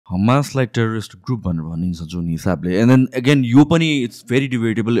हमासलाई terrorist group भनेर भनिन्छ जुन हिसाबले एन्ड देन अगेन यो पनि इट्स भेरी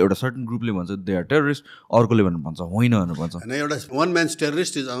डिबेटेबल एउटा सर्टन ग्रुपले भन्छ दे आर टेररिस्ट अर्कोले भनेर भन्छ होइन भनेर भन्छ होइन एउटा one man's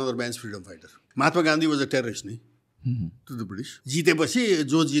terrorist is another man's freedom fighter Mahatma Gandhi was a terrorist नि टु द ब्रिटिस जितेपछि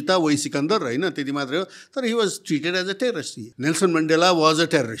जो जिता वही सिकन्दर होइन त्यति मात्रै हो तर he was treated as a terrorist Nelson Mandela was a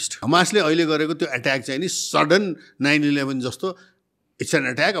terrorist हमासले अहिले गरेको त्यो एट्याक चाहिँ नि सडन 9/11 जस्तो इट्स एन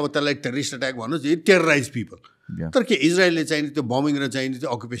एट्याक अब त्यसलाई टेररिस्ट एट्याक भन्नुहोस् इट टेरराइज पिपल तर के इजरायलले चाहिँ त्यो बमिङ र चाहिँ त्यो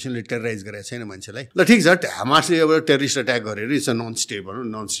अकुपेसनले टेरराइज गरेको छैन मान्छेलाई ल ठिक छ हमासले अब टेररिस्ट एट्याक गरेर it's a non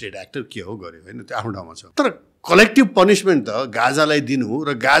state actor के हो गर्यो होइन त्यो आफ्नो ठाउँमा छ तर कलेक्टिभ पनिसमेन्ट त गाजालाई दिनु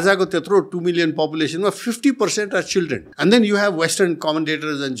र गाजाको त्यत्रो 2 million पपुलेसनमा 50% are children and then you have western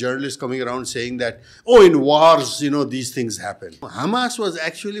commentators and journalist coming around saying that oh in wars you know this things happen Hamas was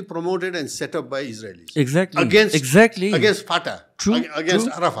actually promoted and set up by इजरायलिज against फाटा against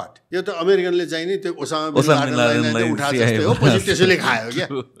अराफाट यो त अमेरिकनले चाहिँ नि त्यो Osama bin लादेनलाई उठा जस्तै हो पछि त्यसैले खायो क्या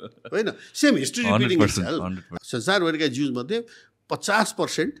होइन सेम हिस्ट्री रिपिटिङ इटसेल्फ संसारभरिका ज्युजमध्ये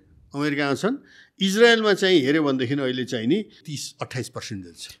 50% अमेरिकामा छन् इजरायलमा चाहिँ हेऱ्यो भनेदेखि अहिले चाहिँ नि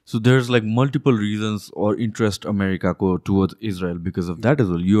 30-28% छ so there is like multiple reasons or interest अमेरिकाको towards Israel because of that is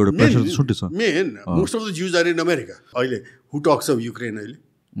well यो एउटा प्रेसर छुट्टै छ main most of the Jews are in America अहिले हु टक्स अफ युक्रेन अहिले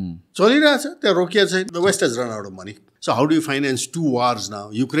चलिरहेछ त्यहाँ रोकिया छैन the West has run out of money so how do you finance 2 wars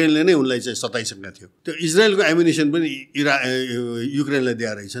now युक्रेनले नै उनलाई चाहिँ सताइसकेको थियो त्यो इजरायलको एम्युनिसन पनि युक्रेनलाई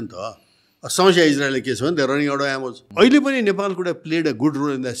दिएर रहेछ नि त समस्या इजरायलले के छ भने त्यो रनिङ आउट अफ एमोज अहिले पनि Nepal could played a good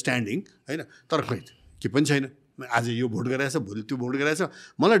role in the standing होइन तर खै के पनि छैन आज यो भोट गराएछ भोलि त्यो भोट गराएछ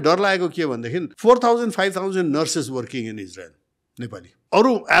मलाई डर लागेको के भनेदेखि 4,000-5,000 nurses working in Israel Nepali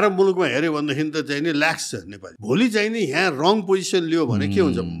अरू अरब मुलुकमा हेऱ्यो भनेदेखि त चाहिँ नि ल्याक्स छ नेपाली भोलि चाहिँ नि यहाँ रङ पोजिसन लियो भने के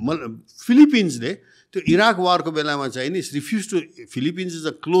हुन्छ फिलिपिन्सले त्यो इराक वारको बेलामा चाहिँ नि refuse to Philippines is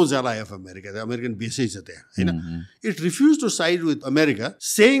a close ally of America American बेसै छ त्यहाँ होइन it refuse to side with America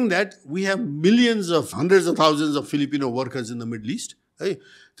saying that we have millions of hundreds of thousands of Filipino workers in the middle east है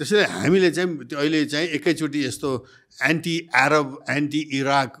त्यसैले हामीले चाहिँ त्यो अहिले चाहिँ एकैचोटि यस्तो एन्टी अरब एन्टी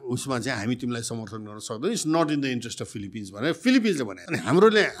इराक उसमा चाहिँ हामी तिमीलाई समर्थन गर्न सक्दैनौँ it's not in the interest of Philippines भनेर फिलिपिन्सले भने अनि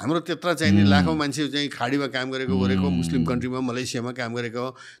हाम्रो त्यत्रा चाहिँ नि लाखौँ मान्छे चाहिँ खाडीमा काम गरेको मुस्लिम कन्ट्रीमा मलेसियामा काम गरेको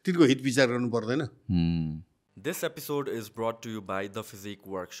तिनको हित विचार गर्नु पर्दैन This episode is brought to you by The Physique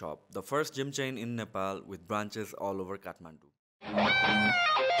Workshop, the first gym chain in Nepal with branches all over Kathmandu.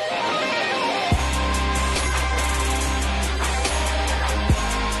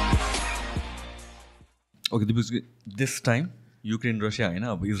 Okay, this time Ukraine Russia हैन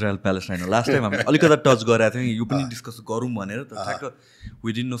अब Israel-Palestine लास्ट टाइम हामी अलिकति टच गरेका थियौँ यो पनि डिस्कस गरौँ भनेर त ठ्याक्क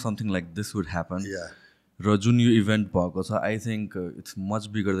we didn't no something like this would happen र जुन यो इभेन्ट भएको छ I think it's much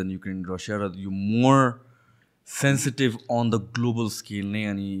bigger than Ukraine Russia र यो more sensitive on the global scale नै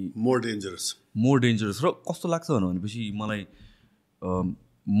अनि मोर डेन्जरस र कस्तो लाग्छ भनेपछि मलाई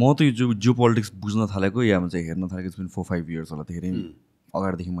म त यो जियो पोलिटिक्स बुझ्न थालेको या चाहिँ हेर्न थालेको इट्स बिन 4-5 इयर्स होला धेरै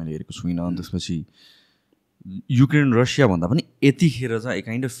अगाडिदेखि मैले हेरेको छुइनँ अनि त्यसपछि युक्रेन रसिया भन्दा पनि यतिखेर चाहिँ I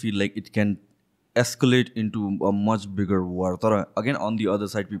kind of feel like it can escalate into a much bigger वार तर again on the other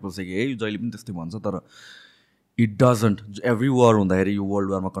side people से हे जहिले पनि त्यस्तै भन्छ तर इट डजन्ट एभ्री वार हुँदाखेरि यो वर्ल्ड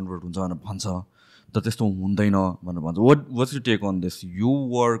वारमा कन्भर्ट हुन्छ भनेर भन्छ तर त्यस्तो हुँदैन भनेर भन्छ what's you take on this यो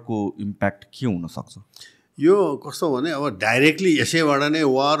वारको इम्प्याक्ट के हुनसक्छ यो कस्तो भने अब डाइरेक्टली यसैबाट नै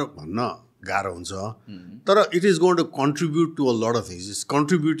वार भन्न गाह्रो हुन्छ तर it is going to contribute to a lot of things it's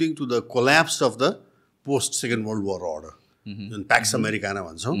contributing to the collapse of the post second world war order जुन प्याक्स अमेरिकाना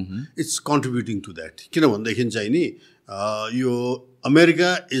भन्छौँ इट्स कन्ट्रिब्युटिङ टु द्याट किन भनेदेखि चाहिँ नि यो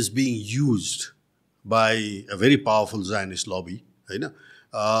America is being used by a very powerful Zionist लबी होइन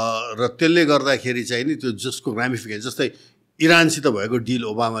र त्यसले गर्दाखेरि चाहिँ नि त्यो जसको रामिफिकेसन जस्तै इरानसित भएको डिल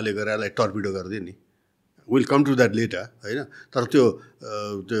ओबामाले गरेरलाई टर्पिडो गरिदियो नि will come to that letter होइन तर त्यो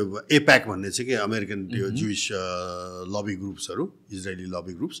एप्याक भन्ने चाहिँ के अमेरिकन त्यो जुइस लबी ग्रुप्सहरू इजरायली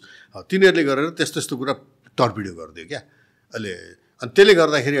लबी ग्रुप्स तिनीहरूले गरेर त्यस्तो कुरा टर्पिडो गरिदियो क्या अहिले अनि त्यसले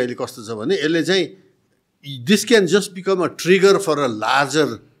गर्दाखेरि अहिले कस्तो छ भने यसले चाहिँ this can just become a trigger for a larger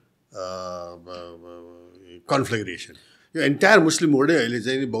कन्फ्लिग्रेसन यो एन्टायर मुस्लिम वर्ल्डै अहिले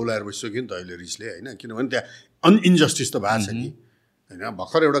चाहिँ नि बौलाएर बसिसक्यो नि त अहिले रिसले होइन किनभने त्यहाँ अनइन्जस्टिस त भएको छ नि होइन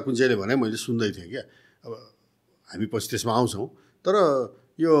भर्खर एउटा कुन चाहिँले भने मैले सुन्दै थिएँ क्या अब हामी पछि त्यसमा आउँछौँ तर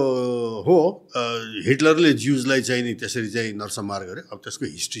यो हो हिटलरले ज्युजलाई चाहिँ नि त्यसरी चाहिँ नरसंहार गर्यो अब त्यसको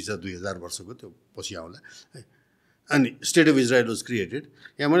हिस्ट्री छ 2000 वर्षको त्यो पछि आउँला है अनि state of Israel was created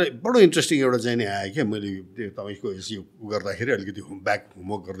यहाँ मलाई बडो इन्ट्रेस्टिङ एउटा चाहिँ नि आयो क्या मैले त्यो तपाईँको यो गर्दाखेरि अलिकति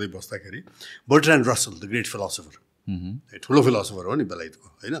होमवर्क गर्दै बस्दाखेरि बर्ट्रान्ड रसल द ग्रेट फिलोसोफर ठुलो फिलोसोफर हो नि बेलायतको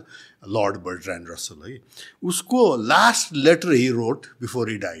होइन लर्ड बर्ट्रान्ड रसल है उसको last letter he wrote before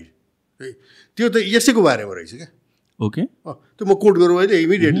he died है त्यो त यसैको बारेमा रहेछ क्या ओके त्यो म कोट गरौँ अहिले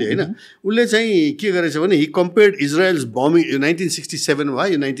इमिडिएटली होइन उसले चाहिँ के गरेछ भने हि कम्पेयर्ड इजरायल्स बमिङ 1967 वा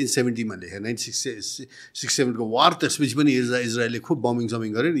यो 1970मा लेखे 1967को वार त्यसपछि पनि इजरायलले खुब बमिङ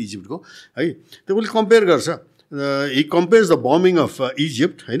गर्यो नि इजिप्टको है त्यो उसले कम्पेयर गर्छ हि कम्पेयर्स द बमिङ अफ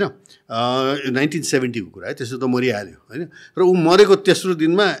इजिप्ट होइन 1970को कुरा है त्यसो त मरिहाल्यो होइन र ऊ मरेको तेस्रो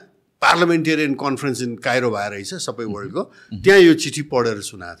दिनमा पार्लिमेन्टेरियन कन्फरेन्स इन काइरो भएर रहेछ सबै वर्ल्डको त्यहाँ यो चिठी पढेर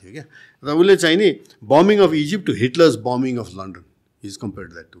सुनाएको थियो क्या र उसले चाहिँ नि बमिङ of Egypt to Hitler's बमिङ of London is compared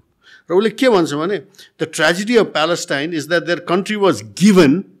that to र उसले के भन्छ भने the tragedy of Palestine is that there country was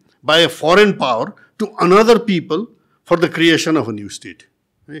given by a foreign power to another people for the creation of a new state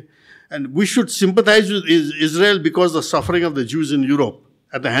है and we should sympathise with Israel because the suffering of the जुज in Europe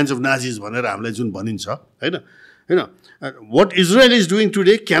at the hands of नाजिज भनेर हामीलाई जुन भनिन्छ होइन होइन what Israel is doing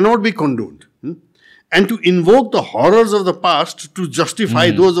today cannot be condoned. And to invoke the horrors of the past to justify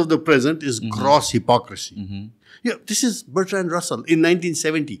those of the present is gross hypocrisy. Yeah, this is Bertrand Russell in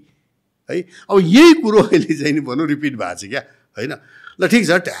 1970. है अब यही कुरो अहिले चाहिँ नि भनौँ repeat भएको छ क्या होइन ल ठिक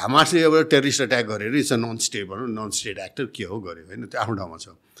छ हमासले एउटा टेरिस्ट अट्याक गरेर it's a non state actor के हो गर्यो होइन त्यो आफ्नो ठाउँमा छ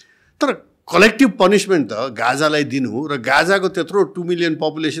तर कलेक्टिभ पनिसमेन्ट त गाजालाई दिनु र गाजाको त्यत्रो 2 million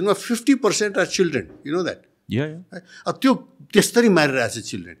पपुलेसनमा 50% are children you know that त्यो त्यसरी मारिरहेछ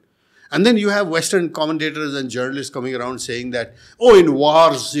children and then you have western commentators and journalist coming around saying that oh in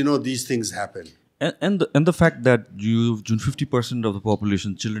wars you know this things happen and the fact that you जुन 50% of the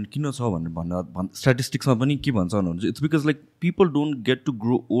population children किन छ भनेर स्ट्याटिस्टिक्समा पनि के भन्छ भन्नुहुन्छ it's because like people don't get to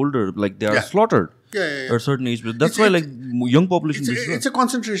grow older like they are slaughtered at a certain age but that's why like young population it's a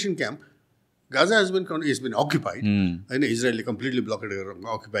concentration camp Gaza has been occupied होइन इजरायलले completely blockade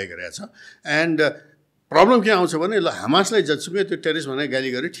गरेर अक्युपाई गरेको छ and problem के आउँछ भने ल हमासलाई जतिसुकै त्यो टेरिस्ट भनेर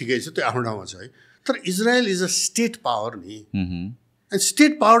गाली गरे ठिकै छ त्यो आफ्नो ठाउँमा छ है तर Israel is a state power नि and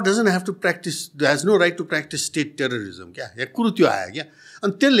state power doesn't have to practice has no right to practice state terrorism क्या यहाँ कुरो त्यो आयो क्या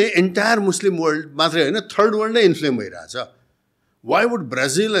अनि त्यसले एन्टायर मुस्लिम वर्ल्ड मात्रै होइन थर्ड वर्ल्डै इन्फ्लेम भइरहेछ why would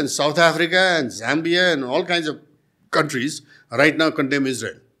Brazil and south Africa and Zambia and all kinds of countries right now condemn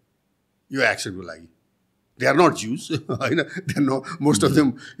Israel यो एक्सनको लागि दे आर नट ज्युज होइन they are not most of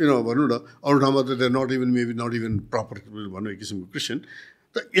them you know भनौँ न अरू ठाउँमा त they are not even maybe not even proper भनौँ एक किसिमको क्रिस्चियन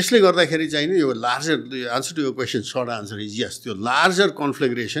त यसले गर्दाखेरि चाहिँ नि यो लार्जर आन्सर टु यो क्वेसन सर्ट आन्सर इज यस त्यो लार्जर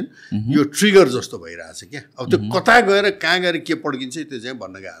कन्फ्लिग्रेसन यो ट्रिगर जस्तो भइरहेछ क्या अब त्यो कता गएर कहाँ गएर के पड्किन्छ त्यो चाहिँ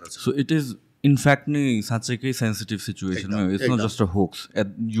भन्न गाह्रो छ सो इट इज इनफ्याक्ट नै साँच्चैकै सेन्सिटिभ सिचुएसन हो it's not just a hoax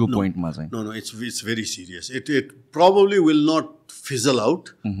at यो पोइन्टमा चाहिँ no it's very serious it probably will not fizzle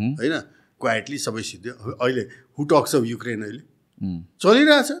out होइन क्वाइटली सबै सिद्धो अहिले हु टक्स अफ युक्रेन अहिले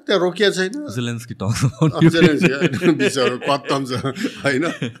चलिरहेछ त्यहाँ रोकिया छैन जेलेन्स्की कत्तम छ होइन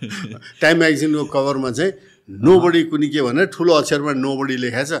टाइम म्यागजिनको कभरमा चाहिँ नो बडी कुनै के भने ठुलो अक्षरमा नो बडी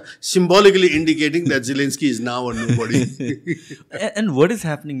लेखाएको छ symbolically इन्डिकेटिङ that Zelensky is now a no body and what is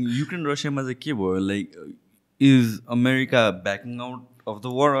happening Ukraine रसियामा चाहिँ के भयो like is America backing out of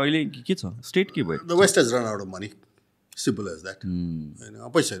the war अहिले के छ स्टेट के भयो the West has run out of money simple as that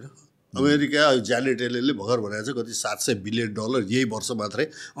होइन पैसा होइन अमेरिका ज्यालेट एलले भर्खर भनेको छ कति $700 बिलियन यही वर्ष मात्रै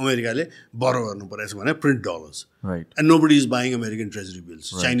अमेरिकाले बरो गर्नु परेछ भने print dollars right and no body is buying American treasury bills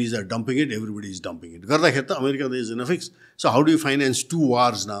Chinese are dumping it everybody is dumping it गर्दाखेरि त अमेरिका त is in a fix so how do you finance 2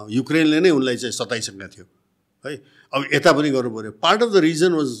 wars now युक्रेनले नै उनलाई चाहिँ सताइसकेको थियो है अब यता पनि गर्नु पऱ्यो part of the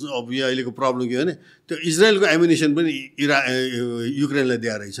reason was अब यो अहिलेको प्रब्लम के हो भने त्यो इजरायलको एम्युनिसन पनि युक्रेनलाई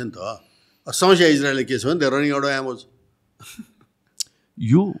दिएर रहेछ नि त समस्या इजरायलले के छ भने त्यो रनिङ आउट अफ एमोज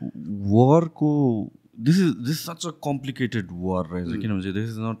यो वारको this is such a complicated वार रहेछ किनभने this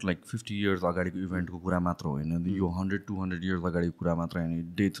is not like 50 years अगाडिको इभेन्टको कुरा मात्र होइन यो 100-200 इयर्स अगाडिको कुरा मात्र होइन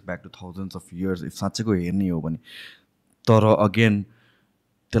dates back two thousands of years if साँच्चैको हेर्ने हो भने तर अगेन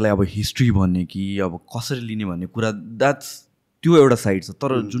त्यसलाई अब हिस्ट्री भन्ने कि अब कसरी लिने भन्ने कुरा द्याट्स त्यो एउटा साइड छ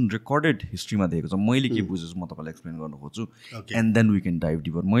तर जुन रेकर्डेड हिस्ट्रीमा दिएको छ मैले के बुझेछु म तपाईँलाई एक्सप्लेन गर्न खोज्छु and then we can dive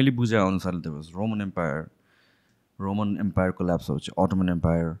deeper मैले बुझे अनुसारले त्यो वाज रोमन एम्पायर कोल्याप्स भएपछि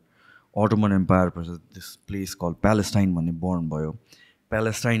अटोमन एम्पायर पछि दिस प्लेस कल प्यालेस्टाइन भन्ने बर्न भयो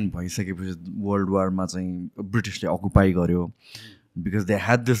प्यालेस्टाइन भइसकेपछि वर्ल्ड वारमा चाहिँ ब्रिटिसले अकुपाई गर्यो because they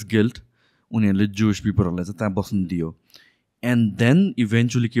had this guilt उनीहरूले जुइस पिपलहरूलाई चाहिँ त्यहाँ बस्नु दियो एन्ड देन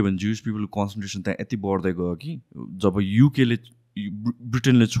इभेन्चुली के भन्छ जुइस पिपलको कन्सन्ट्रेसन त्यहाँ यति बढ्दै गयो कि जब युकेले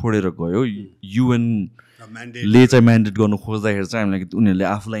ब्रिटेनले छोडेर गयो युएनले चाहिँ म्यान्डेट गर्नु खोज्दाखेरि चाहिँ हामीलाई उनीहरूले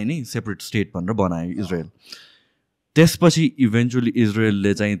आफूलाई नै सेपरेट स्टेट भनेर बनायो इजरायल त्यसपछि इभेन्चुली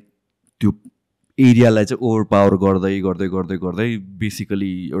इजरायलले चाहिँ त्यो एरियालाई चाहिँ ओभर पावर गर्दै बेसिकली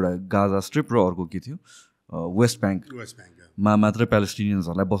एउटा गाजा स्ट्रिप र अर्को के थियो वेस्ट ब्याङ्क ब्याङ्क मा मात्रै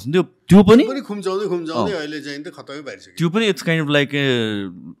प्यालेस्टिनियन्सहरूलाई बस्नु त्यो पनि खुम्चाउँदै अहिले चाहिँ त खतमै पारिसक्यो त्यो पनि it's kind of like a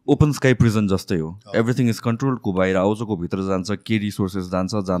open sky prison जस्तै हो एभ्रिथिङ इज कन्ट्रोल्ड को बाहिर आउँछ को भित्र जान्छ के रिसोर्सेस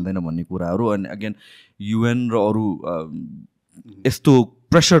जान्छ जान्दैन भन्ने कुराहरू अनि अगेन युएन र अरू यस्तो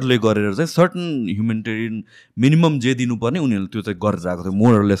प्रेसरले गरेर चाहिँ सर्टन ह्युमेनिटेरियन मिनिमम जे दिनुपर्ने उनीहरूले त्यो चाहिँ गरेर जाएको थियो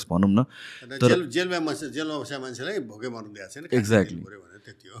मोर लेस भनौँ न तर जेलमा बसेका मान्छेलाई भोकै मर्नु दिएको छैन एक्ज्याक्टली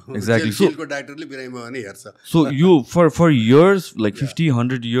जेलको डाक्टरले बिरामीमा भने हेर्छ सो यो फर इयर्स लाइक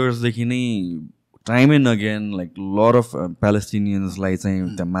 50-100 इयर्सदेखि नै time and again like lot of प्यालेस्टिनियन्सलाई चाहिँ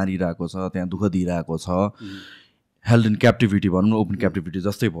त्यहाँ मारिरहेको छ त्यहाँ दुःख दिइरहेको छ हेल्ड इन क्याप्टिभिटी भनौँ न ओपन क्याप्टिभिटी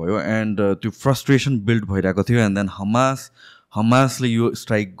जस्तै भयो एन्ड त्यो फ्रस्ट्रेसन बिल्ड भइरहेको थियो एन्ड देन हमासले यो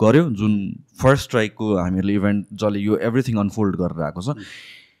स्ट्राइक गर्यो जुन फर्स्ट स्ट्राइकको हामीहरूले इभेन्ट जसले यो एभ्रिथिङ अनफोल्ड गरेर आएको छ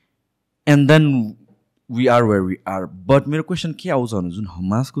and then we are where we are but मेरो क्वेसन के आउँछ भने जुन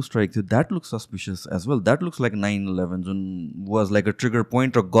हमासको स्ट्राइक थियो that looks suspicious as well that looks like 9/11 जुन was like a trigger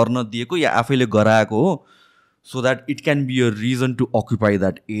point र गर्न दिएको या आफैले गराएको हो so that it can be a reason to अक्युपाई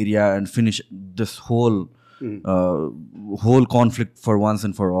that area and finish this whole conflict for once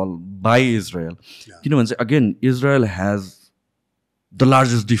and for all by Israel किनभने चाहिँ again Israel has the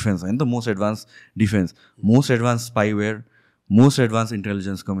largest defence होइन त most advance defence most advance spyware most advance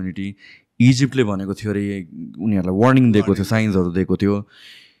intelligence community इजिप्टले भनेको थियो अरे उनीहरूलाई warning दिएको थियो साइन्सहरू दिएको थियो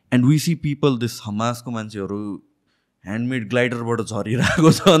and we C people this हमासको मान्छेहरू ह्यान्डमेड ग्लाइडरबाट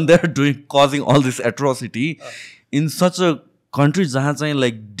झरिरहेको छ and they are doing causing all this atrocity in such a country जहाँ चाहिँ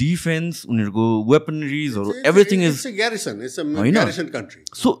लाइक डिफेन्स उनीहरूको वेपनरिजहरू everything is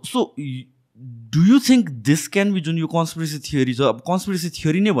so do you think this can be जुन यो कन्स्पिरेसी थियोरी छ अब conspiracy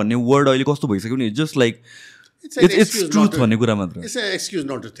theory नै भन्ने वर्ड अहिले कस्तो भइसक्यो भने जस्ट लाइक इट्स ट्रुथ भन्ने कुरा मात्र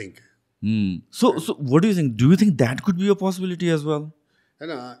so what do think do you think that could be a possibility as well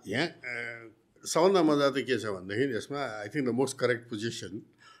होइन यहाँ सबभन्दा मजा त के छ भनेदेखि यसमा I think the most correct position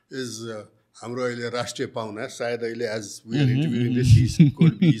is हाम्रो अहिले राष्ट्रिय पाहुना सायद अहिले as we are इन्टरभ्युइङ this he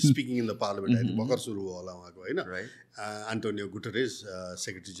could be speaking in the parliament अहिले भर्खर सुरु भयो होला उहाँको होइन Antonio Guterres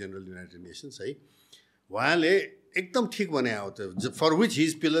secretary general United nations है उहाँले एकदम ठिक भने हो त for which he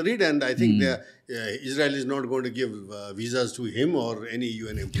is पिलरिड and I think the Israel is not going to give भिजाज to him or any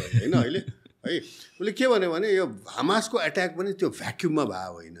UAN employee होइन अहिले है उसले के भन्यो भने यो हमासको एट्याक पनि त्यो भ्याक्युममा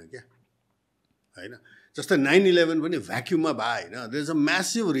भयो होइन क्या होइन जस्तै 9/11 पनि भ्याक्युममा भयो होइन there is a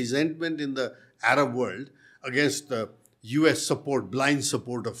massive resentment in the Arab world against the US support blind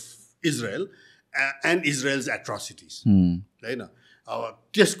support of Israel and इजरायल्स atrocities होइन अब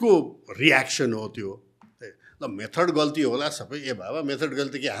त्यसको रियाक्सन हो त्यो ल मेथड गल्ती होला सबै ए बाबा मेथड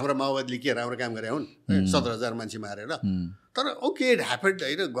गल्ती के हाम्रो माओवादीले के राम्रो काम गरे हुन् 17,000 मान्छे मारेर तर ओके इट ह्यापन्ड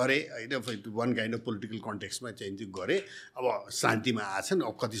होइन गरे होइन वान काइन्ड अफ पोलिटिकल कन्टेक्स्टमा चाहिँ त्यो गरे अब शान्तिमा आएछन्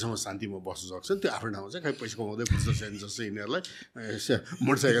अब कतिसम्म शान्तिमा बस्न सक्छन् त्यो आफ्नो ठाउँमा चाहिँ खै पैसा कमाउँदै बुझ्छ जस्तै यिनीहरूलाई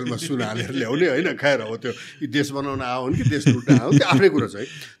मोटरसाइकलमा सुन हालेर ल्याउने होइन खाएर हो त्यो देश बनाउन आयो भने कि देश लुट्न आयो त्यो आफ्नै कुरो छ है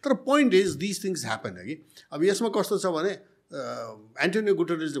तर point is this things happen है कि अब यसमा कस्तो छ भने एन्टोनियो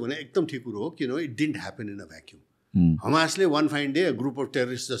गुटेरेसले भने एकदम ठिक कुरो हो किनभने it didn't happen in a vacuum हमासले one fine day group of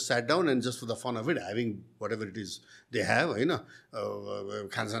terrorist just स्याट down and just for the fun of it having what ever it is they have होइन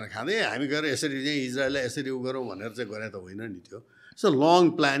खानसाना खाँदै हामी गएर यसरी चाहिँ इजरायललाई यसरी उ गरौँ भनेर चाहिँ गरे त होइन नि त्यो it's a long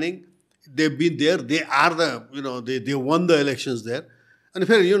planning they been there they are the you know they one the elections there अनि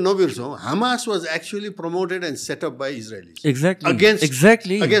फेरि यो नबिर्सौँ Hamas was actually promoted and set up by इजरायलिज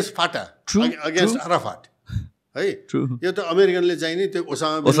against फाटा अगेन्स्ट अराफाट है यो त अमेरिकनले चाहिँ नि त्यो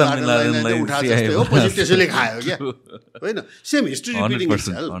ओसामा बिन लादेनलाई उठाएको जस्तै हो पछि त्यसैले खायो क्या होइन same history repeating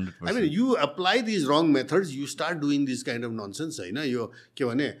itself I mean you apply these wrong methods you start doing this kind of nonsense होइन यो के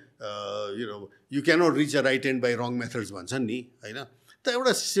भने you know you cannot rich a right and by wrong methods भन्छन् नि होइन त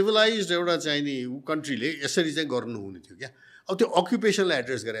एउटा सिभिलाइज एउटा चाहिँ नि कन्ट्रीले यसरी चाहिँ गर्नु हुने थियो क्या अब त्यो अक्युपेसनलाई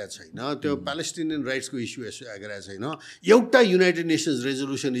एड्रेस गरेको छैन त्यो प्यालेस्टिनियन राइट्सको इस्यु गरेको छैन एउटा युनाइटेड नेसन्स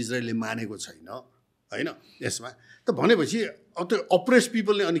रेजोल्युसन इजरायलले मानेको छैन होइन यसमा त भनेपछि अब त्यो अप्रेस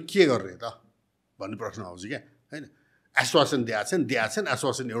पिपलले अनि के गर्ने त भन्ने प्रश्न आउँछ क्या होइन आश्वासन दिएछन्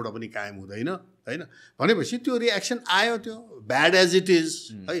आश्वासन एउटा पनि कायम हुँदैन होइन भनेपछि त्यो रियाक्सन आयो त्यो ब्याड एज इट इज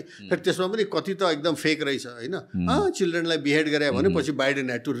है फेरि त्यसमा पनि कति त एकदम फेक रहेछ होइन चिल्ड्रेनलाई बिहेड गरे भने पछि बाइडेन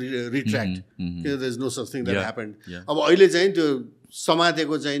ह्याड टु रिट्र्याक्ट किन there is no such thing that happened अब अहिले चाहिँ त्यो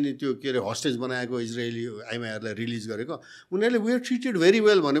समातेको चाहिँ नि त्यो के अरे हस्टेज बनाएको इजरायली आइमाईहरूलाई रिलिज गरेको उनीहरूले we are treated very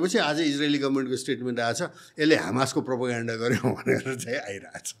well भनेपछि आज इजरायली गभर्मेन्टको स्टेटमेन्ट आएछ यसले हमासको प्रोपोगेन्डा गर्यो भनेर चाहिँ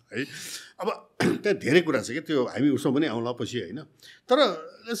आइरहेछ है अब त्यहाँ धेरै कुरा छ क्या त्यो हामी उसमा पनि आउँला पछि होइन तर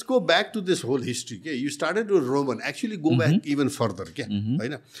let's go back to this whole history के you started with Roman actually go back even further क्या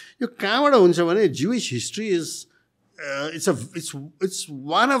होइन यो कहाँबाट हुन्छ भने ज्युइस history is it's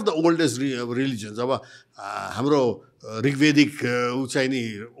one of the oldest religions. अब हाम्रो ऋग्वेदिक ऊ चाहिँ नि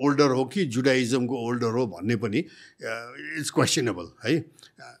ओल्डर हो कि जुडाइजमको ओल्डर हो भन्ने पनि इट्स क्वेसनेबल है.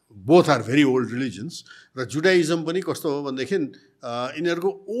 Both are very old religions. र जुडाइजम पनि कस्तो हो भनेदेखि यिनीहरूको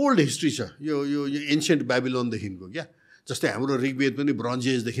ओल्ड हिस्ट्री छ. यो यो यो एन्सियन्ट ब्याबिलोनदेखिको क्या. जस्तै हाम्रो ऋग्वेद पनि ब्रोन्ज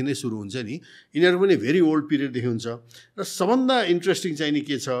एजदेखि नै सुरु हुन्छ नि. यिनीहरू पनि भेरी ओल्ड पिरियडदेखि हुन्छ. र सबभन्दा इन्ट्रेस्टिङ चाहिँ नि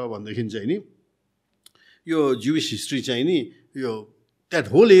के छ भनेदेखि चाहिँ नि यो जुइस हिस्ट्री चाहिँ नि यो that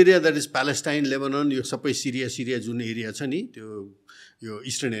whole area that is Palestine, Lebanon, यो सबै सिरिया जुन एरिया छ नि त्यो यो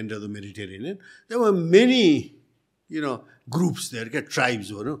eastern and of the Mediterranean, there were many you know groups there क्या,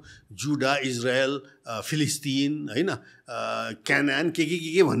 ट्राइब्स भनौँ, जुडा, इजरायल, फिलिस्तिन होइन, क्यानान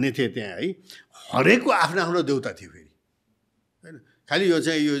के भन्ने थिए त्यहाँ है. हरेकको आफ्नो आफ्नो देउता थियो फेरि होइन. खालि यो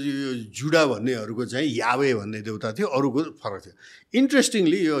चाहिँ यो जुडा भन्नेहरूको चाहिँ यावे भन्ने देउता थियो, अरूको फरक थियो.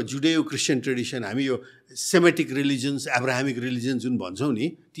 इन्ट्रेस्टिङली यो जुडेयो क्रिस्चियन ट्रेडिसन, हामी यो सेमेटिक रिलिजन्स, एब्राहमिक रिलिजन जुन भन्छौँ नि,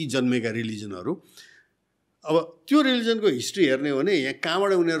 ती जन्मेका रिलिजनहरू, अब त्यो रिलिजनको हिस्ट्री हेर्ने हो भने यहाँ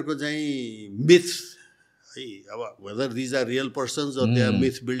कहाँबाट उनीहरूको चाहिँ मिथ है, अब weather these are real persons or they are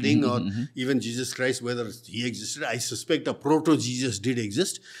myth building or even Jesus Christ weather he existed, I suspect the proto Jesus did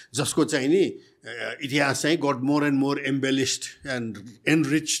exist, जसको चाहिँ नि इतिहास चाहिँ got more and more एम्बेलिस्ड and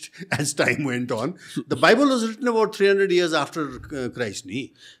enriched as time went on. The Bible was return about 300 years after Christ नि.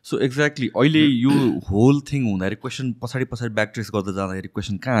 So exactly अहिले यो whole thing हुँदाखेरि question पछाडि ब्याक ट्रेस गर्दा जाँदाखेरि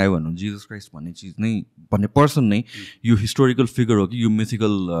क्वेसन कहाँ आयो भन्नु, जिजस क्राइस्ट भन्ने चिज नै, भन्ने पर्सन नै यो हिस्टोरिकल फिगर हो कि यो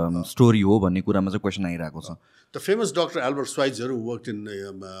मिथिकल स्टोरी हो भन्ने कुरामा चाहिँ क्वेसन आइरहेको छ. The famous doctor Albert स्वाइजर who worked in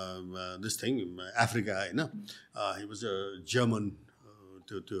this thing Africa होइन, हि वाज अ जर्मन,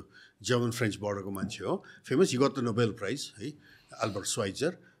 त्यो जर्मन फ्रेन्च बोर्डरको मान्छे हो, famous. He got the Nobel price है, एल्बर्ट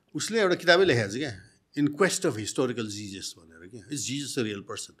स्वाइजर. उसले एउटा किताबै लेखेको छ क्या, in quest of historical Jesus भनेर क्या. Is Jesus a real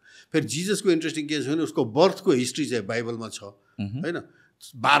person. फेरि जिजसको इन्ट्रेस्टिङ के छ भने उसको बर्थको हिस्ट्री चाहिँ बाइबलमा छ होइन,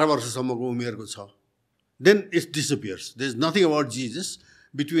 12 वर्षसम्मको उमेरको छ. Then it disappears. There is nothing about Jesus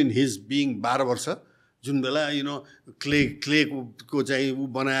between his being 12 वर्ष, जुन बेला यु नो क्लेको चाहिँ ऊ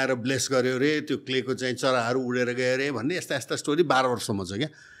बनाएर ब्लेस गर्यो अरे, त्यो क्लेको चाहिँ चराहरू उडेर गयो अरे भन्ने यस्ता स्टोरी 12 वर्षसम्म छ क्या.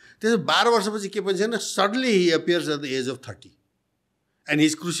 त्यसो 12 वर्षपछि के पनि छैन, suddenly he appears at the age of 30 and he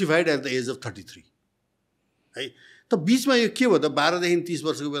is crucified at the age of 33 है. त बिचमा यो के भयो त 12 देखि 30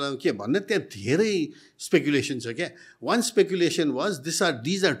 वर्षको बेलामा के भन्ने, त्यहाँ धेरै स्पेकुलेसन छ क्या. One speculation was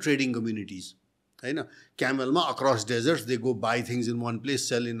these are trading communities होइन, क्यामलमा across desserts they go by things in one place,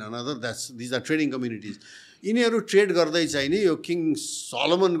 sale in another, these are trading communities. यिनीहरू ट्रेड गर्दै चाहिँ नि यो किङ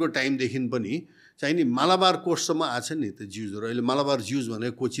सोलोमनको टाइमदेखि पनि चाहिँ नि मालाबार कोस्टसम्म आएछ नि त ज्युजहरू. अहिले मालाबार ज्युज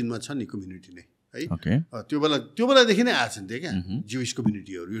भनेर कोचिनमा छ नि कम्युनिटी नै है, त्यो बेलादेखि नै आएछन् त्यो क्या ज्युइस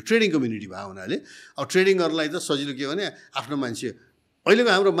कम्युनिटीहरू. यो ट्रेडिङ कम्युनिटी भयो हुनाले अब ट्रेडिङ गर्नलाई त सजिलो के भने आफ्नो मान्छे, अहिलेको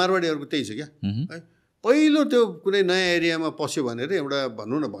हाम्रो मारवाडीहरूको त्यही छ क्या है. पहिलो त्यो कुनै नयाँ एरियामा पस्यो भनेर एउटा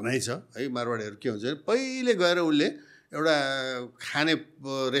भनौँ न भनाइ छ है, मारवाडीहरू के हुन्छ भने पहिले गएर उसले एउटा खाने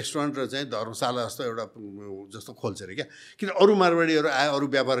रेस्टुरेन्ट र चाहिँ धर्मशाला जस्तो एउटा जस्तो खोल्छ अरे क्या. किन अरू मारवाडीहरू आयो, अरू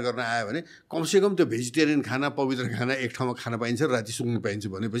व्यापार गर्न आयो भने कमसेकम त्यो भेजिटेरियन खाना, पवित्र खाना एक ठाउँमा खान पाइन्छ, राति सुत्न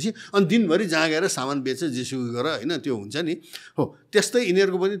पाइन्छ भनेपछि अनि दिनभरि जहाँ गएर सामान बेच्छ जेसुकै गर होइन, त्यो हुन्छ नि हो. त्यस्तै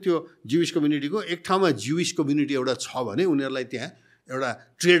यिनीहरूको पनि त्यो ज्युइस कम्युनिटीको एक ठाउँमा ज्युइस कम्युनिटी एउटा छ भने उनीहरूलाई त्यहाँ एउटा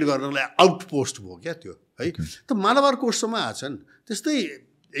ट्रेड गर्नलाई आउटपोस्ट भयो क्या त्यो है. त मालाबार कोस्टसम्म आएछन्. त्यस्तै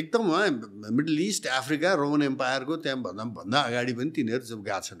एकदम मिडल इस्ट, अफ्रिका, रोमन एम्पायरको त्यहाँ भन्दा अगाडि पनि तिनीहरू जब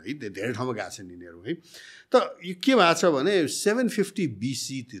गएको छन् है, धेरै ठाउँमा गएको छन् यिनीहरू है. त यो के भएको छ भने 750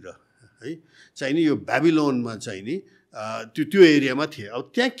 BC-तिर है चाहिँ नि यो बेबिलोनमा चाहिँ नि त्यो एरियामा थिए.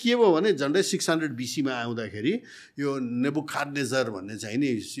 अब त्यहाँ के भयो भने झन्डै 600 BC-मा आउँदाखेरि यो नेबुकाडनेजर भन्ने चाहिँ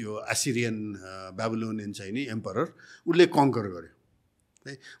नि यो एसिरियन बेबिलोनियन चाहिँ नि एम्परर, उसले कङ्कर गर्यो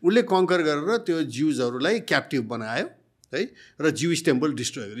है. उसले कङ्कर गरेर त्यो ज्युजहरूलाई क्याप्टिभ बनायो है, र ज्युइस टेम्पल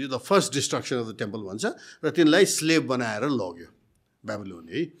डिस्ट्रोय गर्यो. The first destruction of the temple भन्छ, र तिनलाई स्लेभ बनाएर लग्यो बेबिलोन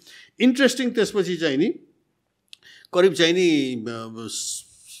है. इन्ट्रेस्टिङ त्यसपछि चाहिँ नि करिब चाहिँ नि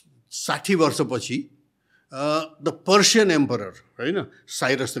 60 वर्षपछि द पर्सियन एम्परर होइन,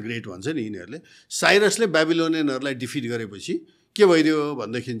 साइरस द ग्रेट भन्छ नि यिनीहरूले, साइरसले बेबिलोनियनहरूलाई डिफिट गरेपछि के भइदियो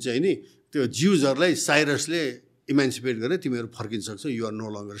भनेदेखि चाहिँ नि त्यो ज्युजहरूलाई साइरसले इमेन्सिपेट गरेर तिमीहरू फर्किन सक्छौ, यु आर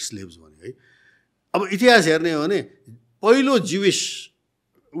नो लङ्गर स्लेभ्स भने है. अब इतिहास हेर्ने हो भने पहिलो ज्युइस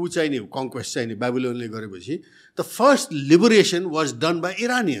ऊ चाहिँ नि कङ्क्वेस्ट चाहिँ नि बेबिलोनले गरेपछि the first liberation was done by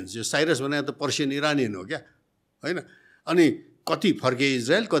Iranians. यो साइरस भने त पर्सियन इरानियन हो क्या होइन. अनि कति फर्के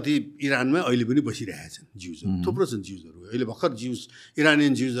इजरायल, कति इरानमा अहिले पनि बसिरहेका छन् ज्युजहरू, थुप्रो छन् ज्युजहरू. अहिले भर्खर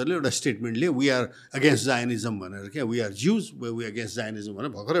इरानियन ज्युजहरूले एउटा स्टेटमेन्टले वी आर अगेन्स्ट जायनिजम भनेर क्या, we are Jews we against जायनिजम भनेर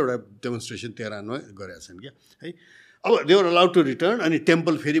भर्खर एउटा डेमोन्स्ट्रेसन तेहरानमा गरेका छन् क्या है. अब they were allowed to return अनि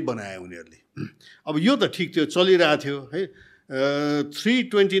टेम्पल फेरि बनाए उनीहरूले। अब यो त ठिक थियो, चलिरहेको थियो है।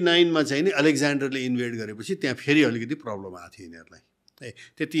 329 चाहिँ नि अलेक्जेन्डरले इन्भेड गरेपछि त्यहाँ फेरि अलिकति प्रब्लम आएको थियो यिनीहरूलाई है।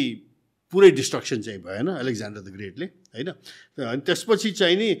 त्यति पुरै डिस्ट्रक्सन चाहिँ भएन अलेक्जेन्डर द ग्रेटले होइन। अनि त्यसपछि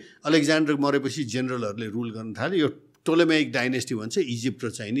चाहिँ नि अलेक्जेन्डर मरेपछि जेनरलहरूले रुल गर्न थाल्यो। यो टोलेमाइक डाइनेस्टी भन्छ, इजिप्ट र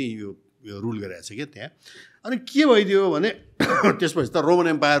चाहिँ नि यो रुल गरिरहेको छ क्या त्यहाँ। अनि के भइदियो भने त्यसपछि त रोमन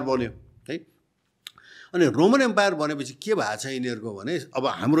एम्पायर बन्यो है। अनि रोमन एम्पायर बनेपछि के भएको छ यिनीहरूको भने अब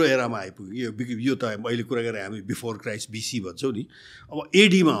हाम्रो एरामा आइपुग्यो। यो त अहिले कुरा गरेर हामी बिफोर क्राइस्ट बिसी भन्छौँ नि, अब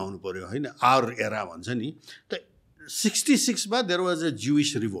एडीमा आउनु पऱ्यो होइन, आवर एरा भन्छ नि। त 66 देयर वाज अ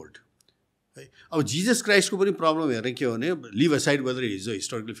ज्युइस रिभोल्ट है। अब जिजस क्राइस्टको पनि प्रब्लम हेरेर के हो भने, leave aside weather is a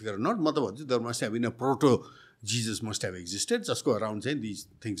historical figure not, म त भन्छु there must have been a proto Jesus must have existed, जसको around चाहिँ these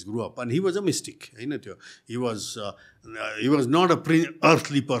things grew up, and he was a mystic होइन। त्यो he was not a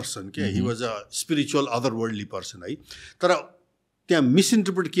earthly person क्या, he was a spiritual otherworldly person है। तर त्यहाँ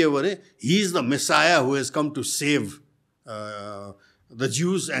misinterpret के हो भने he is the Messiah who has come to save the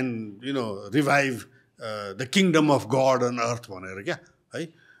Jews and revive the kingdom of God on earth भनेर क्या है।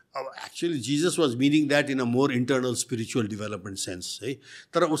 अब actually Jesus was meaning that in a more internal spiritual development sense है।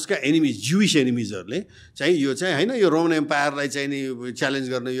 तर उसका enemies ज्युइस एनिमिजहरूले चाहिँ यो चाहिँ होइन, यो रोमन एम्पायरलाई चाहिँ नि च्यालेन्ज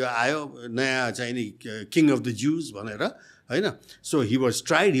गर्न यो आयो नयाँ चाहिँ नि किङ अफ द ज्युज भनेर होइन। So he was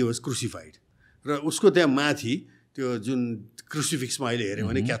tried, he was crucified. र उसको त्यहाँ माथि त्यो जुन क्रुसिफिक्समा अहिले हेऱ्यो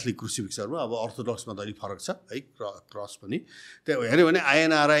भने क्याथोलिक क्रुसिफिक्सहरूमा, अब अर्थोडक्समा त अलिक फरक छ है, क्रस पनि त्यहाँ हेऱ्यो भने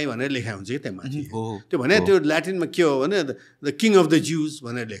आइएनआरआई भनेर लेखा हुन्छ कि त्यहाँ माथि। त्यो भने त्यो ल्याटिनमा के हो भने the king of the Jews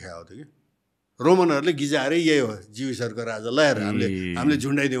भनेर लेखा हो त्यो कि। रोमनहरूले गिजाएरै यही हो ज्युसहरूको राजा, ल हामीले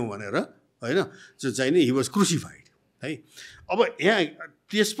झुन्डाइदिउँ भनेर होइन, जो चाहिँ नि हि वाज क्रुसिफाइड है। अब यहाँ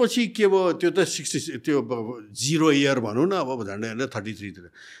त्यसपछि के भयो, त्यो त 60 त्यो 0 इयर भनौँ न, अब झन्डै 33 तिर।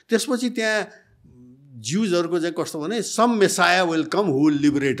 त्यसपछि त्यहाँ ज्युजहरूको चाहिँ कस्तो भने some मेसाया will come who will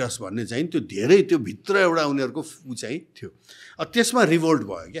liberate अस भन्ने चाहिँ त्यो धेरै त्यो भित्र एउटा उनीहरूको चाहिँ थियो। त्यसमा रिभोल्ट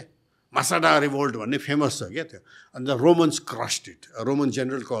भयो क्या, मासाडा रिभोल्ट भन्ने फेमस छ क्या त्यो। अन्त Romans crossed it, Roman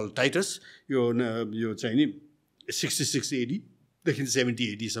general call Titus, यो चाहिँ नि 66 AD देखि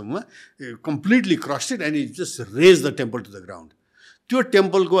 70 AD सम्ममा completely crossed it and it just raise the temple to the ground. त्यो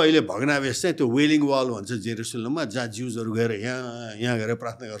टेम्पलको अहिले भग्नावेश चाहिँ त्यो वेलिङ वाल भन्छ जेरुसलेममा, जहाँ ज्युजहरू गएर यहाँ गएर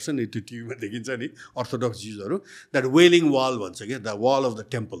प्रार्थना गर्छन् नि, त्यो टिभीमा देखिन्छ नि अर्थोडक्स ज्युजहरू। द्याट वेलिङ वाल भन्छ क्या, the wall of the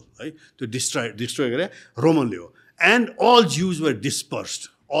temple है। त्यो डिस्ट्रोय गरे रोमनले हो। And all Jews were dispersed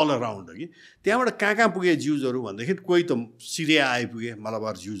all around कि। त्यहाँबाट कहाँ पुगे ज्युजहरू भनेदेखि कोही त सिरिया आइपुगे,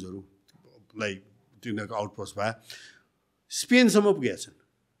 मलाबार ज्युजहरूलाई तिनीहरूको आउटपोस्ट भए, स्पेनसम्म पुगेका छन्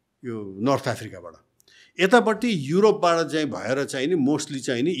यो नर्थ अफ्रिकाबाट। यतापट्टि युरोपबाट चाहिँ भएर चाहिँ नि मोस्टली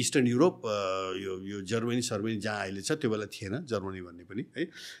चाहिँ नि इस्टर्न युरोप, यो जर्मनी जहाँ अहिले छ, त्यो बेला थिएन जर्मनी भन्ने पनि है,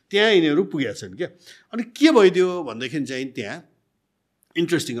 त्यहाँ यिनीहरू पुगेका छन् क्या। अनि के भइदियो भनेदेखि चाहिँ त्यहाँ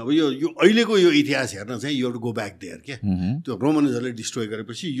इन्ट्रेस्टिङ, अब यो अहिलेको यो इतिहास हेर्न चाहिँ you have to go back there क्या। त्यो रोमन्सहरूले डिस्ट्रोय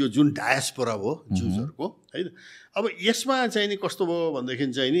गरेपछि यो जुन डायस्पोरा भयो ज्युजहरूको होइन। अब यसमा चाहिँ नि कस्तो भयो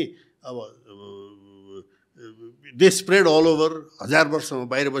भनेदेखि चाहिँ नि अब दे स्प्रेड अल ओभर, 1000 वर्षसम्म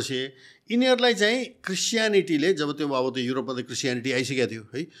बाहिर बसे। यिनीहरूलाई चाहिँ क्रिस्चियनिटीले जब त्यो अब त्यो युरोपमा त क्रिस्चियनिटी आइसकेको थियो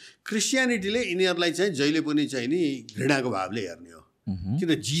है, क्रिस्चियनिटीले यिनीहरूलाई चाहिँ जहिले पनि चाहिँ नि घृणाको भावले हेर्ने हो, किन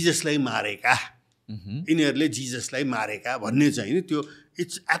जिजसलाई मारेका, यिनीहरूले जिजसलाई मारेका भन्ने चाहिँ नि त्यो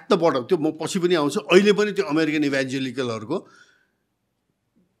इट्स एट द बटम। त्यो म पछि पनि आउँछु, अहिले पनि त्यो American इभान्जेलिकलहरूको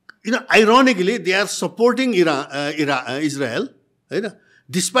आइरोनिकली they are supporting Israel होइन,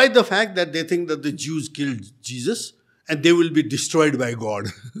 despite the fact that they think that the Jews killed Jesus and they will be destroyed by God.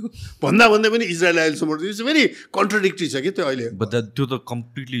 भन्दा पनि Israel support, it's very contradictory छ कि त्यो अहिले। बट त्यो त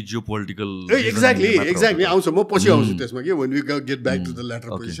कम्प्लिटली जियोपोलिटिकल। एक्ज्याक्टली आउँछ, म पछि आउँछु त्यसमा कि when we get back to the latter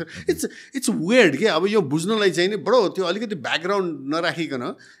position. It's weird कि अब यो बुझ्नलाई चाहिँ नि बडो त्यो अलिकति ब्याकग्राउन्ड नराखिकन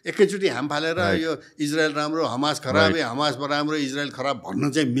एकैचोटि हाम फालेर यो इजरायल राम्रो हमास खराब, हमास राम्रो इजरायल खराब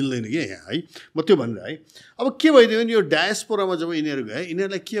भन्न चाहिँ मिल्दैन कि यहाँ है। म त्यो भनेर है, अब के भइदियो भने यो डायस्पोरामा जब यिनीहरू गए,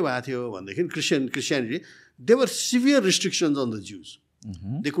 यिनीहरूलाई के भएको थियो भनेदेखि Christianity, there were severe restrictions on the Jews.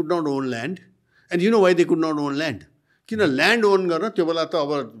 They could not own land. And you know why they could not own land? किन ल्यान्ड ओन गर्न त्यो बेला त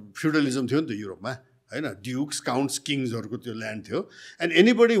अब फ्युडलिजम थियो नि त युरोपमा होइन, ड्युक्स काउन्ट्स किङ्सहरूको त्यो ल्यान्ड थियो। And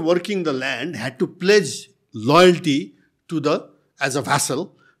anybody working the land had to plays loyalty to the as a भ्यासल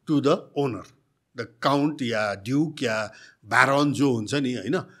to the owner, the count yeah duke या ब्यारन जो हुन्छ नि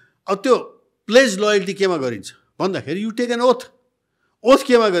होइन। अब त्यो प्लेज लोयल्टी केमा गरिन्छ भन्दाखेरि you take an oath. Oath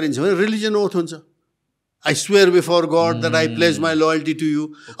केमा गरिन्छ भने रिलिजन ओथ हुन्छ। I swear before God that I pledge my loyalty to you.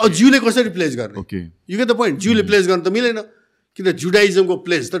 अब ज्यूले कसरी प्लेज गर्ने? You get the point. ज्यूले plays गर्न त मिलेन, किन जुडाइजमको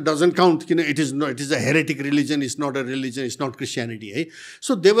प्लेज त डजन्ट काउन्ट, किन it is a heretic religion, it's not a religion, it's not Christianity है।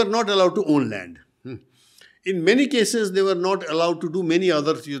 So they were not allowed to own land. In many cases they were not allowed to do many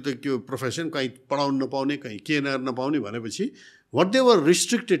other त्यो profession, कहीँ पढाउनु नपाउने, कहीँ के नपाउने भनेपछि what they were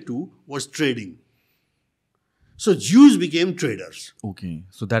restricted to was trading. So Jews became traders. Okay,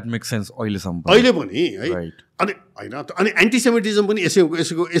 so that makes sense. अहिले पनि है, अनि हैन अनि एन्टिसेमिटिजम पनि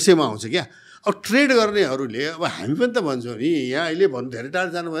यसैमा आउँछ क्या. अब ट्रेड गर्नेहरूले अब हामी पनि त भन्छौँ नि, यहाँ अहिले धेरै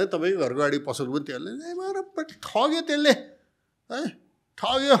टाढा जानु भयो तपाईँको घरको अगाडि पसल पनि त्यसले ठग्यो, त्यसले है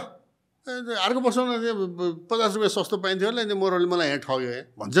ठग्यो, अर्को पसलमा 50 रुपियाँ सस्तो पाइन्थ्यो होला, मोरले मलाई यहाँ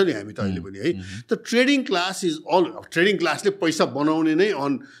ठग्यो भन्छ नि हामी त अहिले पनि है. त trading class is all, trading क्लासले पैसा बनाउने नै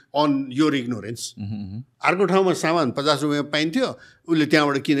अन योर इग्नोरेन्स. अर्को ठाउँमा सामान 50 रुपियाँ पाइन्थ्यो, उसले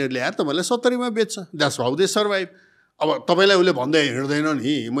त्यहाँबाट किनेर ल्याएर तपाईँलाई 70 मा बेच्छ. That's how they survive. अब तपाईँलाई उसले भन्दै हिँड्दैन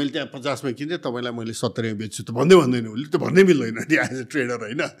नि, मैले त्यहाँ 50 मा किनेँ तपाईँलाई मैले 70 मा बेच्छु त भन्दैन उसले, त भन्दै मिल्दैन नि एज अ ट्रेडर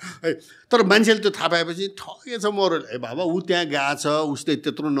होइन है. तर मान्छेले त्यो थाहा पाएपछि ठगेछ मोरल, ए बाबा ऊ त्यहाँ गएको छ, उसले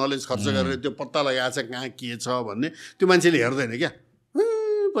त्यत्रो नलेज खर्च गरेर त्यो पत्ता लगाएको छ कहाँ के छ भन्ने त्यो मान्छेले हेर्दैन क्या.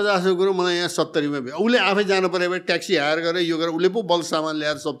 50 कुरो मलाई यहाँ 70 मा बेच्छ. उसले आफै जानु पऱ्यो भने ट्याक्सी हायर गरेर यो गरेर उसले पो बल्क सामान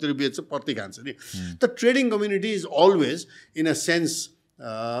ल्याएर 70 बेच्छ, प्रति खान्छ नि. त trading community is always in a sense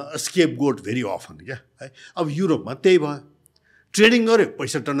scape goat very often क्या है. अब युरोपमा त्यही भयो, ट्रेडिङ गऱ्यो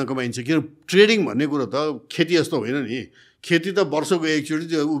पैसा टन्न कमाइन्छ. किन ट्रेडिङ भन्ने कुरो त खेती जस्तो होइन नि. खेती त वर्षको एकचोटि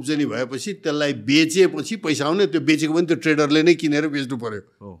त्यो उब्जनी भएपछि त्यसलाई बेचेपछि पैसा आउने, त्यो बेचेको पनि त्यो ट्रेडरले नै किनेर बेच्नु पऱ्यो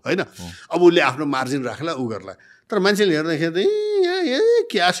होइन. अब उसले आफ्नो मार्जिन राख्ला ऊ गर्ला. तर मान्छेले हेर्दाखेरि यहाँ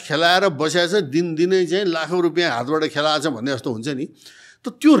क्यास खेलाएर बसेको छ, दिनदिनै चाहिँ लाखौँ रुपियाँ हातबाट खेलाएको छ भन्ने जस्तो हुन्छ नि.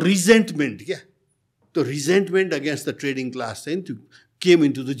 त त्यो रिजेन्टमेन्ट क्या, त्यो resentment against the trading class चाहिँ त्यो केम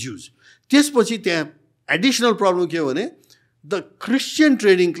इन्टु द ज्युज. त्यसपछि त्यहाँ एडिसनल प्रब्लम के हो भने द क्रिस्चियन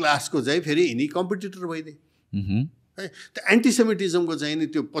ट्रेडिङ क्लासको चाहिँ फेरि यिनी कम्पिटिटर भइदिए है. त एन्टिसेमिटिजमको चाहिँ नि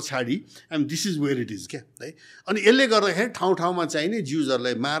त्यो पछाडि this is where it is क्या है. अनि यसले गर्दाखेरि ठाउँ ठाउँमा चाहिँ नि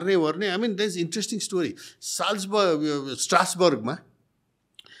ज्युजहरूलाई मार्ने Verne. I mean that's interesting story. स्ट्रासबर्गमा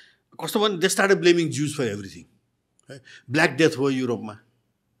कस्तो भने they started blaming Jews for everything है. ब्ल्याक डेथ हो युरोपमा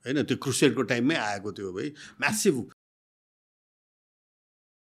होइन, त्यो क्रुसेडको टाइममै आएको त्यो है, म्यासिभ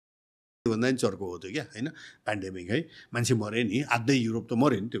भन्दा पनि चर्को हो त्यो क्या होइन, पेन्डेमिक है, मान्छे मऱ्यो नि, आधै युरोप त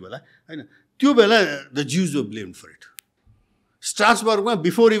मऱ्यो नि त्यो बेला होइन. त्यो बेला the Jews were blamed for it. स्ट्रासबर्गमा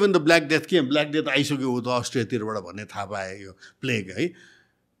before even the black death के ब्ल्याक डेथ आइसक्यो हो त अस्ट्रियातिरबाट भन्ने थाहा पाए यो प्लेग है.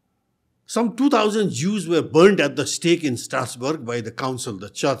 Some 2000 Jews were burnt at the stake in Strasbourg by the council,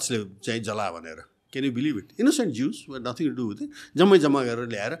 the churchले चाहिँ जला भनेर. Can you believe it? Innocent Jews were nothing to do with it. जम्मै जम्मा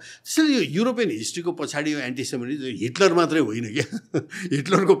गरेर ल्याएर. त्यसैले यो युरोपियन हिस्ट्रीको पछाडि यो एन्टिसेमिटिजम हिटलर मात्रै होइन क्या.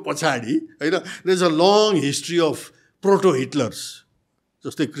 हिटलरको पछाडि होइन, there is a long history of proto Hitler's.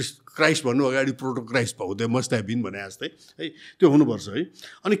 जस्तै क्राइस्ट भन्नु अगाडि प्रोटो क्राइस्ट भयो, दे मस्ट ह्याभ बिन भने जस्तै है, त्यो हुनुपर्छ है.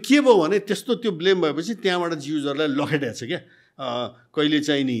 अनि के भयो भने त्यस्तो त्यो ब्लेम भएपछि त्यहाँबाट ज्युजहरूलाई लखेटाएको छ क्या. कहिले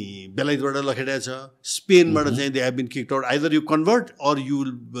चाहिँ नि बेलायतबाट लखेटाएको छ, स्पेनबाट चाहिँ they have been kicked out, either you convert or you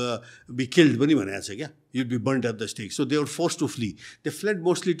will be killed पनि भनेको छ क्या. You will be burned at the stake. So they were force to flee. They fled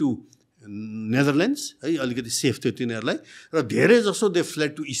mostly to Netherlands है, अलिकति safe थियो तिनीहरूलाई. र धेरै जसो they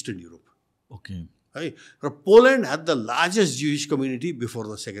fled to eastern Europe. Okay है. र Poland had the largest ज्युइस community before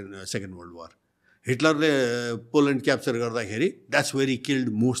the second world war. हिटलरले Poland capture गर्दाखेरि that's where he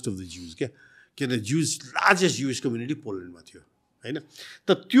killed most of the Jews क्या. किन ज्युज लार्जेस्ट ज्युइस कम्युनिटी पोल्यान्डमा थियो होइन. त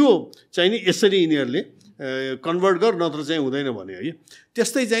त्यो चाहिँ नि यसरी यिनीहरूले कन्भर्ट गर नत्र चाहिँ हुँदैन भने है.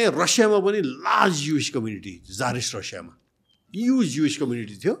 त्यस्तै चाहिँ रसियामा पनि लार्ज ज्युइस कम्युनिटी, जारिस रसियामा ह्युज ज्युइस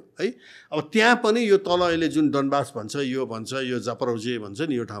कम्युनिटी थियो है. अब त्यहाँ पनि यो तल अहिले जुन डनबास भन्छ, यो जापरोजे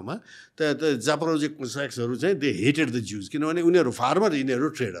भन्छ नि यो ठाउँमा, त जापरोजे कोसाक्सहरू चाहिँ दे हेटेड द ज्युज, किनभने उनीहरू फार्मर, यिनीहरू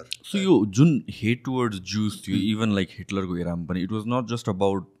ट्रेडर. सो यो जुन हेट टुवर्ड्स ज्युज थियो इभन लाइक हिटलरको एरामा पनि, it was not just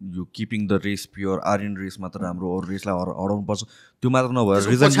about यो keeping the race pure, Aryan race मात्र राम्रो, अरू रेसलाई हराउनु पर्छ त्यो मात्र नभएर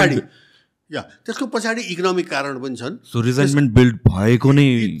पछाडि या त्यसको पछाडि इकोनोमिक कारण पनि छन्. सो रिजेन्टमेन्ट बिल्ड भएको नै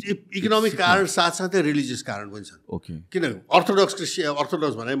इकोनोमिक कारण साथसाथै रिलिजियस कारण पनि छन्. ओके. किन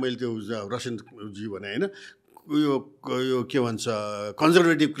अर्थोडक्स भने मैले त्यो रसियन जी भने होइन, यो के भन्छ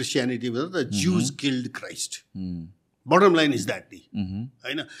कन्जर्भेटिभ क्रिस्चियनिटी भन्छ त Jews killed Christ. Bottom line is that नि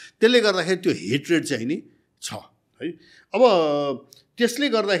होइन. त्यसले गर्दाखेरि त्यो हेट्रेड चाहिँ नि छ है. अब त्यसले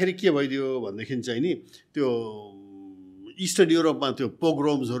गर्दाखेरि के भइदियो भनेदेखि चाहिँ नि त्यो इस्टर्न युरोपमा त्यो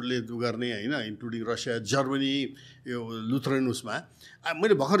पोग्रोम्सहरूले गर्ने होइन, इन्क्लुडिङ रसिया, जर्मनी, यो लुथरन उसमा.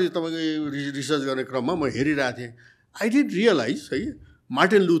 मैले भर्खर तपाईँको रिसर्च गर्ने क्रममा म हेरिरहेको थिएँ. आई डिड रियलाइज है,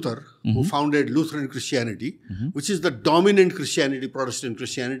 Martin Luther, who founded Lutheran Christianity, which is the dominant Christianity, Protestant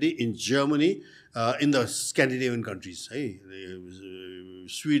Christianity in Germany, in the Scandinavian countries.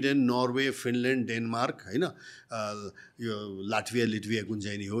 Sweden, Norway, Finland, Denmark, Latvia, Lithuania, कुन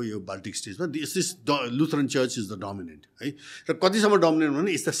हो यो Baltic states. This Lutheran Church is the dominant. है र कतिसम्म dominant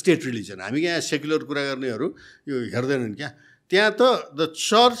भने it's the state religion. हामी यहाँ secular कुरा गर्नेहरू यो हेर्दैनन् क्या. त्यहाँ त the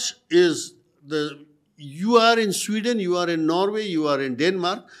church is you are in Sweden, you are in Norway, you are in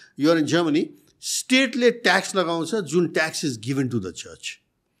Denmark, you are in Germany. State-ले tax लगाउँछ जुन tax is given to the church.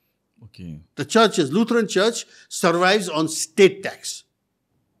 Okay. The churches, Lutheran Church survives on state tax.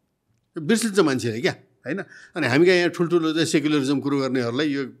 बिर्सिन्छ मान्छेले क्या हैन. अनि हामी यहाँ ठुल्ठुलो चाहिँ सेक्युलरिजम कुरो गर्नेहरूलाई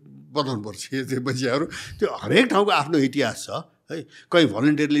यो बताउनुपर्छ. त्यो बच्चाहरू त्यो हरेक ठाउँको आफ्नो इतिहास छ है. कहीँ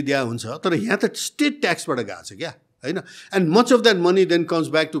भलन्टियरली दिया हुन्छ तर यहाँ त स्टेट ट्याक्सबाट गएको छ क्या हैन. And much of that money then comes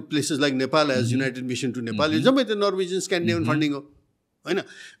back to places like Nepal as United mission to Nepal. यो जम्मै त्यो नर्वेजियन स्क्यान्डिनेभियन फन्डिङ हो हैन.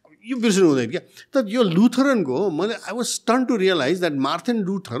 यो बिर्सिनु हुँदैन क्या. तर यो लुथरनको मैले आई वाज स्टन to realise that Martin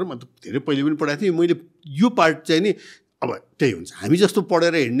Luther म त धेरै पहिले पनि पढाएको थिएँ. मैले यो पार्ट चाहिँ नि अब त्यही हुन्छ हामी जस्तो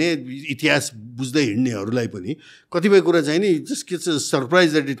पढेर हिँड्ने इतिहास बुझ्दै हिँड्नेहरूलाई पनि कतिपय कुरा चाहिँ नि जस्ट के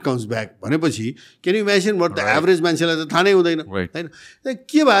surprise that it comes back भनेपछि can you imagine what the average मान्छेलाई त थाहा नै हुँदैन होइन.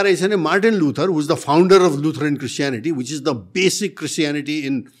 के भएर रहेछ भने Martin Luther was the founder of Lutheran Christianity which is the basic Christianity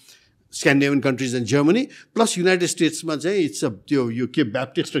in Scandinavian countries and Germany, plus United States मा चाहिँ इट्स त्यो यो के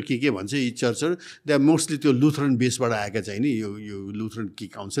ब्याप्टिस्ट र के भन्छ यी चर्चहरू दे आर मोस्टली त्यो लुथरन बेसबाट आएका चाहिँ नि यो लुथरन के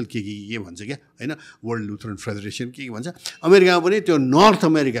काउन्सिल के भन्छ क्या होइन. वर्ल्ड लुथरन फेडरेसन के भन्छ. अमेरिकामा पनि त्यो नर्थ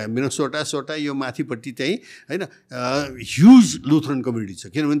अमेरिका मिनेसोटा यो माथिपट्टि चाहिँ होइन ह्युज लुथरन कम्युनिटी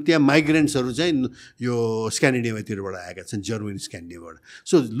छ. किनभने त्यहाँ माइग्रेन्ट्सहरू चाहिँ यो स्क्यान्डिनेभियातिरबाट आएका छन्, Germany स्क्यान्डिनेभियाबाट.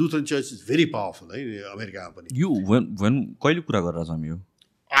 So Lutheran church is very powerful है अमेरिकामा पनि. यो कहिले कुरा गरेर छौँ यो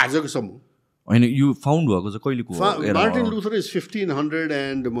आजको सम्म होइन. यो फाउन्ड भएको चाहिँ कहिलेको हो? मार्टिन लुथर इज 1500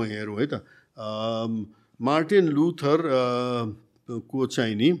 एन्ड म हेरौँ है त. मार्टिन लुथर को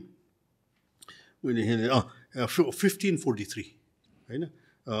चाहिँ नि मैले हेरेँ 1543 होइन.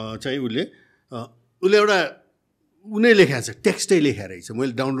 चाहिँ उसले एउटा उनी लेखाएको छ टेक्स्टै लेखाएर रहेछ.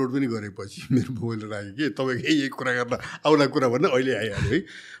 मैले डाउनलोड पनि गरेपछि मेरो मोबाइल राखेँ कि तपाईँको यही कुरा गर्न आउला कुरा भन्दा अहिले आइहाल्यो है.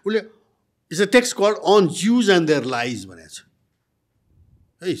 उसले it's a text called on Jews and there lies भनेको छ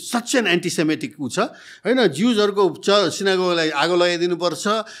है. सच एन एन्टिसेमेटिक ऊ छ होइन. ज्युजहरूको सिनागोगलाई आगो लगाइदिनुपर्छ,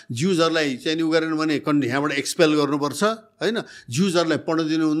 ज्युजहरूलाई चाहिँ उ गरेन भने यहाँबाट एक्सपेल गर्नुपर्छ होइन. ज्युजहरूलाई पढ्न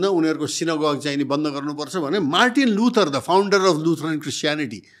दिनुहुन्न, उनीहरूको सिनागोग चाहिँ नि बन्द गर्नुपर्छ भने Martin Luther the founder of Lutheran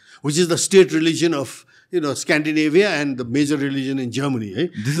Christianity which is the state religion of Scandinavia and the major religion in Germany. Hey?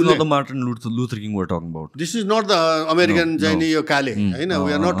 This is not the Martin Luther King we're talking about. This is not the American यो काले होइन.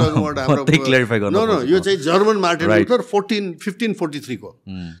 We are not talking about हाम्रो clarify गर्नु. No, यो चाहिँ German Martin Luther 1543 को.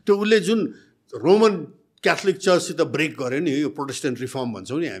 त्यो उसले जुन रोमन क्याथोलिक चर्चसित ब्रेक गर्यो नि, यो प्रोटेस्टेन्ट रिफर्म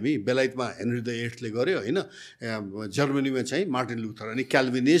भन्छौँ नि हामी. बेलायतमा हेनरी द 8ले गर्यो होइन. जर्मनीमा चाहिँ मार्टिन लुथर अनि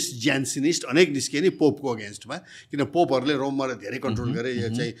क्याल्भिनिस्ट ज्यान्सिनिस्ट अनेक निस्किए नि पोपको अगेन्स्टमा. किन पोपहरूले रोममा धेरै कन्ट्रोल गरे. यो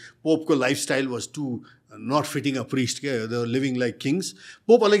चाहिँ पोपको lifestyle was to not fitting a priest. They were living like kings.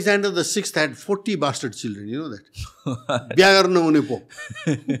 Pope Alexander the Sixth had 40 bastard children. You know that? बिहा गर्न नहुने पोप.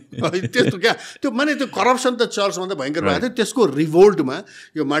 त्यस्तो क्या त्यो माने त्यो करप्सन त चर्चभन्दा भयङ्कर भएको थियो. त्यसको रिभोल्टमा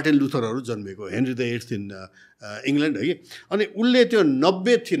यो मार्टिन लुथरहरू जन्मेको. Henry the 8th in England है. अनि उसले त्यो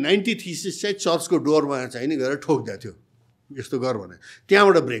 90 थिसिस चाहिँ चर्चको डोरमा चाहिँ नि गएर ठोक्दा थियो यस्तो गर भने.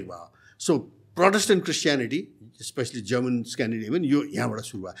 त्यहाँबाट ब्रेक भयो. So Protestant Christianity specially German Scandinavian यो यहाँबाट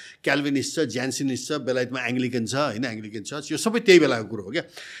सुरु भयो. क्याल्भिनिस्ट छ, ज्यान्सिनिस्ट छ, बेलायतमा एङ्ग्लिकन छ होइन. एङ्ग्लिकन चर्च यो सबै त्यही बेलाको कुरो हो क्या.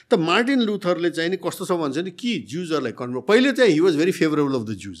 त मार्टिन लुथरले चाहिँ नि कस्तो छ भन्छ नि कि ज्युजहरूलाई कन्भर्ट पहिले चाहिँ he was very favourable of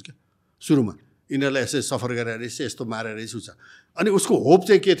the Jews क्या. सुरुमा यिनीहरूलाई यसै सफर गरेर रहेछ, यस्तो मारेर रहेछ उचा. अनि उसको होप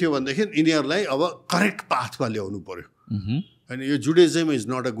चाहिँ के थियो भनेदेखि यिनीहरूलाई अब करेक्ट पाथमा ल्याउनु पऱ्यो. अनि यो जुडाइजम is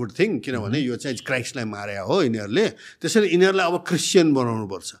not a good thing किनभने यो चाहिँ क्राइस्टलाई मारे हो यिनीहरूले. त्यसैले यिनीहरूलाई अब क्रिस्चियन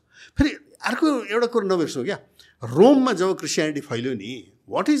बनाउनुपर्छ. फेरि अर्को एउटा कुरो नबिर्सौँ क्या. रोममा जब क्रिस्टियानिटी फैल्यो नि,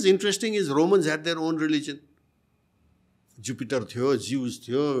 what is interesting is Romans had their own religion. Jupiter थियो, ज्युस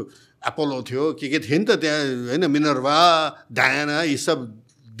थियो, एपोलो थियो, के थिए नि त त्यहाँ होइन. मिनर्वा, डायना यी सब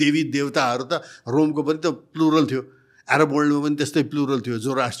देवी देवताहरू त रोमको पनि त प्लुरल थियो. एरब वर्ल्डमा पनि त्यस्तै प्लुरल थियो.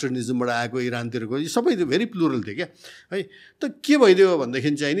 जो राष्ट्रनिजमबाट आएको इरानतिरको यो सबै त्यो भेरी प्लुरल थियो क्या है. त के भइदियो भनेदेखि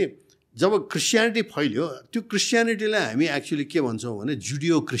चाहिँ नि जब क्रिस्टियानिटी फैल्यो त्यो क्रिस्टियानिटीलाई हामी एक्चुली के भन्छौँ भने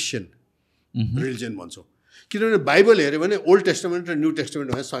जुडियो क्रिस्चियन रिलिजन भन्छौँ. किनभने बाइबल हेऱ्यो भने ओल्ड टेस्टामेन्ट र न्यू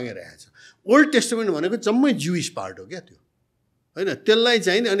टेस्टामेन्टमा सँगै रहेको छ. ओल्ड टेस्टामेन्ट भनेको जम्मै जुइस पार्ट हो क्या त्यो होइन. त्यसलाई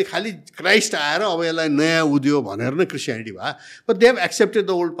चाहिँ नि अनि खालि क्राइस्ट आएर अब यसलाई नयाँ उद्यो भनेर नै क्रिस्टियानिटी भयो. But they have accepted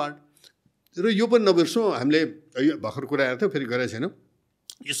the old part. र यो पनि नबिर्सौँ हामीले यो भर्खर कुरा आएको थियो फेरि गरेको छैनौँ.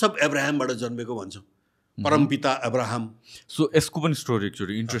 यो सब एब्राहमबाट जन्मेको भन्छौँ परमपिता अब्राहम। सो यसको पनि स्टोरी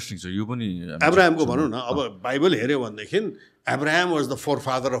एकचोटि इन्ट्रेस्टिङ छ यो पनि अब्राहमको भनौँ न, अब बाइबल हेऱ्यो भनेदेखि Abraham was the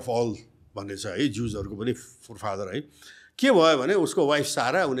फोरफादर of all भन्ने छ है, जुजहरूको पनि फोरफादर है। के भयो भने उसको वाइफ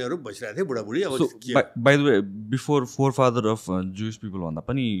सारा उनीहरू बसिरहेको थिए बुढाबुढी। अब by the way before फोरफादर of juice people भन्दा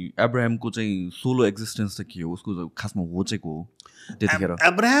पनि अब्राहमको चाहिँ सोलो एक्जिस्टेन्स चाहिँ के हो, उसको खासमा हो चाहिँ को हो त्यतिखेर?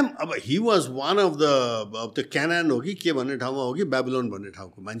 अब्राहम अब he was one of the क्यानान हो कि के भन्ने ठाउँमा हो कि बेबिलोन भन्ने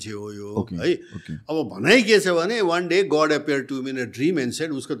ठाउँको मान्छे हो यो है। अब भनाइ के छ भने one day God appear two in a dream and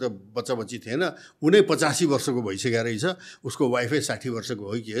shed, उसको त बच्चा बच्ची थिएन, उनै 85 वर्षको भइसकेको रहेछ, उसको वाइफै 60 वर्षको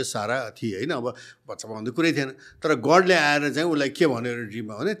हो कि सारा थिए होइन। अब बच्चा पाउँदै कुरै थिएन, तर गडले आएर चाहिँ उसलाई के भनेर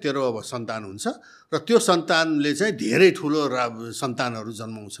ड्रिममा भने तेरो अब सन्तान हुन्छ र त्यो सन्तानले चाहिँ धेरै ठुलो सन्तानहरू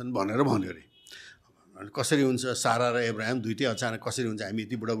जन्माउँछन् भनेर भन्यो अरे। कसरी हुन्छ सारा र अब्राहम दुइटै अचानक कसरी हुन्छ, हामी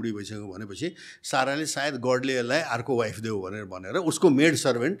यति बुढाबुढी भइसक्यौँ भनेपछि साराले सायद गडले यसलाई अर्को वाइफ देऊ भनेर उसको मेड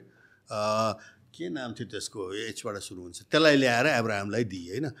सर्भेन्ट के नाम थियो त्यसको, एचबाट सुरु हुन्छ, त्यसलाई ल्याएर अब्राहमलाई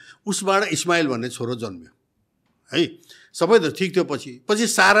दिए होइन। उसबाट इस्माइल भन्ने छोरो जन्म्यो है। सबै त ठिक थियो, पछि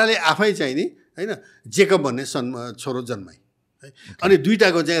साराले आफै चाहिँ नि होइन जेकब भन्ने छोरो जन्माए है। अनि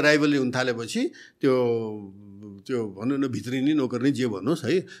दुइटाको चाहिँ राइभलरी हुन थालेपछि त्यो भनौँ न भित्रिनी नोकर्नी जे भन्नुहोस्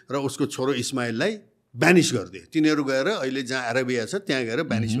है, र उसको छोरो इस्माइललाई ब्यानिस गरिदिए। तिनीहरू गएर अहिले जहाँ अरेबिया छ त्यहाँ गएर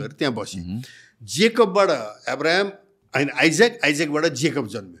ब्यानिस गरेर त्यहाँ बसे। जेकबबाट अब्राहम होइन आइजेकबाट जेकब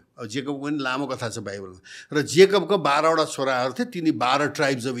जन्म्यो। अब जेकबको पनि लामो कथा छ बाइबलमा, र जेकबको 12वटा छोराहरू थिए, तिनी 12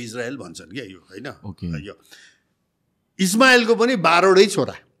 ट्राइब्स अफ इजरायल भन्छन् क्या यो होइन। यो इस्माइलको पनि 12वटै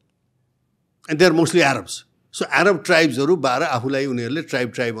छोरा and they are mostly एरब्स। So Arab ट्राइब्सहरू 12 आफूलाई उनीहरूले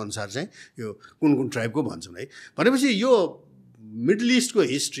ट्राइब अनुसार चाहिँ यो कुन ट्राइबको भन्छन् है। भनेपछि यो मिडल इस्टको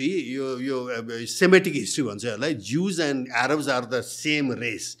हिस्ट्री यो सेमेटिक हिस्ट्री भन्छ यसलाई। Jews and एरब्स are the same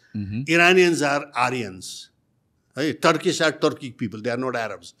race, Iranians are Aryans है, Turkish are Turkic people, they are not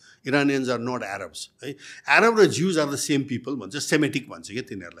एरब्स, Iranians are not एरब्स है। एरब र Jews are the same people भन्छ, सेमेटिक भन्छ क्या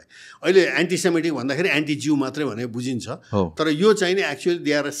तिनीहरूलाई। अहिले एन्टिसेमेटिक भन्दाखेरि एन्टी ज्यू मात्रै भने बुझिन्छ, तर यो चाहिँ नि actually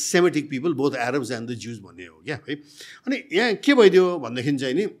they are Semitic people both एरब्स and the Jews भन्ने हो क्या है। अनि यहाँ के भइदियो भनेदेखि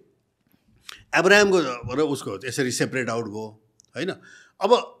चाहिँ नि अब्राहमको र उसको यसरी सेपरेट आउट भयो होइन।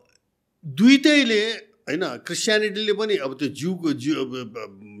 अब दुइटैले होइन, क्रिस्चियनिटीले पनि अब त्यो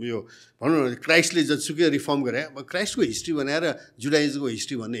यो भनौँ न क्राइस्टले जतिसुकै रिफर्म गरे, अब क्राइस्टको हिस्ट्री बनाएर जुडाइजमको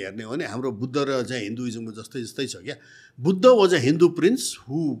हिस्ट्री भन्ने हेर्ने हो भने हाम्रो बुद्ध र चाहिँ हिन्दुइजमको जस्तै छ क्या। Buddha was a Hindu prince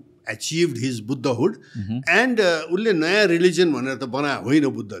who अचिभड his बुद्धहुड and उसले नयाँ रिलिजन भनेर त बनाए होइन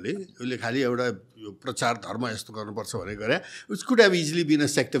बुद्धले, उसले खालि एउटा यो प्रचार धर्म यस्तो गर्नुपर्छ भनेर गरे। It's could have easily been a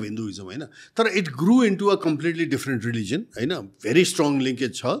sect of Hinduism होइन, तर it Guru into a completely different religion होइन। भेरी स्ट्रङ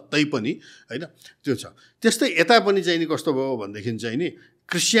लिङ्केज छ तैपनि होइन, त्यो छ। त्यस्तै यता पनि चाहिँ नि कस्तो भयो भनेदेखि चाहिँ नि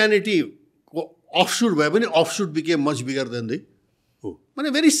क्रिस्चियनिटीको अफसुट भए पनि अफसुट बिकेम मच बिगर देन दै हो, माने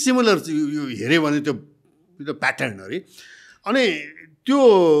भेरी सिमिलर यो हेऱ्यो भने त्यो प्याटर्न अरे। अनि त्यो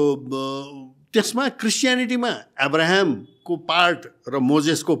त्यसमा क्रिस्चियनिटीमा अब्राहमको पार्ट र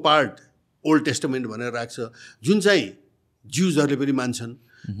मोजेसको पार्ट ओल्ड टेस्टमेन्ट भनेर राख्छ, जुन चाहिँ ज्युजहरूले पनि मान्छन्।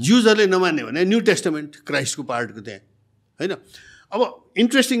 ज्युजहरूले नमान्ने भने न्यू टेस्टमेन्ट क्राइस्टको पार्टको त्यहाँ होइन। अब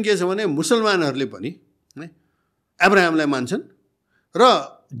इन्ट्रेस्टिङ के छ भने मुसलमानहरूले पनि अब्राहमलाई मान्छन् र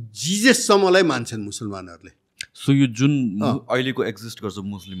जिजससम्मलाई मान्छन् मुसलमानहरूले। सो यो जुन अहिलेको एक्जिस्ट गर्छ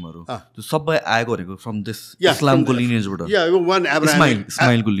मुस्लिमहरू त्यो सबै आएको भनेको फ्रम दिस इस्लामको लिनेजबाट,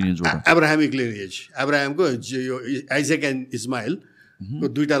 इस्माइलको लिनेजबाट, अब्राहमिक लिनेज। अब्राहमको यो आइजेक एन्ड इस्माइल को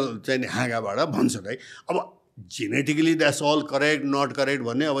दुइटा चाहिँ हाँगाबाट भन्छन् है। अब genetically that's all correct not correct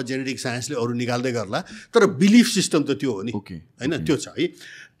भन्ने अब जेनेटिक साइन्सले अरू निकाल्दै गर्ला, तर बिलिफ सिस्टम त त्यो हो नि होइन, त्यो छ है।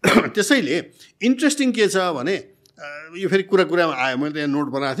 त्यसैले इन्ट्रेस्टिङ के छ भने यो फेरि कुरामा आयो, मैले त्यहाँ नोट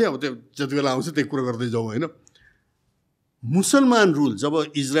बनाएको थिएँ, अब त्यो जति बेला आउँछ त्यही कुरा गर्दै जाउँ होइन। मुसलमान रुल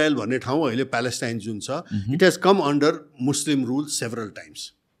जब इजरायल भन्ने ठाउँ अहिले प्यालेस्टाइन जुन छ, it has come under Muslim rule several times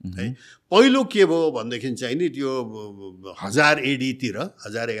है। पहिलो के भयो भनेदेखि चाहिँ नि त्यो 1000 AD-तिर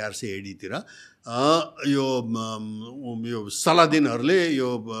 1100 AD-तिर यो सलादिनहरूले यो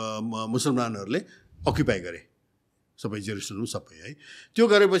मुसलमानहरूले अक्युपाई गरे सबै जेरुसलम सबै है। त्यो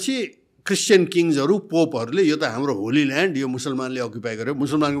गरेपछि क्रिस्चियन किङ्सहरू पोपहरूले यो त हाम्रो होली ल्यान्ड, यो मुसलमानले अक्युपाई गर्यो,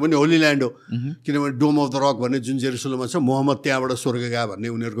 मुसलमानको पनि होली ल्यान्ड हो, किनभने डोम अफ द रक भन्ने जुन जेरुसलममा छ, मोहम्मद त्यहाँबाट स्वर्ग गयो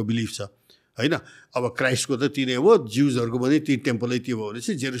भन्ने उनीहरूको बिलिफ छ होइन। अब क्राइस्टको त तिनै हो, ज्युजहरूको पनि ती टेम्पलै त्यो भयो भने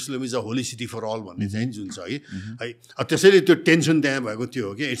चाहिँ Jerusalem is a holy city for all भन्ने चाहिँ जुन छ है। त्यसैले त्यो टेन्सन त्यहाँ भएको त्यो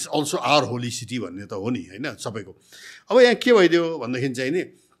हो कि it's also our holy city भन्ने त हो नि होइन सबैको। अब यहाँ के भइदियो भनेदेखि चाहिँ नि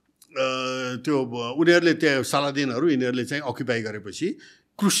त्यो उनीहरूले त्यहाँ सालादिनहरू यिनीहरूले चाहिँ अक्युपाई गरेपछि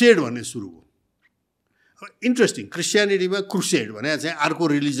क्रुसेड भन्ने सुरु हो। इन्ट्रेस्टिङ, क्रिस्चियनिटीमा क्रुसेड भने चाहिँ अर्को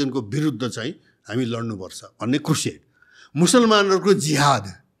रिलिजनको विरुद्ध चाहिँ हामी लड्नुपर्छ भन्ने क्रुसेड। मुसलमानहरूको जिहाद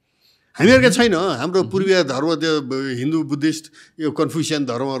हामीहरूका छैन। हाम्रो पूर्वीय धर्म त्यो हिन्दू बुद्धिस्ट यो कन्फ्युसियन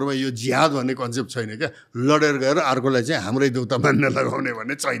धर्महरूमा यो जिहाद भन्ने कन्सेप्ट छैन क्या। लडेर गएर अर्कोलाई चाहिँ हाम्रै देउता मान्न लगाउने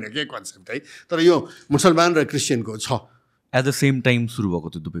भन्ने छैन क्या कन्सेप्ट है। तर यो मुसलमान र क्रिस्चियनको छ। एट द सेम टाइम सुरु भएको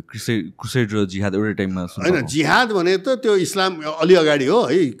त्यो दुवै क्रुसेड र जिहाद एउटै टाइममा सुरु होइन। जिहाद भने त त्यो इस्लाम अलि अगाडि हो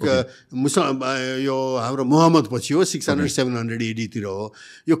है। यो हाम्रो मोहम्मद पछि हो 600-700 AD तिर हो।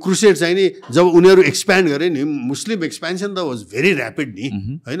 यो क्रुसेड चाहिँ नि जब उनीहरू एक्सप्यान्ड गरे नि, मुस्लिम एक्सपेन्सन त वाज भेरी ऱ्यापिड नि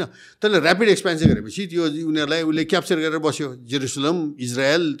होइन। त्यसले ऱ्यापिड एक्सपेन्सन गरेपछि त्यो उनीहरूलाई उसले क्याप्चर गरेर बस्यो। जेरुसलम,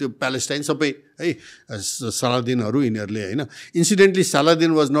 इजरायल, त्यो प्यालेस्टाइन सबै है। सालादिनहरू यिनीहरूले होइन। Incidentally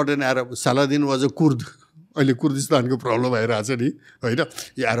सालादिन was not an Arab, सालादिन was a Kurd. अहिले कुर्दिस्तानको प्रब्लम आइरहेको छ नि होइन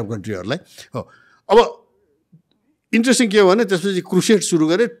यो अरब कन्ट्रीहरूलाई हो। अब इन्ट्रेस्टिङ के हो भने त्यसपछि क्रुसेड सुरु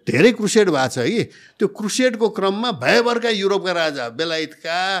गरे। धेरै क्रुसेड भएको छ कि त्यो क्रुसेडको क्रममा भयभरका युरोपका राजा,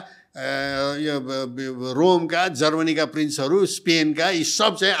 बेलायतका, यो रोमका, जर्मनीका प्रिन्सहरू, स्पेनका, यी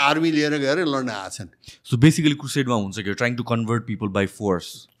सब चाहिँ आर्मी लिएर गएर लड्न आएछन्। सो बेसिकली क्रुसेडमा हुन्छ कि trying to convert people by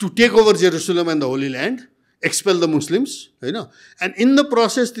force to take over Jerusalem and the Holi land, expel the Muslims होइन। एन्ड इन द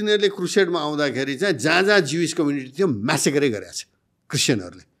प्रोसेस तिनीहरूले क्रुसेडमा आउँदाखेरि चाहिँ जहाँ जहाँ ज्युइस कम्युनिटी थियो म्यासेकरै गरेको छ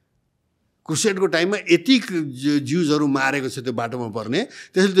क्रिस्चियनहरूले। क्रुसेडको टाइममा यति ज्युजहरू मारेको छ त्यो बाटोमा पर्ने,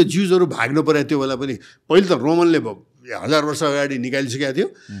 त्यसैले त्यो ज्युजहरू भाग्नु पऱ्यो। त्यो बेला पनि पहिले त रोमनले 1000 वर्ष अगाडि निकालिसकेको थियो।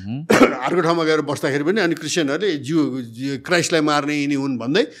 अर्को ठाउँमा गएर बस्दाखेरि पनि अनि क्रिस्चियनहरूले क्राइस्टलाई मार्ने यिनी हुन्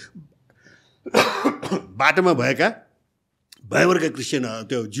भन्दै बाटोमा भएका भयभरका क्रिस्चियन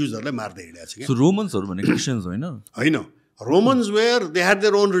त्यो ज्युजहरूलाई मार्दै हिँडेको छ। सो रोमन्सहरू भने क्रिस्चियन्स होइन? होइन, Romans where they had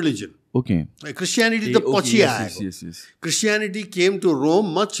their own religion. Okay. Christianity त पछि आएको। Christianity came to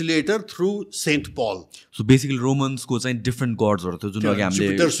Rome much later through saint पल। सो बेसिकली रोमन्सको चाहिँ डिफ्रेन्ट गड्सहरू थियो जुन अघि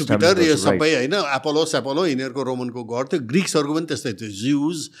हामीले सुपिटर यो सबै होइन, एपोलो सेपोलो यिनीहरूको रोमनको गड थियो। ग्रिक्सहरूको पनि त्यस्तै थियो,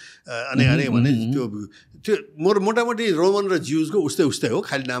 ज्युज अनि भने त्यो मोटामोटी रोमन र ज्युजको उस्तै उस्तै हो,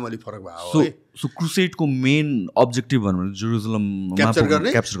 खालि नाम अलिक फरक भएको हो। सो क्रुसेडको मेन अब्जेक्टिभ भन्नु जेरुसलम क्याप्चर गर्ने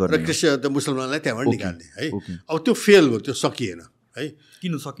र क्रिस्चियन त्यो मुसलमानलाई त्यहाँबाट निकाल्ने है। अब त्यो फेल भयो, त्यो सकिएन है।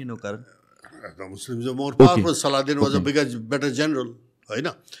 किन सकिनु कारण? मुस्लिम more powerful, सलादिन was a better general होइन।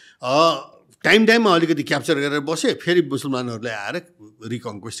 टाइममा अलिकति क्याप्चर गरेर बसे, फेरि मुसलमानहरूले आएर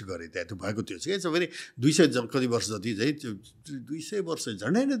रिकन्क्वेस्ट गरे त्यहाँ। त्यो भएको थियो चाहिँ फेरि 200 कति वर्ष जति चाहिँ 200 वर्ष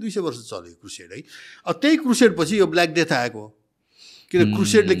झन्डै नै 200 वर्ष चल्यो क्रुसेड है। अब त्यही क्रुसेड पछि यो ब्ल्याक डेथ आएको। किन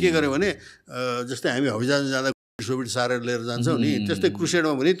क्रुसेडले के गर्यो भने जस्तै हामी हवाईजहाज जाँदा सोभिट सारेर लिएर जान्छौँ नि, त्यस्तै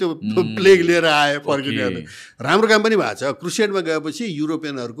क्रुसेडमा पनि त्यो प्लेग लिएर आयो फर्किने। राम्रो काम पनि भएको छ। क्रुसेडमा गएपछि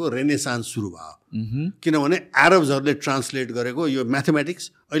युरोपियनहरूको रेनेसान्स सुरु भयो। किनभने एरब्सहरूले ट्रान्सलेट गरेको यो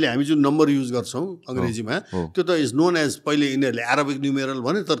म्याथमेटिक्स, अहिले हामी जुन नम्बर युज गर्छौँ अङ्ग्रेजीमा, त्यो त इज नोन एज, पहिले यिनीहरूले एराबिक न्युमेरल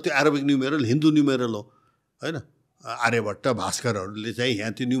भने, तर त्यो एराबिक न्युमेरल हिन्दू न्युमेरल हो होइन। आर्यभट्ट भास्करहरूले चाहिँ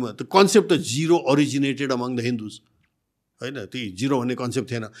यहाँ त्यो कन्सेप्ट त zero originated among the Hindus होइन। त्यो जिरो भन्ने कन्सेप्ट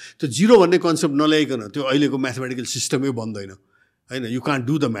थिएन। त्यो जिरो भन्ने कन्सेप्ट नल्याइकन त्यो अहिलेको म्याथमेटिकल सिस्टमै बन्दैन होइन। You can't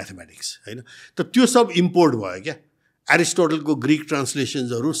do the mathematics होइन। त त्यो सब इम्पोर्ट भयो क्या। एरिस्टोटलको ग्रिक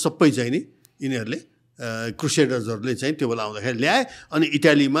ट्रान्सलेसन्सहरू सबै चाहिँ नि यिनीहरूले क्रुसेडर्सहरूले चाहिँ त्यो बेला आउँदाखेरि ल्याए। अनि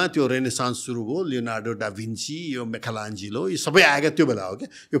इटालीमा त्यो रेनेसान्स सुरु भयो। लियोनार्डो डा भिन्ची, यो मेखालान्जिलो, यो सबै आएका त्यो बेला हो क्या।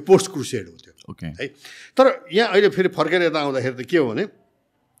 यो पोस्ट क्रुसेड हो त्यो है। तर यहाँ अहिले फेरि फर्केर यता आउँदाखेरि त के हो भने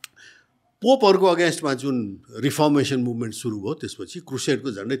पोपहरूको अगेन्स्टमा जुन रिफर्मेसन मुभमेन्ट सुरु भयो, त्यसपछि क्रुसेडको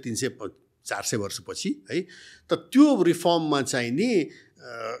झन्डै 300-400 वर्षपछि है। त त्यो रिफर्ममा चाहिँ नि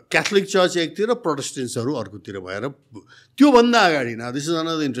क्याथोलिक चर्च एकतिर, प्रोटेस्टेन्ट्सहरू अर्कोतिर भएर, त्योभन्दा अगाडि न, this is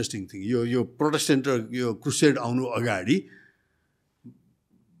another interesting thing, यो प्रोटेस्टेन्ट र यो क्रुसेड आउनु अगाडि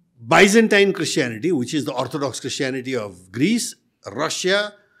Byzantine Christianity which is the orthodox Christianity of Greece, Russia,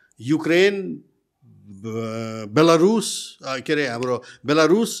 Ukraine, Belarus, के अरे हाम्रो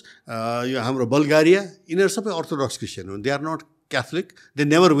बेलारुस, यो हाम्रो बल्गारिया, यिनीहरू सबै अर्थोडक्स क्रिस्चियन हुन्। They are not Catholic, they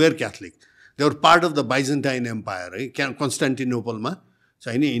never where Catholic, they are part of the Byzantine empire है। कन्स्टान्टिनोपलमा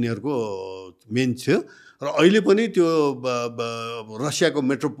चाहिँ नि यिनीहरूको मेन थियो। र अहिले पनि त्यो रसियाको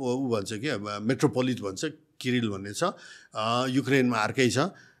भन्छ क्या, मेट्रोपोलिट भन्छ, किरिल भन्ने छ। युक्रेनमा अर्कै छ।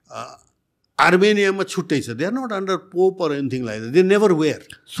 आर्मेनियामा छुट्टै छ। They are not under pope or anything like that, they never where.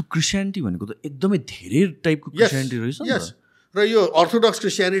 So Christianity भनेको त एकदमै धेरै टाइपको क्रिस्चियनिटी रहेछ। यस, र यो अर्थोडक्स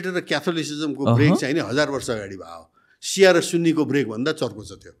क्रिस्चियनिटी र क्याथोलिसिजमको ब्रेक चाहिँ नि 1000 वर्ष अगाडि भयो। सिया र सुन्नीको ब्रेक भन्दा चर्को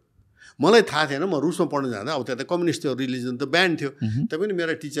छ त्यो। मलाई थाहा थिएन, म रुसमा पढ्न जाँदा अब त्यहाँ त कम्युनिस्ट थियो, रिलिजन त ब्यान्ड थियो। तैपनि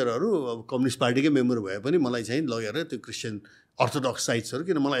मेरा टिचरहरू अब कम्युनिस्ट पार्टीकै मेम्बर भए पनि मलाई चाहिँ लगेर त्यो क्रिस्चियन अर्थोडक्स साइट्सहरू,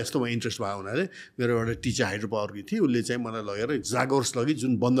 किन मलाई यस्तोमा इन्ट्रेस्ट भयो हुनाले मेरो एउटा टिचर हाइड्रो पावरकी थिए, उसले चाहिँ मलाई लगेर जागोर्स लगी,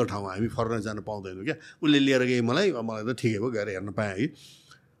 जुन बन्द ठाउँमा हामी फर्न जान पाउँदैनौँ क्या, उसले लिएर गएँ मलाई त ठिकै भयो, गएर हेर्न पाएँ कि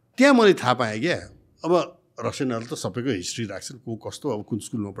त्यहाँ मैले थाहा पाएँ क्या। अब रसियनहरू त सबैको हिस्ट्री राख्छन्, को कस्तो, अब कुन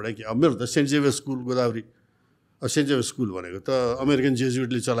स्कुलमा पढाएँ कि। अब मेरो त saint Xavier school Godavari saint Xavier school भनेको त अमेरिकन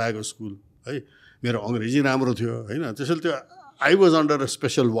जेजुइटले चलाएको स्कुल है। मेरो अङ्ग्रेजी राम्रो थियो होइन, त्यसैले त्यो I was under a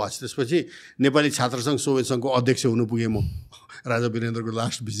special watch. त्यसपछि नेपाली छात्र सङ्घ सोभियत सङ्घको अध्यक्ष हुनु पुगेँ म। राजा वीरेन्द्रको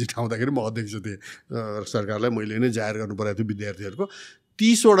लास्ट भिजिट आउँदाखेरि म अध्यक्ष थिएँ। सरकारलाई मैले नै जाहेर गर्नु परेको थियो विद्यार्थीहरूको।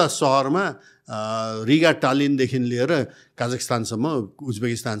 30वटा सहरमा रिगा टालिनदेखि लिएर काजाखस्तानसम्म,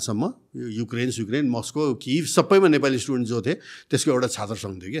 उज्बेकिस्तानसम्म, युक्रेन, मस्को, किभ सबैमा नेपाली स्टुडेन्ट जो थिए त्यसको एउटा छात्र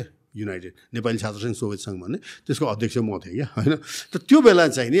सङ्घ थियो क्या, युनाइटेड नेपाली छात्र सङ्घ सोभियत सङ्घ भन्ने, त्यसको अध्यक्ष म थिएँ क्या होइन। त त्यो बेला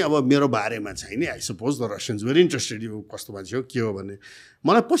चाहिँ नि अब मेरो बारेमा चाहिँ नि I suppose the Russians very interested, यो कस्तो मान्छे हो के हो भन्ने।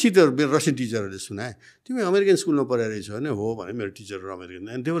 मलाई पछि त्यो मेरो रसियन टिचरहरूले सुनाए, तिमी अमेरिकन स्कुलमा पढाइ रहेछ भने हो भने मेरो टिचरहरू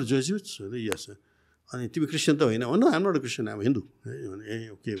American and they were Jesuits होइन, यस। अनि तिमी क्रिस्चियन त होइन? No I'm not a Christian, I'm Hindu.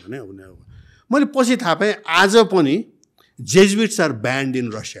 A okay भने अब मैले पछि थाहा पाएँ आज पनि Jesuits are band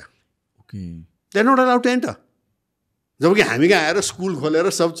in Russia. Okay, they are not allowed to enter. जबकि हामी कहाँ आएर स्कुल खोलेर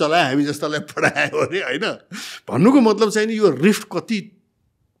सब चलायो, हामी जस्तालाई पढायो अरे होइन। भन्नुको मतलब चाहिँ नि यो रिफ्ट कति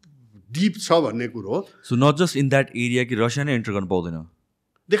डिप छ भन्ने कुरो हो। So not just in that area कि रसिया नै एन्टर गर्न पाउँदैन?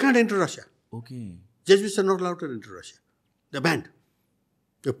 They can't enter Russia. Okay, Jesuits are not allowed to enter Russia, the band.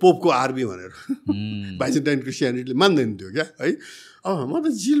 त्यो पोपको आर्मी भनेर बाइजेन्टाइन क्रिस्चियनिटीले मान्दैन थियो क्या है। म त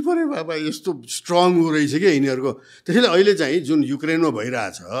जिल पऱ्यो बाबा, यस्तो स्ट्रङ रहेछ क्या यिनीहरूको। त्यसैले अहिले चाहिँ जुन युक्रेनमा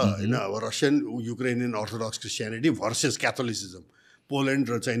भइरहेछ होइन, अब Russian Ukrainian orthodox Christianity versus Catholicism, Poland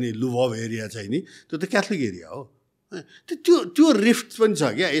र चाहिँ नि लुभव एरिया चाहिँ नि त्यो त क्याथोलिक एरिया हो। त्यो रिफ्ट पनि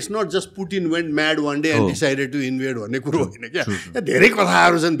छ क्या। It's not just Putin went mad one day and decided to invade भन्ने कुरो होइन क्या। धेरै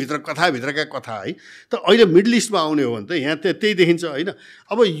कथाहरू छन् भित्र, कथाभित्रका कथा है। त अहिले मिडल इस्टमा आउने हो भने त यहाँ त्यही देखिन्छ होइन।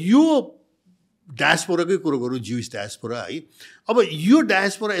 अब यो डायस्पोराकै कुरो गरौँ, ज्युइस डायस्पोरा है। अब यो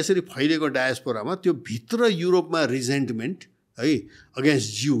डायस्पोरा यसरी फैलिएको डायस्पोरामा त्यो भित्र युरोपमा रिजेन्टमेन्ट है अगेन्स्ट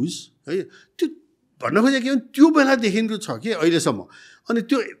ज्युज है, त्यो भन्न खोजेको के भने त्यो बेलादेखिको छ कि अहिलेसम्म। अनि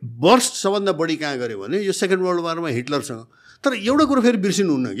त्यो बर्स्ट सबभन्दा बढी कहाँ गऱ्यो भने यो सेकेन्ड वर्ल्ड वारमा हिटलरसँग। तर एउटा कुरो फेरि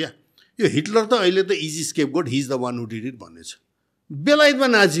बिर्सिनुहुन्न क्या, यो हिटलर त अहिले त easy scapegoat, he is the one who did it भन्ने छ। बेलायतमा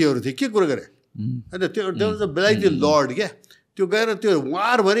नाजीहरू थिए, के कुरो गरे होइन, त्यो बेलायती लर्ड क्या, त्यो गएर त्यो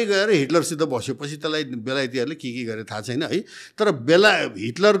वारभरि गएर हिटलरसित बस्यो। पछि त्यसलाई बेलायतीहरूले के गरेर थाहा छैन है। तर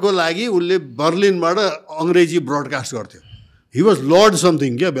हिटलरको लागि उसले बर्लिनबाट अङ्ग्रेजी ब्रडकास्ट गर्थ्यो। हि वाज लर्ड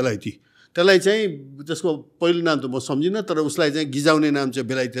समथिङ क्या बेलायती। त्यसलाई चाहिँ त्यसको पहिलो नाम त म सम्झिनँ, तर उसलाई चाहिँ गिजाउने नाम चाहिँ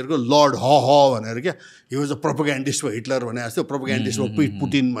बेलायतीहरूको लर्ड ह भनेर क्या। He was a प्रोपोगेन्डिस्ट for Hitler भने जस्तो, प्रोपोगेन्डिस्ट फर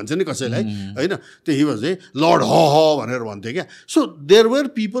पुटिन भन्छ नि कसैलाई होइन। त्यो हि वाज है लर्ड ह भनेर भन्थ्यो क्या। So there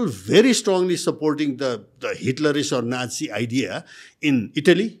were people very strongly supporting the हिटलरिस or Nazi idea in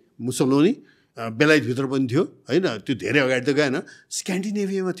Italy, Mussolini, बेलायतभित्र पनि थियो होइन। त्यो धेरै अगाडि त गएन,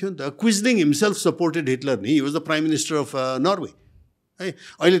 स्क्यान्डिनेभियामा थियो नि त। क्विजलिङ हिमसेल्फ सपोर्टेड हिटलर नि, he was the prime minister of Norway है।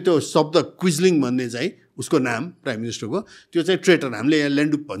 अहिले त्यो शब्द क्विजलिङ भन्ने चाहिँ उसको नाम प्राइम मिनिस्टरको, त्यो चाहिँ ट्रेटर, हामीले यहाँ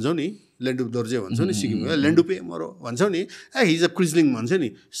ल्यान्डुप भन्छौँ नि, ल्यान्डुप दोर्जे भन्छौँ नि सिक्किममा, ल्यान्डुपे मरो भन्छौँ नि, हिज अ क्विजलिङ भन्छ नि,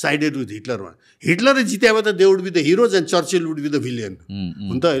 साइडेड विथ हिटलरमा। हिटलरले जित्यामा त they would be the heroes and Churchill would be the villain.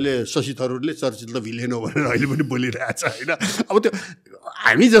 हुन त अहिले शशि थरूरले चर्चिल त भिलियन हो भनेर अहिले पनि बोलिरहेको छ होइन। अब त्यो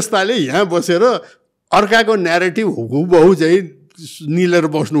हामी जस्ताले यहाँ बसेर अर्काको न्यारेटिभ हुबहु चाहिँ निलेर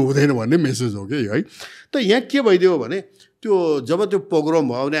बस्नु हुँदैन भन्ने मेसेज हो कि है। त यहाँ के भइदियो भने त्यो जब त्यो पोग्रोम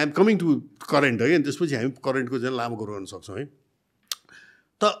भयो भने आइएम कमिङ टु करेन्ट है, अनि त्यसपछि हामी करेन्टको चाहिँ लामो कुरो गर्न सक्छौँ है।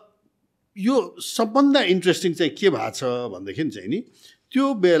 त यो सबभन्दा इन्ट्रेस्टिङ चाहिँ के भएको छ भनेदेखि चाहिँ नि त्यो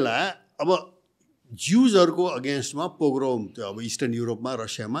बेला अब ज्युजहरूको अगेन्स्टमा पोग्रोम, त्यो अब इस्टर्न युरोपमा,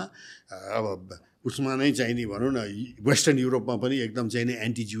 रसियामा, अब उसमा नै चाहिँ नि भनौँ न वेस्टर्न युरोपमा पनि एकदम चाहिँ नि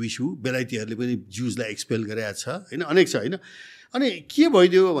एन्टी ज्युइस हु, बेलायतीहरूले पनि ज्युजलाई एक्सपेल गरेको छ होइन, अनेक छ होइन। अनि के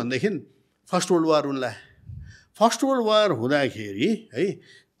भइदियो भनेदेखि फर्स्ट वर्ल्ड वार उनलाई, फर्स्ट वर्ल्ड वार हुँदाखेरि है,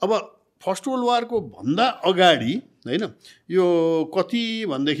 अब फर्स्ट वर्ल्ड वारको भन्दा अगाडि होइन, यो कति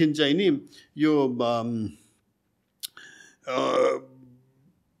भनेदेखि चाहिँ नि यो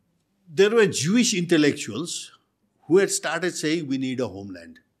there were ज्युइस intellectuals who head started saying we need a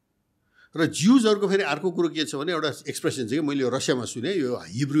homeland. र ज्युजहरूको फेरि अर्को कुरो के छ भने एउटा एक्सप्रेसन छ कि मैले यो रसियामा सुने, यो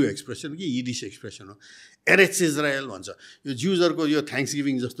हिब्रू एक्सप्रेसन कि यिडिस एक्सप्रेसन हो, एरेट्स इजरायल भन्छ। यो ज्युजहरूको यो थ्याङ्क्स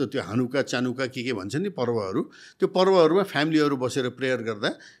गिभिङ जस्तो त्यो हानुका चानुका के भन्छ नि पर्वहरू, त्यो पर्वहरूमा फ्यामिलीहरू बसेर प्रेयर गर्दा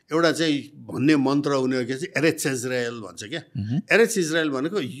एउटा चाहिँ भन्ने मन्त्र उनीहरू के चाहिँ एरेट्स इजरायल भन्छ क्या। एरेट्स इजरायल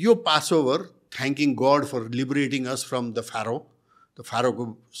भनेको यो pass over thanking God for liberating us from the pharaoh, त्यो फारोको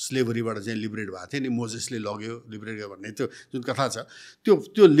स्लेभरीबाट चाहिँ लिबरेट भएको थियो नि, मोजेसले लग्यो लिबरेट गर्यो भन्ने त्यो जुन कथा छ,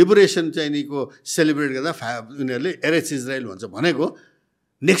 त्यो लिबरेसन चाहिँ निको सेलिब्रेट गर्दा उनीहरूले एरेट्स इजरायल भन्छ। भनेको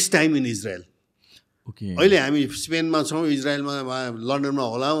नेक्स्ट टाइम इन इजरायल। अहिले हामी स्पेनमा छौँ, इजरायलमा, लन्डनमा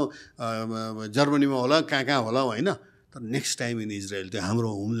होला, जर्मनीमा होला, कहाँ होला होइन, तर नेक्स्ट टाइम इन इजरायल त्यो हाम्रो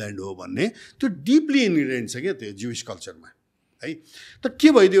होमल्यान्ड हो भन्ने त्यो डिपली इन्ग्रिडियन्ट छ क्या त्यो ज्युइस कल्चरमा है। त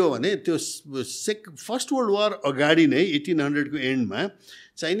के भइदियो भने त्यो फर्स्ट वर्ल्ड वार अगाडि नै 1800 को एन्डमा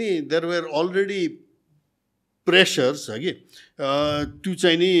चाहिँ नि देयर वेयर अलरेडी प्रेसर्स है कि त्यो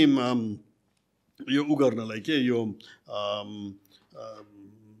चाहिँ नि यो उ गर्नलाई के यो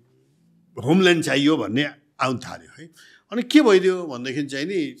होमल्यान्ड चाहियो भन्ने आउन थाल्यो है। अनि के भइदियो भनेदेखि चाहिँ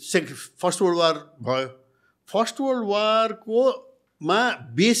नि फर्स्ट वर्ल्ड वार भयो। फर्स्ट वर्ल्ड वारको मा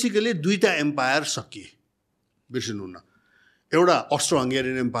बेसिकली दुईटा एम्पायर सकिए, बिर्सिनुहुन्न। एउटा astro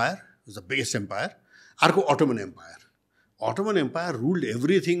Hungarian empire is the biggest empire, अर्को Ottoman empire. Ottoman empire ruled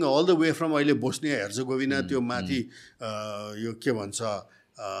everything all the way from अहिले बोस्निया हेर्जेगोभिना त्यो माथि यो के भन्छ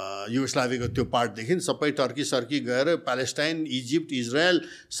युगोस्लाभियाको त्यो पार्टदेखि सबै टर्की सर्की गएर Palestine, Egypt, Israel,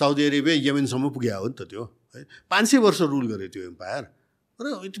 Saudi Arabia, यमेनसम्म पुग्यो हो नि त त्यो है। 500 वर्ष रुल गर्यो त्यो एम्पायर र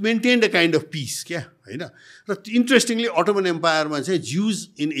it maintained a kind of piece क्या होइन। र इन्ट्रेस्टिङली अटोमन एम्पायरमा चाहिँ Jews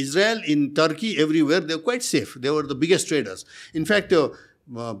in Israel, in Turkey, everywhere they were quite safe, they were the biggest traders. In fact त्यो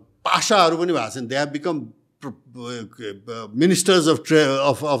पासाहरू पनि भएको छन्, they have become ministers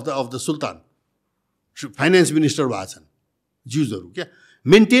of the sultan, finance minister भएको छन् ज्युजहरू क्या,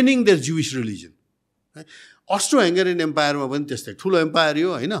 मेन्टेनिङ देयर ज्युइस रिलिजन है। अस्ट्रो हङ्गेरियन एम्पायरमा पनि त्यस्तै ठुलो एम्पायर हो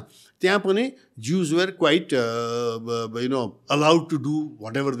होइन, त्यहाँ पनि Jews where quite you know allowed to do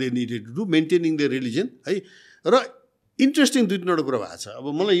what ever they needed to do, maintaining there religion है। र इन्ट्रेस्टिङ दुई तिनवटा कुरा भएको छ। अब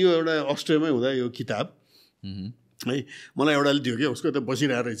मलाई यो एउटा अस्ट्रियामै हुँदा यो किताब है मलाई एउटाले दियो कि उसको त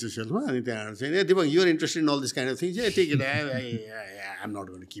बसिरहेको रहेछ सेल्फमा, अनि त्यहाँ चाहिँ Dipak you're interested in all this kind of things, take it, I am not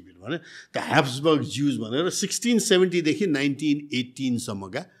going to keep it भने द ह्याब्सबर्ग ज्युज भनेर 1670 देखि 1918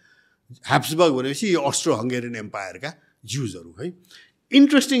 सम्मका ह्याब्सबर्ग भनेपछि यो अस्ट्रो हङ्गेरियन एम्पायरका ज्युजहरू है।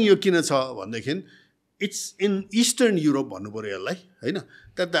 इन्ट्रेस्टिङ यो किन छ भनेदेखि इट्स इन इस्टर्न युरोप भन्नु पऱ्यो यसलाई होइन,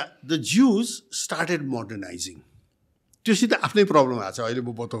 द ज्युज स्टार्टेड मोडर्नाइजिङ। त्योसित आफ्नै प्रब्लम आएको छ, अहिले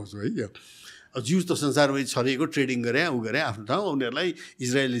म बताउँछु है। यो ज्युज त संसारभरि छरिएको, ट्रेडिङ गरे ऊ गरे आफ्नो ठाउँ, उनीहरूलाई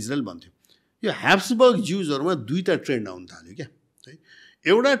इजरायल भन्थ्यो। यो ह्याब्सबर्ग ज्युजहरूमा दुईवटा ट्रेन्ड आउनु थाल्यो क्या है।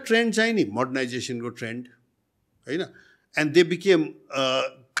 एउटा ट्रेन्ड चाहिँ नि मोडर्नाइजेसनको ट्रेन्ड होइन, एन्ड दे बिकेम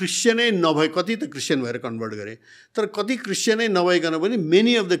क्रिस्चियनै नभए, कति त क्रिस्चियन भएर कन्भर्ट गरे, तर कति क्रिस्चियनै नभइकन पनि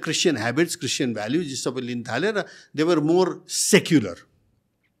many of the Christian habits, Christian values यी सबै लिन थाले र दे वर मोर सेक्युलर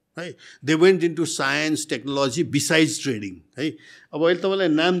है। They went into science, technology besides trading है। अब अहिले तपाईँलाई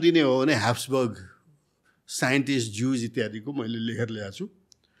नाम दिने हो भने ह्याब्सबर्ग, साइन्टिस्ट, ज्युज इत्यादिको मैले लेखेर ल्याएको छु।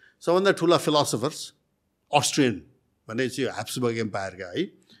 सबभन्दा ठुला फिलोसफर्स अस्ट्रियन भने चाहिँ ह्याब्सबर्ग एम्पायरका है।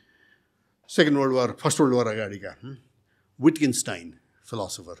 Second world war, first world war अगाडिका विटकिन्स्टाइन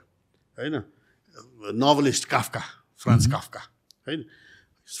philosopher होइन, नोभलिस्ट काफ्का, फ्रान्स काफ्का होइन,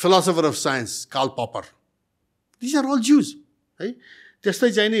 philosopher of science Karl पपर, these are all Jews है। त्यस्तै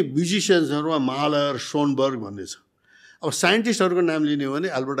चाहिँ नि म्युजिसियन्सहरूमा मालर, सोनबर्ग भन्ने छ। अब साइन्टिस्टहरूको नाम लिने हो भने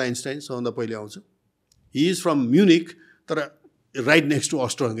अल्बर्ट आइन्स्टाइन सबभन्दा पहिले आउँछ। हि इज फ्रम म्युनिक, तर right next to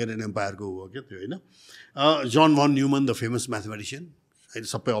astro Hungarian एम्पायरको हो क्या त्यो होइन। जन भन न्युमन द फेमस म्याथमेटिसियन होइन,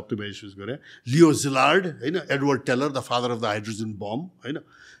 सबै अप्टिमाइज गरे। लियो जिलार्ड होइन, Edward Teller the father of the hydrogen bomb होइन।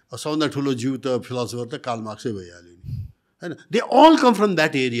 सबभन्दा ठुलो ज्यू त फिलोसफर त कार्ल मार्क्सै भइहाल्यो नि होइन। They all come from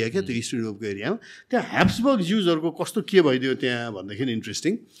that area क्या, त्यो इस्टर्न युरोपको एरियामा। त्यहाँ ह्याब्सबर्ग ज्युजहरूको कस्तो के भइदियो त्यहाँ भनेदेखि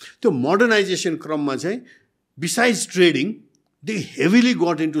इन्ट्रेस्टिङ, त्यो मोडर्नाइजेसन क्रममा चाहिँ besides trading they heavily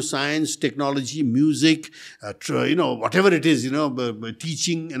got into science, technology, music, you know what ever it is, you know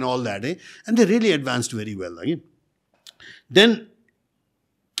teaching and all that है, and they really advanced very well है। देन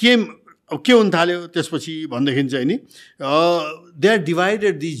के हुन थाल्यो त्यसपछि भनेदेखि चाहिँ नि they are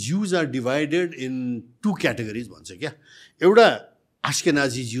divided, the Jews are divided in 2 categories भन्छ क्या। एउटा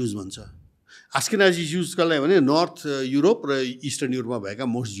आस्केनाजी ज्युज भन्छ। आस्केनाजी ज्युज कसलाई भने नर्थ युरोप र इस्टर्न युरोपमा भएका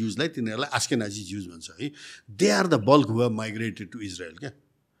मोस्ट ज्युजलाई, तिनीहरूलाई आस्केनाजी ज्युज भन्छ है। They are the bulk who have migrated to Israel क्या।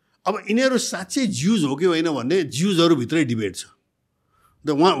 अब यिनीहरू साँच्चै ज्युज हो कि होइन भन्ने ज्युजहरूभित्रै डिबेट छ। The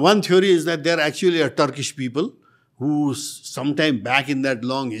one theory is that they are actually a Turkish people who sometime back in that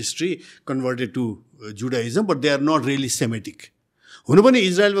long history converted to Judaism, but they are not really Semitic. हुनु पनि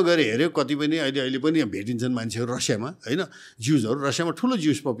इजरायलमा गएर हेऱ्यो कति पनि अहिले पनि भेटिन्छन् मान्छेहरू रसियामा होइन, ज्युजहरू। रसियामा ठुलो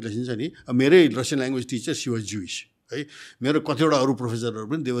ज्युस पपुलेसन छ नि। मेरै Russian language teacher she was ज्युइस है। मेरो कतिवटा अरू प्रोफेसरहरू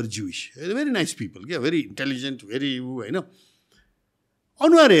पनि they were ज्युइस, very nice people क्या, भेरी इन्टेलिजेन्ट, भेरी ऊ होइन।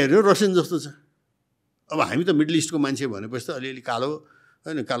 अनुहार हेऱ्यो रसियन जस्तो छ। अब हामी त मिडल इस्टको मान्छे भनेपछि त अलिअलि कालो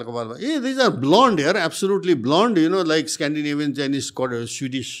होइन, कालो कपालमा, these are blonde hair, absolutely blonde, you know like Scandinavian, Chinese,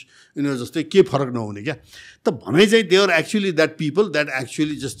 Swedish यिनीहरू जस्तै, के फरक नहुने क्या। त भने चाहिँ they are actually that people that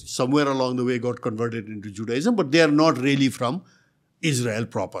actually just somewhere along the way got converted into जुडाइजम, but they are not really from Israel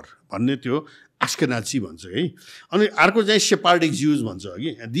proper भन्ने त्यो आस्केनाजी भन्छ है। अनि अर्को चाहिँ सेपार्डिक ज्युज भन्छ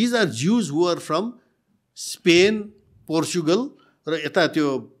कि। These are Jews who are from Spain, Portugal र यता त्यो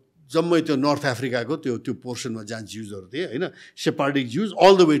जम्मै त्यो नर्थ अफ्रिकाको त्यो पोर्सनमा जहाँ ज्युजहरू थिए होइन, सेपार्डिक Jews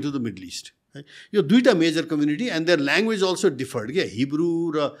all the way to the middle east है। यो दुईवटा major community and there language also deferred क्या, हिब्रू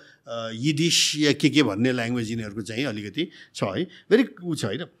र यिडिस या के भन्ने ल्याङ्ग्वेज यिनीहरूको चाहिँ अलिकति छ है, भेरी ऊ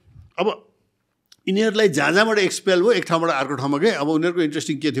छ होइन। अब यिनीहरूलाई जहाँबाट एक्सपेल भयो एक ठाउँबाट अर्को ठाउँमा गए। अब उनीहरूको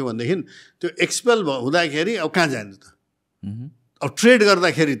इन्ट्रेस्टिङ के थियो भनेदेखि त्यो एक्सपेल हुँदाखेरि अब कहाँ जानु त, अब ट्रेड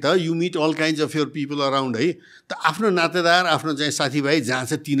गर्दाखेरि त you meet all kinds of your people around है, त आफ्नो नातेदार आफ्नो चाहिँ साथीभाइ जहाँ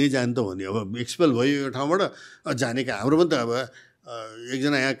छ तिनै जानु त हो नि। अब एक्सपेल भयो यो ठाउँबाट जाने कहाँ, हाम्रो पनि त अब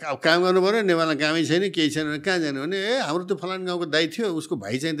एकजना यहाँ काम गर्नु पऱ्यो, नेपालमा कामै छैन केही छैन भने कहाँ जानु भने हाम्रो त्यो फलान गाउँको दाइ थियो उसको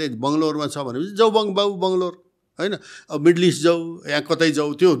भाइ चाहिँ त्यहाँ बङ्गलोरमा छ भनेपछि जाऊ बाबु बङ्गलोर होइन, अब मिडल इस्ट जाऊ यहाँ कतै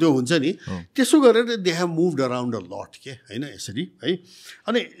जाऊ, त्यो हुन्छ नि। त्यसो गरेर they have moved around a lot के होइन यसरी है।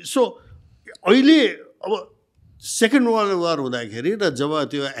 अनि सो अहिले अब सेकेन्ड वर्ल्ड वार हुँदाखेरि र जब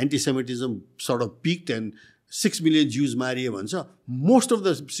त्यो एन्टिसेमिटिजम sort of picked and 6 million Jews मारिए भन्छ, most of the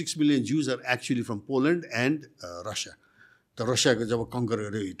 6 million Jews are actually from Poland and Russia. त रसियाको जब कङ्कर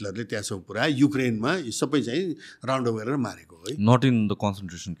गर्यो हिटलरले त्यहाँसम्म पुऱ्यायो, युक्रेनमा यो सबै चाहिँ राउन्ड अप गरेर मारेको है, not in the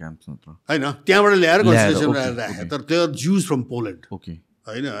concentration camps मात्र होइन, त्यहाँबाट ल्याएर कन्सन्ट्रेसन राखे। तर त्यो ज्युज फ्रम पोल्यान्ड ओके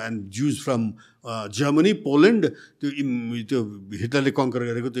होइन, and Jews from Germany Poland, त्यो हिटलरले कङ्कर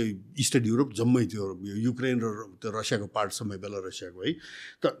गरेको त्यो इस्टर्न युरोप जम्मै त्यो युक्रेन र त्यो रसियाको पार्टसम्म बेला रसियाको है।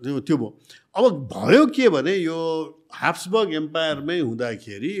 त त्यो भयो। अब भयो के भने यो ह्याब्सबर्ग एम्पायरमै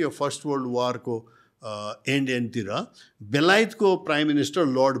हुँदाखेरि यो फर्स्ट वर्ल्ड वारको एन्डतिर बेलायतको prime minister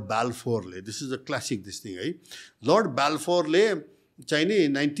lord बाल्फोरले, this is a classic this thing है, लर्ड बाल्फोरले चाहिँ नि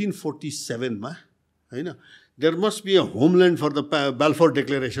 1947 होइन, there must be a homeland for the Balfour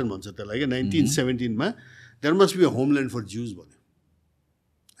declaration भन्छ त्यसलाई क्या, 1917 there must be a homeland for Jews भन्यो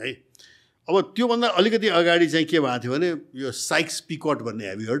है। अब त्योभन्दा अलिकति अगाडि चाहिँ के भएको थियो भने यो साइक्स पिकट भन्ने,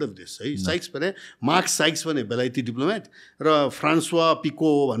 have you heard of this है, साइक्स भने मार्क साइक्स भने बेलायती डिप्लोमेट र फ्रान्सवा पिको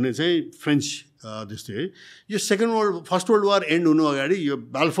भन्ने चाहिँ फ्रेन्च त्यस्तै है। यो फर्स्ट वर्ल्ड वार एन्ड हुनु अगाडि यो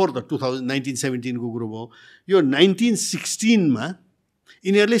बाल्फोर त 1917 को कुरो भयो। यो 1916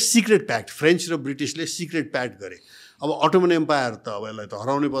 यिनीहरूले सिक्रेट प्याक्ट, फ्रेन्च र ब्रिटिसले सिक्रेट प्याक्ट गरे। अब अटोमन एम्पायर त अब यसलाई त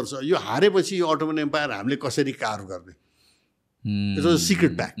हराउनै पर्छ, यो हारेपछि यो अटोमन एम्पायर हामीले कसरी कार्भ गर्ने, it was a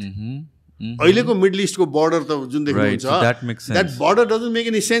secret pact. अहिलेको मिडल इस्टको बोर्डर त जुन देख्नुहुन्छ that border doesn't make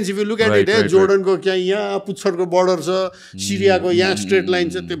any sense if you look at it है। जोर्डनको क्या यहाँ पुच्छरको बोर्डर छ, सिरियाको यहाँ स्ट्रेट लाइन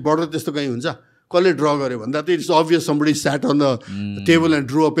छ, त्यो बोर्डर त्यस्तो कहीँ हुन्छ? कसले ड्र गर्यो भन्दा त it's obvious somebody स्याट on the table and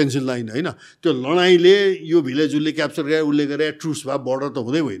Drew a pencil line होइन। त्यो लडाइँले यो भिलेज उसले क्याप्चर गरे उसले गरे ट्रुस भए बोर्डर त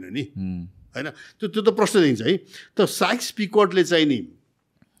हुँदै होइन नि होइन। त्यो त प्रश्न देखिन्छ है। त साइक्स पिकटले चाहिँ नि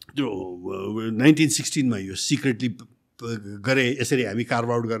त्यो 1916 यो सिक्रेटली गरे, यसरी हामी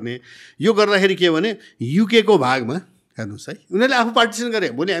कार्भ आउट गर्ने। यो गर्दाखेरि के भने युके को भागमा हेर्नुहोस् है, उनीहरूले आफू पार्टिसन गरे,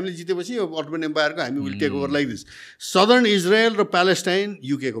 भोलि हामीले जितेपछि यो अटोमन एम्पायरको हामी will take over like this. Southern Israel र प्यालेस्टाइन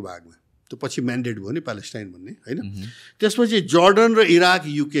युके को भागमा, त्यो पछि म्यान्डेट भयो नि प्यालेस्टाइन भन्ने होइन। त्यसपछि जर्डन र इराक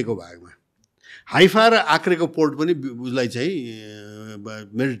युके को भागमा, हाइफा र आक्रेको पोर्ट पनि उसलाई चाहिँ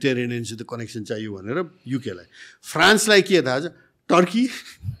मेडिटेरेनियनसित कनेक्सन चाहियो भनेर युकेलाई। फ्रान्सलाई के थाहा छ? टर्की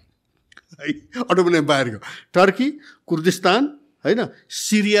अटोमन एम्पायरको टर्की, कुर्दिस्तान होइन,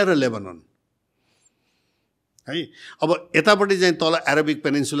 सिरिया र लेबनन है। अब यतापट्टि चाहिँ तल अरेबिक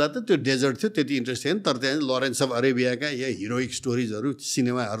पेनिन्सुला त त्यो डेजर्ट थियो, त्यति इन्ट्रेस्ट थिएन। तर त्यहाँ लरेन्स अफ अरेबियाका या हिरोइक स्टोरिजहरू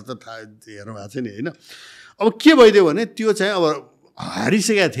सिनेमाहरू त थाहा हेर्नु भएको छ नि होइन। अब के भइदियो भने त्यो चाहिँ अब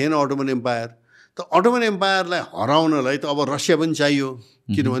हारिसकेका थिएन अटोमन एम्पायर। त अटोमन एम्पायरलाई हराउनलाई त अब रसिया पनि चाहियो,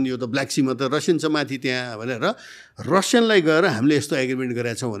 किनभने यो त ब्ल्याक सीमा त रसियन छ माथि त्यहाँ भनेर रसियनलाई गएर हामीले यस्तो एग्रिमेन्ट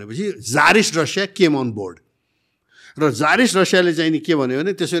गरेका छौँ भनेपछि जारिस रसिया केम अन बोर्ड। र जारिस रसियाले चाहिँ नि के भन्यो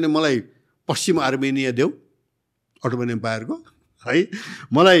भने त्यसो भने मलाई पश्चिम आर्मेनिया देऊ अटोमन एम्पायरको है,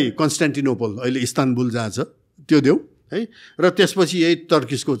 मलाई कन्स्टान्टिनोपल अहिले इस्तानबुल जहाँ छ त्यो देऊ है, र त्यसपछि यही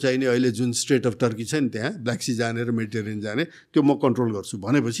टर्किसको चाहिँ नि अहिले जुन स्ट्रेट अफ टर्की छ नि त्यहाँ ब्ल्याक सी जाने र मेडिटेरियन जाने त्यो म कन्ट्रोल गर्छु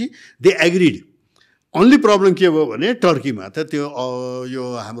भनेपछि दे एग्रिड। अन्ली प्रब्लम के भयो भने टर्कीमा त त्यो यो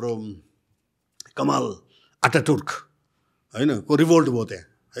हाम्रो कमाल आटाटुर्क होइन को रिभोल्ट भयो त्यहाँ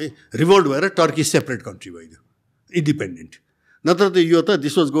है। रिभोल्ट भएर टर्की सेपरेट कन्ट्री भइदियो, इन्डिपेन्डेन्ट। नत्र त यो त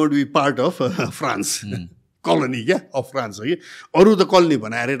this was going to be part of France, colony क्या अफ फ्रान्स हो कि। अरू त कलोनी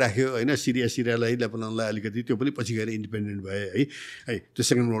बनाएरै राख्यो होइन, सिरियालाई लेबननलाई अलिकति, त्यो पनि पछि गएर इन्डिपेन्डेन्ट भए है। त्यो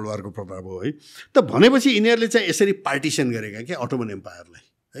सेकेन्ड वर्ल्ड वारको प्रभाव हो है। त भनेपछि यिनीहरूले चाहिँ यसरी पार्टिसन गरेका क्या अटोमन एम्पायरलाई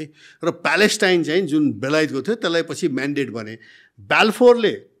है। र प्यालेस्टाइन चाहिँ जुन बेलायतको थियो त्यसलाई पछि म्यान्डेट भने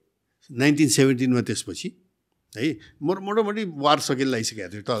बाल्फोरले 1917 त्यसपछि है मोटामोटी वार सकिन लागिसकेको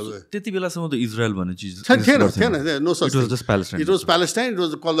थियो। त त्यति बेलासम्म त इजरायल भन्ने चिज थिएन, no such. It was Palestine, it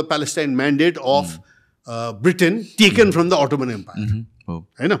was called the Palestine mandate of Britain taken from the Ottoman empire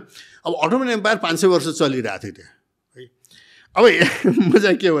होइन। अब अटोमन एम्पायर 500 वर्ष चलिरहेको थियो त्यहाँ है। अब म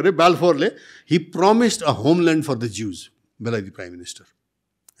चाहिँ के भने बाल्फोरले he promised a homeland for the Jews, बेलायती प्राइम मिनिस्टर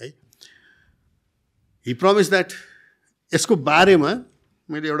है, हि प्रमिस्ड द्याट। यसको बारेमा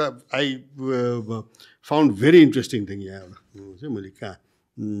मैले एउटा फाउन्ड भेरी इन्ट्रेस्टिङ थिङ यहाँ एउटा चाहिँ मैले कहाँ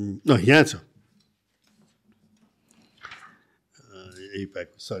यहाँ छ यही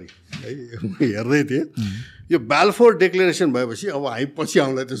पाएको, सरी है, हेर्दै थिएँ। यो बाल्फोर डिक्लेरेसन भएपछि अब हामी पछि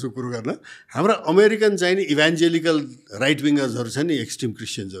आउँला त्यसको कुरो गर्न। हाम्रा अमेरिकन चाहिँ नि इभान्जेलिकल राइट विङ्गर्सहरू छ नि, एक्सट्रिम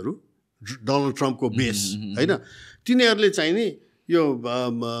क्रिस्चियन्सहरू, डोनाल्ड ट्रम्पको बेस होइन, तिनीहरूले चाहिँ नि यो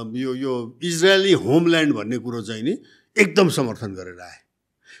यो इजरायली होमल्यान्ड भन्ने कुरो चाहिँ नि एकदम समर्थन गरेर आए।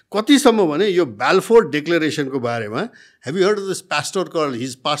 कतिसम्म भने यो बाल्फोर डिक्लेरेसनको बारेमा have you heard of this pastor call,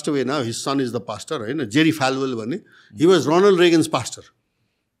 his passed away now, his son is the pastor होइन, जेरी फाल्वेल भन्ने, he was Ronald रेगन्स pastor,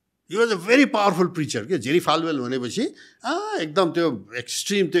 he was a very powerful preacher के। जेरी फाल्वेल भनेपछि एकदम त्यो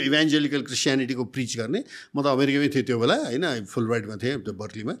एक्सट्रिम त्यो इभान्जेलिकल क्रिस्चियनिटीको प्रिच गर्ने। म त अमेरिकामै थिएँ त्यो बेला होइन, फुल राइटमा थिएँ त्यो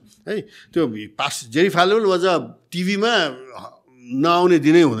बर्कलीमा है। त्यो जेरी फाल्वेल वाज अ टिभीमा नआउने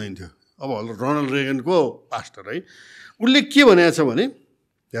दिनै हुँदैन थियो अब रोनाल्ड रेगनको पास्टर है। उसले के भनेको छ भने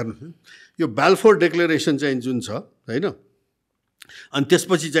हेर्नुहोस्, यो बाल्फोर डिक्लेरेसन चाहिँ जुन छ होइन, अनि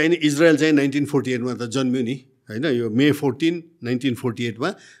त्यसपछि चाहिँ नि इजरायल चाहिँ 1948मा त जन्मियो नि होइन, यो मे 14, 1948मा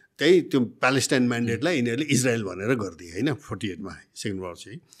त्यही त्यो प्यालेस्टाइन म्यान्डेटलाई यिनीहरूले इजरायल भनेर गरिदिए होइन, 48मा सेकेन्ड वार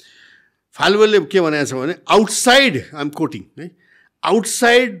चाहिँ। फाल्वेलले के भनेको छ भने आउटसाइड, आइ एम कोटिङ है,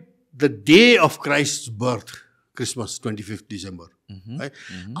 outside the day of Christ birth, Christmas 25 December है,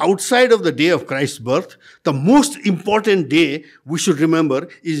 outside of the day of Christ's birth, the most important day we should remember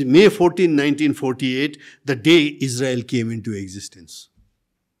is May 14, 1948, the day Israel came into existence.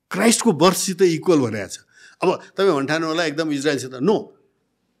 Christ को बर्थसित equal भनेको छ। अब तपाईँ भन्ठानु होला एकदम इजरायलसित, no,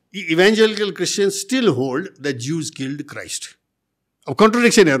 इभान्जेलिकल Christians still hold the Jews killed Christ. अब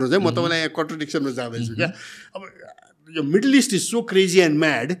contradiction हेर्नुहोस् है, म तपाईँलाई यहाँ कन्ट्रडिक्सनमा जाँदैछु क्या। अब यो middle east is so crazy and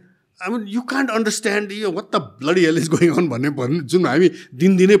mad, I mean, you can't understand what the bloody hell is going on भन्ने जुन हामी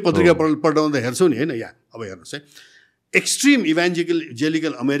दिनदिनै पत्रिका पढाउँदा हेर्छौँ नि होइन। यहाँ अब हेर्नुहोस् है, extreme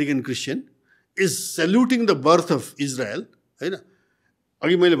इभान्जेलिकल American Christian is सेल्युटिङ the birth of Israel होइन।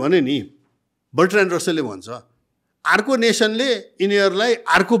 अघि मैले भने नि, बर्ट्रान्ड रसलले भन्छ अर्को नेसनले यिनीहरूलाई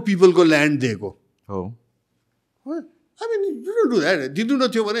अर्को पिपलको ल्यान्ड दिएको हो। I mean, you don't do that. दिनु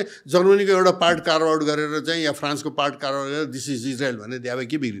नथ्यो भने जर्मनीको एउटा पार्ट कार्भ आउट गरेर चाहिँ या फ्रान्सको पार्ट कार्भ आउट गरेर दिस इज इजरायल भने त्यहाँ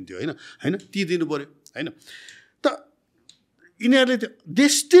के बिग्रिन्थ्यो होइन होइन, ती दिनु पऱ्यो होइन। त यिनीहरूले त्यो they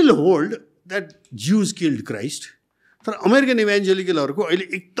still hold that Jews killed Christ. तर अमेरिकन इभान्जेलिकलहरूको अहिले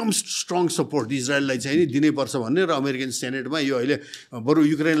एकदम स्ट्रङ सपोर्ट इजरायललाई चाहिँ नि दिनैपर्छ भन्ने, र अमेरिकन सेनेटमा यो अहिले बरु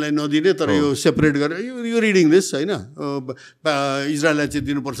युक्रेनलाई नदिने तर यो सेपरेट गरेर यो रिडिङ दिस होइन, इजरायललाई चाहिँ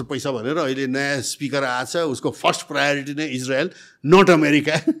दिनुपर्छ पैसा भनेर अहिले नयाँ स्पिकर आएछ, उसको फर्स्ट प्रायोरिटी नै इजरायल, नट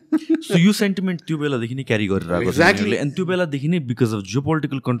अमेरिका। सो यो सेन्टिमेन्ट त्यो बेलादेखि नै क्यारी गरेर आएको एक्ज्याक्टली, एन्ड त्यो बेलादेखि नै because of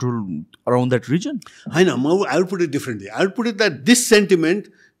geopolitical control around that reason होइन। म I would put it differently, I would put it that this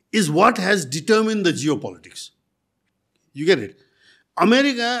sentiment is what has determine the जियोपोलिटिक्स। You get it?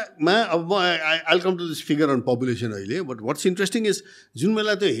 अमेरिकामा अब I'll come to this figure on population अहिले, but what's interesting is जुन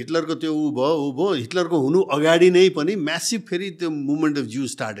बेला त्यो हिटलरको त्यो ऊ भयो हिटलरको हुनु अगाडि नै पनि म्यासिभ फेरि त्यो movement of Jews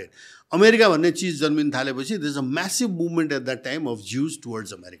started. America भन्ने चिज जन्मिन थालेपछि there is a massive movement at that time of Jews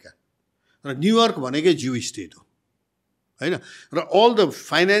towards America. र न्युयोर्क भनेकै ज्युइस स्टेट हो होइन, र all the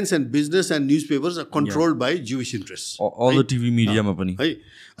finance and business and news papers are controlled by ज्युइस interest, all the TV मिडियामा पनि है।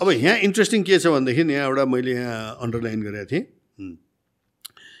 अब यहाँ इन्ट्रेस्टिङ के छ भनेदेखि यहाँ एउटा मैले यहाँ अन्डरलाइन गरेको थिएँ,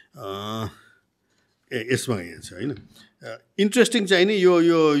 यसमा यहाँ छ होइन। इन्ट्रेस्टिङ चाहिँ नि यो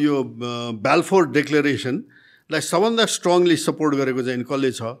यो यो बाल्फोर डिक्लेरेसनलाई सबभन्दा स्ट्रङली सपोर्ट गरेको चाहिँ कसले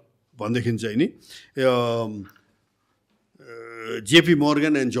छ भनेदेखि चाहिँ नि जेपी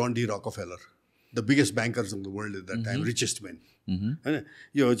मोर्गन एन्ड जन D Rockefeller, the biggest bankers of the world at that time, richest main होइन।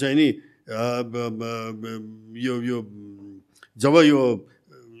 यो चाहिँ नि यो जब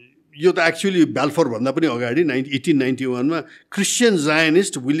यो त एक्चुअली बाल्फोर भन्दा पनि अगाडि 1891मा Christian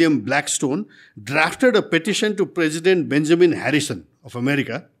Zionist William ब्ल्याकस्टोन drafted a petition to president Benjamin Harrison of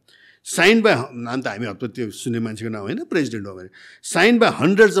America, sign by, नाम त हामी हप्ता त्यो सुन्ने मान्छेको नाम होइन, president of America, sign by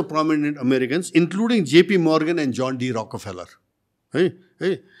hundreds of prominent Americans including JP Morgan and जन डी रकफेलर है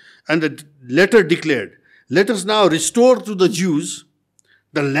है। And the letter declared, let us now restore to the Jews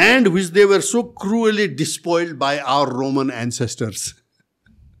the land which they were so cruelly despoiled by our Roman ancestors.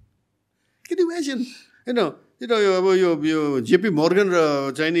 Can you imagine? You know, JP Morgan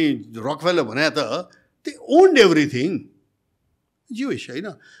र चाहिँ नि Rockefeller भने त they owned everything. Jewish होइन,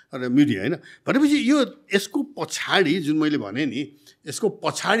 media होइन। भनेपछि यो यसको पछाडि जुन मैले भने नि, यसको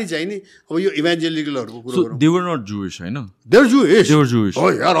पछाडि चाहिँ नि अब यो इभान्जेलिकलहरूको कुरो गरौँ। दे वर नट जुइश होइन, दे वर जुइश, दे वर जुइश। हो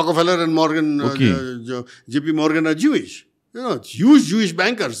या Rockefeller and Morgan, JP Morgan are जुइश huge juice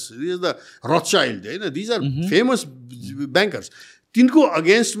bankers, these the रथचाइल्ड होइन, दिज आर फेमस ब्याङ्कर्स. तिनको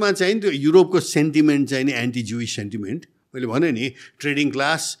अगेन्स्टमा चाहिँ त्यो युरोपको सेन्टिमेन्ट चाहिँ नि एन्टी जुइस सेन्टिमेन्ट, मैले भने नि ट्रेडिङ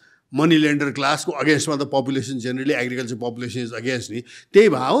क्लास, मनी लेन्डर क्लासको अगेन्स्टमा त population generally agriculture population is against नि. त्यही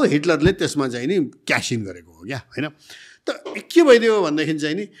भए हो हिटलरले त्यसमा चाहिँ नि क्यास इन गरेको हो क्या होइन. त के भइदियो भनेदेखि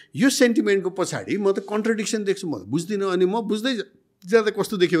चाहिँ नि यो सेन्टिमेन्टको पछाडि म त कन्ट्रडिक्सन देख्छु, म बुझ्दिनँ. अनि म बुझ्दै जाँदा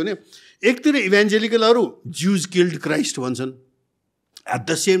कस्तो देख्यो भने एकतिर इभेन्जेलिकलहरू ज्युज किल्ड क्राइस्ट भन्छन्, एट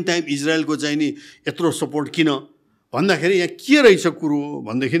द सेम टाइम इजरायलको चाहिँ नि यत्रो सपोर्ट किन भन्दाखेरि यहाँ के रहेछ कुरो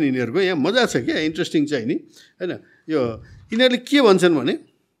भनेदेखि यिनीहरूको यहाँ मजा छ क्या, इन्ट्रेस्टिङ चाहिँ नि होइन. यो यिनीहरूले के भन्छन् भने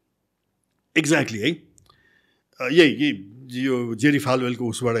एक्ज्याक्टली है यही यो जेरी फालवेलको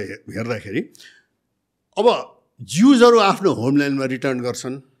उसबाट हेर्दाखेरि अब ज्युजहरू आफ्नो होमल्यान्डमा रिटर्न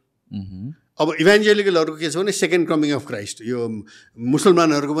गर्छन्. अब इभेन्जेलिकलहरूको के छ भने सेकेन्ड कमिङ अफ क्राइस्ट, यो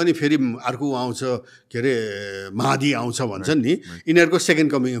मुसलमानहरूको पनि फेरि अर्को आउँछ के अरे महादी आउँछ भन्छन् नि, यिनीहरूको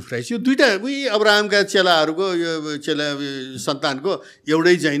सेकेन्ड कमिङ अफ क्राइस्ट. यो दुइटा अब्राहमका चेलाहरूको यो चेला सन्तानको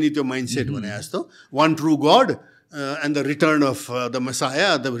एउटै चाहिँ नि त्यो माइन्डसेट भने जस्तो, one true God and the return of the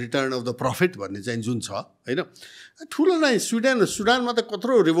Messiah, the return of the profit भन्ने चाहिँ जुन छ होइन. ठुलो नै सुडानमा त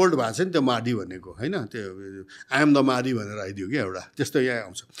कत्रो रिभोल्ट भएको छ नि त्यो माडी भनेको होइन, त्यो आई एम द माडी भनेर आइदियो क्या एउटा, त्यस्तो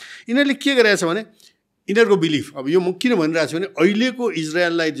यहाँ आउँछ. यिनीहरूले के गरिरहेको छ भने यिनीहरूको बिलिफ, अब यो म किन भनिरहेको छु भने अहिलेको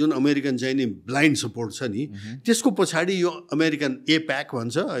इजरायललाई जुन अमेरिकन चाहिँ नि ब्लाइन्ड सपोर्ट छ नि, त्यसको पछाडि यो अमेरिकन एप्याक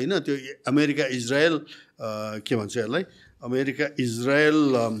भन्छ होइन, त्यो अमेरिका इजरायल के भन्छ यसलाई, America Israel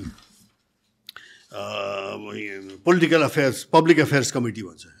political affairs, public affairs committee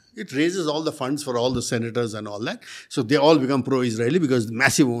भन्छ. It raises all the funds for all the senators and all that. So they all become pro-Israeli because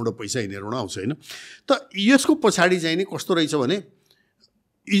massive amount of पैसा यिनीहरूमा आउँछ होइन. त यसको पछाडि चाहिँ नि कस्तो रहेछ भने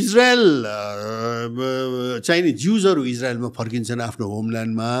इजरायल चाहिँ नि ज्युजहरू इजरायलमा फर्किन्छन् आफ्नो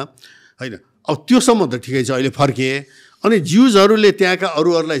होमल्यान्डमा होइन. अब त्योसम्म त ठिकै छ, अहिले फर्के. अनि ज्युजहरूले त्यहाँका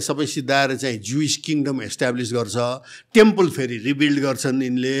अरूहरूलाई सबै सिद्धाएर चाहिँ ज्युइस किङडम एस्टाब्लिस गर्छ, टेम्पल फेरि रिबिल्ड गर्छन्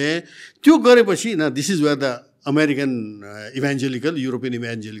यिनले. त्यो गरेपछि न this is where the American evangelical, European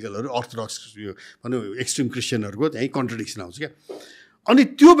इभेन्जेलिकलहरू, orthodox यो भनौँ एक्सट्रिम क्रिस्चियनहरूको त्यहीँ कन्ट्रडिक्सन आउँछ क्या. अनि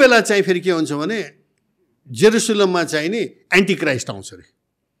त्यो बेला चाहिँ फेरि के हुन्छ भने जेरुसलममा चाहिँ नि एन्टी क्राइस्ट आउँछ अरे.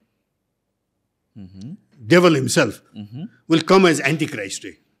 डेभल himself will come as anti Christ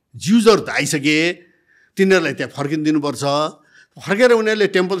रे. ज्युजहरू त आइसके, तिनीहरूलाई त्यहाँ फर्किदिनुपर्छ. फर्केर उनीहरूले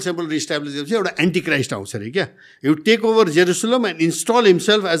टेम्पल सेम्पल रिस्टाब्लिस गरेपछि एउटा एन्टी क्राइस्ट आउँछ अरे क्या. You take over Jerusalem and install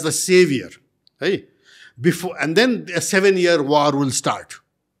himself as the saviour है before, and then 7 year war will start.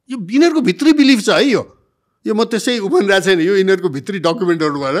 यो यिनीहरूको भित्री बिलिफ छ है. यो म त्यसै भनिरहेको छैन, यो यिनीहरूको भित्री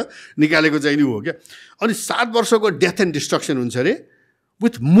डकुमेन्टहरूबाट निकालेको चाहिँ नि हो क्या. अनि 7 वर्षको डेथ एन्ड डिस्ट्रक्सन हुन्छ अरे,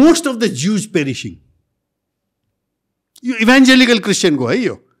 with most of the Jews पेरिसिङ. यो इभेन्जेलिकल क्रिस्चियनको है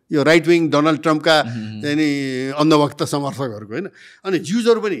यो राइट विङ डोनाल्ड ट्रम्पका चाहिँ नि अन्धभक्त समर्थकहरूको होइन. अनि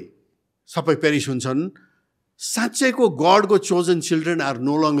ज्युजहरू पनि सबै पेरिस हुन्छन्. साँच्चैको गडको chosen children are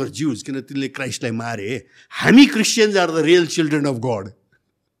no लङ्गर Jews, किन तिनले क्राइस्टलाई मारे. हामी Christians are the real children of God,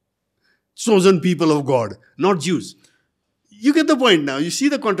 chosen people of God, not Jews. You get the point now, you see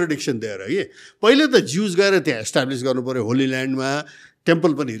the contradiction there है. पहिले त ज्युज गएर त्यहाँ एस्टाब्लिस गर्नु पऱ्यो होली ल्यान्डमा,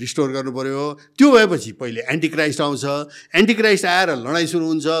 टेम्पल पनि रिस्टोर गर्नु पऱ्यो. त्यो भएपछि पहिले एन्टी क्राइस्ट आउँछ. एन्टी क्राइस्ट आएर लडाइँ सुरु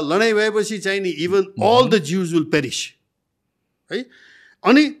हुन्छ. लडाइँ भएपछि चाहिँ नि even all the Jews will Paris है.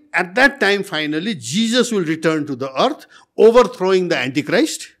 अनि at that time finally Jesus will return to the earth, ओभरथ्रोइङ the anti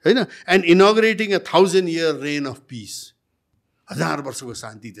Christ होइन, and इनोग्रेटिङ 1000 year rain of piece. 1000 वर्षको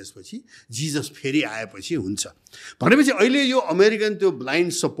शान्ति. त्यसपछि जिजस फेरि आएपछि हुन्छ भनेपछि अहिले यो अमेरिकन त्यो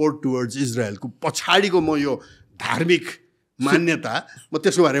ब्लाइन्ड सपोर्ट टुवर्ड्स इजरायलको पछाडिको म यो धार्मिक मान्यता, म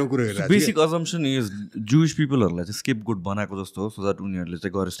त्यसको बारेमा कुरो हेरेर बेसिक अजम्पसन इज जुइस पिपलहरूलाई चाहिँ स्केप गुड बनाएको जस्तो हो, सो द्याट उनीहरूले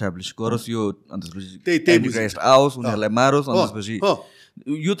चाहिँ गएर इस्टाब्लिस गरोस् यो, अनि त्यसपछि एन्टी क्राइस्ट आओस्, उनीहरूलाई मारोस्. अनि त्यसपछि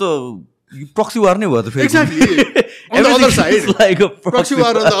यो त प्रक्सी वार नै भयो त फेरि. On the other side, like a proxy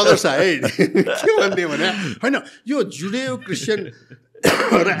war on the other side. के भन्ने भने होइन, यो जुडेयो क्रिस्चियन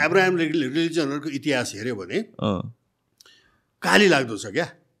र एब्राहम रिलिजनहरूको इतिहास हेऱ्यो भने काली लाग्दो छ क्या.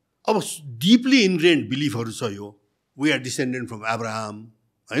 अब डिपली इन्ग्रेन्ड बिलिफहरू छ. यो we are descendant from Abraham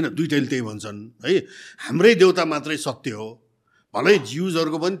होइन, दुइटैले त्यही भन्छन् है. हाम्रै देउता मात्रै सत्य हो. भलै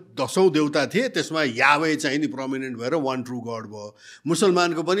ज्युजहरूको पनि 10औं देउता थिए, त्यसमा यावे चाहिँ नि प्रोमिनेन्ट भएर वान ट्रु गड भयो.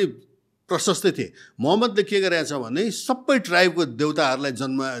 मुसलमानको पनि प्रशस्तै थिए. मोहम्मदले के गरेको छ भने सबै ट्राइबको देउताहरूलाई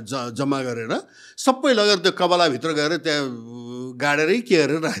जम्मा गरेर सबै लगेर त्यो कबलाभित्र गएर त्यहाँ गाडेरै के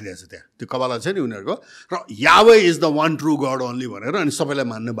गरेर राखिदिएको छ. त्यहाँ त्यो कबला छ नि उनीहरूको, र यावे is the one true God only भनेर अनि सबैलाई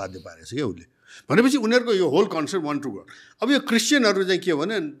मान्न बाध्य पारेको छ क्या उसले. भनेपछि उनीहरूको यो whole concept one true God. अब यो क्रिस्चियनहरू चाहिँ के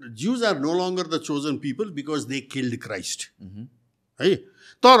भने Jews are no लङ्गर the chosen people because they killed Christ है.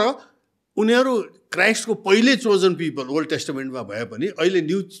 तर उनीहरू क्राइस्टको पहिले चोजन पिपल ओल्ड टेस्टामेन्टमा भए पनि अहिले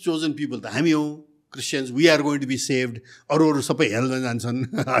न्यू चोजन पिपल त हामी हौँ Christians we are going to be saved अरू सबै हेलमा जान्छन्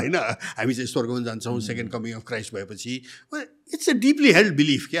होइन हामी चाहिँ स्वर्गमा जान्छौँ सेकेन्ड कमिङ अफ क्राइस्ट भएपछि it's a deeply held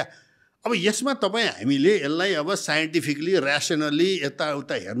belief क्या अब यसमा तपाईँ हामीले यसलाई अब साइन्टिफिकली ऱ्यासनल्ली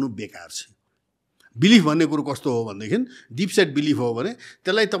यताउता हेर्नु बेकार छ बिलिफ भन्ने कुरो कस्तो हो भनेदेखि डिप सेट बिलिफ हो भने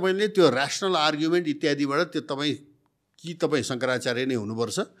त्यसलाई तपाईँले त्यो ऱ्यासनल आर्ग्युमेन्ट इत्यादिबाट त्यो तपाईँ शङ्कराचार्य नै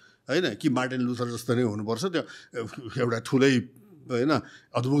हुनुपर्छ होइन कि मार्टिन लुथर जस्तो नै हुनुपर्छ त्यो एउटा ठुलै होइन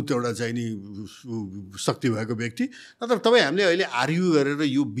अद्भुत एउटा चाहिँ नि शक्ति भएको व्यक्ति नत्र तपाईँ हामीले अहिले आर्ग्यु गरेर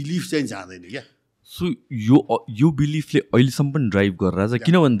यो बिलिफ चाहिँ जाँदैन क्या सो यो बिलिफले अहिलेसम्म पनि ड्राइभ गरेर चाहिँ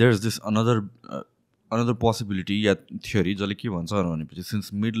किनभने there is this another possibility yeah theory जसले के भन्छ भनेपछि since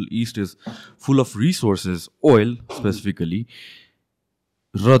middle east is full of resources oil specifically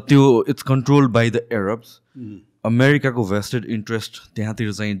र त्यो इट्स कन्ट्रोल्ड बाई द एरब्स अमेरिकाको भेस्टेड इन्ट्रेस्ट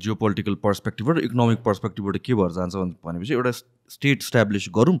त्यहाँतिर चाहिँ जियोपोलिटिकल पर्सपेक्टिभबाट इकोनोमिक पर्सपेक्टिभबाट के भएर जान्छ भनेपछि एउटा स्टेट इस्टाब्लिस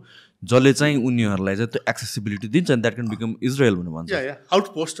गरौँ जसले चाहिँ उनीहरूलाई चाहिँ त्यो एक्सेसिबिलिटी दिन्छ and that can become Israel भनेर भन्छ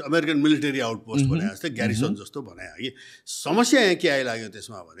आउटपोस्ट अमेरिकन मिलिटरी आउटपोस्ट भने जस्तै ग्यारिसन जस्तो भने कि समस्या यहाँ के आइलाग्यो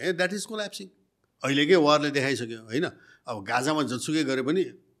त्यसमा भने द्याट इज कोल्याप्सिङ अहिलेकै वारले देखाइसक्यो होइन अब गाजामा जसुकै गरे पनि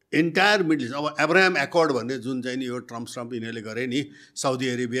एन्टायर मिडल इस्ट अब एब्राहम एकर्ड भन्ने जुन चाहिँ नि यो ट्रम्प यिनीहरूले गरे नि साउदी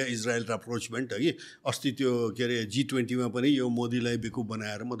अरेबिया इजरायल र अप्रोचमेन्ट कि अस्ति त्यो के अरे G20मा पनि यो मोदीलाई बेकुफ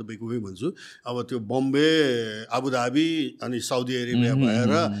बनाएर म त बेकुफै भन्छु अब त्यो बम्बे आबुधाबी अनि साउदी अरेबिया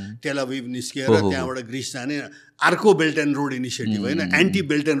भएर टेलअभिभ निस्किएर त्यहाँबाट ग्रिस जाने अर्को बेल्ट एन्ड रोड इनिसिएटिभ होइन anti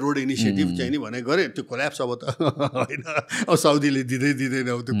belt and road initiative चाहिँ नि भने गरे त्यो कोल्याप्स अब त होइन अब साउदीले दिँदैन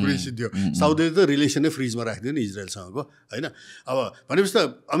अब त्यो पुरै सिद्धियो साउदीले त रिलेसनै फ्रिजमा राखिदियो नि इजरायलसँगको होइन अब भनेपछि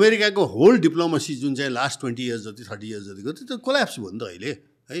त अमेरिकाको होल डिप्लोमेसी जुन चाहिँ लास्ट 20 इयर्स जति 30 इयर्स जतिको त्यो कोल्याप्स भयो नि त अहिले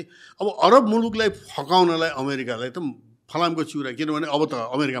है अब अरब मुलुकलाई फकाउनलाई अमेरिकालाई त फलामको चिउरा किनभने अब त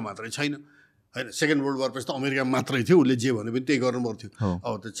अमेरिका मात्रै छैन होइन सेकेन्ड वर्ल्ड वारपछि त अमेरिका मात्रै थियो उसले जे भने पनि त्यही गर्नु पर्थ्यो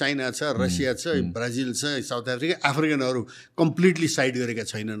अब त चाइना छ रसिया छ ब्राजिल छ साउथ अफ्रिका अफ्रिकनहरू कम्प्लिटली साइड गरेका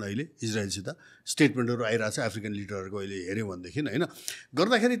छैनन् अहिले इजरायलसित स्टेटमेन्टहरू आइरहेको छ अफ्रिकन लिडरहरूको अहिले हेऱ्यौँ भनेदेखि होइन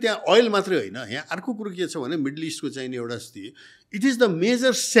गर्दाखेरि त्यहाँ ओइल मात्रै होइन यहाँ अर्को कुरो के छ भने मिडल इस्टको चाहिने एउटा स्थिति it is the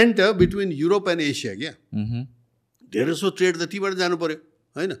major centre between Europe and Asia क्या धेरै जसो ट्रेड त तीबाट जानु पऱ्यो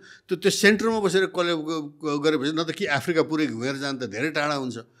होइन त्यो सेन्टरमा बसेर गरेपछि न त कि अफ्रिका पुरै घुमेर जानु त धेरै टाढा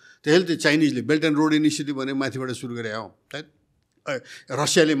हुन्छ त्यसैले त्यो चाइनिजले बेल्ट एन्ड रोड इनिसिएटिभ भने माथिबाट सुरु गरे हौ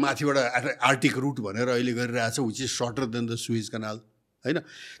रसियाले माथिबाट आर्टिक रुट भनेर अहिले गरिरहेछ which is shorter then the Swiss कनाल होइन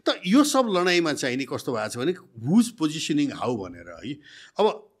त यो सब लडाइँमा चाहिँ नि कस्तो भएको छ भने हुज पोजिसनिङ हाउ भनेर है अब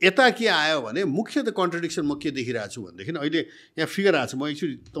यता के आयो भने मुख्य त कन्ट्रडिक्सन म के देखिरहेको छु भनेदेखि अहिले यहाँ फिगर आएको छ म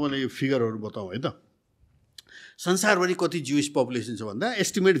एकचोटि तपाईँलाई यो फिगरहरू बताउँ है त संसारभरि कति ज्युइस पपुलेसन छ भन्दा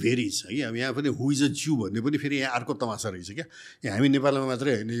एस्टिमेट भेरिज है अब यहाँ पनि हु इज अ ज्यू भन्ने पनि फेरि यहाँ अर्को तमासा रहेछ क्या यहाँ हामी नेपालमा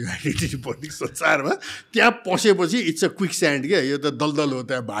मात्रै होइन यो आइडेन्टिटी पोलिटिक्स संसारमा त्यहाँ पसेपछि इट्स अ क्विक स्यान्ड क्या यो त दलदल हो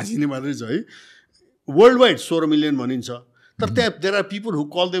त्यहाँ भाँसिने मात्रै छ है वर्ल्ड वाइड 16 मिलियन भनिन्छ तर त्यहाँ there are people who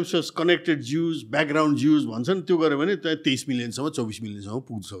call themselves connected Jews background Jews भन्छन् त्यो गऱ्यो भने त्यहाँ 23 मिलियनसम्म 24 मिलियनसम्म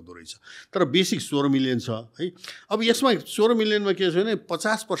पुग्न सक्दो रहेछ तर बेसिक 16 मिलियन छ है अब यसमा 16 मिलियनमा के छ भने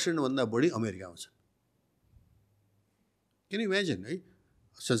 50% भन्दा बढी अमेरिकामा छ किन इमेजिन है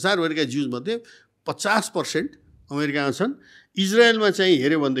संसारभरिका ज्युजमध्ये 50% अमेरिकामा छन् इजरायलमा चाहिँ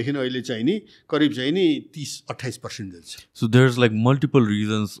हेऱ्यो भनेदेखि अहिले चाहिँ नि करिब चाहिँ नि 30-28% जति छ so there is like multiple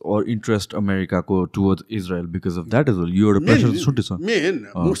reasons or interest अमेरिकाको towards Israel because of that is well यो एउटा प्रेसर छुट्टै छ main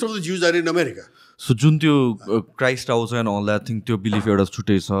most of the Jews are in America so जुन त्यो क्राइस्ट आउँछ एन्ड अल द्याट थिङ त्यो बिलिफ एउटा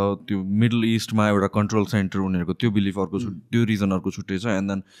छुट्टै छ त्यो मिडल इस्टमा एउटा कन्ट्रोल सेन्टर उनीहरूको त्यो बिलिफ अर्को त्यो रिजन अर्को छुट्टै छ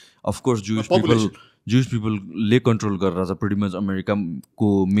and then of course juice पिपलले control गरेर छ प्रिटी मच अमेरिकाको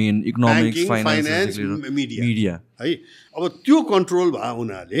मेन इकोनोमिक्स फाइनेन्स मिडिया है अब त्यो कन्ट्रोल भयो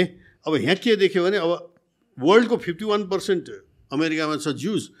हुनाले अब यहाँ के देख्यो भने अब वर्ल्डको 51% अमेरिकामा छ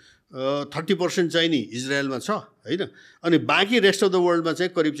ज्युज 30% चाहिँ नि इजरायलमा छ होइन अनि बाँकी रेस्ट अफ द वर्ल्डमा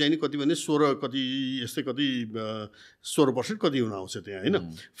चाहिँ करिब चाहिँ नि कति भने 16 कति यस्तै कति 16% कति हुन आउँछ त्यहाँ होइन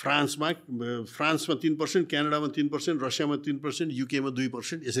फ्रान्समा 3%, क्यानाडामा 3%, रसियामा 3%, युकेमा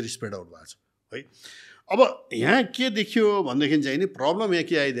 2% यसरी स्प्रेड आउट भएको छ है अब यहाँ के देखियो भनेदेखि चाहिँ नि प्रब्लम यहाँ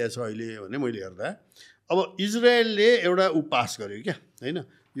के आइदिएछ अहिले भने मैले हेर्दा अब इजरायलले एउटा पास गर्यो क्या होइन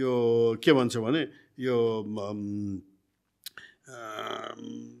यो के भन्छ भने यो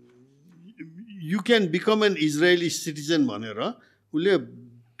you can become an Israeli citizen भनेर उसले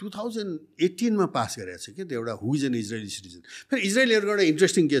 2018मा पास गरेको छ क्या त्यो एउटा हु इज एन इजरायली सिटिजन फेरि इजरायलीहरूको एउटा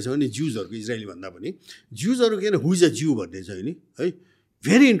इन्ट्रेस्टिङ के छ भने ज्युजहरूको इजरायली भन्दा पनि ज्युजहरू के हु इज अ ज्यू भन्ने छ नि है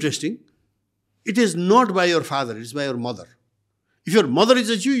very interesting it is not by your father it is by your mother if your mother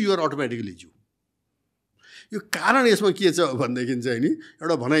is a ज्यू यु आर अटोमेटिकली ज्यू यो कारण यसमा के छ भनेदेखि चाहिँ नि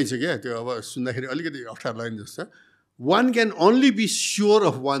एउटा भनाइ छ क्या, त्यो अब सुन्दाखेरि अलिकति अप्ठ्यारो लाग्ने जस्तो छ। One can only be sure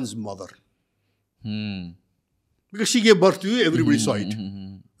of once mother because C gave birth to you, everybody saw it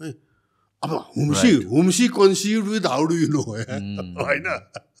है। अब हुम C कन्सिभ्ड with how do you know होइन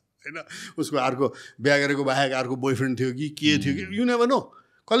उसको अर्को बिहा गरेको बाहेक अर्को बोयफ्रेन्ड थियो कि के थियो कि यु नेभर नो।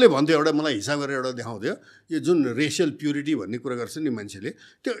 कसले भन्थ्यो एउटा मलाई हिसाब गरेर एउटा देखाउँथ्यो यो जुन रेसियल प्युरिटी भन्ने कुरा गर्छ नि मान्छेले,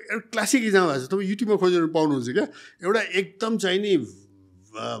 त्यो एउटा क्लासिक इक्जाम्पल भएको छ, तपाईँ युट्युबमा खोजेर पाउनुहुन्छ क्या। एउटा एकदम चाहिँ नि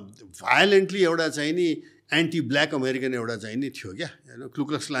भायोलेन्टली एउटा चाहिँ नि एन्टी ब्ल्याक अमेरिकन एउटा चाहिँ नि थियो क्या,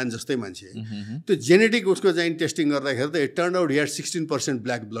 क्लुक्लक्स क्लान जस्तै मान्छे। त्यो जेनेटिक उसको चाहिँ टेस्टिङ गर्दाखेरि त it turn out here 16%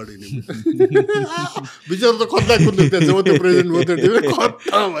 black blood in बिचरा त कता कुद्नु त्यहाँ जब त्यो प्रेजेन्ट भयो त्यो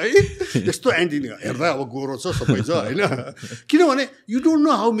खत्तम है। यस्तो एन्टी हेर्दा अब गोरो छ सबै छ होइन, किनभने you don't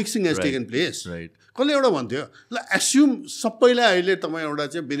know how mixing has taken place. कसले एउटा भन्थ्यो ल एस्युम सबैलाई अहिले तपाईँ एउटा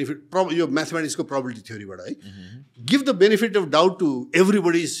चाहिँ बेनिफिट यो म्याथमेटिक्सको प्रोबेबिलिटी थ्योरीबाट है, give the benefit of doubt to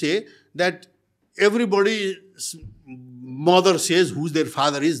everybody say that everybody's mother says who's their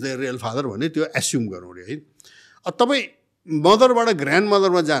father is their real father भन्ने त्यो एस्युम गरौँ अरे है। अब तपाईँ मदरबाट ग्रान्ड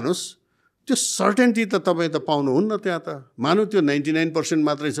मदरमा जानुहोस्, त्यो सर्टेन्टी त तपाईँ त पाउनुहुन्न त्यहाँ त। मानु त्यो 99%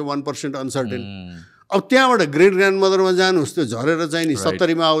 मात्रै छ, 1% अनसर्टेन। अब त्यहाँबाट ग्रेट ग्रान्ड मदरमा जानुहोस्, त्यो झरेर चाहिँ नि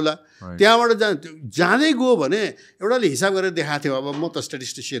 70मा आउला। त्यहाँबाट जाँदै गयो भने एउटाले हिसाब गरेर देखाएको थियो, अब म त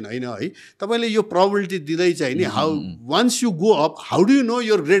स्ट्याटिस्टिसियन होइन है, तपाईँले यो प्रोबेबिलिटी दिँदै चाहिँ नि how once you go up how do you know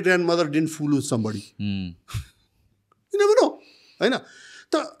your great grand mother didn't full with somebody, you never know होइन।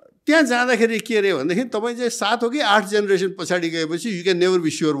 त त्यहाँ जाँदाखेरि के अरे भनेदेखि तपाईँ चाहिँ 7 हो कि 8 जेनेरेसन पछाडि गएपछि you can never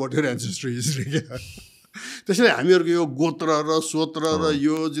be sure what your एन्सेस्ट्री is रे क्या। त्यसैले हामीहरूको यो गोत्र र सोत्र र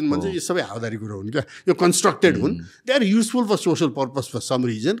यो जुन भन्छ यो सबै हावादारी कुरा हुन् क्या, यो कन्स्ट्रक्टेड हुन्। They are useful for social purpose for some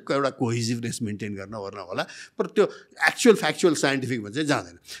reason, एउटा कोहेजिभनेस मेन्टेन गर्न वर्न होला, पर त्यो एक्चुअल फ्याक्चुअल साइन्टिफिकमा चाहिँ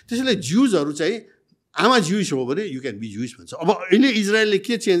जाँदैन। त्यसैले ज्युजहरू चाहिँ आमा ज्युस हो भने यु क्यान बी ज्युस भन्छ। अब अहिले इजरायलले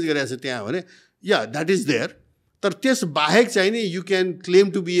के चेन्ज गरेको छ त्यहाँ भने या द्याट इज देयर, तर त्यस बाहेक चाहिँ नि you can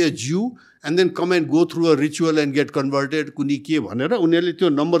claim to be a ज्यू and then come and go through a ritual and get converted कुनै के भनेर उनीहरूले त्यो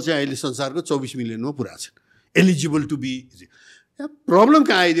नम्बर चाहिँ अहिले संसारको 24 मिलियनमा पुरा छ एलिजिबल टु बी। प्रब्लम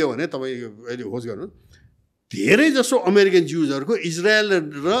कहाँ आइदियो भने तपाईँ अहिले होस् गर्नु, धेरै जसो अमेरिकन ज्युजहरूको इजरायल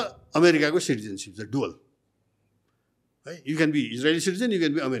र अमेरिकाको सिटिजनसिप छ, डुअल है। You can be Israeli citizen, you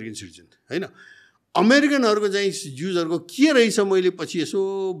can be American citizen होइन। अमेरिकनहरूको चाहिँ ज्युजहरूको के रहेछ मैले पछि यसो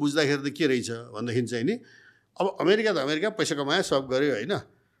बुझ्दाखेरि त के रहेछ भनेदेखि चाहिँ नि अब अमेरिका त अमेरिका पैसा कमायो सब गऱ्यो होइन,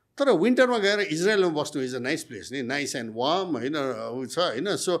 तर विन्टरमा गएर इजरायलमा बस्नु इज अ नाइस प्लेस नि, नाइस एन्ड वार्म होइन ऊ छ होइन।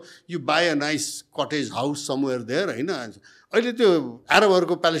 So you by a nice cottage house somewhere there होइन। अहिले त्यो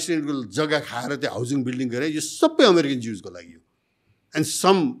अरबहरूको प्यालेस्टाइनको जग्गा खाएर त्यो हाउसिङ बिल्डिङ गरे, यो सबै अमेरिकन ज्युजको लागि हो and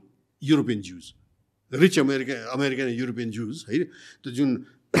some European Jews, rich American European Jews है। त्यो जुन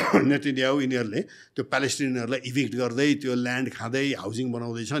नेतन्याहु यिनीहरूले त्यो प्यालेस्टाइनहरूलाई इभिक्ट गर्दै त्यो ल्यान्ड खाँदै हाउसिङ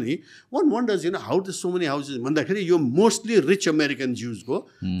बनाउँदैछ नि, one wonders you know how to so many houses भन्दाखेरि यो मोस्टली रिच अमेरिकन ज्युजको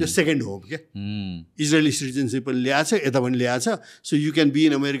त्यो सेकेन्ड होप क्या। इजरायली सिटिजनसिप पनि ल्याएको छ, यता पनि ल्याएको छ। So you can be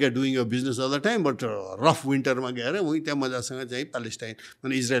in America doing a business all the time, but rough विन्टरमा गएर उहीँ त्यहाँ मजासँग चाहिँ प्यालेस्टाइन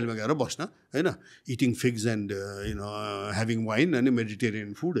माने इजरायलमा गएर बस्न होइन, eating figs and you know having wine अनि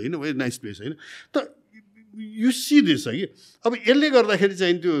मेडिटेरियन फुड होइन, भेरी नाइस प्लेस होइन। त यु सी दिस है कि अब यसले गर्दाखेरि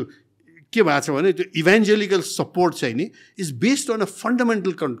चाहिँ त्यो के भएको छ भने त्यो इभान्जेलिकल सपोर्ट चाहिँ नि is based on a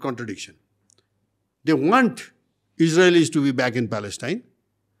fundamental contradiction. They want इजरायलिज to be back in Palestine,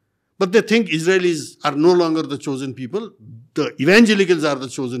 but they think इजरायलिज are no लङ्गर the chosen people, the इभान्जेलिकल्स are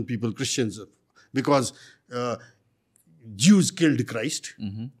the chosen people, Christians, because Jews killed Christ.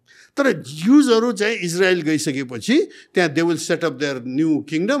 तर ज्युजहरू चाहिँ Israel गइसकेपछि त्यहाँ they will set up their new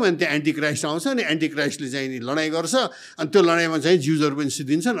kingdom and त्यहाँ anti Christ आउँछ अनि anti क्राइस्टले चाहिँ नि लडाइँ गर्छ अनि त्यो लडाइँमा चाहिँ ज्युजहरू पनि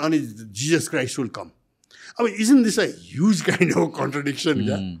सिद्धिन्छन् अनि जिजस क्राइस्ट विल कम। अब इजन this a huge kind of contradiction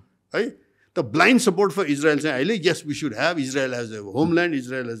क्या है। The blind support for Israel चाहिँ अहिले यस we should have, Israel as a homeland,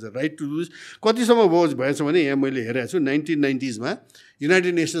 Israel as a right to do this. कतिसम्म भएछ भने यहाँ मैले हेरेको छु 1990sमा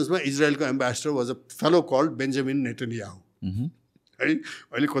United नेसन्समा इजरायलको ambassador was a fellow called Benjamin Netanyahu है।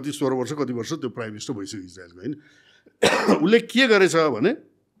 अहिले कति 16 वर्ष कति वर्ष त्यो प्राइम मिनिस्टर भइसक्यो इजरायलको होइन। उसले के गरेछ भने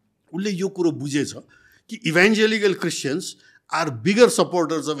उसले यो कुरो बुझेछ कि इभान्जेलिकल Christians are bigger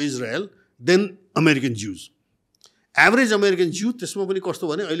supporters of Israel then American Jews. Average American ज्यू त्यसमा पनि कस्तो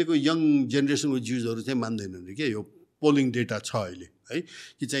भने अहिलेको यङ जेनेरेसनको ज्युजहरू चाहिँ मान्दैनन् अरे क्या, यो पोलिङ डेटा छ अहिले है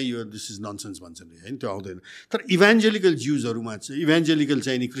कि चाहिँ यो दिस इज ननसेन्स भन्छन् होइन, त्यो आउँदैन। तर इभान्जेलिकल ज्युजहरूमा चाहिँ इभान्जेलिकल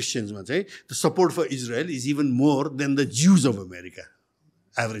चाहिँ नि क्रिस्चियन्समा चाहिँ the support for Israel is even more than the Jews of America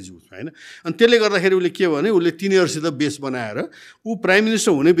average उसमा होइन। अनि त्यसले गर्दाखेरि उसले के भने उसले तिनीहरूसित बेस बनाएर ऊ प्राइम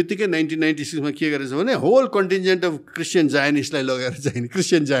मिनिस्टर हुने बित्तिकै 1996मा के गरेछ भने होल कन्टिन्जेन्ट अफ क्रिस्चियन जायनिस्टलाई लगेर चाहिँ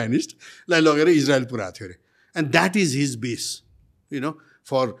क्रिस्चियन जायनिस्टलाई लगेर इजरायल पुऱ्याएको थियो अरे। And that is his base,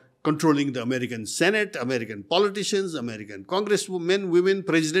 for controlling the American Senate, American politicians, American congressmen, women,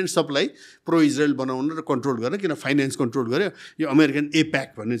 presidents, सबलाई pro-Israel बनाउन र कन्ट्रोल गर्न, किन फाइनेन्स कन्ट्रोल गर्यो यो अमेरिकन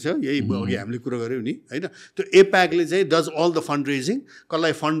एप्याक भन्ने छ, यही अघि हामीले कुरा गऱ्यौँ नि होइन. त्यो एप्याकले चाहिँ does all the fund raising,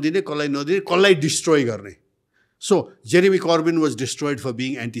 कसलाई फन्ड दिने, कसलाई नदिने, कसलाई डिस्ट्रोय गर्ने. So Jeremy Corbyn was destroyed for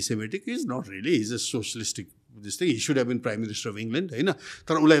being anti-Semitic. He's not really. He's a socialistic this thing. He should have been Prime Minister of England. होइन,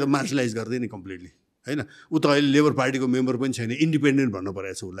 तर उसलाई त मार्जिनलाइज गर्दैन कम्प्लिटली होइन. ऊ त अहिले लेबर पार्टीको मेम्बर पनि छैन, इन्डिपेन्डेन्ट भन्नु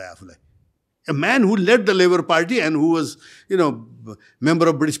परेको छ उसलाई आफूलाई. A man who led the Labour Party and who was, member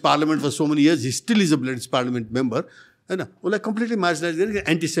of British Parliament for so many years, he still is a British Parliament member. होइन, उसलाई कम्प्लिटली मार्जिनलाइज गरेर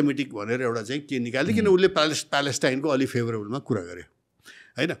एन्टिसेमेटिक भनेर एउटा चाहिँ के निकाल्यो, किन उसले प्यालेस्टाइनको अलि फेभरेबलमा कुरा गर्यो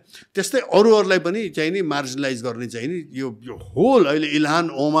होइन. त्यस्तै अरूहरूलाई पनि चाहिँ नि मार्जिनलाइज गर्ने चाहिँ नि यो होल अहिले इल्हान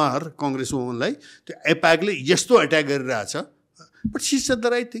ओमार काङ्ग्रेस वुमनलाई त्यो एप्याकले यस्तो एट्याक गरिरहेछ. But she said the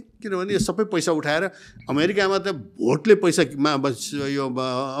right thing, किनभने यो सबै पैसा उठाएर अमेरिकामा त भोटले पैसामा यो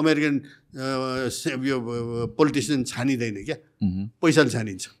अमेरिकन यो पोलिटिसियन छानिँदैन क्या, पैसाले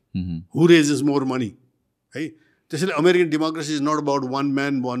छानिन्छ. हु रेजेस मोर मनी है. त्यसैले American democracy is not about one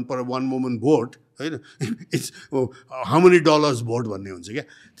man one woman vote होइन, it's how many dollars vote भन्ने हुन्छ क्या.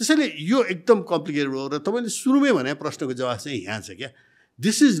 त्यसैले यो एकदम कम्प्लिकेटेड हो. र तपाईँले सुरुमै भने प्रश्नको जवाब चाहिँ यहाँ छ क्या.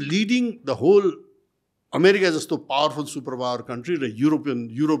 This is leading the whole America जस्तो पावरफुल सुपर पावर कन्ट्री र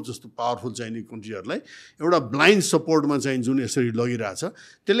युरोप जस्तो पावरफुल चाहिने कन्ट्रीहरूलाई एउटा ब्लाइन्ड सपोर्टमा चाहिँ जुन यसरी लगिरहेछ,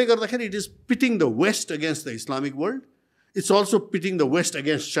 त्यसले गर्दाखेरि it is pitting the West against the Islamic world. It's also pitting the West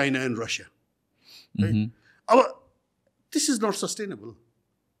against China and Russia. अब this is not sustainable.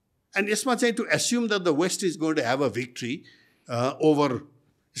 And यसमा चाहिँ to assume that the West is going to have a victory over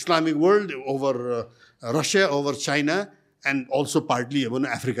Islamic world, over Russia, over China, and also partly even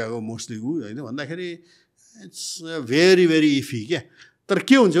Africa mostly होइन भन्दाखेरि it's very very iffy क्या. तर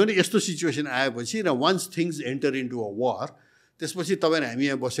के हुन्छ भने यस्तो सिचुएसन आएपछि र once things enter into a war, त्यसपछि तपाईँ हामी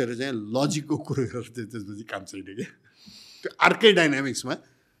यहाँ बसेर चाहिँ लजिकको कुरो गरेर त्यसपछि काम छैन क्या. त्यो अर्कै डाइनामिक्समा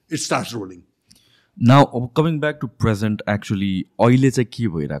it starts rolling. Now, coming back to present, actually, अहिले चाहिँ के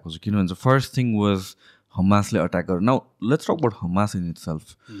भइरहेको छ, किनभने फर्स्ट थिङ वाज हमासले अट्याक गरेर. Now let's talk about Hamas in it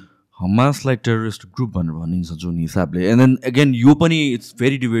self. हमासलाई terrorist group भनेर भनिन्छ जुन हिसाबले, एन्ड देन अगेन यो पनि इट्स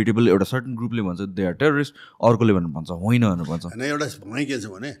भेरी डिबेटेबल. एउटा सर्टन ग्रुपले भन्छ दे आर टेररिस्ट, अर्कोले भनेर भन्छ होइन भनेर भन्छ. होइन, एउटा भनाइ के छ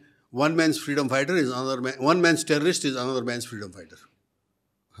भने one man's freedom fighter is another man, one man's terrorist is another man's freedom fighter.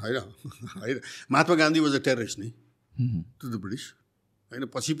 होइन, Mahatma Gandhi was a terrorist नि टु द ब्रिटिस होइन.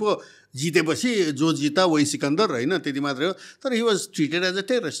 पछि पो जितेपछि जो जिता वही सिकन्दर होइन, त्यति मात्रै हो. तर he was treated as a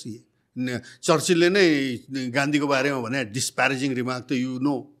terrorist. चर्चिलले नै गान्धीको बारेमा भने डिस्प्यारेजिङ रिमार्क त यु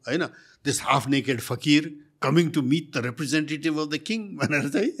नो होइन, this half naked फकिर coming to meet the representative of the king भनेर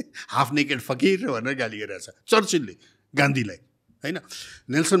चाहिँ हाफ नेकेड फकिर भनेर गाली गरिरहेछ चर्चिलले गान्धीलाई होइन.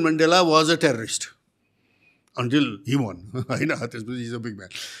 Nelson Mandela was a terrorist until he one होइन. त्यसपछि इज अ बिग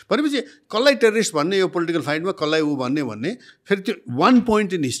म्यान भनेपछि कसलाई टेररिस्ट भन्ने यो पोलिटिकल फाइटमा, कसलाई ऊ भन्ने फेरि त्यो वान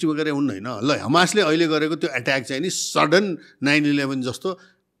पोइन्ट इन हिस्ट्रीमा गरेर हुन्न होइन. ल हमासले अहिले गरेको त्यो एट्याक चाहिँ नि सडन 9/11 जस्तो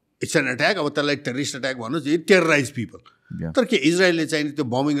इट्स एन एट्याक. अब त्यसलाई टेररिस्ट एट्याक भन्नुहोस्, यो टेरराइज पिपल. तर के इजरायलले चाहिँ त्यो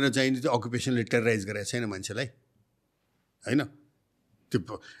बमिङ र चाहिँ त्यो अकुपेसनले टेरराइज गरेको छैन मान्छेलाई होइन. त्यो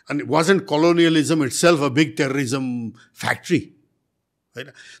अनि wasn't colonialism it's self a big terrorism factory होइन.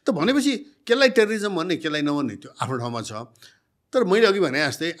 त भनेपछि केलाई टेररिजम भन्ने केलाई नभन्ने त्यो आफ्नो ठाउँमा छ. तर मैले अघि भने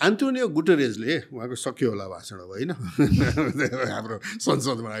जस्तै एन्टोनियो गुटेरेसले, उहाँको सक्यो होला भाषण अब होइन हाम्रो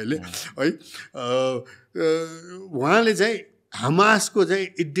संसदमा अहिले है, उहाँले चाहिँ हमासको चाहिँ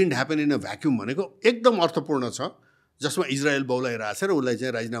it didn't happen in a vacuum भनेको एकदम अर्थपूर्ण छ, जसमा इजरायल बौलाइरहेछ र उसलाई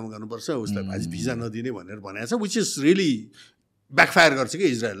चाहिँ राजीनामा गर्नुपर्छ, उसलाई भिजा नदिने भनेर भनेको छ, विच इज रियली ब्याकफायर गर्छ कि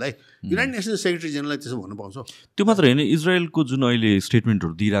इजरायललाई. युनाइटेड नेसन्स सेक्रेटरी जेनरललाई त्यसो भन्नु पाउँछ. त्यो मात्र होइन, इजरायलको जुन अहिले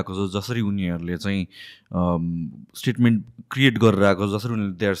स्टेटमेन्टहरू दिइरहेको छ, जसरी उनीहरूले चाहिँ स्टेटमेन्ट क्रिएट गरिरहेको छ, जसरी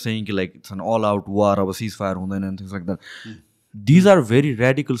उनीहरूले दे आर सेइङ कि like it's an all out वार, अब सिज फायर हुँदैन and things like that. These are very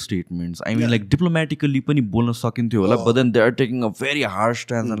radical statements. I mean like diplomatically पनि बोल्न सकिन्थ्यो होला, but then they are taking a very hard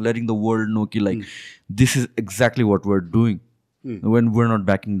stand and letting the world no कि like this is exactly what we are doing when we are not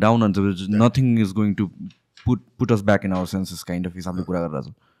backing down and nothing is going to put us back in our senses kind of हिसाबले कुरा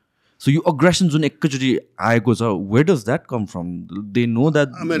गरिरहेको छ. So यो aggression जुन एकैचोटि आएको छ, where does that come from? They know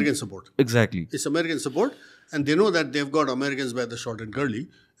that American support. Exactly. It's American support and they know that they've got Americans by the short and curly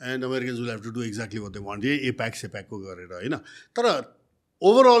and Americans will have to do exactly what they want. ये APEC को गरेर होइन. तर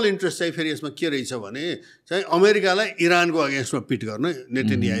overall interest चाहिँ फेरि यसमा के रहेछ भने चाहिँ अमेरिकालाई इरानको अगेन्स्टमा पिट गर्न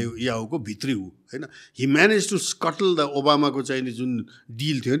नेतन्याहुको भित्री हो होइन. He manage to scuttle the ओबामाको चाहिँ जुन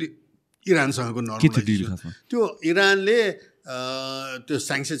डिल थियो नि इरानसँगको नर्मलाइजेसन, त्यो इरानले त्यो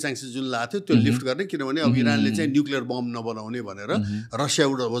स्याङ्सन जुन लाएको थियो त्यो लिफ्ट गर्ने, किनभने अब इरानले चाहिँ न्युक्लियर बम नबनाउने भनेर Russia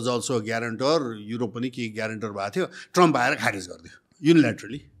was also guarantor, Europe पनि के ग्यारेन्टर भएको थियो, ट्रम्प आएर खारेज गरिदियो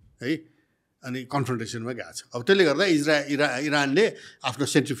युनिल्याटरली है, अनि कन्फ्रन्टेसनमा गएको छ। अब त्यसले गर्दा इरानले आफ्नो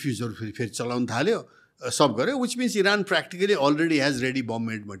सेन्ट्रिफ्युजहरू फेरि चलाउन थाल्यो, सब गर्यो, which means Iran practically already has ready bomb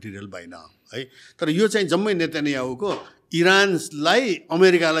made material by now है। तर यो चाहिँ जम्मै नेतान्याहुको इरानलाई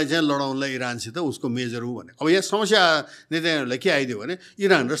अमेरिकालाई चाहिँ लडाउनलाई इरानसित उसको मेजर हो भने। अब यहाँ समस्या नेताहरूलाई के आइदियो भने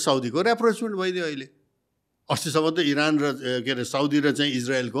इरान र साउदीको ऱ्याप्रोचमेन्ट भइदियो अहिले। अस्तिसम्म त इरान र के अरे साउदी र चाहिँ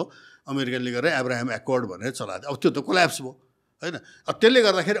इजरायलको अमेरिकनले गरेर एब्राहम एक्कर्ड भनेर चलाएको, अब त्यो त कोल्याप्स भयो होइन। अब त्यसले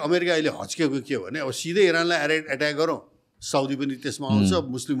गर्दाखेरि अमेरिका अहिले हच्केको के हो भने अब सिधै इरानलाई एट्याक गरौँ, साउदी पनि त्यसमा आउँछ,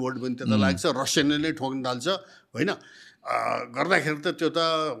 मुस्लिम वर्ल्ड पनि त्यता लाग्छ, रसियनले नै ठोक्न थाल्छ होइन। गर्दाखेरि त त्यो त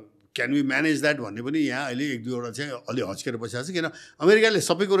क्यान वी म्यानेज द्याट भन्ने पनि यहाँ अहिले एक दुईवटा चाहिँ अलि हच्केर बसिरहेको छ, किन अमेरिकाले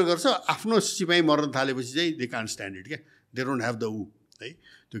सबै कुरो गर्छ, आफ्नो सिपाही मर्न थालेपछि चाहिँ दे कान्ट स्ट्यान्ड इट क्या, दे डोन्ट ह्याभ द ऊ है,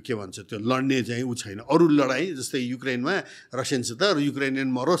 त्यो के भन्छ त्यो लड्ने चाहिँ ऊ छैन। अरू लडाइँ जस्तै युक्रेनमा रसियनसित र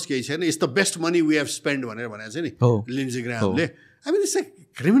युक्रेनियन मरोस् केही छैन, it's the best money we have spend भनेर भनेको छ नि लिन्जी ग्राhamले। I mean it's a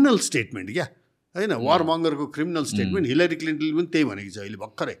criminal statement क्या होइन, वार मङ्गरको क्रिमिनल स्टेटमेन्ट। हिलरी क्लिन्टनले पनि त्यही भनेको छ अहिले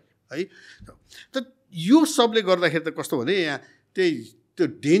भर्खरै है। त यो सबले गर्दाखेरि त कस्तो भने यहाँ त्यही त्यो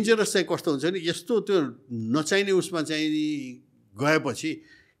डेन्जरस चाहिँ कस्तो हुन्छ नि, यस्तो त्यो नचाहिने उसमा चाहिँ गएपछि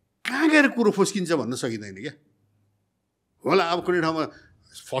कहाँ गएर कुरो फुस्किन्छ भन्न सकिँदैन क्या। होला अब कुनै ठाउँमा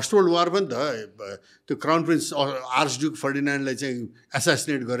फर्स्ट वर्ल्ड वार पनि त त्यो क्राउन प्रिन्स आर्चड्युक फर्डिनान्डलाई चाहिँ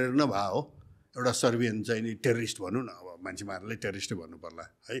एसासिनेट गरेर नभए हो, एउटा सर्बियन चाहिँ नि टेररिस्ट भनौँ न, अब मान्छे मार्नलाई टेररिस्टै भन्नु पर्ला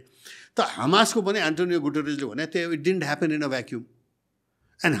है। त हमासको पनि एन्टोनियो गुटेरेसले भने त्यो it didn't happen in a vacuum,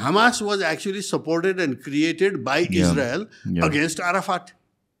 and Hamas was actually supported and created by Israel against आराफाट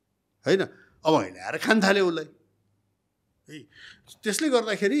होइन। अब अहिले आएर खान थाल्यो उसलाई है। त्यसले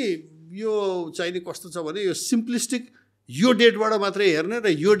गर्दाखेरि यो चाहिँ नि कस्तो छ भने यो सिम्प्लिस्टिक यो डेटबाट मात्रै हेर्ने र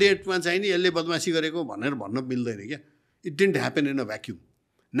यो डेटमा चाहिँ नि यसले बदमासी गरेको भनेर भन्न मिल्दैन क्या। It didn't happen in a vacuum,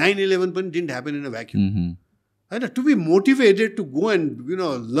 9/11 पनि didn't happen in a vacuum होइन। To be motivated to go and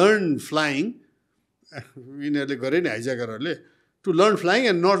learn flying, यिनीहरूले गरे नि हाइज्याकरहरूले, to learn flying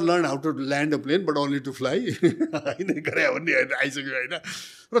and not learn how to land a plain but only to fly होइन, गरे भन्ने आइसक्यो होइन।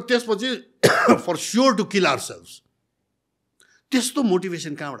 र त्यसपछि फर स्योर टु किल आवरसेल्भ्स, त्यस्तो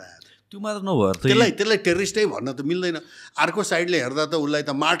मोटिभेसन कहाँबाट आयो? त्यो मात्र नभएर त्यसलाई टेररिस्टै भन्न त मिल्दैन। अर्को साइडले हेर्दा त उसलाई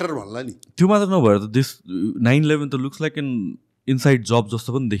त मार्टर भन्ला नि। त्यो मात्र नभएर त दिस 9/11 त लुक्स लाइक एन इनसाइड जब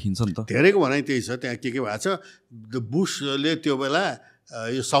जस्तो पनि देखिन्छ नि त। धेरैको भनाइ त्यही छ, त्यहाँ के भएको छ, द बुसले त्यो बेला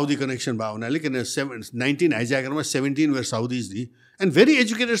यो साउदी कनेक्सन भयो हुनाले, किन 19 हाइज्याकरमा 17 where साउदिज the and very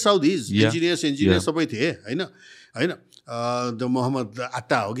educated साउदिज, engineers सबै थिए होइन होइन। द मोहम्मद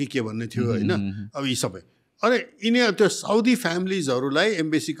आट्टा हो कि के भन्ने थियो होइन। अब यी सबै अनि यिनीहरू त्यो साउदी फ्यामिलिजहरूलाई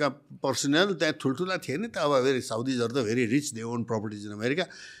एम्बेसीका पर्सनल त्यहाँ ठुल्ठुला थिए नि त। अब भेरी साउदिजहरू त very rich, they own properties in America.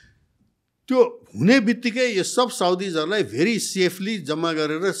 त्यो हुने बित्तिकै यो सब साउदिजहरूलाई भेरी सेफली जम्मा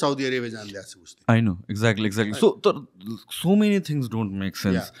गरेर साउदी अरेबिया जान ल्याएको छ उसले। I know exactly exactly. So many things don't make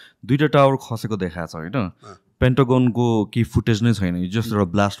sense. 2टा tower खसेको देखाएको छ होइन, पेन्टागनको केही फुटेज नै छैन, जस्ट एउटा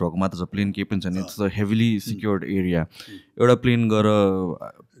ब्लास्ट भएको मात्र छ, प्लेन केही पनि छैन। It's a heavily secured area. एउटा प्लेन गएर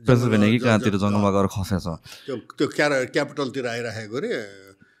पेन्सिल्भेनिया कि कहाँतिर जङ्गलमा गएर खसेछ, त्यो क्यापिटलतिर आइराखेको अरे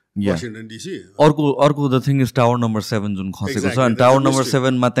वासिङटन डिसी। अर्को the thing is tower number 7 जुन खसेको छ, अनि टावर नम्बर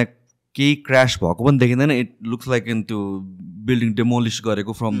 7 मा त्यहाँ केही क्रास भएको पनि देखिँदैन। इट लुक्स लाइक इन त्यो बिल्डिङ डेमोलिस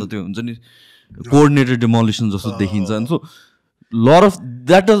गरेको फ्रम द त्यो हुन्छ नि कोअर्डिनेटेड डेमोलिसन जस्तो देखिन्छ। अनि so lot of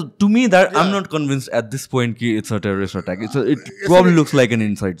that does to me that I'm not convinced at this point कि it's a terrorist attack. It probably looks like an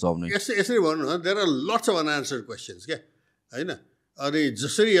inside job. यसरी भन्नु न, there are lots of unanswered questions क्या होइन। अनि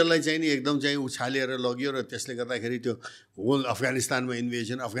जसरी यसलाई चाहिँ नि एकदम चाहिँ उछालेर लग्यो र त्यसले गर्दाखेरि त्यो होल अफगानिस्तानमा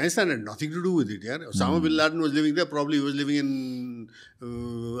invasion, Afghanistan had nothing to do with it यार। Osama bin Laden was living there, probably he was living in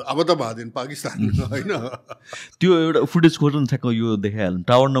Abbottabad in Pakistan होइन। त्यो एउटा फुटेज खोज्नु ठ्याक्क यो देखाइहाल्नु,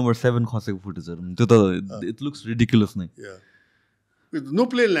 टावर नम्बर 7 खसेको फुटेजहरू, त्यो त इट लुक्स रिडिकुलस नै। No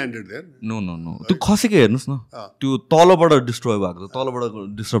plain landed there, no त्यो खसेको हेर्नुहोस् न, त्यो तलबाट डिस्ट्रोय भएको छ,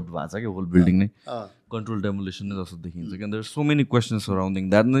 तलबाट डिस्टर्ब भएको छ क्या होल बिल्डिङ नै, कन्ट्रोल डेमोलिसन नै जस्तो देखिन्छ क्या। There so many questions surrounding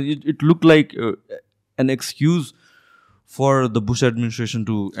that. It look like an excuse for the Bush administration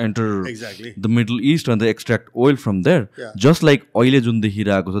to enter the middle east and the extract oil from there, just like अहिले जुन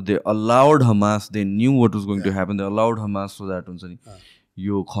देखिरहेको छ, they allowed Hamas, they knew what was going to happen, they allowed Hamas so that हुन्छ नि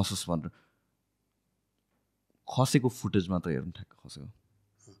यो खसोस् भनेर। खसेको footage मात्र हेर्नु ठ्याक्क खसेको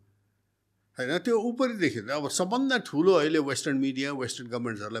होइन। त्यो उपरि देख्यो अब सबभन्दा ठुलो अहिले वेस्टर्न मिडिया, वेस्टर्न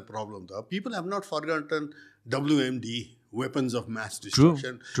गभर्मेन्ट्सहरूलाई प्रब्लम त, people have not फरगटन WMD, weapons of mass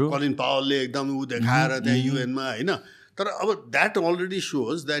destruction. कलिन पावलले एकदम ऊ देखाएर त्यहाँ युएनमा होइन। तर अब that already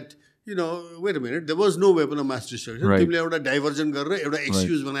shows that you know, wait a minute, there was no weapon of mass destruction. तिमीले एउटा डाइभर्जन गरेर एउटा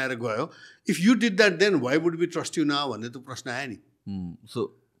एक्सक्युज बनाएर गयो. If you did that then, why would we trust you now? भन्ने त प्रश्न आयो नि. So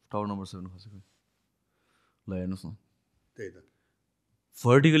टावर नम्बर 7 खसेको ल हेर्नुहोस् न, त्यही त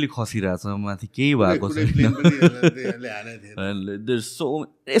भर्टिकली खसिरहेछ, माथि केही भएको छैन.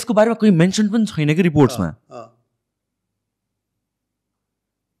 यसको बारेमा कोही मेन्सन पनि छैन कि रिपोर्ट्समा.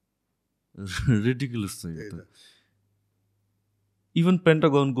 रिडिकुलस छ. इभन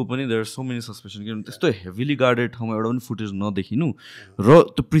पेन्टागनको पनि देयर आर सो मेनी सस्पेसन, किनभने त्यस्तो हेभिली गार्डेड ठाउँमा एउटा पनि फुटेज नदेखिनु र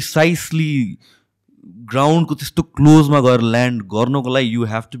त्यो प्रिसाइसली ग्राउन्डको त्यस्तो क्लोजमा गएर ल्यान्ड गर्नको लागि you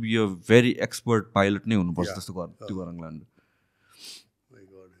have to be a very expert pilot नै हुनुपर्छ त्यस्तो त्यो गरङ ल्यान्ड.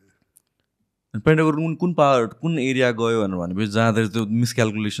 पेन्टागन कुन एरिया गयो भनेपछि जहाँ त्यो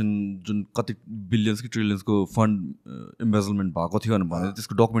मिसक्यालकुलेसन जुन कति बिलियन्स कि ट्रिलियन्सको फन्ड इन्भेस्टमेन्ट भएको थियो भने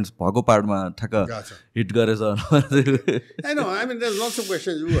त्यसको डकुमेन्ट्स भएको पार्टमा ठ्याक्क हिट गरेछ.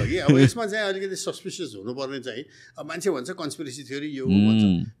 अब यसमा चाहिँ अलिकति सस्पिसियस हुनुपर्ने चाहिँ मान्छे भन्छ कन्सपिरेसी थ्योरी यो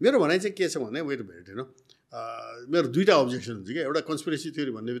भन्छ. मेरो भनाइ चाहिँ के छ भने वेट भेट होइन, मेरो दुईवटा अब्जेक्सन हुन्छ कि. एउटा कन्सपिरेसी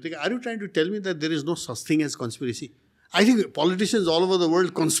थ्योरी भन्ने बित्तिकै are you trying to tell me that there is no such thing as conspiracy? I think politicians all over the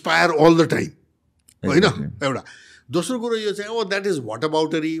world conspire all the time होइन एउटा. दोस्रो कुरो यो चाहिँ ओ द्याट इज वाट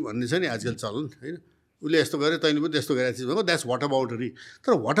अबाउटरी भन्ने छ नि आजकल चलन होइन. उसले यस्तो गरे तैँले पनि त्यस्तो गरेको थिएँ, द्याट्स वाट अबाउटरी.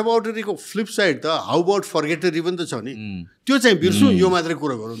 तर वाट अबाउटरीको फ्लिप साइड त हाउ अबाउट फर्गेटरी पनि त छ नि. त्यो चाहिँ बिर्सौँ, यो मात्रै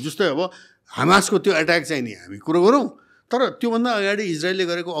कुरो गरौँ. जस्तै अब हमासको त्यो एट्याक चाहिँ नि हामी कुरो गरौँ, तर त्योभन्दा अगाडि इजरायलले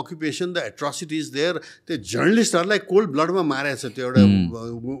गरेको अकुपेसन, द एट्रोसिटिज देयर, त्यो जर्नलिस्टहरूलाई कोल्ड ब्लडमा मारेको छ. त्यो एउटा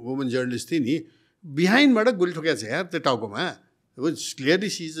वुमन जर्नलिस्ट थियो नि, बिहाइन्डबाट गोली ठोकेको छ यार त्यो टाउकोमा.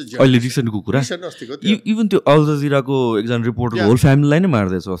 अहिले रिसेन्टको कुरा, इभन त्यो अल जजिराको एकजना रिपोर्टरको होल फ्यामिलीलाई नै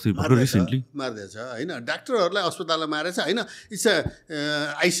मार्दैछ रिसेन्टली, मार्दैछ होइन. डाक्टरहरूलाई अस्पतालमा मारेछ होइन. इट्स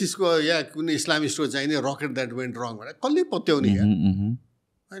आइसिसको या कुनै इस्लामिस्टको चाहिँ नि रकेट द्याट वेन्ट रङ भनेर कसले पत्याउने क्या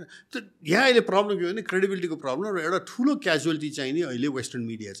होइन. त्यो यहाँ अहिले प्रब्लम के हो भने क्रेडिबिलिटीको प्रब्लम र एउटा ठुलो क्याजुअलिटी चाहिँ नि अहिले वेस्टर्न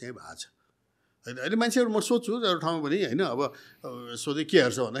मिडिया चाहिँ भएको छ होइन. अहिले मान्छेहरू म सोध्छु अरू ठाउँमा पनि होइन. अब सोधेँ के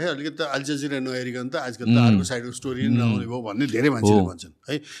हेर्छ भन्दाखेरि अलिकति त अल जजिरा नहेरिकन त आजकल त अर्को साइडको स्टोरी नआउने भयो भन्ने धेरै मान्छेले भन्छन्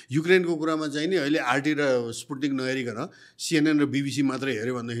है. युक्रेनको कुरामा चाहिँ नि अहिले आरटी र स्पुटनिक नहेरिकन सिएनएन र बिबिसी मात्रै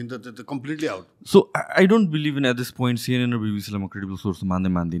हेऱ्यो भनेदेखि त त्यो त completely out. So I don't believe in at this point CNN र बिबिसीलाई म क्रेडिबल सोर्स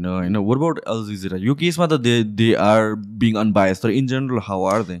मान्दिनँ होइन. What about all Jazeera? यो केसमा त दे आर बिङ अनबायस, तर in general how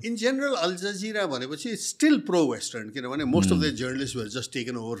are they? In general all Jazeera भनेपछि स्टिल प्रो वेस्टर्न, किनभने most of the journalist were just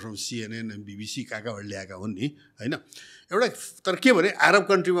taken over from CNN and BBC कहाँबाट ल्याएका हुन् नि होइन. एउटा तर के भने एरब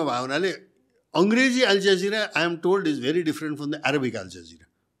कन्ट्रीमा भयो हुनाले अङ्ग्रेजी all Jazeera I am told is very different from the Arabic all Jazeera.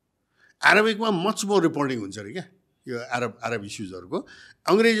 अरबिकमा much more reporting हुन्छ अरे क्या यो अरब इस्युजहरूको.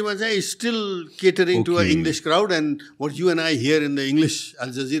 अङ्ग्रेजीमा चाहिँ still catering to a English crowd and what you and I here in the English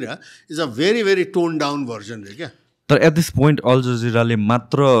all Jazeera is a very very tone down version रे क्या. तर at this point all जजिराले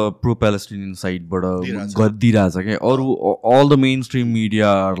मात्र प्रो प्यालेस्टिनियन साइडबाट दिइरहेछ क्या. अरू all the main stream media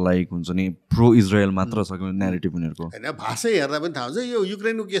like हुन्छ नि प्रो इजरायल मात्र छ नेरेटिभ उनीहरूको होइन. भाषै हेर्दा पनि थाहा हुन्छ. यो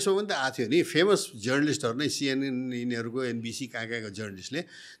युक्रेनको केसमा पनि त आएको थियो नि, फेमस जर्नलिस्टहरू नै सिएनएन यिनीहरूको एनबिसी कहाँको जर्नलिस्टले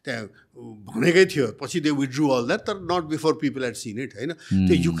त्यहाँ भनेकै थियो. पछि दे विथड्रु अल द्याट, तर not before people head seen it होइन.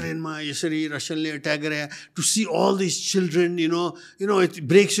 त्यो युक्रेनमा यसरी रसियनले एट्याक गरे to see all this children you know it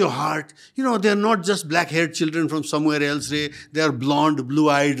breaks your heart. You know they are not just black heard children from somewhere else रे, they are blonde,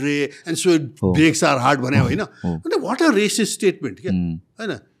 blue-eyed रे, and so it breaks our heart भने होइन. What a racist statement क्या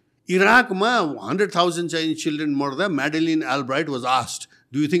होइन. इराकमा 100,000 Chinese children मर्दा म्याडेलिन Albright was asked,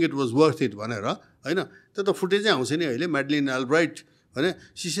 do you think it was worth it भनेर होइन. त्यो त फुटेजै आउँछ नि अहिले म्याडेलिन एल्ब्राइट भने.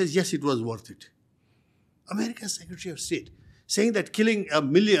 she says yes it was worth it. America's Secretary of State saying that killing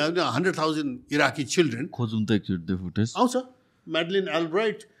 100,000 Iraqi children खोजौँ त एकचोटि त्यो फुटेज आउँछ. म्याडेलिन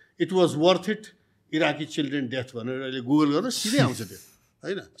Albright it was worth it Iraqi children death भनेर अहिले गुगल गरेर सिधै आउँछ त्यो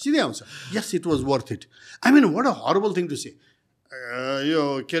होइन, सिधै आउँछ. यस it was worth it. I mean what a horrible thing to say.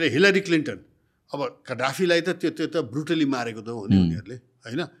 यो के अरे हिलरी क्लिन्टन अब गडाफीलाई त त्यो त ब्रुटली मारेको त हो नि उनीहरूले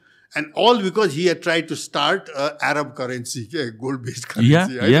होइन. And all because he head try to start Arab currency के गोल्ड बेस्ड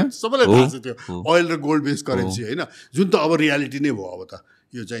करेन्सी होइन. सबैलाई थाहा छ त्यो ओइल र गोल्ड बेस्ड करेन्सी होइन, जुन त अब रियालिटी नै भयो. अब त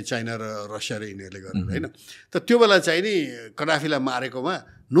यो चाहिँ चाइना र रसिया र यिनीहरूले गरेर होइन. त त्यो बेला चाहिँ नि गडाफीलाई मारेकोमा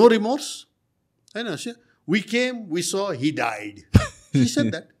नो रिमोर्स होइन. we came, we saw, he died. He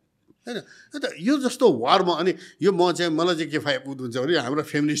said that. होइन. यो जस्तो वारमा अनि यो म चाहिँ मलाई चाहिँ के फाइदा हुन्छ भने हाम्रो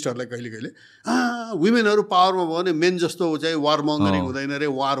फेमिनिस्टहरूलाई कहिले कहिले वुमेनहरू पावरमा भयो भने मेन जस्तो चाहिँ वार मङ्गरिङ हुँदैन रे,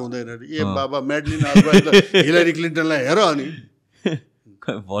 वार हुँदैन रे. ए बाबा म्याडलिन अल्ब्राइट हिलरी क्लिन्टनलाई हेर अनि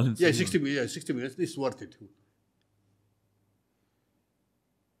 60 minutes इज वर्थ इट.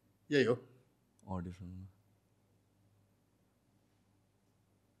 यही हो.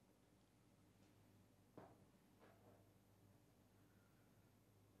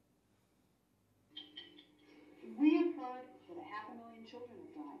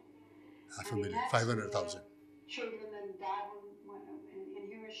 Half a million, 500,000. Children that died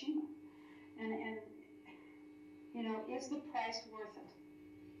in Hiroshima. And you know, is the price worth it?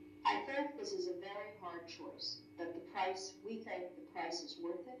 I think this is a very hard choice. That we think the price is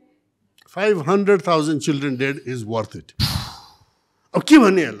worth it. 500,000 children dead is worth it. अब के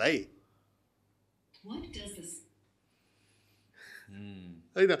भन्ने यसलाई? What does this?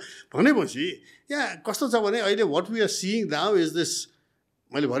 हैन भनेपछि यहाँ कस्तो छ भने अहिले what we are seeing now is this,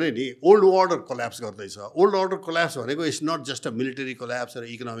 मैले भने नि old order collapse गर्दैछ. Old order collapse भनेको is not just a military collapse or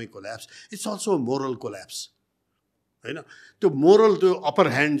economic collapse, it's also a moral collapse. हैन त्यो मोरल त्यो अपर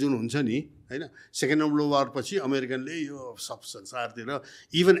ह्यान्ड जुन हुन्छ नि हैन सेकेन्ड वर्ल्ड वार पछि अमेरिकनले यो सब संसारतिर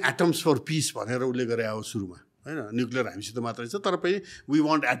इभन एटम्स फर पीस भनेर उसले गरे हो सुरुमा हैन न्युक्लियर हामीसित मात्रै छ तर पनि we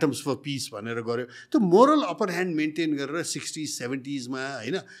want atoms for piece भनेर गर्यो त्यो मोरल अपर ह्यान्ड मेन्टेन गरेर 60s 70s मा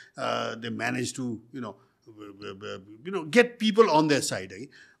हैन they manage to you know get people on their side है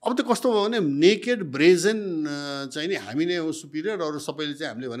अब त कस्तो भयो भने नेकेड ब्रेजन चाहिँ नि हामी नै हो सुपिरियर अरू सबैले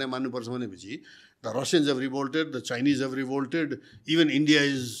चाहिँ हामीले भने मान्नुपर्छ भनेपछि the Russians have revolted, the Chinese have revolted, even India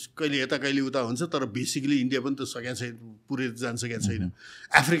is कहिले यता कहिले उता हुन्छ तर बेसिकली इन्डिया पनि त सकेको छैन पुरै जान सकेको छैन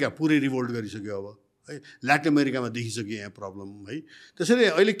अफ्रिका पुरै रिभोल्ट गरिसक्यो अब है ल्याटिन अमेरिकामा देखिसक्यो यहाँ प्रब्लम है त्यसैले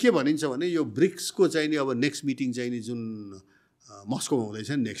अहिले के भनिन्छ भने यो ब्रिक्सको चाहिँ नि अब नेक्स्ट मिटिङ चाहिँ नि जुन मस्कोमा हुँदैछ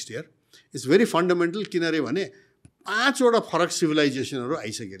नि next year it's very fundamental किनभने भने 5वटा फरक सिभिलाइजेसनहरू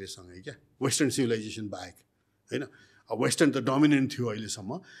आइसक्यो अरे सँगै क्या वेस्टर्न सिभिलाइजेसन बाहेक होइन वेस्टर्न त डोमिनेन्ट थियो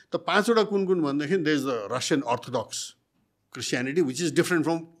अहिलेसम्म त 5वटा कुन कुन भन्दाखेरि there is the Russian orthodox Christianity which is different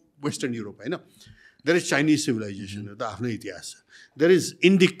from western Europe होइन देयर इज चाइनिज सिभिलाइजेसन त आफ्नै इतिहास छ देयर इज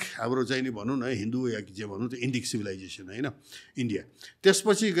इन्डिक हाम्रो चाहिँ नि भनौँ न हिन्दू या जे भनौँ त्यो इन्डिक सिभिलाइजेसन होइन इन्डिया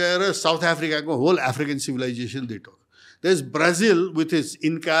त्यसपछि गएर साउथ अफ्रिकाको whole African civilisation they talk there is Brazil with is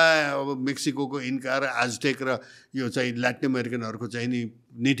Inca अब मेक्सिको इन्का र आजटेक र यो चाहिँ ल्याटिन अमेरिकनहरूको चाहिँ नि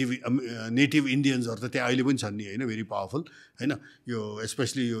नेटिभ इन्डियन्सहरू त त्यहाँ अहिले पनि छन् नि होइन भेरी पावरफुल होइन यो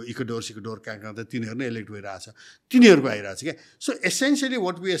स्पेसली यो इक्वाडोर कहाँ त तिनीहरू नै इलेक्ट भइरहेछ तिनीहरूको आइरहेछ क्या so essentially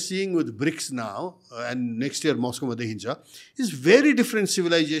what we are seeing with BRICS now and next year मस्कोमा देखिन्छ is very different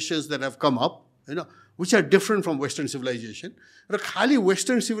civilisations that have come up होइन which are different from Western civilization. र खाली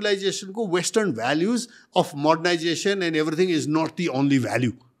Western civilization को Western values of modernization and everything is not the only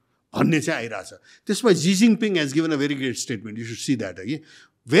value. भन्ने चाहिँ आइरहेछ त्यसमा Xi Jinping has given a very great statement. You should see that.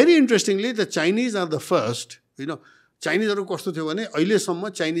 Very interestingly, the Chinese are the first. You know, चाइनिजहरू कस्तो थियो भने अहिलेसम्म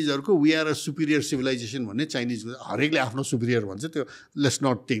चाइनिजहरूको we are a Superior civilisation भन्ने Chinese हरेकले आफ्नो सुपिरियर भन्छ त्यो let's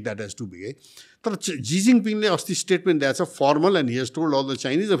not take that as to be है तर जी जिङपिङले अस्ति स्टेटमेन्ट दिएको छ formal and he has told all the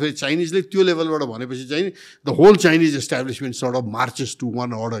Chinese फेरि चाइनिजले त्यो लेभलबाट भनेपछि चाहिँ the whole Chinese एस्टाब्लिसमेन्ट sort of marches to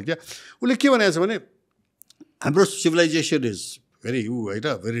one order क्या उसले के भनेको छ भने हाम्रो सिभिलाइजेसन इज भेरी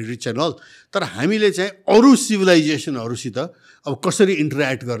होइन भेरी रिच एन्ड अल तर हामीले चाहिँ अरू सिभिलाइजेसनहरूसित अब कसरी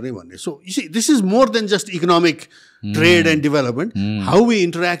इन्टरेक्ट गर्ने भन्ने so this is more than just economic trade and development, how we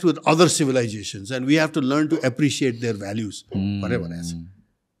interact with other civilizations and we have to learn to appreciate their values.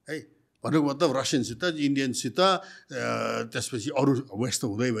 भनेको मतलब रसियनसित इन्डियनसित त्यसपछि अरू वेस्ट त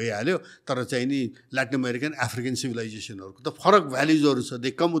हुँदै भइहाल्यो तर चाहिँ नि ल्याटिन अमेरिकन अफ्रिकन सिभिलाइजेसनहरूको त फरक भ्याल्युजहरू छ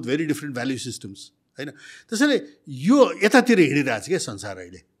they come with very different value systems होइन त्यसैले यो यतातिर हिँडिरहेको छ क्या संसार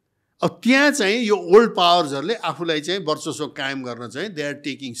अहिले अब त्यहाँ चाहिँ यो ओल्ड पावर्सहरूले आफूलाई चाहिँ वर्चस्व कायम गर्न चाहिँ they are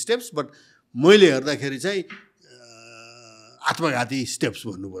taking steps but मैले हेर्दाखेरि चाहिँ आत्मघाती स्टेप्स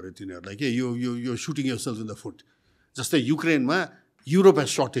भन्नु पऱ्यो तिनीहरूलाई के यो shooting your self in the foot जस्तै युक्रेनमा Europe has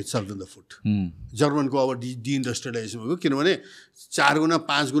shot it self in the foot जर्मनको अब डिइन्डस्ट्रियलाइजेसन भएको किनभने 4 गुणा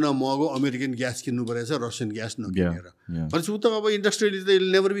 5 गुणा महँगो अमेरिकन ग्यास किन्नु परेछ रसियन ग्यास नकिनेर भनेपछि उता अब इन्डस्ट्रियली त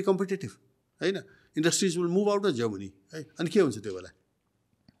नेभर बी कम्पिटेटिभ होइन industries will move out of Germany है अनि के हुन्छ त्यो बेला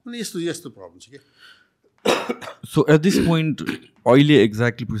अनि यस्तो प्रब्लम छ क्या सो एट दिस पोइन्ट अहिले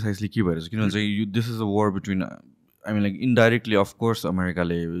एक्ज्याक्टली प्रिसाइसली के भइरहेछ किनभने चाहिँ this is a war between I mean, like indirectly, of course, America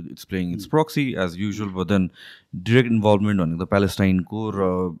it's playing its proxy as usual, but then direct involvement on the Palestine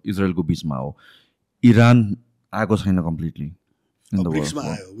ko Israel ko beach ma ho. Iran aako chaina completely in the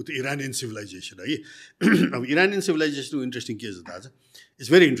war. With Iranian civilization, अब Iranian civilization interesting के छ थाहा छ?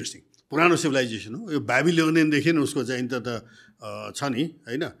 It's very interesting. पुरानो civilization हो. यो Babylonian देखि न उसको चाहिँ त छ नि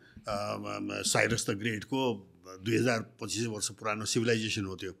हैन साइरस द ग्रेट को 2025 वर्ष पुरानो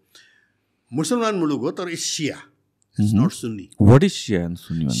civilization हो त्यो. मुसलमान मुलुक हो तर शिया It's not Sunni. What is Shia and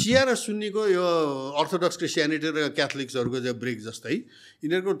Sunni? Shia र सुन्नीको यो अर्थोडक्स क्रिस्चियनिटी र क्याथोलिक्सहरूको चाहिँ ब्रेक जस्तै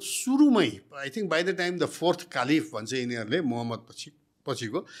यिनीहरूको सुरुमै I think by the time the 4th कालिफ भन्छ यिनीहरूले मोहम्मद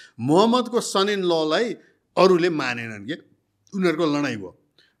पछिको मोहम्मदको सन इन ललाई अरूले मानेनन् के उनीहरूको लडाइँ भयो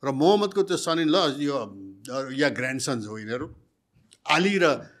र मोहम्मदको त्यो सन इन ल यो या ग्रान्डसन्स हो यिनीहरू अली र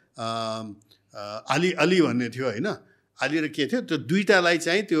अली भन्ने थियो होइन आली र के थियो त्यो दुईटालाई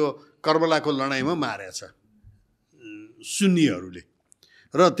चाहिँ त्यो कर्बलाको लडाइँमा मारेछ सुन्नीहरूले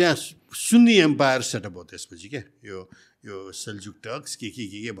र त्यहाँ सुन्नी एम्पायर सेटअप हो त्यसपछि क्या यो सेल्जुक टर्क्स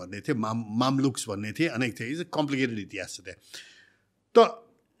के भन्ने थिए मामलुक्स भन्ने थिए अनेक थिए इट्स कम्प्लिकेटेड इतिहास छ त्यहाँ त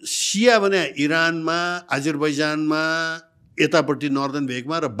सिया भने इरानमा अजरबैजानमा यतापट्टि नर्दर्न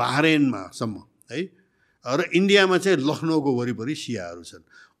भेगमा र बाहरेनमा सम्म है र इन्डियामा चाहिँ लखनऊको वरिपरि सियाहरू छन्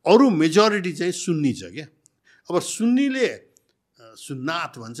अरू मेजोरिटी चाहिँ सुन्नी छ क्या अब सुन्नीले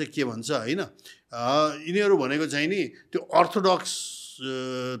सुन्नात भन्छ के भन्छ होइन यिनीहरू भनेको चाहिँ नि त्यो अर्थोडक्स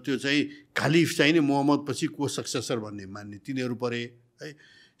त्यो चाहिँ खालिफ चाहिँ नि मोहम्मद पछि को सक्सेसर भन्ने मान्ने तिनीहरू परे है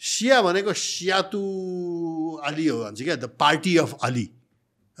सिया भनेको सियातु अली हो भन्छ क्या द पार्टी अफ अली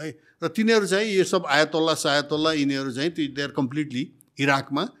है र तिनीहरू चाहिँ यो सब सायतुल्ला यिनीहरू चाहिँ दे आर कम्प्लिटली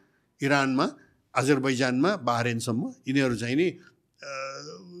इराकमा इरानमा अजरबैजानमा बाहरेनसम्म यिनीहरू चाहिँ नि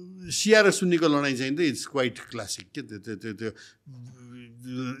सिया र सुन्नीको लडाइँ चाहिँ इट्स क्वाइट क्लासिक के त्यो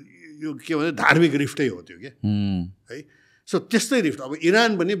यो के भन्छ धार्मिक रिफ्टै हो त्यो क्या है सो त्यस्तै रिफ्ट अब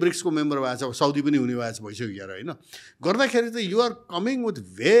इरान पनि ब्रिक्सको मेम्बर भएको छ अब साउदी पनि हुने भएको छ भइसक्यो यार होइन गर्दाखेरि त you're coming with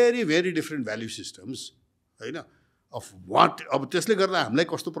very very different value systems होइन अफ वाट अब त्यसले गर्दा हामीलाई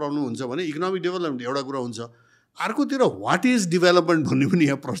कस्तो प्रब्लम हुन्छ भने इकोनोमिक डेभलपमेन्ट एउटा कुरा हुन्छ अर्कोतिर वाट इज डेभलपमेन्ट भन्ने पनि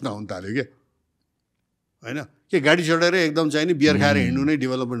यहाँ प्रश्न हुन थाल्यो क्या होइन के गाडी चढेर एकदम चाहिँ नि बियर खाएर हिँड्नु नै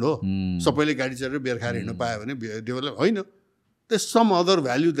डेभलपमेन्ट हो सबैले गाडी चढेर बियर खाएर हिँड्नु पायो भने डेभलप होइन there's some other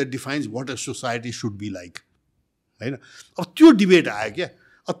value that defines what a society should be like हैन अब त्यो डिबेट आयो क्या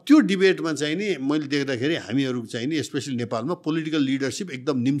अब त्यो डिबेटमा चाहिँ नि मैले देख्दाखेरि हामीहरू चाहिँ नि स्पेशली नेपालमा पोलिटिकल लिडरसिप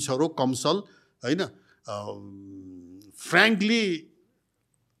एकदम निम्छरो कमसल होइन फ्र्याङ्कली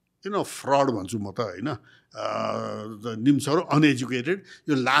फ्रड भन्छु म त होइन निम्छरो अनएजुकेटेड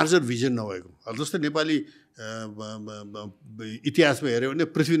यो लार्जर भिजन नभएको जस्तै नेपाली इतिहासमा हेऱ्यो भने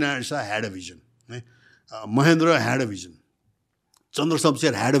Prithvinarayan Shah had a vision है Mahendra had a vision Chandra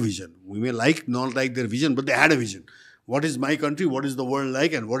Shamsher had a vision. We may not like their vision, but they had a vision. What is my country? What is the world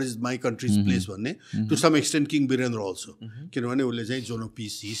like? And what is my country's place? भन्ने to some extent King Birendra also. किनभने उसले चाहिँ जोनो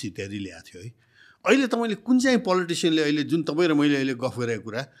piece his इत्यादि ल्याएको थियो है अहिले तपाईँले कुन चाहिँ पोलिटिसियनले अहिले जुन तपाईँ र मैले अहिले गफ गरेको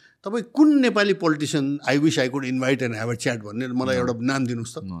कुरा तपाईँ कुन Nepali politician I wish I could invite and have a chat भन्ने मलाई एउटा नाम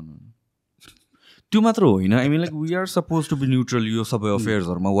दिनुहोस् त त्यो मात्र होइन I mean like we are suppose to be neutral यो सबै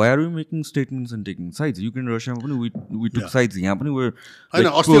अफेयर्सहरूमा why are we making statements and taking sides Ukraine रसियामा पनि वी टुक साइड्स यहाँ पनि होइन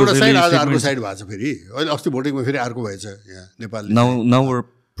अस्ति एउटा साइड आज अर्को साइड भएको छ फेरि अहिले अस्ति भोटिङमा फेरि अर्को भएछ यहाँ नेपालले नाउ वर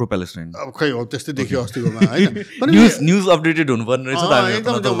प्रो प्यालेस्टाइन अब खै हो त्यस्तै देखियो अस्तिकोमा होइन न्युज अपडेटेड हुनुपर्ने रहेछ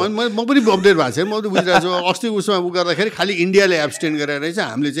एकदम म पनि अपडेट भएको छैन म त बुझिरहेको छु अस्ति उसमा उ गर्दाखेरि खालि इन्डियाले एब्सटेन गरेर रहेछ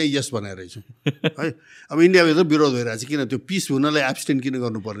हामीले चाहिँ यस भनेर रहेछौँ है अब इन्डियाभित्र विरोध भइरहेको छ किन त्यो पिस हुनलाई एब्सटेन किन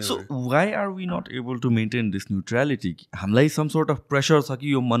गर्नुपर्ने so why are we not able to maintain this neutrality हामीलाई सम सोर्ट अफ प्रेसर छ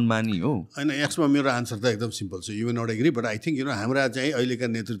कि यो मनमानी हो होइन यसमा मेरो आन्सर त एकदम सिम्पल छ you may not agree but I think हाम्रा चाहिँ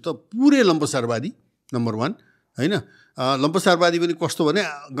अहिलेका नेतृत्व पुरै लम्पसारवादी नम्बर 1 होइन लम्पसारवादी पनि कस्तो भने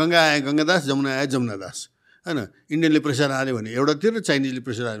गङ्गा आए गङ्गादास जमुना आए जमुनादास होइन इन्डियनले प्रेसर हाल्यो भने एउटातिर चाइनिजले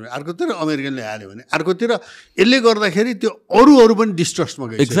प्रेसर हाल्यो भने अर्कोतिर अमेरिकनले हाल्यो भने अर्कोतिर यसले गर्दाखेरि त्यो अरू पनि डिस्ट्रस्टमा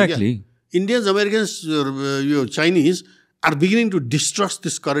गइसक्यो exactly Indians, Americans, Chinese are beginning to distrust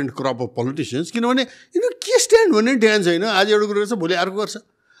this current crop of politicians. किनभने के स्ट्यान्ड भन्ने ध्यान छैन आज एउटा कुरो गर्छ भोलि अर्को गर्छ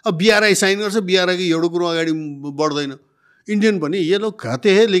अब बिआरआई साइन गर्छ बिआरआईको एउटा कुरो अगाडि बढ्दैन इन्डियन भने ये लोग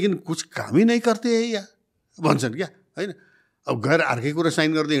कहते हैं लेकिन कुछ काम ही नहीं करते हैं या भन्छन् क्या होइन अब गएर अर्कै कुरा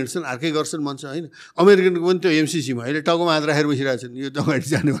साइन गर्दै हिँड्छन् अर्कै गर्छन् भन्छ होइन अमेरिकनको पनि त्यो एमसिसीमा अहिले टाउकोमा हात राखेर बसिरहेछन् यो अगाडि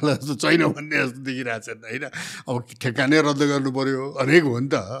जानेवाला जस्तो छैन भन्ने जस्तो देखिरहेछन् होइन अब ठेक्कानै रद्द गर्नु पऱ्यो अनेक हो नि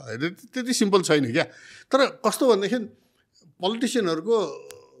त होइन त्यति सिम्पल छैन क्या तर कस्तो भनेदेखि पोलिटिसियनहरूको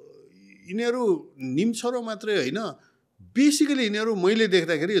यिनीहरू निम्छरो मात्रै होइन बेसिकली यिनीहरू मैले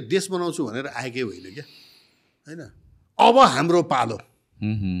देख्दाखेरि यो देश बनाउँछु भनेर आएकै होइन क्या होइन अब हाम्रो पालो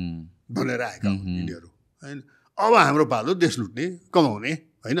भनेर आएका हुन् यिनीहरू होइन अब हाम्रो पालो देश लुट्ने कमाउने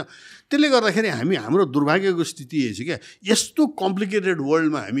होइन त्यसले गर्दाखेरि हाम्रो दुर्भाग्यको स्थिति यही छ क्या यस्तो कम्प्लिकेटेड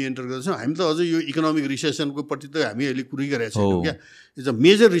वर्ल्डमा हामी एन्टर गर्छौँ हामी त अझै यो इकोनोमिक रिसेसनको प्रति त हामी अहिले कुरिरहेको छैनौँ क्या it's a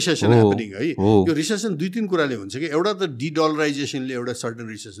major recession happening है यो रिसेसन 2-3 कुराले हुन्छ कि एउटा त डिडलराइजेसनले एउटा सर्टन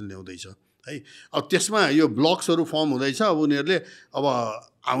रिसेसन ल्याउँदैछ है अब त्यसमा यो ब्लक्सहरू फर्म हुँदैछ अब उनीहरूले अब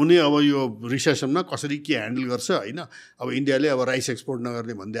आउने अब यो रिसेसनमा कसरी के ह्यान्डल गर्छ होइन अब इन्डियाले अब राइस एक्सपोर्ट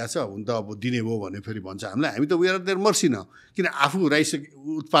नगर्ने भनिदिएको छ हुन त अब दिने भयो भने फेरि भन्छ हामीलाई हामी त वी आर देयर मर्सी न किन आफू राइस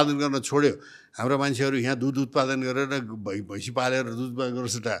उत्पादन गर्न छोड्यो हाम्रो मान्छेहरू यहाँ दुध उत्पादन गरेर भैँसी पालेर दुध उत्पादन गरेर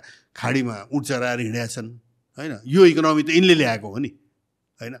त खाडीमा उठ चराएर हिँडेका छन् होइन यो इकोनोमी त यिनले ल्याएको हो नि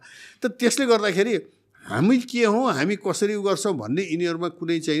होइन त त्यसले गर्दाखेरि हामी के हौँ हामी कसरी गर्छौँ भन्ने यिनीहरूमा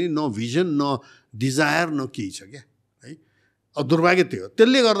कुनै चाहिँ न भिजन न डिजायर न केही छ क्या है अब दुर्भाग्य त्यो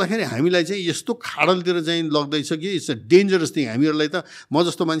त्यसले गर्दाखेरि हामीलाई चाहिँ यस्तो खाडलतिर चाहिँ लग्दैछ कि इट्स अ डेन्जरस थिङ हामीहरूलाई त म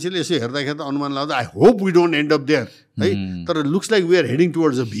जस्तो मान्छेले यसो हेर्दाखेरि त अनुमान लगाउँदा I hope we don't and up there है तर looks like we are heading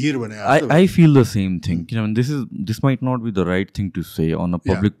towards a भिर भने I feel the same thing किनभने this might not be the right thing to say on a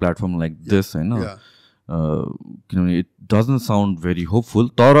public platform like this हैन किनभने it doesn't sound very hopeful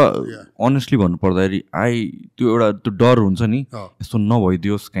तर honestly भन्नु पर्दाखेरि त्यो एउटा त्यो डर हुन्छ नि यस्तो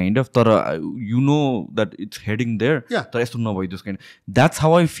नभइदियोस् काइन्ड अफ तर you know that it's heading there तर यस्तो नभइदियोस् kind that's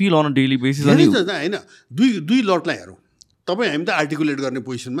how I feel on a daily basis अनि हैन दुई लटलाई हेरौँ तपाईँ हामी त आर्टिकुलेट गर्ने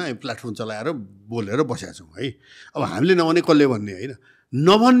पोजिसनमा हामी प्लेटफर्म चलाएर बोलेर बसेका छौँ है अब हामीले नभने कसले भन्ने होइन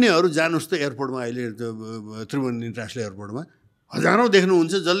नभन्नेहरू जानुहोस् त एयरपोर्टमा अहिले त्रिभुवन इन्टरनेसनल एयरपोर्टमा हजारौँ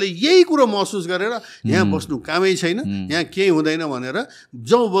देख्नुहुन्छ जसले यही कुरो महसुस गरेर यहाँ बस्नु कामै छैन यहाँ केही हुँदैन भनेर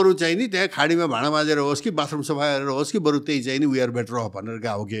जाउँ बरु चाहिँ नि त्यहाँ खाडीमा भाँडा माझेर होस् कि बाथरुम सफा गरेर होस् कि बरु त्यही चाहिँ नि वी आर बेटर अफ भनेर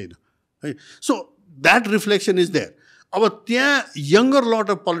गएको कि होइन है so that reflection is there अब त्यहाँ यङ्गर लट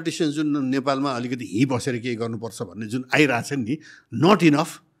अफ पोलिटिसियन्स जुन नेपालमा अलिकति हिँ बसेर केही गर्नुपर्छ भन्ने जुन आइरहेछन् नि not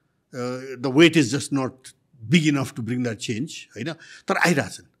enough the weight is just not big enough to bring that change होइन तर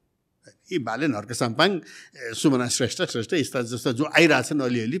आइरहेछन् यी बालेन हर्क साम्पाङ सुमना श्रेष्ठ यस्ता जस्ता जो आइरहेछन्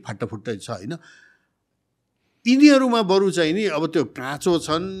अलिअलि फाटाफुट्टा छ होइन यिनीहरूमा बरु चाहिँ नि अब त्यो काँचो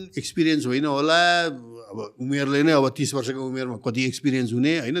छन् एक्सपिरियन्स होइन होला अब उमेरले नै अब 30 वर्षको उमेरमा कति एक्सपिरियन्स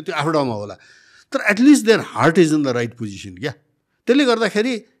हुने होइन त्यो आफ्नो ठाउँमा होला तर at least their heart is in the right position क्या त्यसले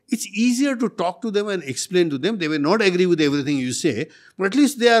गर्दाखेरि it's easier to talk to them and explain to them they may not agree with everything you say but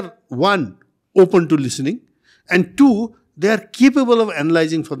at least they are one open to listening and two they are capable of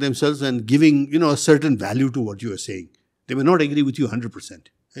analyzing for themselves and giving a certain value to what you are saying. They may not agree with you 100%.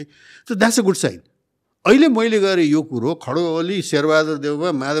 Right? So that's a good sign. अहिले मैले गरे यो कुरो खड्गवाली शेरबहादुर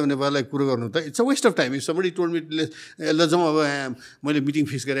देउवा माधव नेपाललाई कुरो गर्नु त it's a West of time if somebody told me ल जाउँ अब मैले मिटिङ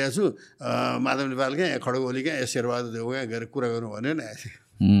फिक्स गरेको छु माधव नेपाल क्या खड्गवाली क्या शेरबहादुर देउवा गएर कुरा गर्नु भन्यो नि I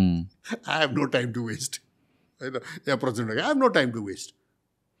have no time to west होइन या Prachanda I have no time to west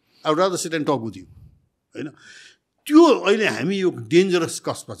I would rather seat and talk with you होइन त्यो अहिले हामी यो डेन्जरस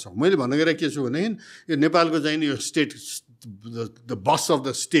कस्टमा छौँ मैले भन्न गएर के छु भने यो नेपालको चाहिँ नि यो state the bus of the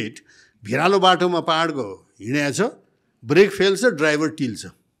state भिरालो बाटोमा पहाडको हिँडेको छ ब्रेक फेल छ ड्राइभर टिल छ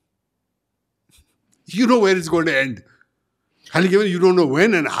you know where is going to and खालि के भने you don't know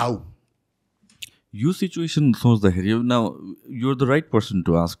when and how यो सिचुएसन सोच्दाखेरि now you're the right person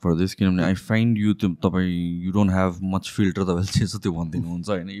to ask for this किनभने आई फाइन्ड यु तपाईँ you don't have much filter तपाईँले जे छ त्यो भनिदिनुहुन्छ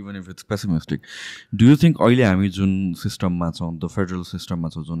होइन even if it's pessimistic do you think अहिले हामी जुन सिस्टममा छौँ द फेडरल सिस्टममा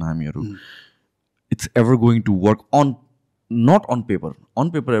छौँ जुन हामीहरू it's ever going to work on not on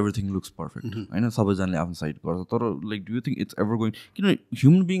paper everything looks perfect होइन सबैजनाले आफ्नो साइड गर्छ तर like do you think it's ever going किनभने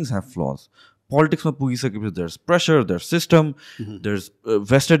ह्युमन बिङ्स ह्याभ फ्लज पोलिटिक्समा पुगिसकेपछि theirs pressure theirs system theirs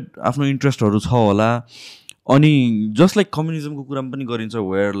vested आफ्नो इन्ट्रेस्टहरू छ होला अनि जस्ट लाइक कम्युनिजमको कुरामा पनि गरिन्छ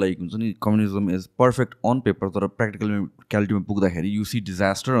वेयर लाइक हुन्छ नि communism is perfect on paper तर प्र्याक्टिकलिटीमा पुग्दाखेरि यु सी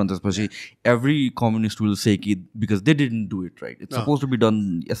डिजास्टर अनि त्यसपछि एभ्री कम्युनिस्ट विल से कि because they didn't do it right it's suppose to be done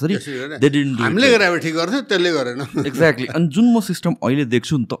यसरी दे डिडन्ट डु हामीले गरेर ठिक गर्थ्यो त्यसले गरेन एक्ज्याक्टली अनि जुन म सिस्टम अहिले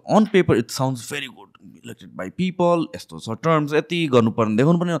देख्छु नि त on paper it sounds very good elected by people यस्तो छ टर्म्स यति गर्नुपर्ने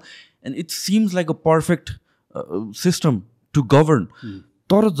देखाउनु पर्ने and it seems like a perfect system to govern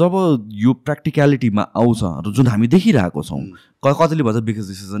तर जब यो प्र्याक्टिक्यालिटीमा आउँछ र जुन हामी देखिरहेको छौँ कतिले भन्छ because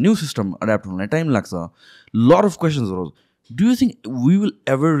this is a new system adapt हुनलाई टाइम लाग्छ लट अफ क्वेसन्सहरू do you think we will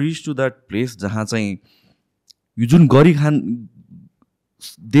ever reach to that place जहाँ चाहिँ यो जुन गरी खान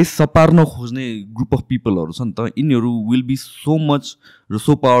देश सपार्न खोज्ने ग्रुप अफ पिपलहरू छ नि त यिनीहरू विल बी सो मच र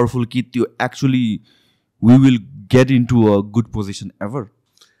सो पावरफुल कि त्यो actually we will get in to a good position ever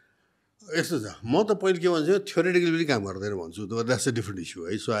यस्तो छ म त पहिले के भन्छु थ्योरेटिकली पनि काम गर्दैन भन्छु द्याट्स अ डिफ्रेन्ट इस्यु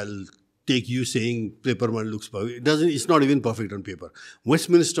है so I take you saying पेपरमा looks it's not even perfect on paper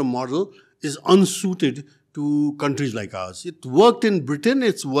Westminster model is अनसुटेड to countries like ours. It worked in Britain,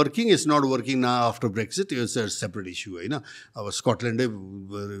 it's working, it's not working now after Brexit, it's a separate issue, होइन अब स्कटल्यान्डै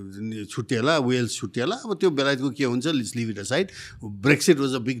छुट्टिएला Wales छुट्टिएला अब त्यो बेलायतको के हुन्छ let's leave it aside Brexit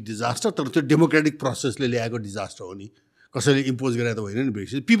was a big disaster तर त्यो democratic प्रोसेसले ल्याएको डिजास्टर हो नि कसैले इम्पोज गरेर त होइन नि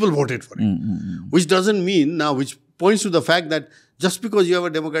Brexit people voted for it which doesn't mean now which points to the fact that just because you have a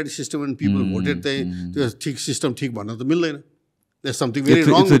democratic system and people voted चाहिँ त्यो ठिक सिस्टम ठिक भन्न त मिल्दैन. There's something very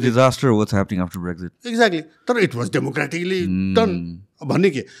wrong. It's a disaster what's happening after Brexit. Exactly. But it was democratically done. But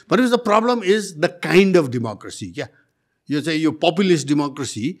the problem is the kind of democracy. You say your populist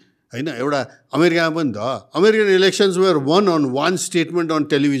democracy. American elections were won on one statement on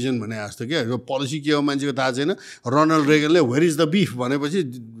television. Policy Ronald Reagan, where is the beef?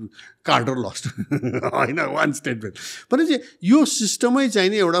 Carter lost. One statement. But your system is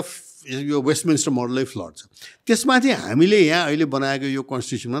यो Westminster मोडलै flood छ। त्यसमाथि हामीले यहाँ अहिले बनाएको यो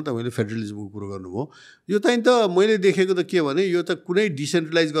कन्स्टिट्युसनमा तपाईँले फेडरलिजमको कुरो गर्नुभयो, यो चाहिँ त मैले देखेको त के भने यो त कुनै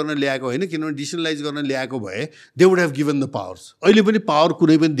डिसेन्ट्रलाइज गर्न ल्याएको होइन, किनभने डिसेन्ट्रलाइज गर्न ल्याएको भए they would have given the powers. अहिले पनि पावर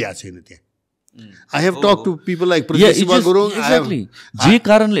कुनै पनि दिएको छैन त्यहाँ। I have talk to people like प्रतिभा गुरुङ। जे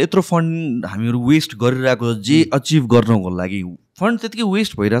कारणले यत्रो फन्ड हामीहरू वेस्ट गरिरहेको छ, जे अचिभ गर्नको लागि फन्ड त्यतिकै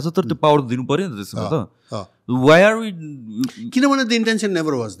वेस्ट भइरहेछ, तर त्यो पावर दिनु पऱ्यो नि त त्यसमा त। वाइ आर वी, किनभने the intention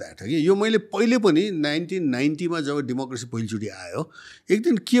never was that कि यो मैले पहिले पनि 1990 जब डेमोक्रेसी पहिलोचोटि आयो एक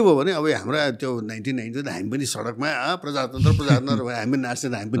दिन के भयो भने अब हाम्रा त्यो 1990 त हामी पनि सडकमा प्रजातन्त्र हामी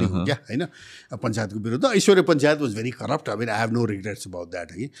नाच्ने हामी पनि हो क्या होइन पञ्चायतको विरुद्ध। ऐश्वर्य panchayat was very corrupt. I have no regrets about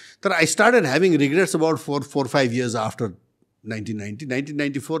that कि, तर I started having regrets about 4-5 years after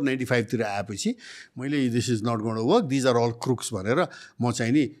 1994-95 तिर आएपछि मैले this is not going to work, these are all crooks भनेर म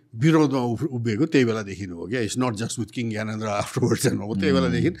चाहिँ नि विरोधमा उभिएको त्यही बेलादेखि हो क्या। It's not just with king Gyanendra afterwards and हो, त्यही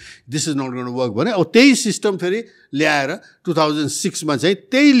बेलादेखि this is not going to work भने अब त्यही सिस्टम फेरि ल्याएर 2006 मा चाहिँ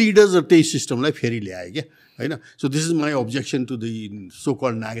त्यही लिडर्स र त्यही सिस्टमलाई फेरि ल्याए क्या होइन। So this is my objection to the so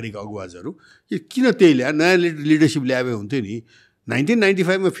called नागरिक अगुवाजहरू कि किन त्यही ल्याए, नयाँ लिडरसिप ल्याए हुन्थ्यो नि।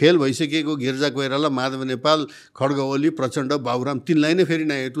 1995 मा फेल भइसकेको गिर्जा कोइराला, माधव नेपाल, खड्गवली, प्रचण्ड, बाबुराम तिनलाई नै फेरि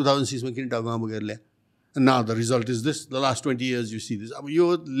 2006 मा किन टाउकोमा बोकेर ल्याए। Now the result is this, the last 20 years you see this. अब यो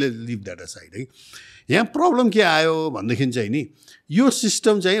लिभ द्याट असाइड है। यहाँ प्रब्लम के आयो भनेदेखि चाहिँ नि यो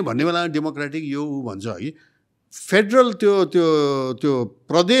सिस्टम चाहिँ भन्ने बेलामा डेमोक्रेटिक यो भन्छ है, फेडरल त्यो त्यो त्यो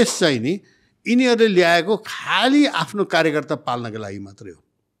प्रदेश चाहिँ नि यिनीहरूले ल्याएको खालि आफ्नो कार्यकर्ता पाल्नको लागि मात्रै हो।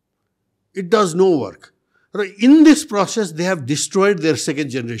 It does no work. र in this process they have destroyed there second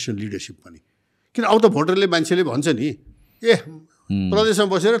generation leadership पनि। किन अब त भोटरले मान्छेले भन्छ नि ए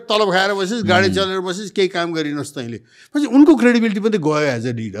प्रदेशमा बसेर तलब खाएर बसिस्, गाडी चलेर बसिस्, केही काम गरिनस् तैँले, पछि उनको क्रेडिबिलिटी पनि गयो as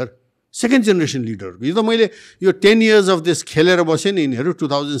a leader, second generation लिडरको। यो त मैले यो 10 years अफ दिस खेलेर बसेँ नि यिनीहरू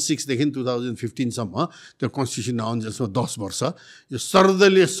 2006 देखि 2015 सम्म त्यो कन्स्टिट्युसन आउन्जेलसम्म 10 वर्ष यो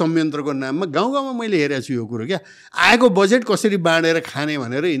सर्वदलीय संयन्त्रको नाममा गाउँ गाउँमा मैले हेरेको छु यो कुरो क्या। आएको बजेट कसरी बाँडेर खाने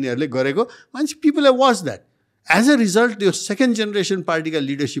भनेर यिनीहरूले गरेको मान्छे people have watch that. As a result त्यो सेकेन्ड जेनेरेसन पार्टीका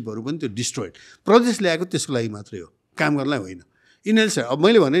लिडरसिपहरू पनि त्यो डिस्ट्रोइड। प्रदेश ल्याएको त्यसको लागि मात्रै हो, काम गर्नलाई होइन। यिनीहरू चाहिँ अब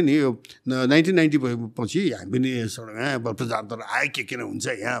मैले भने नि यो 1990 पछि हामी पनि प्रजातन्त्र आयो के किन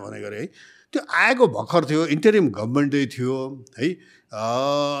हुन्छ यहाँ भनेर है, त्यो आएको भर्खर थियो, इन्टरिम गभर्मेन्टै थियो है।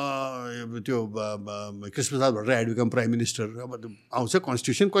 त्यो Krishnaprasad Bhattarai had become prime minister. अब आउँछ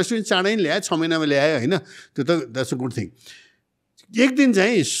कन्स्टिट्युसन चाँडै ल्यायो, 6 महिनामा ल्यायो होइन, त्यो त द्याट्स अ गुड थिङ। एक दिन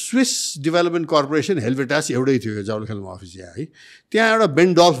चाहिँ स्विस डेभलपमेन्ट कर्पोरेसन हेल्भेटास एउटै थियो जौलखेलमा अफिस यहाँ है। त्यहाँ एउटा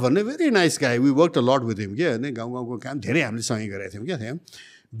बेन्डोल्फ भन्ने भेरी नाइस गाई, we work a lot with हिम क्या होइन, गाउँ गाउँको काम धेरै हामीले सँगै गरेका थियौँ क्या त्यहाँ।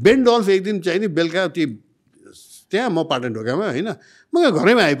 बेन्डोल्फ एक दिन चाहिँ नि बेलुका त्यहाँ म पाटन ढोकामा होइन, म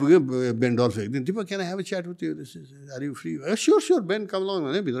घरैमा आइपुग्यो बेन्डोल्फ एक दिन। Dipak can I have a chat with you, are you free? Sure Ben com long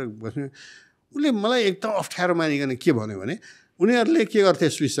भने भित्र बस्ने। उसले मलाई एकदम अप्ठ्यारो मानिकन के भन्यो भने उनीहरूले के गर्थे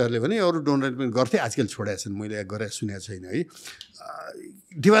स्विसहरूले भने अरू डोनर पनि गर्थे, आजकल छोडेका छन्, मैले गरेर सुनेको छैन है।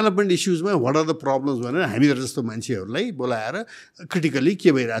 Development इस्युजमा what are the problems भनेर हामीहरू जस्तो मान्छेहरूलाई बोलाएर क्रिटिकली के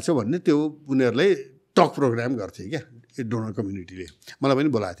भइरहेछ भन्ने त्यो उनीहरूलाई टक प्रोग्राम गर्थे क्या डोनर कम्युनिटीले। मलाई पनि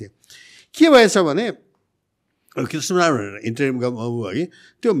बोलाएको थियो। के भएछ भने कृष्णप्रसाद इन्टरिम गभर्नमेन्ट है,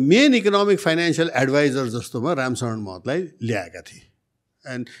 त्यो मेन इकोनोमिक फाइनेन्सियल एडभाइजर जस्तोमा रामशरण महतलाई ल्याएका थिए।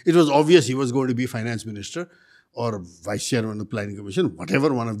 And it was obvious he was going to be finance minister और vice chairman of planning commission, what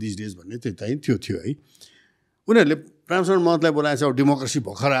ever one of this days भन्ने त्यो चाहिँ थियो है। उनीहरूले रामशरण महतलाई बोलाएछ। अब डेमोक्रेसी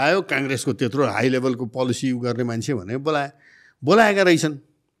भर्खर आयो, काङ्ग्रेसको त्यत्रो हाई लेभलको पोलिसी गर्ने मान्छे भनेर बोलाएका रहेछन्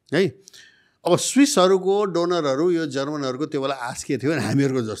है। अब स्विसहरूको डोनरहरू यो जर्मनहरूको त्यो बेला आश के थियो भने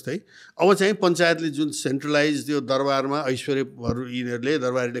हामीहरूको जस्तै अब चाहिँ पञ्चायतले जुन सेन्ट्रलाइज त्यो दरबारमा ऐश्वर्यहरू यिनीहरूले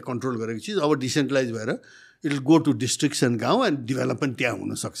दरबारीले कन्ट्रोल गरेको चिज अब डिसेन्ट्रलाइज भएर it will go to districts and गाउँ एन्ड डेभलपमेन्ट त्यहाँ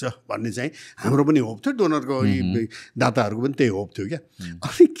हुनसक्छ भन्ने चाहिँ हाम्रो पनि होप थियो, डोनरको दाताहरूको पनि त्यही होप थियो क्या।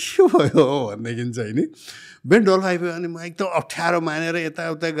 अनि के भयो भनेदेखि चाहिँ नि बेन्डोल्फ आइपुग्यो। अनि म एकदम अप्ठ्यारो मानेर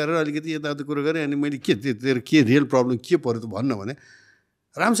यताउता गरेर अलिकति यताउता कुरो गरेँ। अनि मैले तेरो के रियल प्रब्लम के पऱ्यो त भन्न भने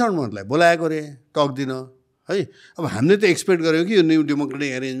रामशरण महतलाई बोलाएको रे टक दिन है। अब हामीले त एक्सपेक्ट गऱ्यौँ कि यो न्यू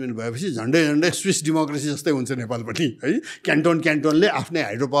डेमोक्रेटिक एरेन्जमेन्ट भएपछि झन्डै स्विस डेमोक्रेसी जस्तै हुन्छ नेपाल पनि है। क्यान्टोनले आफ्नै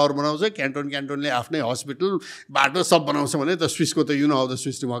हाइड्रो पावर बनाउँछ, क्यान्टोनले आफ्नै हस्पिटल बाटो सब बनाउँछ भने त स्विसको त you know how the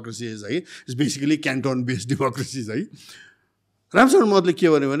Swiss democracy is है, इट्स बेसिकली क्यान्टोन बेस्ड डेमोक्रेसी है। रामशरण महतले के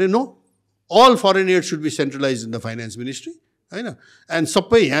भन्यो भने no, all foreign add should be centralise in the finance ministry होइन, एन्ड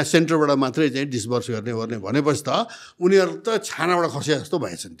सबै यहाँ सेन्टरबाट मात्रै चाहिँ डिस्बर्स गर्ने भनेपछि त उनीहरू त छानाबाट खसे जस्तो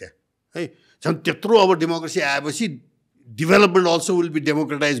भएछन् त्यहाँ है। झन् त्यत्रो अब डेमोक्रेसी आएपछि development also will be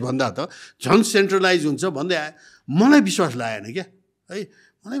democratise भन्दा त झन् सेन्ट्रलाइज हुन्छ भन्दै आयो। मलाई विश्वास लागेन क्या है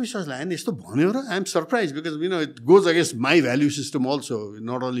मलाई विश्वास लागेन यस्तो भन्यो र I am surprise because it goes against my value system also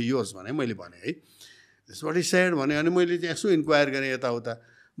not only yours भने मैले भने है त्यसो वाट इज सेड भने अनि मैले चाहिँ यसो इन्क्वायर गरेँ यताउता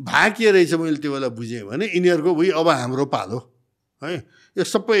भा के रहेछ मैले त्यो बेला बुझेँ भने यिनीहरूको अब हाम्रो पालो है यो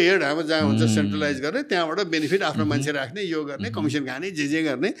सबै हेड हाम्रो जहाँ हुन्छ सेन्ट्रलाइज गर्ने त्यहाँबाट बेनिफिट आफ्नो मान्छे राख्ने यो गर्ने कमिसन खाने जे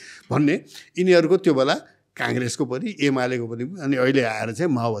गर्ने भन्ने यिनीहरूको त्यो बेला काङ्ग्रेसको पनि एमालेको पनि अनि अहिले आएर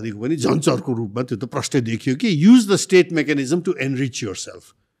चाहिँ माओवादीको पनि झन्चरको रूपमा त्यो त प्रष्ट देखियो कि use the state mechanism to enrich your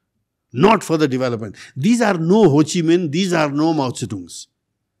self not for the development these are no Ho Chi Minh these are no माओत्सेडुङ्स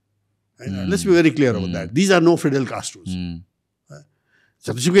होइन let's be very clear about that these are no Fidel कास्ट्रोस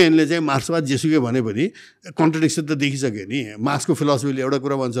जतिसुकै यिनले चाहिँ मार्क्सवाद जेसुकै भने पनि कन्ट्रडिक्सन त देखिसक्यो नि मार्क्सको फिलोसफीले एउटा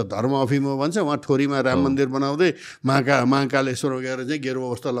कुरा भन्छ धर्म अफिमो भन्छ उहाँ ठोरीमा राम मन्दिर बनाउँदै महाकालेश्वर गएर चाहिँ गेरुवा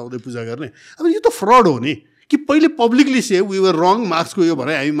वस्त्र लाउँदै पूजा गर्ने अब यो त फ्रड हो नि कि पहिले पब्लिकली से वी वर रङ मार्क्सको यो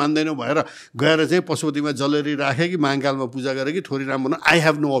भनाइ हामी मान्दैनौँ भएर गएर चाहिँ पशुपतिमा जलेरी राखे कि महाकालमा पूजा गरे कि ठोरी राम बनाऊ I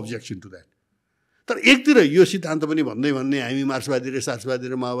have no objection to that तर एकतिर यो सिद्धान्त पनि भन्दै भन्ने हामी मार्क्सवादी र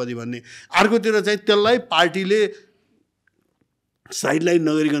सार्सवादी र माओवादी भन्ने अर्कोतिर चाहिँ त्यसलाई पार्टीले साइडलाइन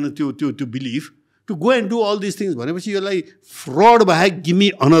नगरिकन त्यो believe to go and do all this things भनेपछि यसलाई फ्रड बाहेक give me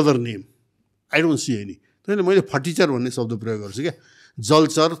another name I don't see any त्यसैले मैले फर्टिचर भन्ने शब्द प्रयोग गर्छु क्या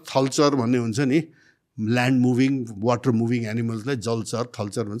जलचर थलचर भन्ने हुन्छ नि ल्यान्ड मुभिङ वाटर मुभिङ एनिमल्सलाई जलचर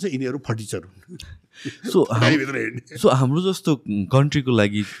थलचर भन्छ यिनीहरू फर्टिचर हुन् सो हाम्रो जस्तो कन्ट्रीको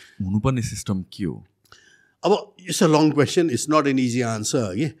लागि हुनुपर्ने सिस्टम के हो अब it's a long question it's not an easy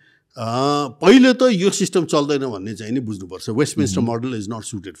answer कि पहिले त यो सिस्टम चल्दैन भन्ने चाहिँ नि बुझ्नुपर्छ Westminster model is not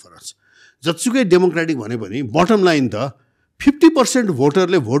suited for अस जतिसुकै डेमोक्रेटिक भने पनि बटम लाइन त 50%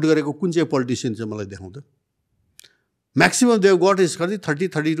 भोटरले भोट गरेको कुन चाहिँ पोलिटिसियन चाहिँ मलाई देखाउँदा म्याक्सिमम देव गट इज कति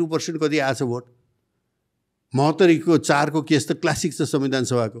 32% कति आएछ भोट 72को 4को केस त क्लासिक छ संविधान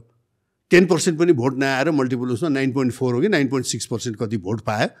सभाको 10% पनि भोट नआएर मल्टिपल उसमा 9.4 हो कि 9.6% कति भोट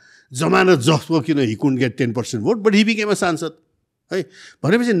पायो जमानत जसको किन he couldn't get 10% vote but he became a सांसद है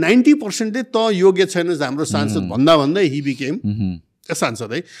भनेपछि 90%ले त योग्य छैन हाम्रो सांसद भन्दै हि बिकेम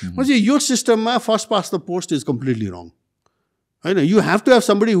सांसद है भनेपछि यो सिस्टममा first pass the post is completely रङ होइन you have to have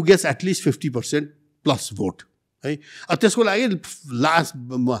somebody who gets at least 50% plus vote है त्यसको लागि लास्ट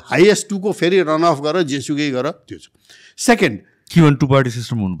हाइएस्ट 2 को फेरि रन अफ गर जेसुकै गर त्यो छ सेकेन्ड किन टु पार्टी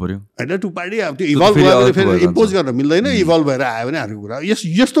सिस्टम हुनु पर्यो होइन टु पार्टी अब त्यो इभल्भ गरेर फेरि इम्पोज गर्न मिल्दैन इभल्भ भएर आयो भने अर्को कुरा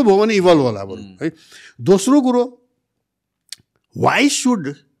यस्तो भयो भने इभल्भ होला बरु है दोस्रो कुरो why should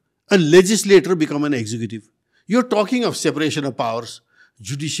a legislator become an executive? You're talking of separation of powers,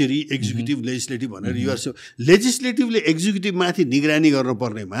 judiciary, executive, legislative भनेर you are legislatively executive माथि निगरानी गर्न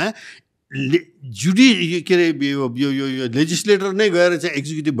पर्नेमा के अरे यो लेजिस्लेटर नै गएर चाहिँ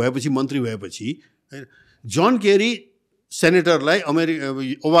एक्जिक्युटिभ भएपछि मन्त्री भएपछि जन केरी सेनेटरलाई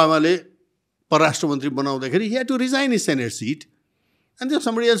ओबामाले परराष्ट्र मन्त्री बनाउँदाखेरि he had to resign his senate seat and there's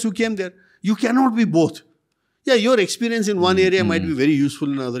somebody else who came there. You cannot be both. Yeah, your experience in one area might be very useful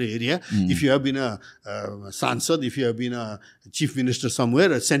in another area. If you have been a Sansad, if you have been a chief minister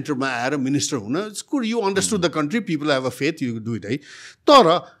somewhere, a center a minister, it's good. You understood the country, people have a faith, you do it.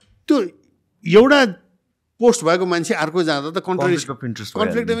 तर त्यो एउटा post भएको मान्छे अर्को जाँदा त conflict of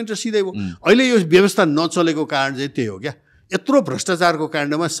interest सिधै भयो अहिले यो व्यवस्था नचलेको कारण चाहिँ त्यही हो क्या यत्रो भ्रष्टाचारको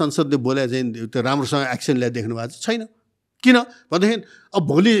काण्डमा संसदले बोले चाहिँ त्यो राम्रोसँग एक्सन ल्याए देख्नु भएको छैन किन भनेदेखि अब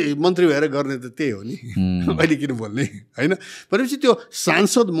भोलि मन्त्री भएर गर्ने त त्यही हो नि अहिले किन बोल्ने होइन भनेपछि त्यो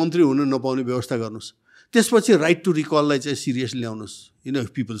सांसद मन्त्री हुन नपाउने व्यवस्था गर्नुहोस् त्यसपछि राइट टु रिकललाई चाहिँ सिरियसली ल्याउनुहोस्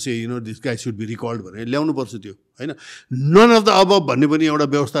people say this guy should be रिकल्ड भनेर ल्याउनुपर्छ त्यो होइन नन अफ द अब भन्ने पनि एउटा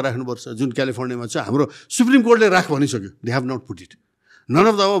व्यवस्था राख्नुपर्छ जुन क्यालिफोर्नियामा छ हाम्रो सुप्रिम कोर्टले राख भनिसक्यो they have not put it non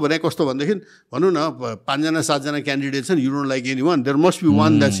of the अब भने कस्तो भनेदेखि भनौँ न 5जना 7जना क्यान्डिडेट छन् you don't like any one there must be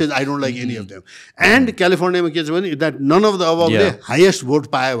one that says I don't like any of them and क्यालिफोर्नियामा के छ भने द्याट नन अफ द अबले हाइएस्ट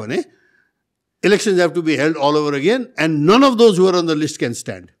भोट पायो भने elections have to be held all over again and non of those who are on the list can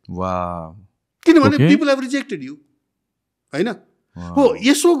stand किनभने people have rejected you होइन हो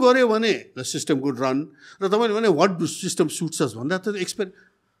यसो गऱ्यो भने द सिस्टम गुड रन र तपाईँले भने वाट डु सिस्टम सुट्स अस भन्दा त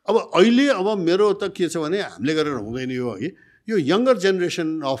अब अहिले अब मेरो त के छ भने हामीले गरेर हुँदैन यो है यो यङ्गर जेनेरेसन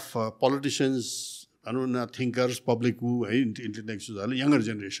अफ पोलिटिसियन्स भनौँ न थिङ्कर्स पब्लिक हु है इन्टेलेक्चुअल्सहरूले यङ्गर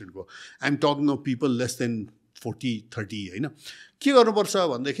जेनेरेसनको आइ am talking of people less than 40-30 होइन के गर्नुपर्छ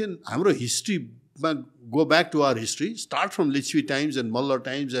भनेदेखि हाम्रो हिस्ट्रीमा go back to our history, start from Lichvi times and Mallar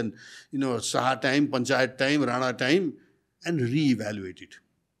times and Saha time, Panchayat time, Rana time and re-evaluate it.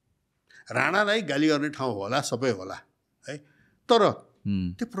 Rana lai gali गर्ने ठाउँ होला सबै होला है तर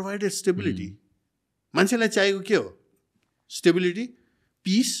they provided stability. मान्छेलाई चाहिएको के हो स्टेबिलिटी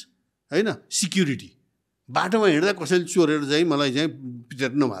पिस होइन सिक्युरिटी बाटोमा हिँड्दा कसैले चोरेर चाहिँ मलाई चाहिँ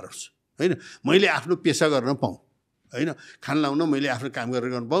पिटेर नमारोस् होइन मैले आफ्नो पेसा गर्न पाऊँ होइन खाना लाउन मैले आफ्नो काम गरेर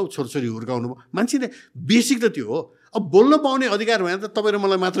गर्नु पाऊ छोरछोरी हुर्काउनु भयो मान्छेले बेसिक त त्यो हो अब बोल्न पाउने अधिकार भएन त तपाईँ र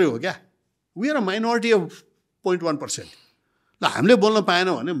मलाई मात्रै हो क्या we are a minority of 0.1% ल हामीले बोल्न पाएन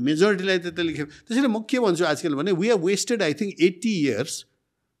भने मेजोरिटीलाई त्यसले त्यसैले म के भन्छु आजकल भने we are wasted I think 80 years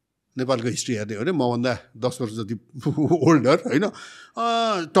नेपालको हिस्ट्री हेर्ने हो भने मभन्दा 10 वर्ष जति ओल्डर होइन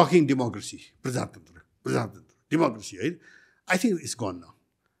टकिङ डेमोक्रेसी प्रजातन्त्र डेमोक्रेसी है I think it's gun now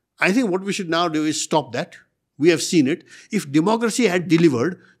I think what we should now do is stop that we have seen it if democracy had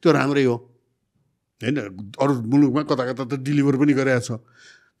delivered त्यो राम्रै हो होइन अरू मुलुकमा कता कता त डेलिभर पनि गरेको छ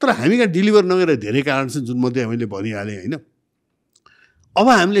तर हामी कहाँ डेलिभर नगरेर धेरै कारण छन् जुन मध्ये हामीले भनिहालेँ होइन अब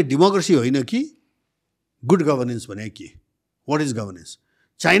हामीले डेमोक्रेसी होइन कि गुड गभर्नेन्स भने के what is governance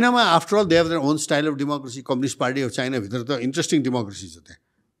चाइनामा after all they have their own style of democracy communist party of चाइनाभित्र त इन्ट्रेस्टिङ डेमोक्रेसी छ त्यहाँ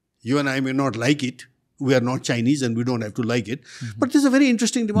you and I may not like it we are not Chinese and we don't have to like it but it's a very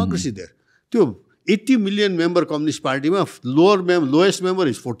interesting democracy there त्यो 80 million member communist पार्टीमा lowest member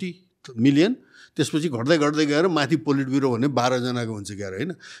is 40 million त्यसपछि घट्दै घट्दै गएर माथि पोलिट bureau भने 12 जनाको हुन्छ क्या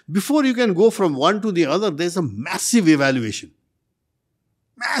होइन before you can go from one to the other there is a massive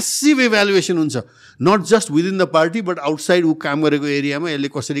evaluation हुन्छ not just within the party but outside ऊ काम गरेको एरियामा यसले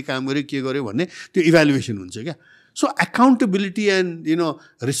कसरी काम गर्यो के गर्यो भन्ने त्यो इभ्यालुएसन हुन्छ क्या so accountability and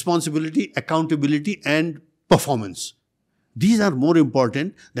responsibility accountability and performance these are more important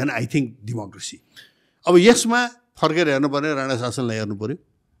then I think democracy अब यसमा फर्केर हेर्नु पर्ने राणा शासनलाई हेर्नु पऱ्यो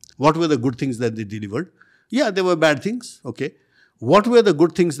what were the good things that they delivered yeah there were bad things okay what were the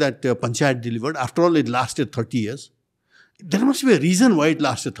good things that panchayat delivered after all it lasted 30 years there must be a reason why it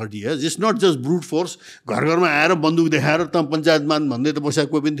lasted 30 years it's not just brute force घर घरमा आएर बन्दुक देखाएर त पञ्चायत मान भन्दै त बसेको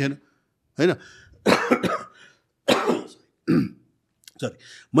कोही पनि थिएन हैन सरी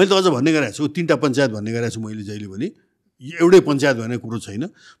मैले त अझ भन्ने गरेको छु तीनटा पञ्चायत भन्ने गरेको छु मैले जहिले पनि एउटै पञ्चायत भन्ने कुरो छैन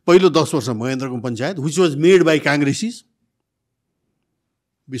पहिलो 10 वर्ष महेन्द्रको panchayat which was made by काङ्ग्रेसीज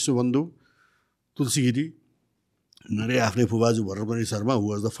Vishwabandhu तुलसीगिरी मेरै आफ्नै फुबाजु भरतमणि शर्मा हु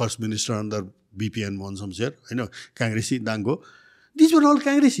was the first minister under BP and Mohan Shamsher होइन काङ्ग्रेसी दाङको दिज वर अल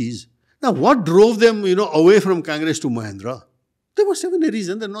काङ्ग्रेसीज न what drove them away from Congress to Mahendra they must have an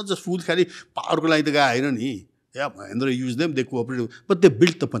reason the not just फुल खालि पावरको लागि त गएको होइन नि या Mahendra use them they cooperative but they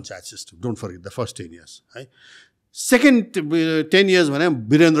build the panchayat system don't forget the first 10 years है second 10 years भने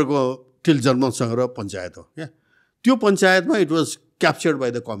वीरेन्द्रको till जन्मसँग र पञ्चायत हो क्या त्यो पञ्चायतमा it was captured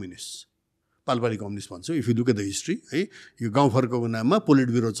by the communist Palpali communist भन्छ if you look at the history है यो गाउँघरको नाममा पोलिट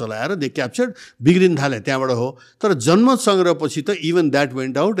ब्युरो चलाएर दे क्याप्चर्ड बिग्रिन थाले त्यहाँबाट हो तर जनमत सङ्ग्रहपछि त even that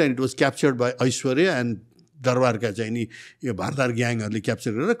went out and it was captured by Aishwarya and दरबारका चाहिँ नि यो भारतार ग्याङहरूले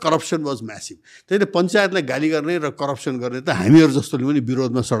क्याप्चर गरेर करप्सन वाज म्यासिभ त्यही त पञ्चायतलाई गाली गर्ने र करप्सन गर्ने त हामीहरू जस्तोले पनि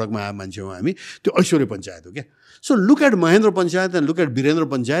विरोधमा सडकमा आए मान्छे हौँ हामी त्यो ऐश्वर्य पञ्चायत हो क्या so look at Mahendra panchayat and look at Birendra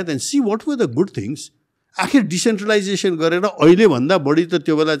panchayat and C what were the good things आखिर डिसेन्ट्रलाइजेसन गरेर अहिलेभन्दा बढी त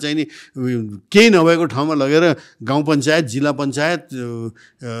त्यो बेला चाहिँ नि केही नभएको ठाउँमा लगेर गाउँ पञ्चायत जिल्ला पञ्चायत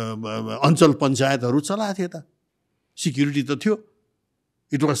अञ्चल पञ्चायतहरू चलाएको थियो त सिक्युरिटी त थियो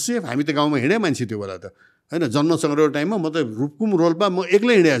इट वाज सेफ हामी त गाउँमा हिँडे मान्छे त्यो बेला त होइन जन्म सङ्ग्रहको टाइममा म त रुकुम रोल्पा म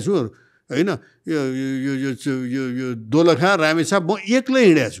एक्लै हिँडेको छु होइन यो दोलखा रामेछाप म एक्लै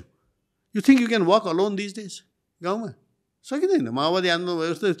हिँडेको छु you think you can walk alone this days गाउँमा सकिँदैन माओवादी आन्दोलन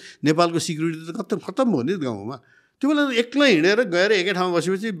भयो जस्तो नेपालको सिक्युरिटी त खत्तम भयो नि गाउँमा त्यो बेला एक्लै हिँडेर गएर एकै ठाउँमा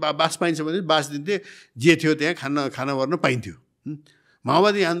बसेपछि बास पाइन्छ भने बास दिन्थे जे थियो त्यहाँ खाना भर्न पाइन्थ्यो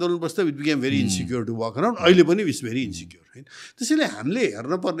माओवादी आन्दोलन बस्दा it became very insecure to walk around अहिले पनि इट्स भेरी इन्सिक्योर होइन त्यसैले हामीले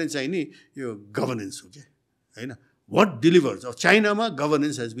हेर्नुपर्ने चाहिँ नि यो गभर्नेन्स हो क्या होइन वाट डिलिभर्स अब चाइनामा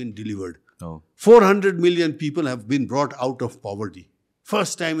governance has been delivered 400 million people have been brought out of poverty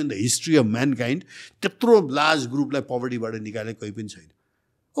first time in the history of म्यानकाइन्ड त्यत्रो लार्ज ग्रुपलाई पोभर्टीबाट निकाले कोही पनि छैन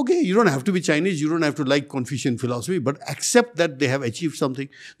okay you don't have to be Chinese you don't have to like कन्फ्युसियन philosophy but except that they have achieve something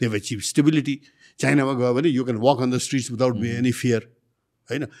they have achieve stability चाइनामा गयो भने you can walk on the streets without be any fear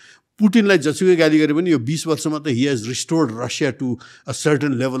होइन पुटिनलाई जसुकै गाली गरे पनि यो 20 वर्षमा त he has restored Russia to a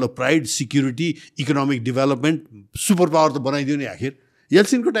certain level of pride security economic development super power त बनाइदियो नि आखिर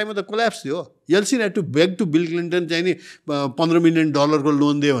येल्सिनको टाइममा त कोल्याप्स थियो Yeltsin had to bag to bill Clinton चाहिँ नि $15 million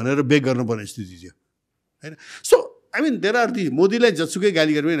लोन दियो भनेर बेग गर्नुपर्ने स्थिति थियो होइन so I mean there are the मोदीलाई जसुकै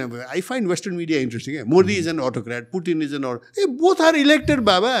गाली गरे पनि I find western media interesting है Modi is an अटोक्र्याट Putin is N A both are elected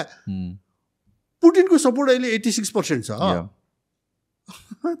बाबा पुटिनको सपोर्ट अहिले 86% छ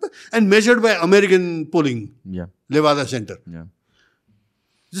and measured by American polling लेवादा centre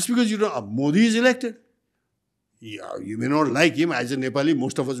just because you Modi is elected Yeah, you may not like him as a Nepali.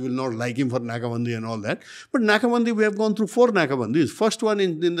 Most of us will not like him for Nakabandi and all that. But Nakabandi, we have gone through 4 Nakabandis. First one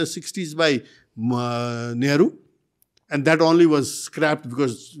in the 60s by Nehru. And that only was scrapped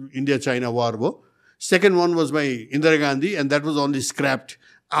because India-China war. Second one was by Indira Gandhi, and that was only scrapped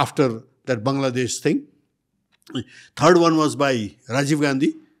after that Bangladesh thing. Third one was by Rajiv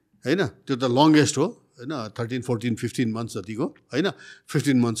Gandhi, हैन, त्यो त longest हो हैन, 13, 14, 15 months जतिको हैन,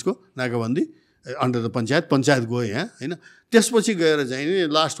 15 months को नाकाबन्दी under the panchayat गयो यहाँ हैन. त्यसपछि गएर चाहिँ नि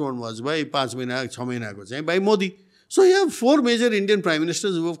लास्ट वान वाज बाई 5 महिना 6 महिनाको चाहिँ by Modi. So you have 4 major Indian prime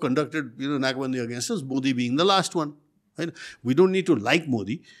ministers who have conducted, Nakabandi against us, Modi being the last one. Right? We don't need to like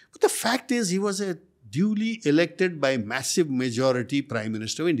Modi, but the fact is he was a duly elected by massive majority prime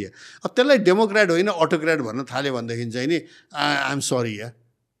minister of India. अब त्यसलाई Democrat होइन अटोक्रेट भन्न थाल्यो भनेदेखि चाहिँ नि I'm sorry, yeah.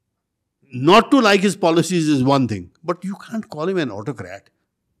 Not to like his policies is one thing, but you can't call him an autocrat.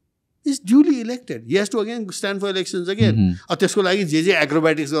 He's duly elected. He has to again stand for elections again. अब त्यसको लागि जे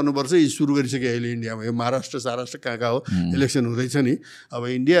एक्रोबेटिक्स गर्नुपर्छ यी सुरु गरिसक्यो अहिले इन्डियामा. यो महाराष्ट्र साराष्ट्र कहाँ हो इलेक्सन हुँदैछ नि. अब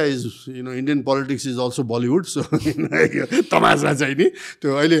India is Indian politics is also Bollywood. So तमासा चाहिँ नि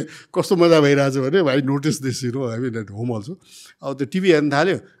त्यो अहिले कस्तो मजा भइरहेछ भने I notice this I mean at home also. अब त्यो टिभी हेर्न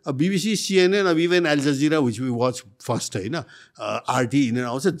थाल्यो. अब बिबिसी सिएनएन अब even all Jazeera which we watch first होइन आरटी यिनीहरू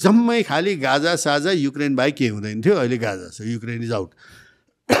आउँछ जम्मै खालि गाजा साजा युक्रेन बाहेक केही हुँदैन थियो. अहिले गाजा छ, Ukraine is out.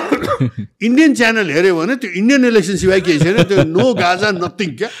 Indian channel हेऱ्यो भने त्यो इन्डियन इलेक्सन सिवाय केही छैन. त्यो नो गाजा नथिङ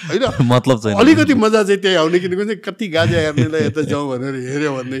क्या होइन, मतलब चाहिँ अलिकति मजा चाहिँ त्यही आउने. किनभने चाहिँ कति गाजा हेर्नेलाई यता जाउँ भनेर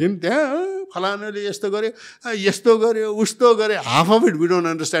हेऱ्यो भनेदेखि त्यहाँ फलानाले यस्तो गर्यो उस्तो गर्यो. Half of it we don't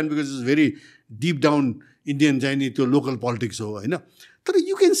understand because it's very deep down Indian चाहिँ नि त्यो लोकल पोलिटिक्स हो होइन. तर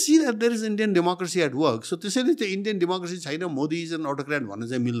you can see that there is Indian democracy at work. So त्यसैले त्यो इन्डियन डेमोक्रेसी छैन, मोदी इज एन अटोक्रेट भन्न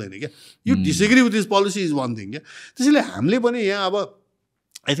चाहिँ मिल्दैन क्या. You disagree with his policy is one thing क्या. त्यसैले हामीले पनि यहाँ अब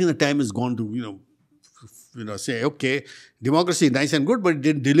I think the time has gone to, say, okay, democracy nice and good, but it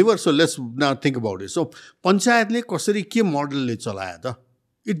didn't deliver, so let's now think about it. So, panchayatले कसरी के मोडलले चलायो त?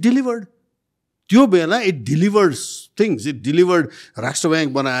 It delivered. त्यो बेला it delivered things. It delivered राष्ट्र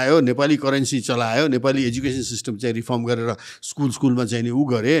bank बनायो, Nepali currency चलायो, Nepali education system चाहिँ रिफर्म गरेर स्कुलमा चाहिँ नि उ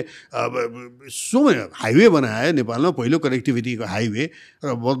गरे. सो हाइवे बनायो नेपालमा, पहिलो कनेक्टिभिटीको हाइवे.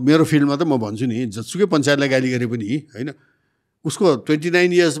 र मेरो फिल्डमा त म भन्छु नि जसुकै पञ्चायतलाई गाली गरे पनि होइन, उसको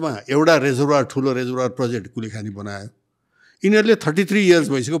 29 इयर्समा एउटा रेजर्भर ठुलो रेजर्भर प्रोजेक्ट कुलेखानी बनायो. यिनीहरूले 33 इयर्स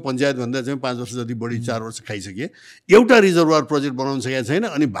भइसक्यो पञ्चायतभन्दा चाहिँ 5 वर्ष जति बढी 4 वर्ष खाइसके, एउटा रिजर्भर प्रोजेक्ट बनाउन सकेको छैन.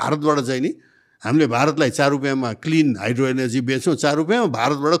 अनि भारतबाट चाहिँ नि हामीले भारतलाई 4 रुपियाँमा क्लिन हाइड्रो एनर्जी बेच्छौँ, 4 रुपियाँमा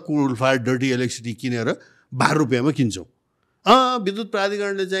भारतबाट कोल फायर डर्टी इलेक्ट्रिसिटी किनेर 12 रुपियाँमा किन्छौँ. विद्युत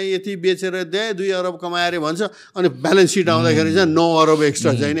प्राधिकरणले चाहिँ यति बेचेर 2 अरब कमायो अरे भन्छ. अनि ब्यालेन्स सिट आउँदाखेरि चाहिँ 9 अरब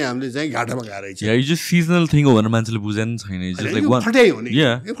एक्स्ट्रा चाहिँ नि हामीले चाहिँ घाटामा गएर छ. यो जस्ट सिजनल थिङ हो भनेर मान्छेले बुझेन छैन. फटाइ हो नि,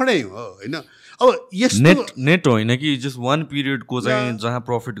 यो फटाइ हो होइन. अब यस्तो नेट होइन कि जस्ट वान पिरियडको चाहिँ जहाँ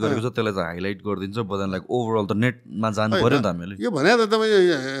प्रफिट गरेको छ त्यसलाई चाहिँ हाइलाइट गरिदिन्छ. बट लाइक ओभरअल त नेटमा जानु पऱ्यो नि त हामीले. यो भने त तपाईँ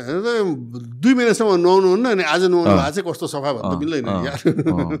 2 महिनासम्म नुहाउनुहुन्न अनि आज नुहाउनु भएको चाहिँ कस्तो सफा भन्नु मिल्दैन यार.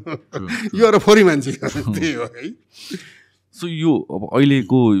 यो एउटा फोरी मान्छे त्यही हो है. सो यो अब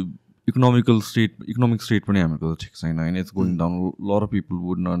अहिलेको इकोनोमिक स्टेट पनि हामीहरूको ठिक छैन होइन. It's going down. Lot of people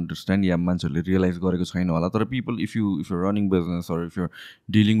would not understand या मान्छेहरूले रियलाइज गरेको छैन होला. तर people if you running business or if you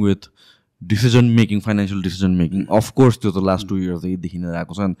dealing with decision making, financial decision making, of course त्यो त लास्ट 2 इयर्सदेखि देखिन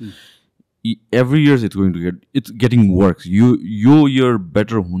आएको छ. Every years it's getting works. यो इयर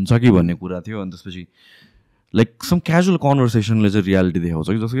बेटर हुन्छ कि भन्ने कुरा थियो. अनि त्यसपछि लाइक सम क्याजुअल कन्भर्सेसनले चाहिँ रियालिटी देखाउँछ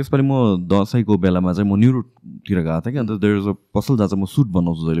कि. जस्तो कि यसपालि म दसैँको बेलामा चाहिँ म न्युरोतिर गएको थिएँ कि. अन्त देयर इज अ पसल जहाँ चाहिँ म सुट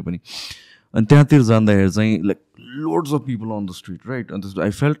बनाउँछु जहिले पनि. अनि त्यहाँतिर जाँदाखेरि चाहिँ like loads of people on the street right. अन्त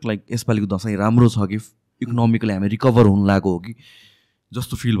आई फेल्ट लाइक यसपालिको दसैँ राम्रो छ कि इकोनोमिकली हामी रिकभर हुन लागेको हो कि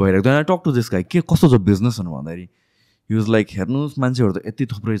जस्तो फिल भइरहेको थियो. आई टक टु दिस गाइ के कस्तो छ बिजनेस भन्दाखेरि हि वाज लाइक हेर्नुहोस् मान्छेहरू त यति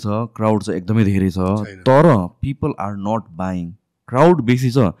थुप्रै छ, क्राउड चाहिँ एकदमै धेरै छ, तर people are not buying. Crowd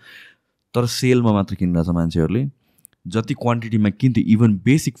बेसी छ तर सेलमा मात्र किनिरहेछ मान्छेहरूले. जति क्वान्टिटीमा किन्थ्यो इभन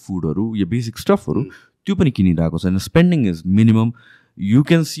बेसिक फुडहरू या बेसिक स्टफहरू त्यो पनि किनिरहेको छैन. Spending is minimum. You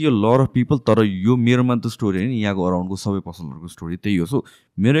can C a lot of people. तर यो मेरो मात्र स्टोरी होइन, यहाँको अराउन्डको सबै पसलहरूको स्टोरी त्यही हो. सो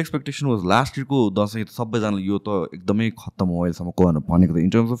मेरो एक्सपेक्टेसन वाज लास्ट इयरको दसैँ सबैजनाले यो त एकदमै खत्तम हो अहिलेसम्मको भनेको त इन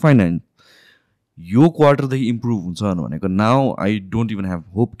टर्म्स अफ फाइनेन्स. यो क्वार्टरदेखि इम्प्रुभ हुन्छ भनेको now I don't even have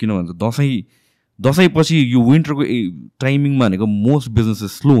hope. किन भन्छ दसैँपछि यो विन्टरको टाइमिङमा भनेको मोस्ट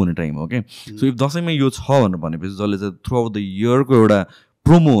बिजनेसेस स्लो हुने टाइम हो क्या. सो इफ दसैँमा यो छ भनेपछि जसले चाहिँ थ्रु आउट द इयरको एउटा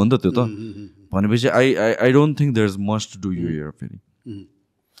प्रोमो हो नि त त्यो त. भनेपछि I don't think there is much to do यो इयर फेरि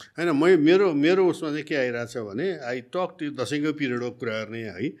होइन. मेरो उसमा चाहिँ के आइरहेछ भने आई टक टु दसैँको पिरियडको कुरा गर्ने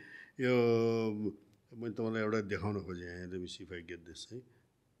है. यो मैले तपाईँलाई एउटा देखाउन खोजेँ यहाँ. Let me see if I get this है.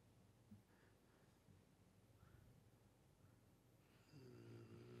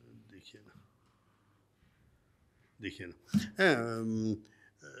 देखिएन.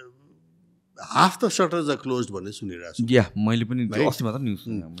 Half the shutters are closed भन्ने सुनिरहेको छु। या मैले पनि अस्ति मात्र न्युज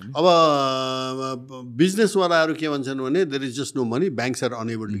सुने। अब बिजनेसवालाहरू के भन्छन् भने there is just no money, banks are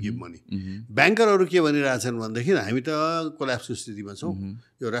unable to give money. ब्याङ्करहरू के भनिरहेछन् भनेदेखि हामी त कोल्याप्सको स्थितिमा छौँ,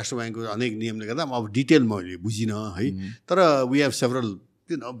 यो राष्ट्र ब्याङ्कको अनेक नियमले गर्दा अब डिटेल मैले बुझिनँ है, तर वी हेभ सेभरल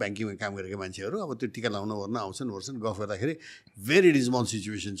ब्याङ्किङमा काम गरेका मान्छेहरू अब त्यो टिका लाउन ओर्न आउँछन् गफ गर्दाखेरि भेरी डिजमल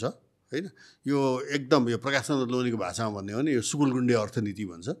सिचुएसन छ होइन। यो एकदम यो प्रकाश चन्द्र लोनीको भाषामा भन्ने हो भने यो सुकुलगुन्डे अर्थनीति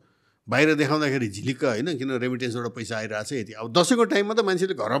भन्छ। बाहिर देखाउँदाखेरि झिलिक्क होइन, किन रेमिटेन्सबाट पैसा आइरहेको छ यति। अब दसैँको टाइममा त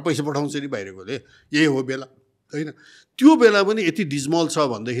मान्छेले घरमा पैसा पठाउँछ नि बाहिरकोले, यही हो बेला होइन। त्यो बेला पनि यति डिजमल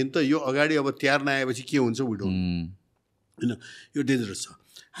छ भनेदेखि त यो अगाडि अब तिहार नआएपछि के हुन्छ विडो होइन, यो डेन्जरस छ।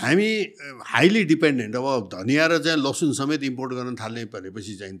 हामी हाइली डिपेन्डेन्ट, अब धनियाँ र चाहिँ लसुन समेत इम्पोर्ट गर्न थाल्ने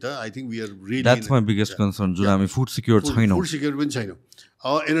परेपछि चाहिँ त I think we are really that's my biggest concern, जुन हामी फुड सिक्योर छैनौँ। फुड सिक्योर पनि छैनौँ।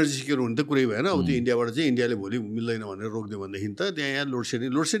 एनर्जी सिक्योर हुनु त कुरै भएन। अब त्यो इन्डियाबाट चाहिँ इन्डियाले भोलि मिल्दैन भनेर रोक्दियो भनेदेखि त त्यहाँ लोड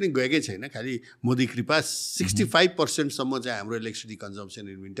सेडिङ गएकै छैन, खालि मोदी कृपा 65% चाहिँ हाम्रो electricity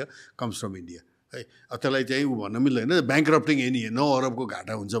consumption in winter comes from India है। अब त्यसलाई चाहिँ ऊ भन्न मिल्दैन, ब्याङ्क्रप्टिङ एनी 9 अरबको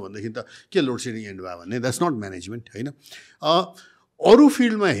घाटा हुन्छ भनेदेखि त के लोड सेडिङ एन्ड भयो भने द्याट्स नट म्यानेजमेन्ट होइन। अरू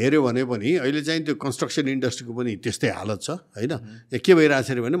फिल्डमा हेऱ्यो भने पनि अहिले चाहिँ त्यो कन्स्ट्रक्सन इन्डस्ट्रीको पनि त्यस्तै हालत छ होइन। के भइरहेको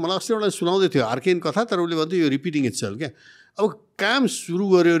छ भने मलाई अस्ति एउटा सुनाउँदै थियो अर्कै कथा, तर उसले भन्थ्यो यो रिपिटिङ इट्स सेल्फ क्या। अब काम सुरु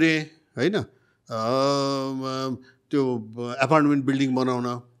गर्यो रे होइन, त्यो एपार्टमेन्ट बिल्डिङ बनाउन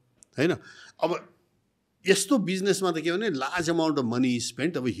होइन। अब यस्तो बिजनेसमा त के भने large amount of money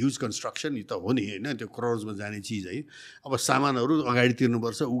spend. अब ह्युज कन्स्ट्रक्सन यो त हो नि होइन, त्यो करोड्समा जाने चिज है। अब सामानहरू अगाडि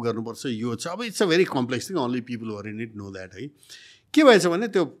तिर्नुपर्छ, ऊ गर्नुपर्छ, यो छ। अब it's a very complex thing, only people were in it know that है। के भएछ भने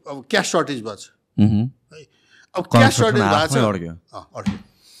त्यो अब क्यास सर्टेज भएको छ है। अब क्यास सर्टेज भएको छ,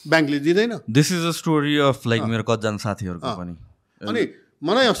 ब्याङ्कले दिँदैन। This is a story of like मेरो कतिजना साथीहरूको पनि। अनि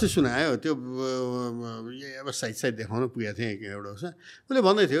मलाई अस्ति सुनायो त्यो अब साइड देखाउन पुगेको थिएँ एउटा उसमा, उसले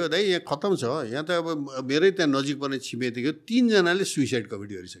भन्दै थियो दाइ यहाँ खत्तम छ, यहाँ त अब मेरै त्यहाँ नजिक पर्ने छिमेकीको 3 जनाले सुइसाइड कमिट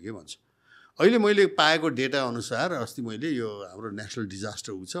गरिसक्यो भन्छ। अहिले मैले पाएको डेटा अनुसार अस्ति मैले यो हाम्रो नेसनल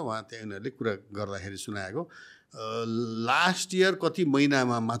डिजास्टर ऊ छ उहाँ त्यहाँ उनीहरूले कुरा गर्दाखेरि सुनाएको लास्ट इयर कति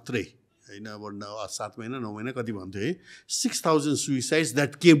महिनामा मात्रै होइन, अब 7 महिना 9 महिना कति भन्थ्यो है, 6000 suicides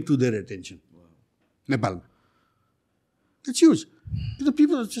that came to there attention नेपालमा। It's huge. The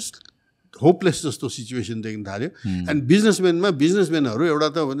people are just hopeless जस्तो सिचुएसन देख्न थाल्यो। एन्ड बिजनेसम्यानहरू एउटा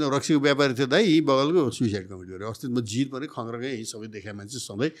त रक्सीको व्यापारी थियो दाइ, यी बगलको सुइसाइड कमिट गर्यो। अस्ति म जिर पनि खङ्ग्रकै यही सबै देखाए मान्छे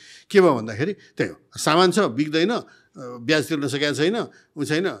सधैँ के भयो भन्दाखेरि त्यही हो, सामान छ बिग्दैन, ब्याज तिर्न सकेको छैन, ऊ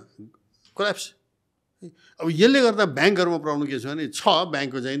छैन, कोल्याप्स। अब यसले गर्दा ब्याङ्कहरूमा प्रब्लम के छ भने छ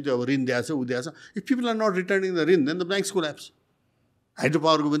ब्याङ्कको चाहिँ त्यो अब ऋण दिएको छ ऊ दिएको छ, if people are not returning the ऋण then the banks collapse. Hydro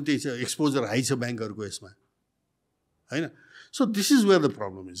पावरको पनि त्यही छ, एक्सपोजर हाई छ ब्याङ्कहरूको यसमा होइन। So this is where the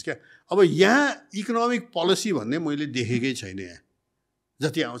problem is क्या। अब यहाँ इकोनोमिक पोलिसी भन्ने मैले देखेकै छैन। यहाँ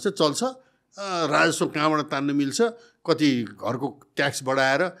जति आउँछ चल्छ, राजस्व कहाँबाट तान्न मिल्छ, कति घरको ट्याक्स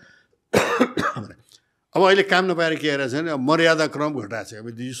बढाएर अब अहिले काम नपाएर के आइरहेको छ भने मर्यादा क्रम घटाएको छ।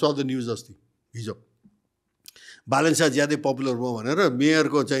 अब यु स द न्युज अस्ति हिजो बालेन्सा ज्यादै पपुलर भयो भनेर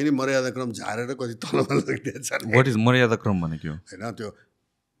मेयरको चाहिँ नि मर्यादा क्रम झारेर कति तलमा लगिदिएको छ। व्हाट इज मर्यादा क्रम भनेको होइन, त्यो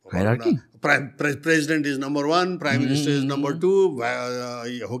hierarchy. President is number 1, prime minister is number 2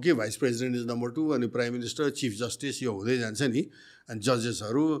 हो कि भाइस प्रेसिडेन्ट इज नम्बर 2, अनि प्राइम मिनिस्टर, चिफ जस्टिस यो हुँदै जान्छ नि। अनि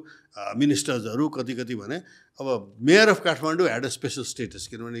जजेसहरू, मिनिस्टर्सहरू कति कति भने अब mayor of Kathmandu had a special status,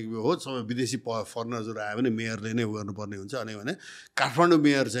 किनभने हो सबै विदेशी फरेनर्सहरू आयो भने मेयरले नै उ गर्नुपर्ने हुन्छ। अनि भने काठमाडौँ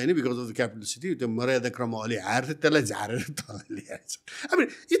मेयर चाहिँ नि because of the capital city त्यो मर्यादा क्रममा अलि हायर थियो, त्यसलाई झारेर तल ल्याएको छ। अब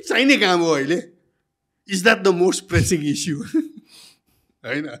यो चाहिने काम हो अहिले। Is that the most pressing issue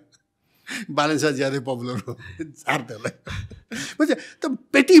होइन? बालेन्सा ज्यादै पपुलर हो, झार त्यसलाई। त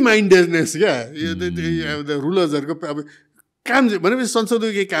पेटी माइन्डेडनेस क्या यो रुलर्सहरूको। अब काम भनेपछि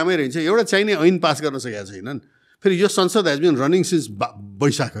संसदको केही कामै रहन्छ, एउटा चाहिने ऐन पास गर्न सकेका छैनन्। फेरि यो संसद हेज बिन रनिङ सिन्स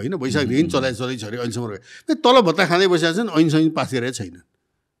वैशाख होइन, वैशाखदेखि चलाइ छ अरे अहिलेसम्म रह्यो। तल भत्ता खाँदै बसेका छन्, ऐन सैन पास गरेका छैनन्।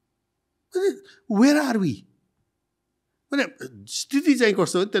 वेयर आर वी भने स्थिति चाहिँ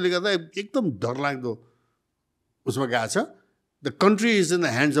कस्तो हो, त्यसले गर्दा एकदम डरलाग्दो उसमा गएको छ। The country is in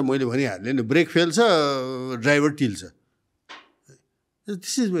the hands of, मैले भनिहालेँ नि, ब्रेक फेल छ, driver टिल्छ।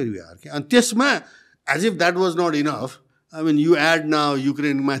 This is where we are के। अनि त्यसमा as if that was not enough, I mean you add now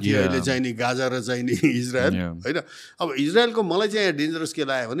युक्रेनमाथि अहिले चाहिँ नि गाजा र चाहिँ नि इजरायल होइन। अब इजरायलको मलाई चाहिँ डेन्जरस के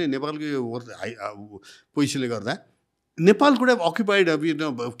लाग्यो भने नेपालको यो पोजिसनले गर्दा नेपाल कुड हेभ अक्युपाइड।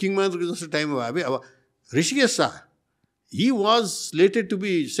 अब किङबहादुरको जस्तो टाइममा भयो भए अब Rishikesh Shah he was slated to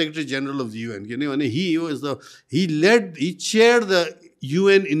be Secretary General of the UN, किनभने he chaired the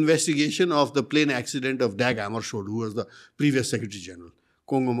UN investigation of the plane accident of Dag Hammarskjöld, who was the previous Secretary General.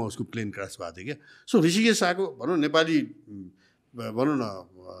 कोङ्गोमा उसको plain crash भएको थियो क्या। सो ऋषिकेश शाहको भनौँ नेपाली भनौँ न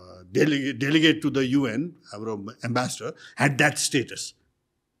delegate to the UN, हाम्रो एम्बेसडर ह्याड द्याट स्टेटस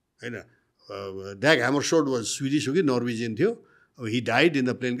होइन. ड्याग ह्यामरसोल्ड वाज स्विडिस हो कि नर्वेजियन थियो. अब he died in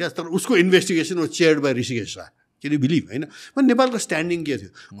the plain crash. तर उसको investigation was chaired by Rishikesh Rai. Can you believe? होइन. नेपालको स्ट्यान्डिङ के थियो?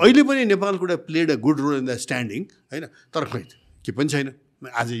 अहिले पनि Nepal could have played a good role in the standing होइन. तर खै के पनि छैन.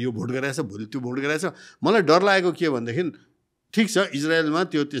 आज यो भोट गराएछ, भोलि त्यो भोट गराएछ. मलाई डर लागेको के भनेदेखि ठिक छ इजरायलमा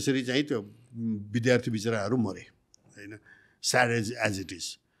त्यो त्यसरी चाहिँ त्यो विद्यार्थी बिचराहरू मरे होइन. Sad as it is.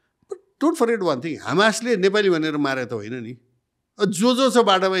 But don't forget one thing, हमासले Nepali भनेर मारे त होइन नि. जो छ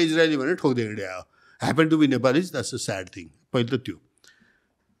बाटोमा इजरायली भनेर ठोक्दै हिँड्या हो. Happen to be Nepali, that's a sad thing. पहिलो त त्यो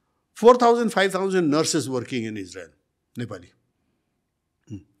 4,000 5,000 nurses working in Israel Nepali.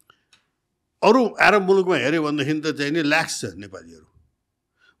 अरू अरब मुलुकमा हेऱ्यो भनेदेखि त चाहिँ नि ल्याक्स छ नेपालीहरू.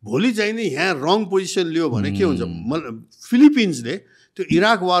 भोलि चाहिँ नि यहाँ रङ पोजिसन लियो भने के हुन्छ? फिलिपिन्सले त्यो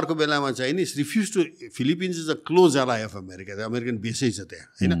इराक वारको बेलामा चाहिँ नि refuse to, Philippines is a close ally of America, American बेसै छ त्यहाँ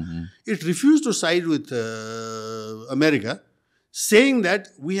होइन. It refuse to side with America, saying that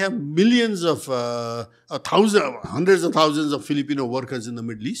we have millions of hundreds of thousands of Filipino workers in the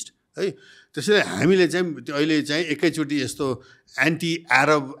Middle East है. त्यसैले हामीले चाहिँ त्यो अहिले चाहिँ एकैचोटि यस्तो एन्टी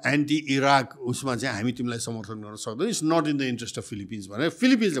अरब एन्टी इराक उसमा चाहिँ हामी तिमीलाई समर्थन गर्न सक्दैनौँ. It's not in the interest of Philippines भनेर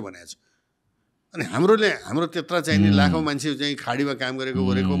फिलिपिन्सले भनेको छ. अनि हाम्रो त्यत्र चाहिँ नि लाखौँ मान्छे चाहिँ खाडीमा काम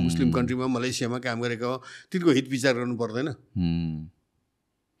गरेको मुस्लिम कन्ट्रीमा मलेसियामा काम गरेको हो. तिनको हित विचार गर्नु पर्दैन.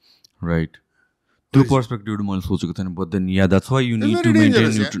 राइट. त्यो पर्सपेक्टिभ मैले सोचेको थिएन. But then yeah that's why you need to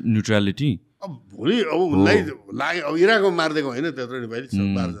maintain न्युट्रलिटी. अब भोलि अब उनलाई लाग्यो अब इराकमा मारिदिएको होइन त्यत्रो नेपाली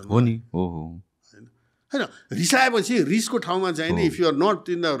हो नि. हो होइन. रिसाएपछि रिसको ठाउँमा चाहिँ नि if you are not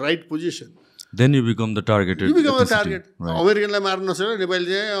in the right position then you become the targeted. You become the target. अमेरिकनलाई मार्न नसक्यो नेपाली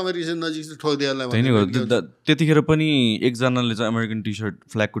चाहिँ अमेरिकन नजिक ठोकिदिएला. त्यतिखेर पनि एकजनाले चाहिँ American T short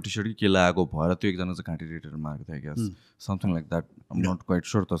फ्ल्यागको T short के लगाएको भएर त्यो एकजना चाहिँ घाँटी रेटेर मारेको थियो क्या. Something like that. I am not quite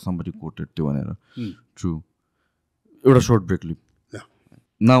sure तर समबडी कोटेड त्यो भनेर. ट्रु. एउटा short brake lip.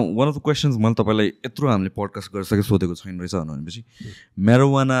 Now one of the questions मैले तपाईँलाई यत्रो हामीले पडकास्ट गरिसकेँ सोधेको छैन रहेछ भनेपछि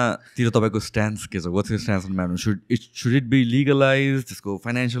म्यारोवानातिर तपाईँको स्ट्यान्स के छ? What's your स्ट्यान्स on marijuana? Should it be legalise? त्यसको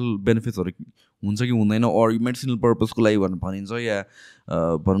फाइनेन्सियल बेनिफिट्सहरू हुन्छ कि हुँदैन? अर मेडिसिनल पर्पजको लागि भनेर भनिन्छ या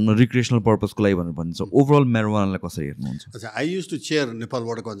भनौँ न रिक्रिएसनल पर्पजको लागि भनेर भनिन्छ? ओभरअल म्यारोवानालाई कसरी हेर्नुहुन्छ? अच्छा, I use to chair Nepal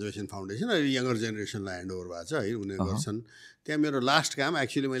water conservation foundation. अहिले यङ्गर जेनेरेसनलाई ह्यान्डओभर भएको छ है, उनीहरू गर्छन्. त्यहाँ मेरो लास्ट काम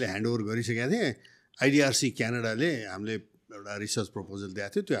एक्चुअली मैले ह्यान्डओभर गरिसकेको थिएँ. आइडिआरसी क्यानाडाले हामीले एउटा रिसर्च प्रपोजल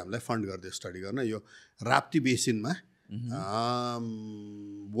दिएको थियो, त्यो हामीलाई फन्ड गरिदियो स्टडी गर्न. यो Rapti बेसिनमा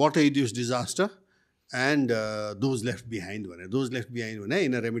water induced disaster and those left behind भनेर. दोज लेफ्ट बिहाइन्ड भने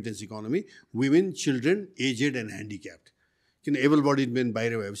in a remittance economy women, children, aged and handicapped. किन एबल बडिड मेन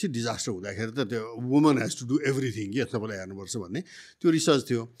बाहिर भएपछि डिजास्टर हुँदाखेरि त त्यो woman has to do everything के तपाईँलाई हेर्नुपर्छ भन्ने त्यो रिसर्च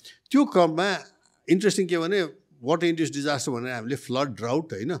थियो. त्यो क्रममा इन्ट्रेस्टिङ के भने वाटर इन्ड्युस्ड डिजास्टर भनेर हामीले फ्लड,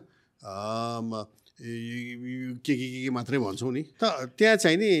 ड्राउट होइन के मात्रै भन्छौँ नि. त त्यहाँ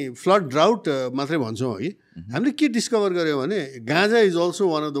चाहिँ नि फ्लड ड्राउट मात्रै भन्छौँ है. हामीले के डिस्कभर गऱ्यौँ भने गाँजा is also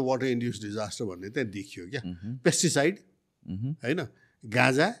one of the water induced disaster भन्ने त्यहाँ देखियो क्या. पेस्टिसाइड होइन,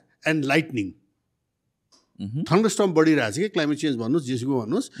 गाँजा एन्ड लाइटनिङ. थन्डरस्टर्म बढिरहेको छ कि क्लाइमेट चेन्ज भन्नुहोस् जेसुको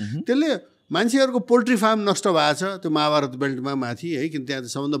भन्नुहोस्. त्यसले मान्छेहरूको पोल्ट्री फार्म नष्ट भएको छ त्यो महाभारत बेल्टमा माथि है. किन त्यहाँ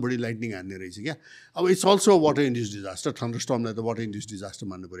सबभन्दा बढी लाइटनिङ हान्ने रहेछ क्या. अब it's also water induced disaster. थन्डरस्टर्मलाई त वाटर इन्ड्युस्ड डिजास्टर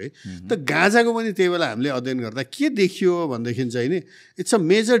मान्नु पऱ्यो है. त गाँजाको पनि त्यही बेला हामीले अध्ययन गर्दा के देखियो भनेदेखि चाहिँ नि it's a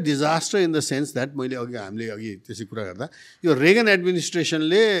major disaster in the sense that हामीले अघि त्यसै कुरा गर्दा यो रेगन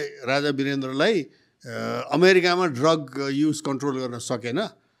एडमिनिस्ट्रेसनले राजा वीरेन्द्रलाई अमेरिकामा ड्रग युज कन्ट्रोल गर्न सकेन.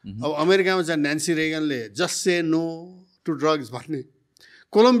 अब अमेरिकामा चाहिँ Nancy रेगनले just say no to drugs भन्ने.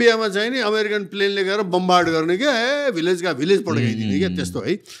 कोलम्बियामा चाहिँ नि अमेरिकन प्लेनले गएर बम्बार्ड गर्ने क्या, भिलेजका भिलेज पठाइदिने क्या त्यस्तो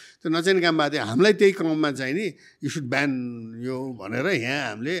है. त्यो नचाहिने काम भएको थियो. हामीलाई त्यही क्रममा चाहिँ नि यु सुड ब्यान यो भनेर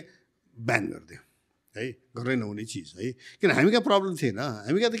यहाँ हामीले ब्यान गरिदियो है. गरेर नहुने चिज है. किन हामी कहाँ प्रब्लम थिएन.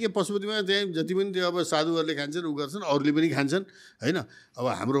 हामी कहाँ त के पशुपतिमा त्यहाँ जति पनि त्यो अब साधुहरूले खान्छन् उ गर्छन्, अरूले पनि खान्छन् होइन. अब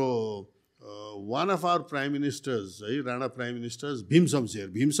हाम्रो one of our prime ministers है, Rana prime ministers Bhim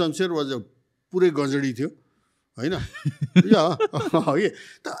Shamsher was a पुरै गजडी थियो होइन.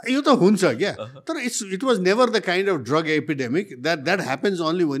 यो त हुन्छ क्या. तर it was never the kind of drug epidemic that happens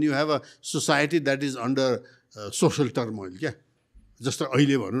only when you have a society that is under social turmoil क्या. जस्तो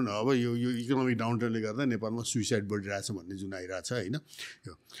अहिले भनौँ न अब यो इकोनोमिक डाउनटर्नले गर्दा नेपालमा सुइसाइड बढिरहेछ भन्ने जुन आइरहेछ होइन.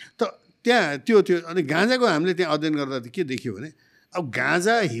 त त्यहाँ त्यो अनि गाँजाको हामीले त्यहाँ अध्ययन गर्दा के देखियो भने अब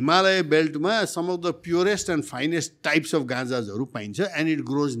गाँजा Himalaya बेल्टमा some of the purest and finest types of गाँजाजहरू पाइन्छ एन्ड इट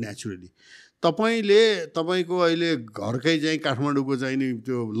ग्रोज नेचुरली. तपाईँको अहिले घरकै चाहिँ काठमाडौँको चाहिँ नि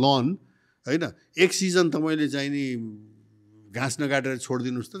त्यो लन होइन, एक सिजन तपाईँले चाहिँ नि घाँस नकाटेर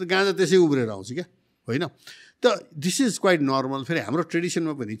छोडिदिनुहोस् त गाँजा त्यसै उब्रेर आउँछ क्या. होइन त दिस इज क्वाइट नर्मल फेरि हाम्रो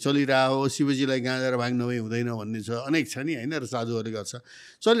ट्रेडिसनमा पनि चलिरहेको हो शिवजीलाई गाँजा र भाङ नभई हुँदैन भन्ने छ अनेक छ नि होइन र साधुहरूले गर्छ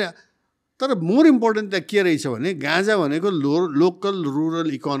चल्या तर मोर इम्पोर्टेन्ट त के रहेछ भने गाँजा भनेको लोकल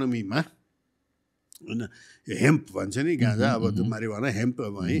रुरल इकोनोमीमा होइन हेम्प भन्छ नि गाँजा अब त्यो मारिवाना हेम्प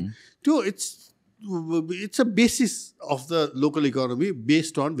है त्यो it's a basis of the local economy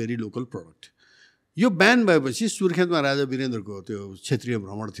based on very local product यो ब्यान भएपछि सुर्खेतमा राजा वीरेन्द्रको त्यो क्षेत्रीय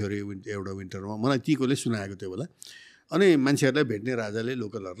भ्रमण थियो अरे एउटा विन्टरमा मलाई तीकोले सुनाएको त्यो बेला अनि मान्छेहरूलाई भेट्ने राजाले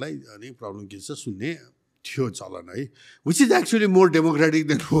लोकलहरूलाई अनि प्रब्लम के छ सुन्ने थियो चलन है which is actually more democratic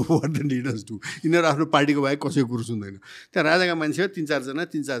then what the leaders do यिनीहरू आफ्नो पार्टीको बाहेक कसैको कुरो सुन्दैन त्यहाँ राजाका मान्छे तिन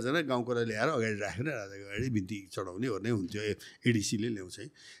चारजना गाउँकोलाई ल्याएर अगाडि राखेर राजाको अगाडि बिन्ती चढाउने ओर्ने हुन्थ्यो एडिसीले ल्याउँछ है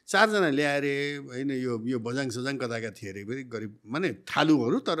चारजना ल्याएर होइन यो बजाङ सजाङ कताका थिए अरे फेरि गरिब माने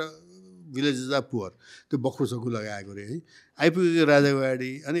थालुहरू तर भिलेजेस आर पुवर त्यो बख्रो सखु लगाएको अरे है आइपुगेको राजाको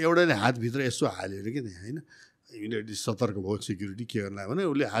अगाडि अनि एउटाले हातभित्र यसो हाल्यो अरे कि होइन इमिडिएटली सतर्क भयो सिक्युरिटी के गर्ला भने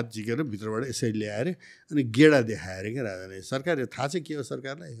उसले हात झिकेर भित्रबाट यसरी ल्याएर अनि गेडा देखायो अरे क्या राजाले सरकारले थाहा चाहिँ के हो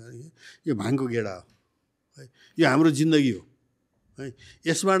सरकारलाई यो भाङको गेडा हो है यो हाम्रो जिन्दगी हो है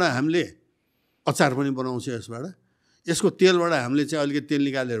यसबाट हामीले अचार पनि बनाउँछ यसबाट यसको तेलबाट हामीले चाहिँ अलिकति तेल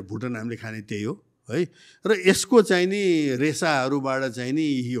निकालेर भुटन हामीले खाने त्यही हो है र यसको चाहिँ नि रेसाहरूबाट चाहिँ नि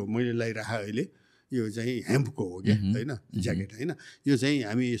यो मैले लगाइराखेँ अहिले यो चाहिँ हेम्पको हो क्या होइन ज्याकेट होइन यो चाहिँ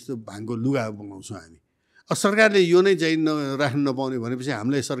हामी यस्तो भाङको लुगा बनाउँछौँ हामी सरकारले यो नै चाहिँ राख्न नपाउने भनेपछि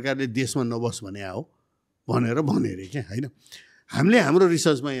हामीलाई सरकारले देशमा नबस भने हो भनेर भने अरे क्या होइन हामीले हाम्रो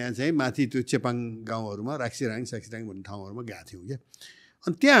रिसर्चमा यहाँ चाहिँ माथि त्यो चेपाङ गाउँहरूमा साक्सिराङ भन्ने ठाउँहरूमा गएको थियौँ क्या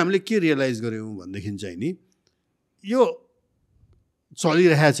अनि त्यहाँ हामीले के रियलाइज गऱ्यौँ भनेदेखि चाहिँ नि यो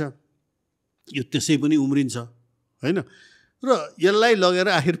चलिरहेछ यो त्यसै पनि उम्रिन्छ होइन र यसलाई लगेर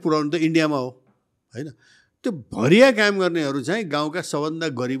आखिर पुर्याउनु त इन्डियामा हो होइन त्यो भरिया काम गर्नेहरू चाहिँ गाउँका सबभन्दा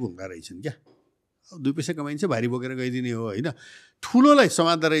गरिब हुँदा रहेछन् क्या दुई पैसा कमाइन्छ भारी बोकेर गइदिने हो होइन ठुलोलाई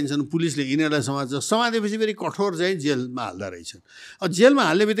समात्दा रहेछन् पुलिसले यिनीहरूलाई समात्छ समातेपछि फेरि कठोर चाहिँ जेलमा हाल्दा रहेछन् अब जेलमा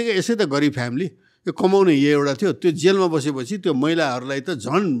हाल्ने बित्तिकै यसै त गरिब फ्यामिली यो कमाउने यो एउटा थियो त्यो जेलमा बसेपछि त्यो महिलाहरूलाई त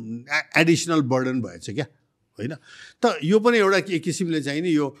झन् एडिसनल बर्डन भएछ क्या होइन त यो पनि एउटा एक किसिमले चाहिँ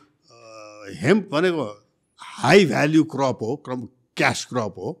नि यो हेम्प भनेको हाई भ्याल्यु क्रप हो क्यास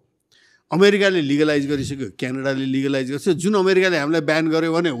क्रप हो अमेरिकाले लिगलाइज गरिसक्यो क्यानाडाले लिगलाइज गर्छ जुन अमेरिकाले हामीलाई ब्यान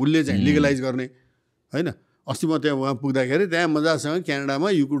गर्यो भने उसले चाहिँ लिगलाइज गर्ने होइन अस्ति म त्यहाँ उहाँ पुग्दाखेरि त्यहाँ मजासँग क्यानाडामा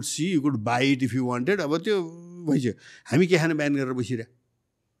you could by it if you wanted अब त्यो भइसक्यो हामी के खाने ब्यान गरेर बसिरह्यो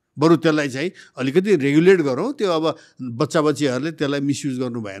बरु त्यसलाई चाहिँ अलिकति रेगुलेट गरौँ त्यो अब बच्चाबच्चीहरूले त्यसलाई मिसयुज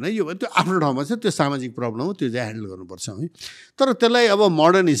गर्नु भएन यो त्यो आफ्नो ठाउँमा छ त्यो सामाजिक प्रब्लम हो त्यो चाहिँ ह्यान्डल गर्नुपर्छ है तर त्यसलाई अब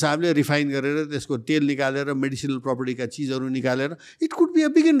मोडर्न हिसाबले रिफाइन गरेर त्यसको तेल निकालेर मेडिसिनल प्रपर्टीका चिजहरू निकालेर it could be a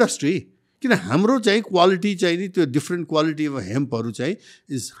big industry किन हाम्रो चाहिँ क्वालिटी चाहिँ नि त्यो डिफ्रेन्ट क्वालिटी अफ हेम्पहरू चाहिँ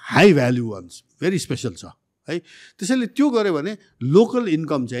is high value once very special छ है त्यसैले त्यो गऱ्यो भने लोकल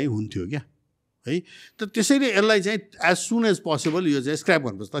इन्कम चाहिँ हुन्थ्यो क्या है त त्यसैले यसलाई चाहिँ एज सुन एज पोसिबल यो चाहिँ स्क्रैप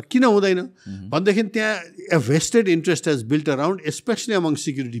गर्नुपर्छ तर किन हुँदैन भनेदेखि त्यहाँ ए vested interest has built around specially among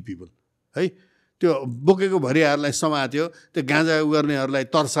security people है त्यो बोकेको भरियाहरूलाई समात्यो त्यो गाँजा गर्नेहरूलाई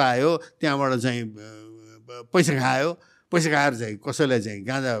तर्सायो त्यहाँबाट चाहिँ पैसा खाएर चाहिँ कसैलाई चाहिँ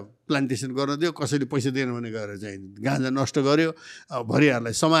गाँजा प्लान्टेसन गर्न दियो कसैले पैसा दिएन भने गएर चाहिँ गाँजा नष्ट गर्यो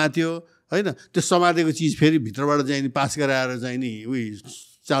भरियाहरूलाई समात्यो होइन त्यो समातेको चिज फेरि भित्रबाट चाहिँ पास गराएर चाहिँ नि उयो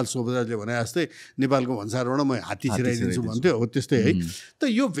चार्ल्स सोबराजले भने जस्तै नेपालको भन्सारबाट म हात्ती छिराइदिन्छु भन्थ्यो हो त्यस्तै है त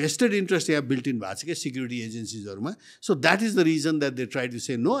यो भेस्टेड इन्ट्रेस्ट यहाँ बिल्ट इन भएको छ क्या security एजेन्सिजहरूमा so that is the reason that they try to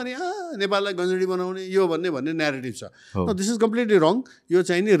say no अनि नेपाललाई गन्जडी बनाउने यो भन्ने न्यारेटिभ छ दिस इज कम्प्लिटली रङ यो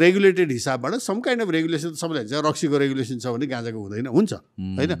चाहिँ नि रेगुलेटेड हिसाबबाट सम काइन्ड अफ रेगुलेसन सबैलाई हुन्छ रक्सीको रेगुलेसन छ भने गाँजाको हुँदैन हुन्छ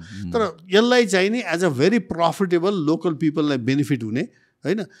होइन तर यसलाई चाहिँ नि as a very profitable local पिपललाई benefit हुने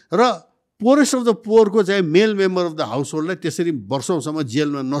होइन र पोरेस्ट अफ द पोरको चाहिँ मेल मेम्बर अफ द हाउस होल्डलाई त्यसरी वर्षौँसम्म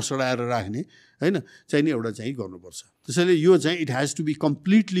जेलमा नसडाएर राख्ने होइन चाहिँ नि एउटा चाहिँ गर्नुपर्छ त्यसैले यो चाहिँ it has to be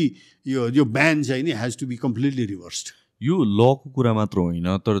completely यो ब्यान चाहिँ नि हेज टु बी कम्प्लिटली रिभर्स्ड यो लको कुरा मात्र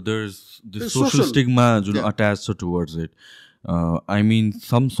होइन तर there is the social stigma जुन अट्याच छ towards it I mean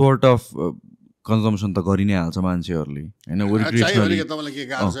some sort of consumption त गरि नै हाल्छ मान्छेहरूले होइन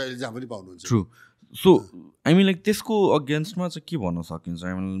true so I mean like त्यसको अगेन्स्टमा चाहिँ के भन्न सकिन्छ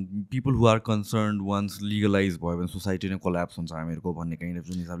I mean people who are concern once legalise भयो भने सोसाइटी नै कोल्याप्स हुन्छ हामीहरूको भन्ने काइन्ड अफ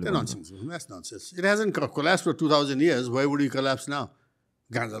जुन हिसाबले it hasn't collapse for 2000 years why would you collapse now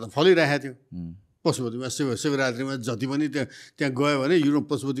गाँजा त फलिरहेको थियो पशुपतिमा शिवरात्रिमा जति पनि त्यहाँ गयो भने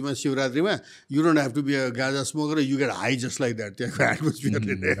पशुपतिमा शिवरात्रिमा you don't have to be a गाँजा smoker you get high just like that त्यहाँको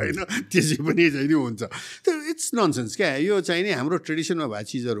एटमोस्फियरले नै होइन त्यसै पनि चाहिँ नि हुन्छ त्यो इट्स ननसेन्स क्या यो चाहिँ नि हाम्रो ट्रेडिसनमा भएको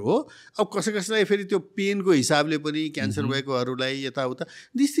चिजहरू हो अब कसैलाई फेरि त्यो पेनको हिसाबले पनि क्यान्सर भएकोहरूलाई यताउता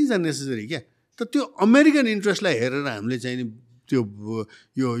दिस थिङ्स आर नेसेसरी क्या त त्यो अमेरिकन इन्ट्रेस्टलाई हेरेर हामीले चाहिँ नि त्यो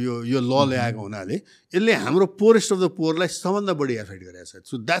यो ल ल्याएको हुनाले यसले हाम्रो पोरेस्ट अफ द पोरलाई सबभन्दा बढी एफेक्ट गरेको छ.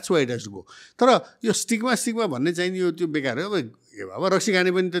 So that's why it has to go. तर यो स्टिग्मा भन्ने चाहिँ यो त्यो बेकार हो. अब रक्सी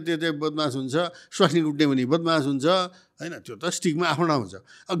खाने पनि त त्यो बदमास हुन्छ, स्वास्नी कुट्ने पनि बदमास हुन्छ होइन. त्यो त स्टिग्मा आफ्नो ठाउँ हुन्छ.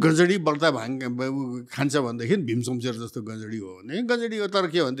 अब गजडी बल्ता खान्छ भनेदेखि भीम शमशेर जस्तो गजडी हो भने गजडी हो.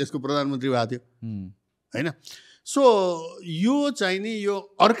 तर के हो भने त्यसको प्रधानमन्त्री भएको थियो होइन. सो यो चाहिँ नि यो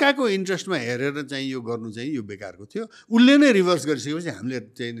अर्काको इन्ट्रेस्टमा हेरेर चाहिँ यो गर्नु चाहिँ यो बेकारको थियो. उसले नै रिभर्स गरिसकेपछि हामीले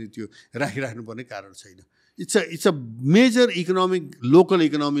चाहिँ नि त्यो राखिराख्नुपर्ने कारण छैन. It's a major economic local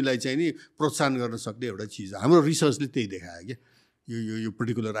इकोनोमीलाई चाहिँ नि प्रोत्साहन गर्न सक्ने एउटा चिज. हाम्रो रिसर्चले त्यही देखायो क्या. यो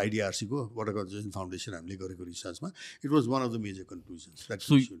पर्टिकुलर आइडिआरसीको वाटर कन्जर्भेसन फाउन्डेसन हामीले गरेको रिसर्चमा it was one of the major conclusions.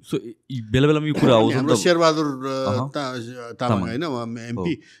 So बेला बेलामा यो कुरा आउँछ. हाम्रो शेरबहादुर तामाङ होइन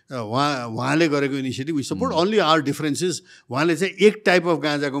एमपी, उहाँले गरेको initiative we support only our differences. उहाँले चाहिँ एक टाइप अफ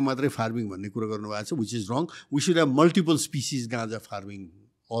गाँजाको मात्रै फार्मिङ भन्ने कुरा गर्नुभएको छ, which is wrong. We should have multiple species गाँजा farming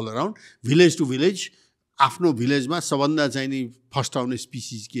all around village to village. आफ्नो भिलेजमा सबभन्दा चाहिँ नि फर्स्ट आउने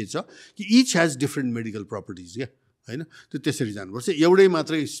स्पिसिज के छ कि each has different medical properties क्या होइन. त्यो त्यसरी जानुपर्छ. एउटै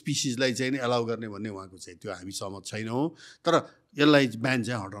मात्रै स्पिसिजलाई चाहिँ नि एलाउ गर्ने भन्ने उहाँको चाहिँ त्यो हामी सहमत छैनौँ. तर यसलाई ब्यान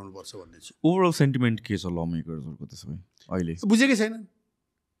चाहिँ हटाउनुपर्छ भन्ने चाहिँ ओभरअल सेन्टिमेन्ट के छ ल मेकर्सहरूको त्यसो भए अहिले बुझेकै छैन.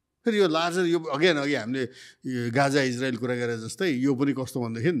 फेरि यो लार्जर यो अघि हामीले गाजा इजरायल कुरा गरेर जस्तै यो पनि कस्तो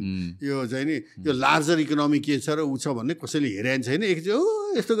भनेदेखि यो चाहिँ नि यो लार्जर इकोनोमी के छ र ऊ छ भन्ने कसैले हेरेन छैन. एक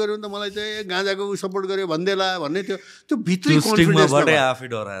चाहिँ यस्तो गऱ्यो भने त मलाई चाहिँ गाजाको सपोर्ट गर्यो भन्देला भन्ने त्यो भित्री कन्फिडेन्स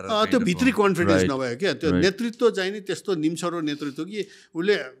त्यो भित्री कन्फिडेन्स नभयो क्या. त्यो नेतृत्व चाहिँ नि त्यस्तो निम्सरो नेतृत्व कि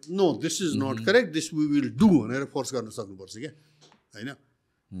उसले no this is not correct, this we will do भनेर फोर्स गर्न सक्नुपर्छ क्या होइन.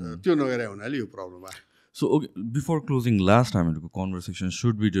 त्यो नगरे हुनाले यो प्रब्लम आयो. So, okay, before closing, last time the conversation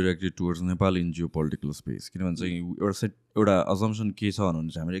should be directed towards Nepal in geopolitical space. किनभने चाहिँ एउटा assumption के छ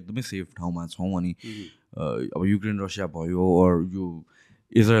भन्नुहुन्छ हामी एकदमै सेफ ठाउँमा छौँ अनि अब युक्रेन रसिया भयो और यो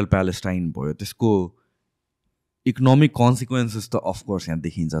इजरायल प्यालेस्टाइन भयो त्यसको इकोनोमिक कन्सिक्वेन्सेस त अफकोर्स यहाँ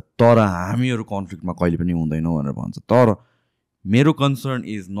देखिन्छ. तर हामीहरू कन्फ्लिक्टमा कहिले पनि हुँदैनौँ भनेर भन्छ. तर मेरो concern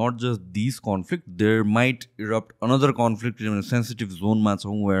is not just this conflict, there might erupt another conflict किनभने सेन्सिटिभ जोनमा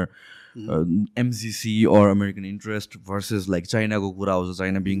छौँ where MCC or American interest versus like China ko kura आउँछ.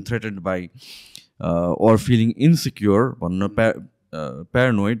 China being threatened by or feeling insecure भन्नु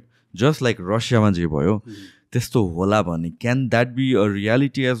paranoid just like Russia मा जे भयो त्यस्तो होला भन्ने. Can that be a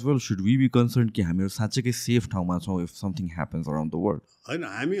reality as well? Should we be concerned कि हामीहरू साँच्चैकै सेफ ठाउँमा छौँ if something happens around the world? होइन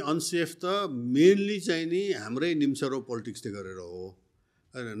हामी अनसेफ त मेनली चाहिँ नि हाम्रै निम्सरो पोलिटिक्सले गरेर हो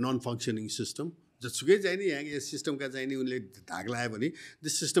होइन. नन फङ्सनिङ सिस्टम जसुकै चाहिँ नि यहाँ यस सिस्टमका चाहिँ नि उनले धाग लगायो भने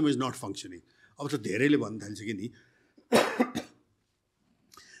this system is not functioning. अब त धेरैले भन्न थाल्छ कि नि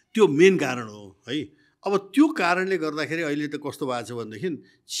त्यो मेन कारण हो है. अब त्यो कारणले गर्दाखेरि अहिले त कस्तो भएको छ भनेदेखि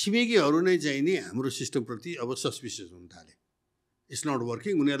छिमेकीहरू नै चाहिँ नि हाम्रो सिस्टमप्रति अब सस्पिसियस हुन थाले. It's not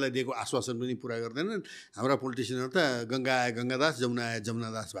working. उनीहरूलाई दिएको आश्वासन पनि पुरा गर्दैनन्. हाम्रा पोलिटिसियनहरू त गङ्गा आए गङ्गादास, जमुना आए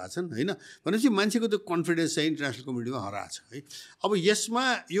जमुनादास भएको छन् होइन. भनेपछि मान्छेको त्यो कन्फिडेन्स चाहिँ इन्टरनेसनल कम्युनिटीमा हराएको छ है. अब यसमा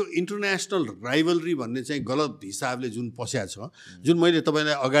यो इन्टरनेसनल राइभलरी भन्ने चाहिँ गलत हिसाबले जुन पस्या छ, जुन मैले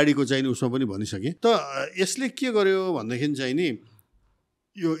तपाईँलाई अगाडिको चाहिँ उसमा पनि भनिसकेँ. त यसले के गर्यो भनेदेखि चाहिँ नि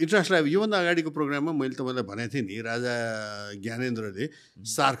यो इन्टरनेसनल योभन्दा अगाडिको प्रोग्राममा मैले तपाईँलाई भनेको थिएँ नि राजा ज्ञानेन्द्रले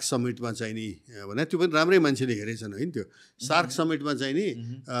सार्क समिटमा चाहिँ नि भने त्यो पनि राम्रै मान्छेले हेरेछन् होइन. त्यो सार्क समिटमा चाहिँ नि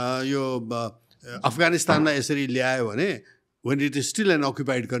यो अफगानिस्तानलाई यसरी ल्यायो भने when it is still an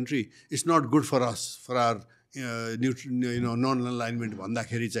occupied country it's not good for us for our non alignment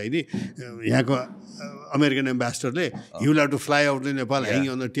भन्दाखेरि चाहिँ नि यहाँको American एम्बेसडरले you will have to fly out the Nepal hang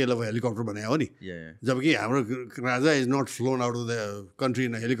on the tail of helicopter भने हो नि. जबकि हाम्रो राजा is not phloem out of the country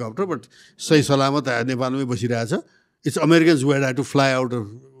in helicopter but सही सलामत नेपालमै बसिरहेछ. It's Americans who had to fly out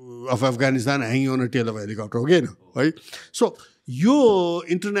of Afghanistan hang on the tail of helicopter हो कि है. सो यो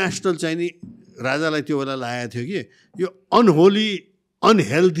इन्टरनेसनल चाहिँ नि राजालाई त्यो बेला लागेको थियो कि यो अनहोली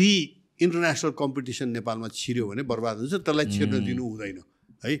अनहेल्दी इन्टरनेसनल कम्पिटिसन नेपालमा छिर्यो भने बर्बाद हुन्छ. त्यसलाई छिर्न दिनु हुँदैन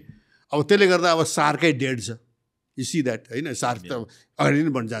है. अब त्यसले गर्दा अब सार्कै डेड छ. यु सी द्याट होइन. सार्क त अगाडि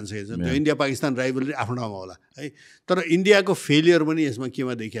नै बढ्न जान्छ. त्यो इन्डिया पाकिस्तान राइभलरी आफ्नो ठाउँमा होला है. तर इन्डियाको फेलियर पनि यसमा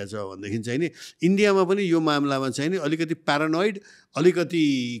केमा देखिया छ भनेदेखि चाहिँ नि इन्डियामा पनि यो मामलामा चाहिँ नि अलिकति प्यारानोइड, अलिकति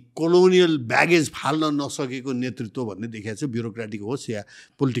कोलोनियल ब्यागेज फाल्न नसकेको नेतृत्व भन्ने देखिया छ. ब्युरोक्रेटिक होस् या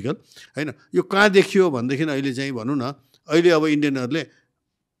पोलिटिकल होइन. यो कहाँ देखियो भनेदेखि अहिले चाहिँ भनौँ न अहिले अब इन्डियनहरूले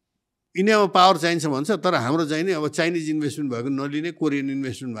इन्डियामा पावर चाहिन्छ भन्छ. तर हाम्रो चाहिँ नि अब चाइनिज इन्भेस्टमेन्ट भएको नलिने, कोरियन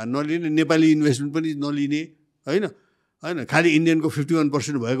इन्भेस्टमेन्ट भएको नलिने, नेपाली इन्भेस्टमेन्ट पनि नलिने होइन. होइन खालि इन्डियनको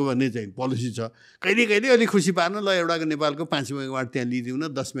 51% भएको भन्ने चाहिँ पोलिसी छ कहिले कहिले अलिक खुसी पार्न ल एउटाको नेपालको 5 मेगावाट त्यहाँ लिइदिउँ न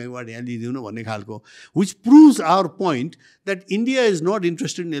 10 मेगावाट यहाँ लिइदिउँ न भन्ने खालको which proves our point that India is not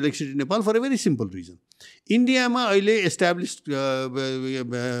interested in electricity Nepal for a very simple reason इन्डियामा अहिले established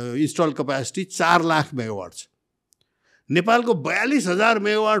install capacity 4 lakh megawatt छ नेपालको 42,000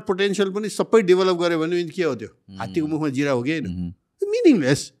 मेगावाट पोटेन्सियल पनि सबै डेभलप गऱ्यो भने के हो त्यो हात्तीको मुखमा जिरा हो कि होइन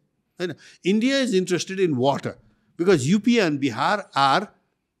मिनिङलेस होइन India is interested in water because UP and Bihar are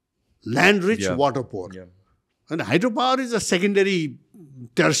land-rich, water-poor. And hydropower is a secondary,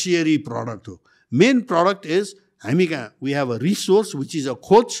 tertiary product. Main product is we have a resource which is a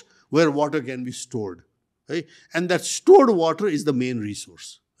khoj where water can be stored. Right? And that stored water is the main resource.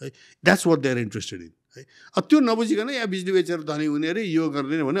 Right? That's what they're interested in. त्यो नबुझिकन या बिजुली बेचेर धनी हुने अरे यो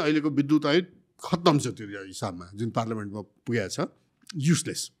गर्ने भने अहिलेको विद्युत आयोग खत्तम छ त्यो हिसाबमा जुन पार्लियामेन्टमा पुगेको छ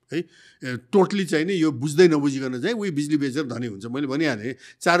युजलेस है टोटली चाहिँ नि यो बुझ्दै नबुझिकन चाहिँ उही बिजुली बेचेर धनी हुन्छ मैले भनिहालेँ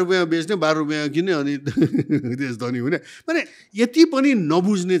 4 रुपियाँमा बेच्ने 12 रुपियाँमा किन्ने अनि देश धनी हुने माने यति पनि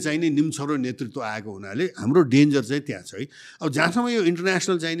नबुझ्ने चाहिँ नि निम्छरो नेतृत्व आएको हुनाले हाम्रो डेन्जर चाहिँ त्यहाँ छ है अब जहाँसम्म यो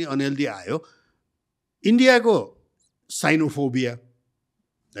इन्टरनेसनल चाहिँ नि अनहेल्दी आयो इन्डियाको साइनोफोबिया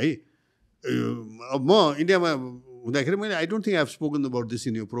है अब म इन्डियामा हुँदाखेरि मैले I don't think I have spoken about this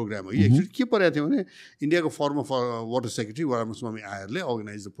in यो प्रोग्राम है एक्चुअली के परेको थियो भने इन्डियाको former water secretary Ramaswamy आयरले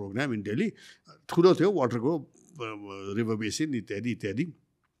organise the programme in Delhi ठुलो थियो वाटरको रिभर बेसिन इत्यादि इत्यादि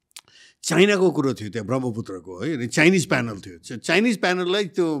चाइनाको कुरो थियो त्यहाँ ब्रह्मपुत्रको है अनि चाइनिज प्यानल थियो चाइनिज प्यानललाई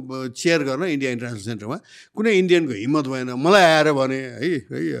त्यो चेयर गर्न इन्डिया इन्टरनेसनल सेन्टरमा कुनै इन्डियनको हिम्मत भएन मलाई आएर भने है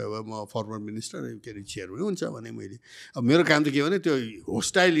अब म फर्मर मिनिस्टर के अरे चेयर हुन्छ भने मैले अब मेरो काम त के भने त्यो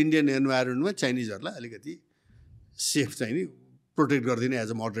होस्टाइल इन्डियन इन्भाइरोमेन्टमा चाइनिजहरूलाई अलिकति सेफ चाहिँ नि प्रोटेक्ट गरिदिने एज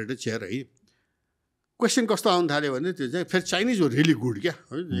अ मोडरेटर चेयर है क्वेसन कस्तो आउनु थाल्यो भने त्यो चाहिँ फेरि चाइनिज हो रियली गुड क्या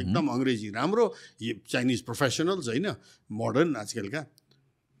है एकदम अङ्ग्रेजी राम्रो चाइनिज प्रोफेसनल्स होइन मोडर्न आजकलका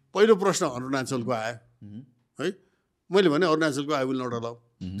पहिलो प्रश्न अरुणाचलको आयो है मैले भने अरुणाचलको I will not allow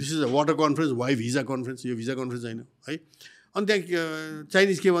this is a water conference why visa conference यो भिजा कन्फरेन्स होइन है अनि त्यहाँ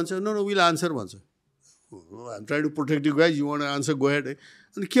चाइनिज के भन्छ नो नो विल आन्सर भन्छ I'm try to protect you guys you want answer go head है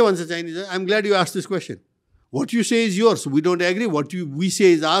अनि के भन्छ Chinese I am glad you ask this question what you say is yours, we don't agree, what we say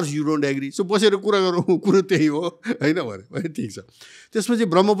is ours, you don't agree. So बसेर कुरा गरौँ कुरो त्यही हो होइन भने ठिक छ त्यसपछि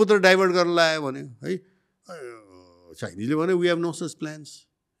ब्रह्मपुत्र डाइभर्ट गर्न लाग्यो भने है चाइनिजले भने we have no such plans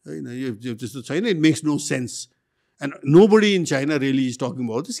होइन यो त्यस्तो छैन it makes no sense and no body in China really is talking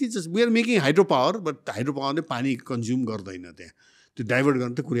about this कि just we are making hydro power but hydro पावरले पानी कन्ज्युम गर्दैन त्यहाँ त्यो डाइभर्ट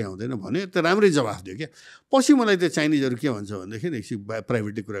गर्न त कुरै आउँदैन भने त राम्रै जवाफ दियो क्या पछि मलाई त्यो चाइनिजहरू के भन्छ भनेदेखि एकछिन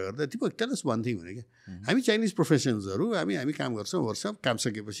प्राइभेटली कुरा गर्दा Dipak tell us one thing भने क्या हामी चाइनिज प्रोफेसनल्सहरू हामी काम गर्छौँ वर्ष काम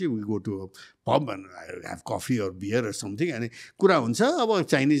सकेपछि we go to pub and have coffee or beer or something अनि कुरा हुन्छ अब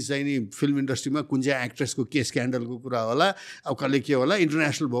चाइनिज चाहिँ नि फिल्म इन्डस्ट्रीमा कुन चाहिँ एक्ट्रेसको के स्क्यान्डलको कुरा होला अब कसले के होला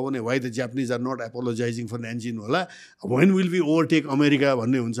इन्टरनेसनल भयो भने why the Japanese are not एपोलोजाइजिङ for न्यान्जिन होला when will be overtake America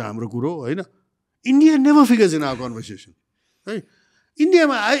भन्ने हुन्छ हाम्रो कुरो होइन India never figures in our conversation है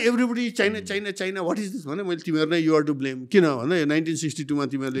इन्डियामा आयो everybody China China China what is this भने मैले तिमीहरूलाई युआर टु ब्लेम किन भने 1962मा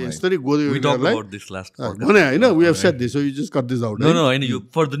तिमीहरूले यसरी गोद्यो भने होइन we have shed this so you just cut this out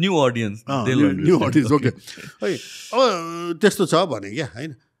for the new audience new audience okay है अब त्यस्तो छ भने क्या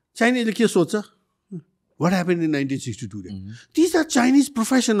होइन चाइनिजले के सोध्छ what happen in 1962 this are Chinese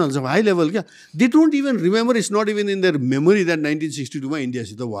professionals of high level क्या they don't even remember it's not even in their memory that 1962मा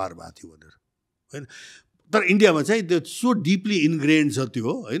इन्डियासित वार भएको थियो भनेर होइन तर इन्डियामा चाहिँ त्यो सो डिपली इन्ग्रेन्ड छ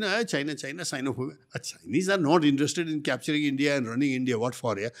त्यो होइन China China Sinophobia Chinese are not interested in capturing India and running India what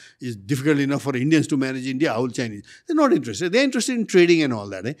for yeah is difficult enough for Indians to manage India haulm Chinese they not interested they interested in trading and all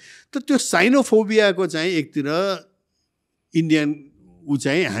that है तर त्यो साइनोफोबियाको चाहिँ एकतिर Indian ऊ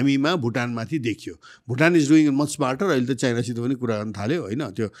चाहिँ हामीमा भुटानमाथि देखियो Bhutan is doing much smarter अहिले त चाइनासित पनि कुरा गर्न थाल्यो होइन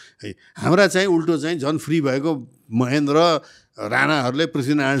त्यो है हाम्रा चाहिँ उल्टो चाहिँ झन् फ्री भएको महेन्द्र राणाहरूले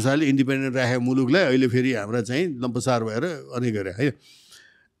पृथ्वीनारायण शाहले इन्डिपेन्डेन्ट राखेको मुलुकलाई अहिले फेरि हाम्रा चाहिँ लम्पसार भएर अनेक गरे है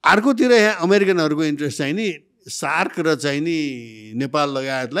अर्कोतिर यहाँ अमेरिकनहरूको इन्ट्रेस्ट चाहिँ नि सार्क र चाहिँ नि नेपाल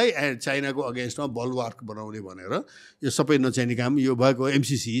लगायतलाई चाइनाको अगेन्स्टमा बलवार्क बनाउने भनेर यो सबै नचाहिने काम यो भएको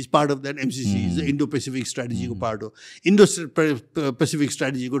MCC is part of that MCC is Indo Pacific स्ट्राटेजीको part हो इन्डो पेसिफिक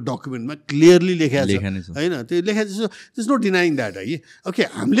स्ट्राटेजीको डकुमेन्टमा क्लियरली लेखेको छ होइन त्यो लेखेको छ त्यस नो डिनाइङ द्याट है ओके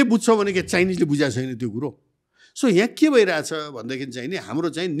हामीले बुझ्छौँ भने के चाइनिजले बुझाएको छैन त्यो कुरो सो यहाँ के भइरहेछ भनेदेखि चाहिँ नि हाम्रो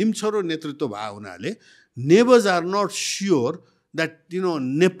चाहिँ निम्छरो नेतृत्व भएको हुनाले neighbours are not sure that you know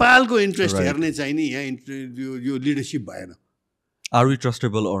नेपालको इन्ट्रेस्ट हेर्ने चाहिँ नि यहाँ यो लिडरसिप भएन are we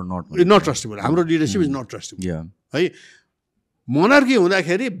trustable or not trustable हाम्रो लिडरसिप इज नट ट्रस्टेबल है मोनार्की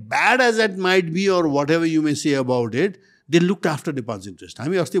हुँदाखेरि bad as at might be or what ever you may say about it they looked after Nepal's interest.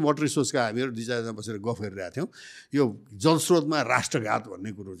 हामी अस्ति वाटर रिसोर्सका हामीहरू दुई चारजना बसेर गफ गरिरहेको थियौँ. यो जलस्रोतमा राष्ट्रघात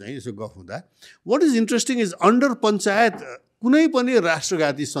भन्ने कुरो चाहिँ यसो गफ हुँदा what is interesting is under panchayat कुनै पनि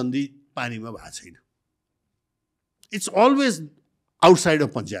राष्ट्रघाती सन्धि पानीमा भएको छैन. It's always outside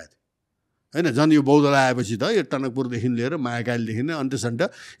of panchayat होइन. झन् यो बौद्धलाई आएपछि त यो टनकपुरदेखि लिएर महाकालीदेखि नै अन्त्यसन्त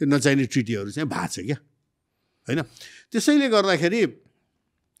यो नचाहिने ट्रिटीहरू चाहिँ भएको छ क्या होइन. त्यसैले गर्दाखेरि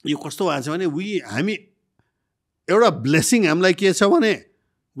यो कस्तो भएको छ भने हामी एउटा ब्लेसिङ हामीलाई के छ भने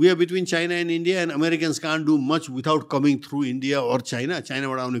we are between China and India and Americans can't do much without coming through India or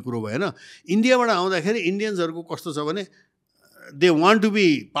चाइनाबाट आउने कुरो भएन. इन्डियाबाट आउँदाखेरि इन्डियन्सहरूको कस्तो छ भने they want to be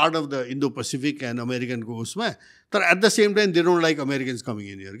part of the Indo Pacific and अमेरिकनको उसमा, तर at the same time they don't like Americans coming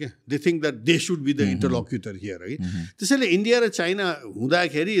in here क्या. They think that they should be the इन्टरलक्युटर here है. त्यसैले इन्डिया र चाइना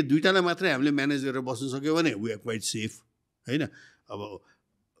हुँदाखेरि यो दुइटालाई मात्रै हामीले म्यानेज गरेर बस्नु सक्यो भने वी आर क्वाइट सेफ होइन. अब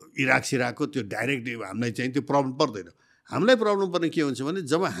इराक सिराकको त्यो डाइरेक्ट हामीलाई चाहिँ त्यो प्रब्लम पर्दैन. हामीलाई प्रब्लम पर्ने के हुन्छ भने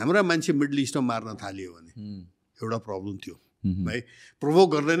जब हाम्रा मान्छे मिडल इस्टमा मार्न थाल्यो भने एउटा प्रब्लम थियो है. प्रोभोक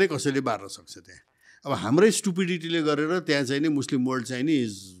गर्दै नै कसैले मार्न सक्छ त्यहाँ. अब हाम्रै स्टुपिडिटीले गरेर त्यहाँ चाहिँ नि मुस्लिम वर्ल्ड चाहिँ नि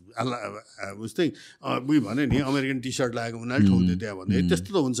उस्तै उयो भने नि अमेरिकन टी सर्ट लगाएको उनीहरूले ठोक्थ्यो त्यहाँ भन्दै. त्यस्तो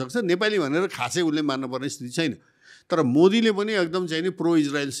त हुनसक्छ. नेपाली भनेर खासै उसले मान्नुपर्ने स्थिति छैन. तर मोदीले पनि एकदम चाहिँ नि प्रो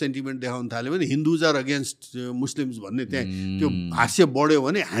इजरायल सेन्टिमेन्ट देखाउन थाल्यो भने हिन्दुज आर अगेन्स्ट मुस्लिम्स भन्ने त्यहाँ त्यो भाष्य बढ्यो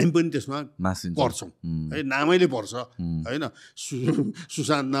भने हामी पनि त्यसमा पर्छौँ है. नामैले पर्छ होइन.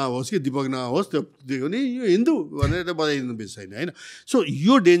 सुशान्त नहोस् कि दिपक नहोस् त्यो दिएको नि यो हिन्दू भनेर त बजाइदिनु बेस छैन होइन. सो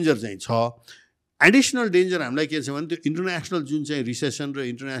यो डेन्जर चाहिँ छ. एडिसनल डेन्जर हामीलाई के छ भने त्यो इन्टरनेसनल जुन चाहिँ रिसेसन र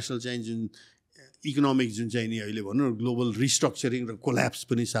इन्टरनेसनल चाहिँ जुन इकोनोमिक जुन चाहिँ नि अहिले भनौँ न ग्लोबल रिस्ट्रक्चरिङ र कोल्याप्स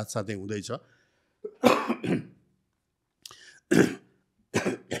पनि साथसाथै हुँदैछ.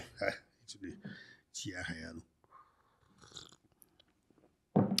 चिया खाइहाल्नु.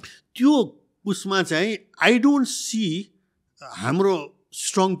 त्यो उसमा चाहिँ आई डोन्ट सी हाम्रो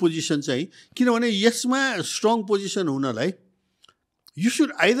स्ट्रङ पोजिसन चाहिँ, किनभने यसमा स्ट्रङ पोजिसन हुनलाई you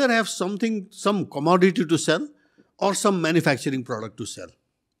should either have some commodity to sell or some manufacturing product to sell.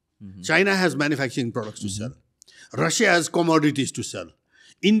 China has manufacturing products to sell. Russia has commodities to sell.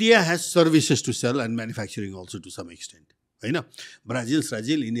 India has services to sell and manufacturing also to some extent. होइन.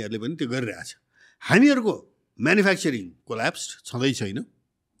 Brazil यिनीहरूले पनि त्यो गरिरहेछ. हामीहरूको manufacturing collapsed छँदै छैन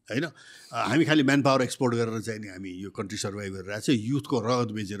होइन. हामी खालि म्यान पावर एक्सपोर्ट गरेर चाहिँ नि हामी यो कन्ट्री सर्भाइभ गरिरहेछ. युथको रगत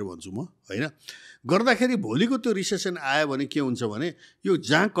बेचेर भन्छु म होइन. गर्दाखेरि भोलिको त्यो रिसेसन आयो भने के हुन्छ भने यो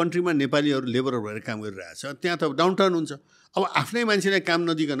जहाँ कन्ट्रीमा नेपालीहरू लेबरहरू भएर काम गरिरहेछ त्यहाँ त डाउनटाउन हुन्छ. अब आफ्नै मान्छेलाई काम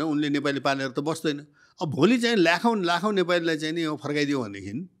नदिकन उनले नेपाली पालेर त बस्दैन. अब भोलि चाहिँ लाखौँ नेपालीलाई चाहिँ नि फर्काइदियो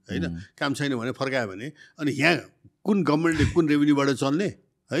भनेदेखि होइन, काम छैन भने फर्कायो भने अनि यहाँ कुन गभर्मेन्टले कुन रेभेन्यूबाट चल्ने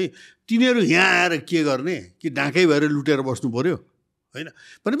है. तिनीहरू यहाँ आएर के गर्ने कि डाँकै भएर लुटेर बस्नु पऱ्यो होइन.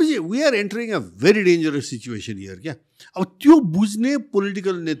 भनेपछि we are entering a very dangerous situation here क्या. अब त्यो बुझ्ने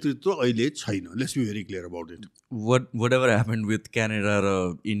पोलिटिकल नेतृत्व अहिले छैन. Let's be very clear about it. What ever happened with Canada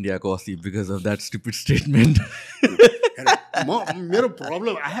र इन्डियाको अस्ति because of that stupid statement. मेरो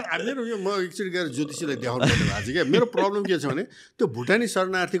प्रब्लम म एकचोटि गएर ज्योतिषीलाई देखाउनु पर्ने भएको छ क्या. मेरो प्रब्लम के छ भने त्यो भुटानी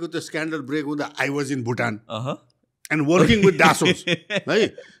शरणार्थीको त्यो स्क्यान्डल ब्रेक हुँदा I was in Bhutan and working with डासोस है.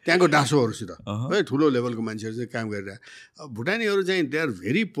 त्यहाँको डासोहरूसित है ठुलो लेभलको मान्छेहरू चाहिँ काम गरिरहेको. भुटानीहरू चाहिँ दे आर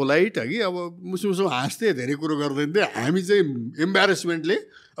भेरी पोलाइट कि अब मुसु हाँस्थे, धेरै कुरो गर्दैन थिए. हामी चाहिँ इम्बारेसमेन्टले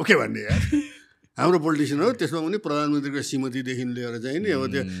अब के भन्ने यार हाम्रो पोलिटिसियनहरू त्यसमा पनि प्रधानमन्त्रीको श्रीमतीदेखि लिएर चाहिँ नि अब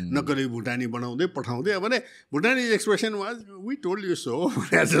त्यो नक्कली भुटानी बनाउँदै पठाउँदै अब भने भुटानी expression was we told you so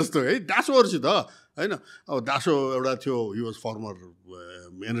भने जस्तो है डासोहरूसित होइन. अब डासो एउटा थियो, he was former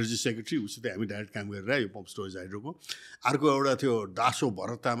energy secretary, उसित हामी डाइरेक्ट काम गरेर यो पम्प स्टोरेज हाइड्रोको. अर्को एउटा थियो डासो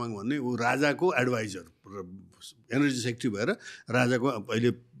भरत तामाङ भन्ने, ऊ राजाको एडभाइजर एनर्जी सेक्रेटरी भएर राजाको अहिले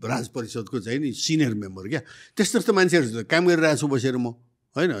राज परिषदको चाहिँ नि सिनियर मेम्बर क्या. त्यस्तो मान्छेहरू काम गरिरहेको छु बसेर म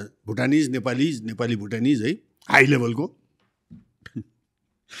होइन. भुटानिज नेपाली भुटानिज है हाई लेभलको.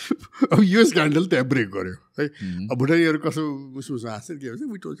 अब यो स्क्यान्डल त्यहाँ ब्रेक गर्यो है. अब भुटानीहरू कसो मुसु हाँस्छ के भन्छ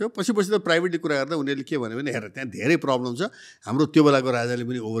मिठो छ. पछि त प्राइभेटली कुरा गर्दा उनीहरूले के भन्यो भने हेर त्यहाँ धेरै प्रब्लम छ. हाम्रो त्यो बेलाको राजाले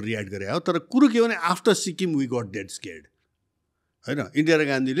पनि ओभर रियाक्ट गरे हो. तर कुरो के भने after Sikkim we got dead scared होइन. इन्दिरा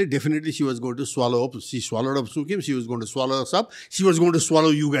गान्धीले definitely she was going to swallow up, C swallowed up Sikkim, she was going to swallow us up, she was going to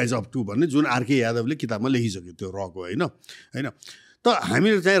swallow you guys up to भन्ने जुन RK यादवले किताबमा लेखिसक्यो त्यो rock हो होइन. त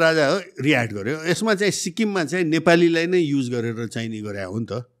हामीले चाहिँ राजा रियाक्ट गर्यो. यसमा चाहिँ सिक्किममा चाहिँ नेपालीलाई नै युज गरेर चाहिँ नि गरे हो नि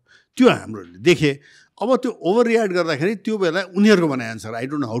त. त्यो हाम्रोले देखे. अब त्यो ओभर रियाक्ट गर्दाखेरि त्यो बेला उनीहरूको बनाए answer. I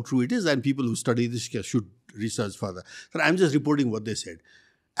don't know how true it is and people who study this should research further. तर I'm just reporting what they said.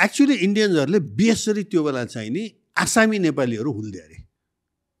 Actually इन्डियन्सहरूले बेसरी त्यो बेला चाहिँ नि आसामी नेपालीहरू हुल्दे अरे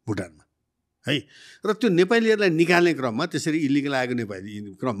भुटानमा है। र त्यो नेपालीहरूलाई निकाल्ने क्रममा त्यसरी इलिगल आएको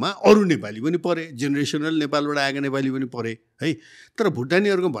नेपाली क्रममा अरू नेपाली पनि परे, जेनेरेसनल नेपालबाट आएको नेपाली पनि परे है। तर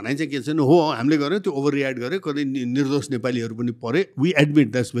भुटानीहरूको भनाइ चाहिँ के छ हो हामीले गऱ्यौँ त्यो ओभर रियाक्ट गऱ्यो, कति निर्दोष नेपालीहरू पनि परे, we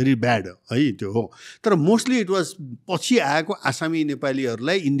admit that's very bad है त्यो हो। तर मोस्टली इट वाज पछि आएको आसामी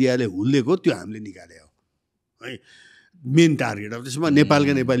नेपालीहरूलाई इन्डियाले हुल्लेको त्यो हामीले निकाले हो है, मेन टार्गेट। अब त्यसमा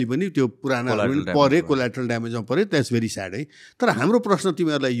नेपालका नेपाली पनि त्यो पुराना परे, कोलाट्रल ड्यामेजमा परे, द्याट्स भेरी स्याड है। तर हाम्रो प्रश्न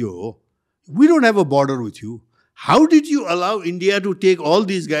तिमीहरूलाई यो हो, we don't have a border with you. How did you allow India to take all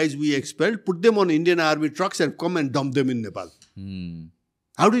these guys we expelled, put them on Indian army trucks and come and dump them in Nepal?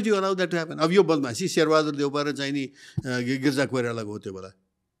 How did you allow that to happen? अब यो बदमासी शेरबहादुर देउपा र चाहिँ नि गिर्जा कोइरालाको हो त्यो बेला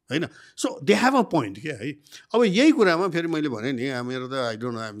होइन। So they have a point क्या है। अब यही कुरामा फेरि मैले भने नि मेरो त आई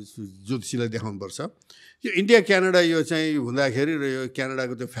डोन्ट नो, हामी ज्योतिषीलाई देखाउनुपर्छ यो इन्डिया क्यानाडा यो चाहिँ हुँदाखेरि र यो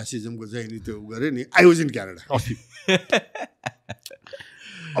क्यानाडाको त्यो फ्यासिजमको चाहिँ नि त्यो गऱ्यो नि, आई वाज इन क्यानाडा अस्ति।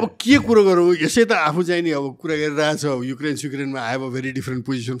 अब के कुरो गरौँ, यसै त आफू चाहिँ नि अब कुरा गरिरहेछ युक्रेनमा, I have a very different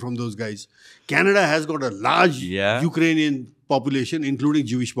position from those guys. Canada has got a large Ukrainian population including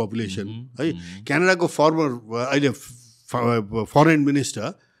juice population है। क्यानाडाको फर्मर अहिले फरेन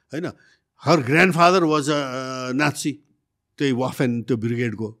मिनिस्टर होइन, हर ग्रान्डफादर वाज अ नात्सी, त्यही वाफेन त्यो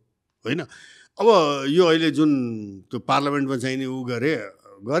ब्रिगेडको होइन। अब यो अहिले जुन त्यो पार्लियामेन्टमा चाहिँ नि ऊ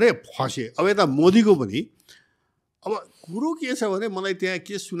गरे फसे। अब यता मोदीको पनि अब कुरो के छ भने मलाई त्यहाँ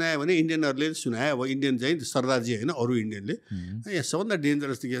के सुनायो भने इन्डियनहरूले सुनायो, अब इन्डियन चाहिँ सरदारजी होइन अरू इन्डियनले, यहाँ सबभन्दा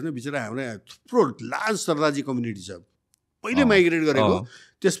डेन्जरस त के भने बिचरा हाम्रो यहाँ थुप्रो लार्ज सरदारजी कम्युनिटी छ पहिले माइग्रेट गरेको।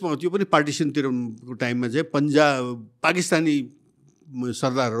 त्यसमा त्यो पनि पार्टिसनतिरको टाइममा चाहिँ पाकिस्तानी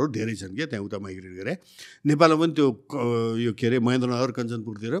सरदारहरू धेरै छन् क्या त्यहाँ उता माइग्रेट गरे। नेपालमा पनि त्यो यो के अरे महेन्द्रनगर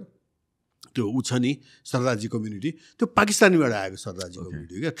कञ्चनपुरतिर त्यो ऊ छ नि सरदारजी कम्युनिटी, त्यो पाकिस्तानीबाट आएको सरदारजी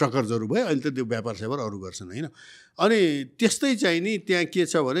कम्युनिटी क्या। ट्रकर्सहरू भयो, अहिले त त्यो व्यापार स्यापार अरू गर्छन् होइन। अनि त्यस्तै चाहिँ नि त्यहाँ के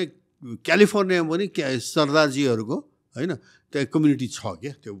छ भने क्यालिफोर्नियामा पनि सरदारजीहरूको होइन त्यहाँ कम्युनिटी छ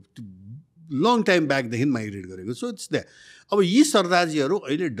क्या, त्यो लङ टाइम ब्याकदेखि माइग्रेट गरेको। So it's that. अब यी सरदारजीहरू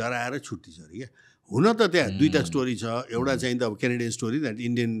अहिले डराएर छुट्टी छ अरे क्या। हुन त त्यहाँ दुईवटा स्टोरी छ, एउटा चाहिँ त अब क्यानेडियन स्टोरी द्याट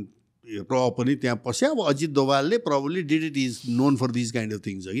इन्डियन प्रभाव पनि त्यहाँ पस्यो। अब Ajit दोभालले probably did it is known for this kind of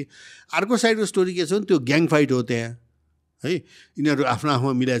things हो कि। अर्को साइडको स्टोरी के छ भने त्यो ग्याङ फाइट हो त्यहाँ है, यिनीहरू आफ्नो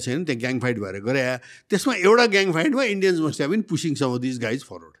आफूमा मिलाएको छैन, त्यहाँ ग्याङ फाइट भएर गरे। त्यसमा एउटा gang फाइटमा Indians must have been pushing some of this guys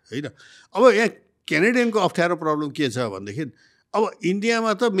forward होइन। अब यहाँ क्यानेडियनको अप्ठ्यारो प्रब्लम के छ भनेदेखि अब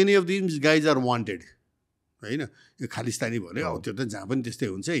इन्डियामा त many of this guys are wanted होइन। यो खालिस्तानी भन्यो अब त्यो त जहाँ पनि त्यस्तै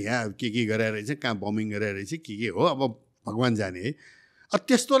हुन्छ, यहाँ के गरेर रहेछ, कहाँ बमिङ गरेर रहेछ के हो, अब भगवान् जाने है।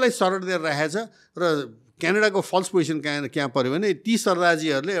 त्यस्तोलाई सरट दिएर राखेको छ। र क्यानाडाको फल्स पोजिसन कहाँ पऱ्यो भने ती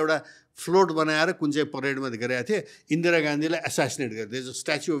सरदारजीहरूले एउटा फ्लोट बनाएर कुन चाहिँ परेडमा गरेका थिए, इन्दिरा गान्धीलाई एसासिनेट गरिदिए।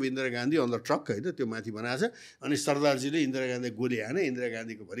 Statue of Indira Gandhi on the truck होइन, त्यो माथि बनाएको छ। अनि सरदारजीले इन्दिरा गान्धी गोली हाने, इन्दिरा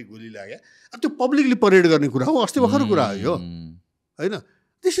गान्धीको भरि गोली लाग्यो। अब त्यो पब्लिकली परेड गर्ने कुरा हो, अस्ति भर्खर कुरा हो यो होइन।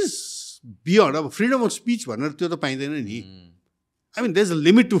 This is beyond. अब फ्रिडम अफ स्पिच भनेर त्यो त पाइँदैन नि। I mean there is a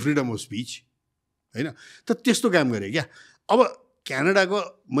limit to freedom of speech होइन। त त्यस्तो काम गरेँ क्या। अब क्यानाडाको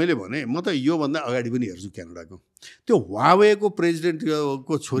मैले भने म त योभन्दा अगाडि पनि हेर्छु क्यानाडाको त्यो हुआवेको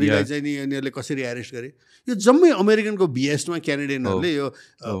प्रेसिडेन्टको छोरीलाई चाहिँ नि यिनीहरूले कसरी एरेस्ट गरे। यो जम्मै अमेरिकनको बिएसमा क्यानेडियनहरूले यो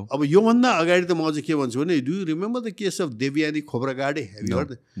अब योभन्दा अगाडि त म अझै के भन्छु भने do you remember the case of Devyani Khobragade? Have you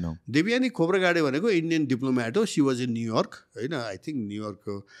heard? Devyani Khobragade भनेको इन्डियन डिप्लोमेट हो। सी वाज इन न्युयोर्क होइन, आई थिङ्क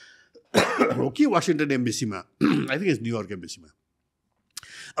न्युयोर्कको हो कि Washington एम्बेसीमा, I think it's New York एम्बेसीमा।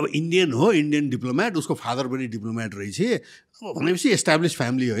 अब इन्डियन हो, इन्डियन डिप्लोमेट, उसको फादर पनि डिप्लोमेट रहेछ। अब भनेपछि एस्टाब्लिस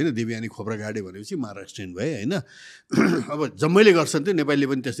फ्यामिली होइन देवयानी खोब्रागाडे भनेपछि महाराष्ट्रियन भए होइन। अब जम्मैले गर्छन् त्यो, नेपालीले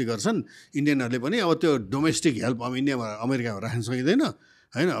पनि त्यस्तै गर्छन्, इन्डियनहरूले पनि। अब त्यो डोमेस्टिक हेल्प अब इन्डियामा अमेरिकामा राख्न सकिँदैन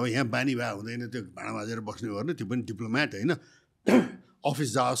होइन। अब यहाँ बानी भए हुँदैन, त्यो भाँडा माझेर बस्ने गर्ने, त्यो पनि डिप्लोमेट होइन। अफिस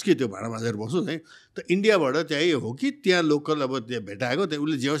जाओस् कि त्यो भाँडा माझेर बसोस् है। त इन्डियाबाट त्यही हो कि त्यहाँ लोकल अब त्यहाँ भेटाएको, त्यहाँ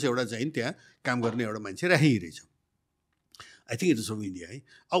उसले जे होस् एउटा चाहिँ त्यहाँ काम गर्ने एउटा मान्छे राखिरहेछ। I think it is from India है।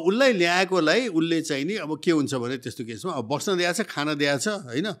 अब उसलाई ल्याएकोलाई उसले चाहिँ नि अब के हुन्छ भने त्यस्तो केसमा अब बस्न दिएको छ, खाना दिएको छ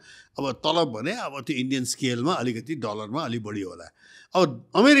होइन। अब तलब भने अब त्यो इन्डियन स्केलमा अलिकति डलरमा अलिक बढी होला।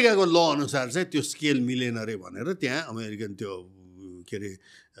 अब अमेरिकाको ल अनुसार चाहिँ त्यो स्केल मिलेन अरे भनेर त्यहाँ अमेरिकन त्यो के अरे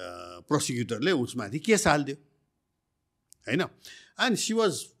प्रोसिक्युटरले उसमाथि केस हालिदियो होइन। And she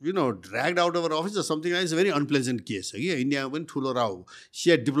was ड्र्याग्ड out of office or something like. It's a very unpleasant case है कि इन्डियामा पनि ठुलो राउ।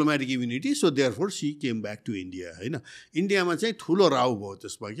 C had diplomatic immunity, so therefore she came back to India होइन। इन्डियामा चाहिँ ठुलो राउ भयो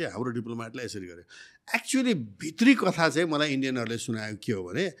त्यसमा कि हाम्रो डिप्लोमेटलाई यसरी गर्यो। एक्चुअली भित्री कथा चाहिँ मलाई इन्डियनहरूले सुनायो के हो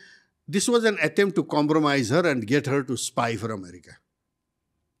भने this was an attempt to compromise her and get her to spy for America.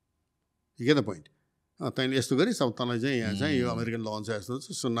 You get the point? तैँले यस्तो गरिस्, अब तँलाई चाहिँ यहाँ चाहिँ यो अमेरिकन ल अनुसार यस्तो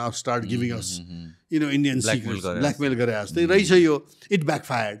छ, सो नाउ स्टार्ट गिभिङ अस इन्डियन सिक्रेट्स, ब्ल्याकमेल गरे जस्तै रहेछ यो। इट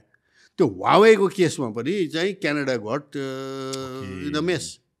ब्याकफायर्ड। त्यो Huaweiको केसमा पनि चाहिँ Canada got in the mess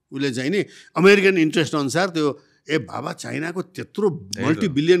उसले चाहिँ नि अमेरिकन इन्ट्रेस्ट अनुसार त्यो बाबा चाइनाको त्यत्रो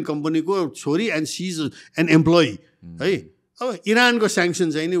मल्टिबिलियन कम्पनीको छोरी and C is an employee है अब इरानको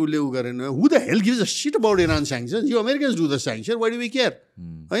स्याङ्सन चाहिँ नि उसले उ गरेन हु the hell gives a seat about Iran sanction you Americans do the sanction why do we care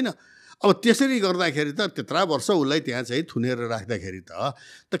होइन अब त्यसरी गर्दाखेरि त त्यत्रा वर्ष उसलाई त्यहाँ चाहिँ थुनेर राख्दाखेरि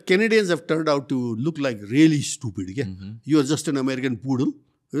त केनेडियन्स have turned out to look like really stupid क्या you are just an American poodle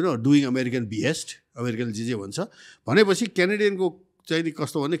you know doing American behest American जे भन्छ भनेपछि क्यानेडियनको चाहिँ नि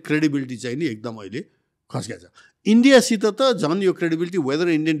कस्तो भने क्रेडिबिलिटी चाहिँ नि एकदम अहिले खस्किया छ इन्डियासित त झन् यो क्रेडिबिलिटी वेदर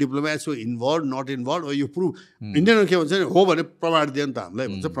इन्डियन डिप्लोमेट्स हो इन्भल्भ नट इन्भल्भ यो प्रुभ इन्डियनहरू के भन्छ हो भने प्रमाण दियो नि त हामीलाई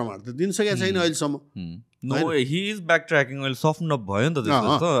भन्छ प्रमाण त दिन सकेको छैन अहिलेसम्म no he is back tracking अहिले सफ्ट अप भयो नि त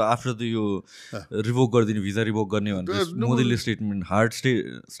त्यसको त आफ्टर त यो रिभोक गरिदिने भिजा रिभोक गर्ने भनेर मोदीले स्टेटमेन्ट हार्ड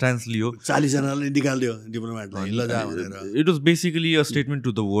स्ट्यान्स लियो 40 जनाले निकाल्दियो डिप्लोमेटलाई ल जा भनेर it was basically a statement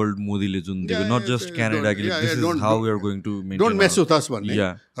to the world मोदीले जुन दियो नट जस्ट क्यानाडा कि this is how we are going to maintain don't mess with us भन्ने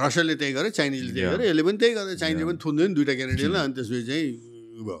रसियाले त्यही गरे चाइनिजले त्यही गरे यसले पनि त्यही गरे चाइनिजले पनि थुन्दियो नि दुईवटा क्यानेडियनलाई अनि त्यसपछि चाहिँ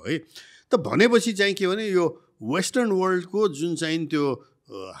भयो है त भनेपछि चाहिँ के भने यो वेस्टर्न वर्ल्डको जुन चाहिँ त्यो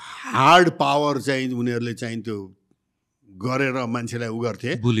हार्ड पावर चाहिँ उनीहरूले चाहिँ त्यो गरेर मान्छेलाई उ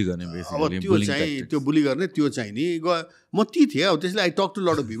गर्थे बुली गर्ने अब त्यो चाहिँ त्यो बुली गर्ने त्यो चाहिँ नि म ती थिएँ अब त्यसले I talk to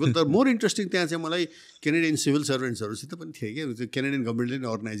lot of people तर मोर इन्ट्रेस्टिङ त्यहाँ चाहिँ मलाई केनेडियन सिभिल सर्भेन्ट्सहरूसित पनि थिएँ क्या त्यो केनेडियन गभर्मेन्टले नै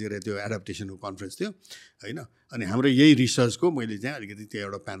अर्गनाइज गरेर त्यो एडाप्टेसनको कन्फरेन्स थियो होइन अनि हाम्रो यही रिसर्चको मैले चाहिँ अलिकति त्यो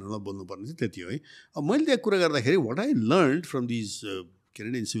एउटा प्यानलमा बोल्नुपर्ने चाहिँ त्यति हो है अब मैले त्यहाँ कुरा गर्दाखेरि what I learn from these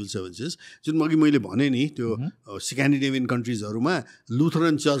Canadian civil services जुन अघि मैले भने नि त्यो स्क्यान्डिनेभियन कन्ट्रिजहरूमा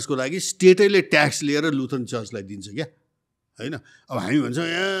लुथरन चर्चको लागि स्टेटैले ट्याक्स लिएर लुथरन चर्चलाई दिन्छ क्या होइन अब हामी भन्छौँ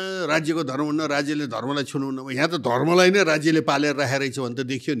यहाँ राज्यको धर्म हुन्न राज्यले धर्मलाई छुनुहुन्न यहाँ त धर्मलाई नै राज्यले पालेर राखेर रहेछ भने त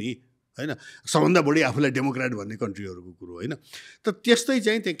देखियो नि होइन सबभन्दा बढी आफूलाई डेमोक्रेट भन्ने कन्ट्रीहरूको कुरो होइन त त्यस्तै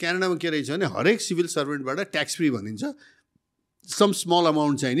चाहिँ त्यहाँ क्यानाडामा के रहेछ भने हरेक सिभिल सर्भेन्टबाट ट्याक्स फ्री भनिन्छ सम स्मल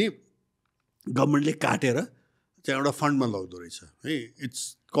अमाउन्ट चाहिँ नि गभर्मेन्टले काटेर चाहिँ एउटा फन्डमा लगाउँदो रहेछ है इट्स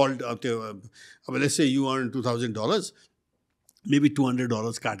कल्ड अब त्यो अब let's say you earn $2,000 maybe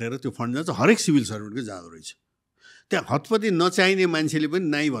 $200 काटेर त्यो फन्ड जान्छ हरेक सिभिल सर्भेन्टको जाँदो रहेछ त्यहाँ हतपति नचाहिने मान्छेले पनि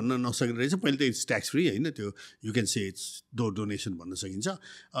नाइ भन्न नसक्ने रहेछ पहिले त इट्स ट्याक्स फ्री होइन त्यो you can say it's donation भन्न सकिन्छ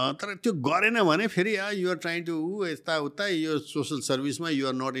तर त्यो गरेन भने फेरि युआर ट्राइङ टु यता उता यो सोसल सर्भिसमा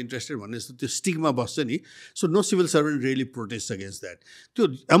युआर नट इन्ट्रेस्टेड भन्ने जस्तो त्यो स्टिकमा बस्छ नि so no civil servant really protest against that त्यो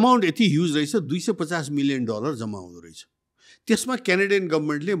अमाउन्ट यति ह्युज रहेछ $250 मिलियन जम्मा हुँदो रहेछ त्यसमा क्यानेडियन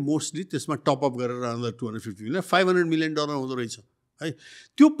गभर्मेन्टले मोस्टली त्यसमा टपअप गरेर अनदर 250 मिलियन $500 मिलियन हुँदो रहेछ है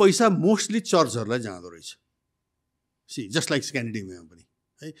त्यो पैसा मोस्टली चर्चहरूलाई जाँदो रहेछ सी जस्ट लाइक स्क्यान्डिनेभियामा पनि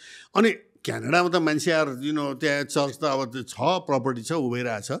है अनि क्यानाडामा त मान्छे त्यहाँ चर्च त अब छ प्रपर्टी छ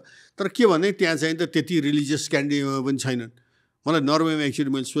उभिरहेछ तर के भने त्यहाँ चाहिँ त त्यति रिलिजियस स्क्यान्डिनेभियामा पनि छैनन् मलाई नर्वेमा एक्चुअली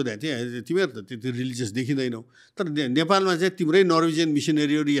मैले सोधेको थिएँ तिमीहरू त त्यति रिलिजियस देखिँदैनौ तर नेपालमा चाहिँ तिम्रै नर्वेजियन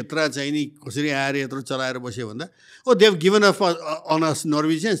मिसनरीहरू यत्र चाहिँ नि कसरी आएर यत्रो चलाएर बस्यो भन्दा ओ they have given of on अस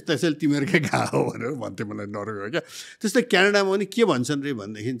नर्वेजियन्स त्यसैले तिमीहरूकै घा हो भनेर भन्थ्यो मलाई नर्वे क्या त्यस्तै क्यानाडामा पनि के भन्छन् रे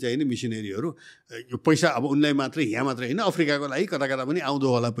भनेदेखि चाहिँ नि मिसनरीहरू यो पैसा अब उनलाई मात्रै यहाँ मात्रै होइन अफ्रिकाको लागि कता कता पनि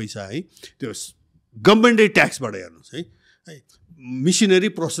आउँदो होला पैसा है त्यो गभर्मेन्टै ट्याक्सबाट हेर्नुहोस् है मिसनरी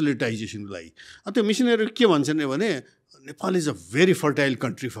प्रोसेलिटाइजेसनको लागि त्यो मिसनरीहरू के भन्छन् भने Nepal is a very fertile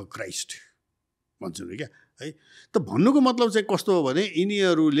country for Christ भन्छन् क्या है त भन्नुको मतलब चाहिँ कस्तो हो भने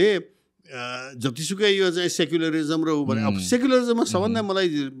यिनीहरूले जतिसुकै यो चाहिँ सेक्युलरिजम र ऊ भने अब सेक्युलरिजममा सबभन्दा मलाई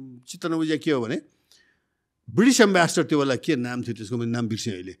चित्त नबुझे के हो भने ब्रिटिस एम्बेसडर त्यो बेला के नाम थियो त्यसको नाम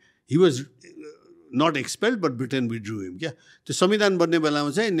बिर्सेँ अहिले he was not expelled but Britain विथड्रु हिम क्या त्यो संविधान बन्ने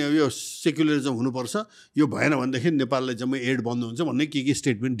बेलामा चाहिँ यो सेक्युलरिजम हुनुपर्छ यो भएन भनेदेखि नेपाललाई जम्मै एड बन्द हुन्छ भन्ने के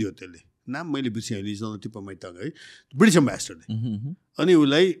स्टेटमेन्ट दियो त्यसले नाम मैले बिर्सेँ अहिले is tip of my tongue है ब्रिटिस एम्बेसडरले अनि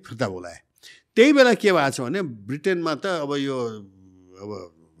उसलाई फिर्ता बोलाए त्यही बेला के भएको छ भने ब्रिटेनमा त अब यो अब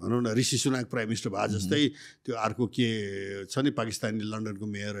भनौँ न ऋषि सुनाक प्राइम मिनिस्टर भए जस्तै त्यो अर्को के छ नि पाकिस्तानी लन्डनको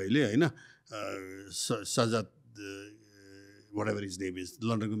मेयर अहिले होइन Sajjad whatever his name is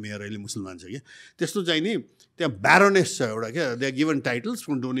लन्डनको mayor अहिले मुसलमान छ क्या त्यस्तो चाहिँ नि त्यहाँ ब्यारोनेस छ एउटा क्या they are given titles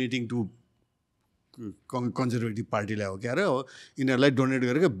from donating to conservative पार्टीलाई हो क्या र यिनीहरूलाई डोनेट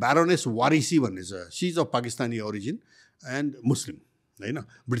गरेको ब्यारोनेस वारिसी भन्ने छ C is of Pakistani origin and मुस्लिम होइन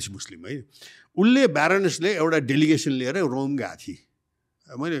ब्रिटिस मुस्लिम है उसले ब्यारोनेसले एउटा डेलिगेसन लिएर रोम गएको थिएँ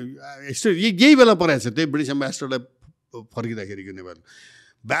मैले यही बेला परेको छ त्यही ब्रिटिस एम्बेसडरलाई फर्किँदाखेरिको नेपाल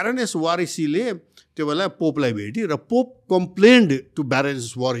ब्यारोनेस वारिसीले त्यो बेला पोपलाई भेटी र pope complained to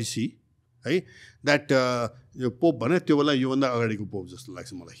baroness Warsi है द्याट यो पोप भने त्यो बेला योभन्दा अगाडिको पोप जस्तो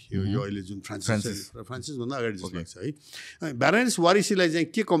लाग्छ मलाई यो अहिले जुन फ्रान्सिसभन्दा अगाडि जस्तो लाग्छ है ब्यारोनेस वारिसीलाई चाहिँ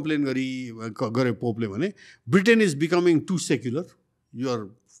के कम्प्लेन गरे पोपले भने Britain is becoming to secular you're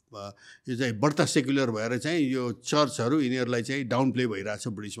यो चाहिँ बढ्ता सेक्युलर भएर चाहिँ यो चर्चहरू यिनीहरूलाई चाहिँ डाउन प्ले भइरहेछ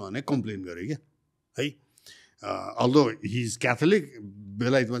ब्रिटिसमा भने कम्प्लेन गरे क्या है अल्दो हि इज क्याथोलिक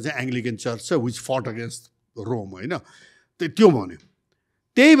बेलायतमा चाहिँ एङ्ग्लिकन चर्च छ विच फट अगेन्स्ट रोम होइन त्यो भन्यो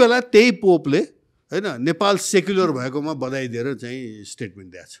त्यही बेला त्यही पोपले होइन नेपाल सेक्युलर भएकोमा बधाई दिएर चाहिँ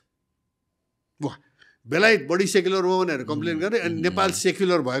स्टेटमेन्ट दिएको छ वाह बेलायत बढी सेक्युलर हो भनेर कम्प्लेन गरे अनि नेपाल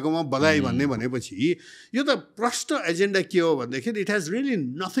सेक्युलर भएकोमा बधाई भन्ने भनेपछि यो त प्रष्ट एजेन्डा के हो भन्दाखेरि it has really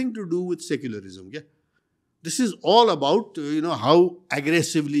nothing to do with secularism क्या this is all about you know how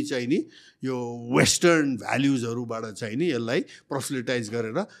aggressively चाहिँ नि यो वेस्टर्न भ्याल्युजहरूबाट चाहिँ नि यसलाई प्रोसलिटाइज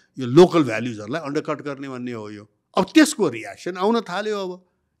गरेर यो लोकल भ्याल्युजहरूलाई अन्डरकट गर्ने भन्ने हो यो अब त्यसको रियाक्सन आउन थाल्यो अब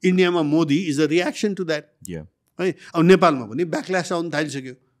इन्डियामा Modi is a reaction to that है अब नेपालमा पनि ब्याकल्यास आउन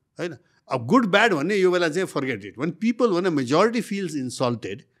थालिसक्यो होइन अब गुड ब्याड भन्ने यो बेला चाहिँ forget it when people when a majority feels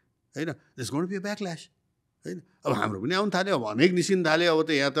insulted होइन there's going to be a backlash होइन अब हाम्रो पनि आउनु थाल्यो अब अनेक निस्किन थाल्यो अब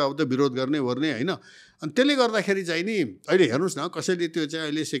त यहाँ त अब त विरोध गर्ने गर्ने होइन अनि त्यसले गर्दाखेरि चाहिँ नि अहिले हेर्नुहोस् न कसैले त्यो चाहिँ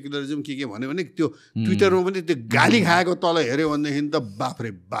अहिले सेक्युलरिजम के भन्यो भने त्यो ट्विटरमा पनि त्यो गाली खाएको तल हेऱ्यो भनेदेखि त बाफ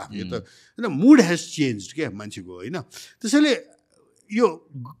रे बाफ यो त होइन मुड हेज चेन्ज क्या मान्छेको होइन त्यसैले यो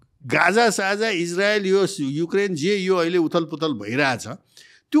गाजा साजा इजरायल यो युक्रेन जे यो अहिले उथल पुथल भइरहेछ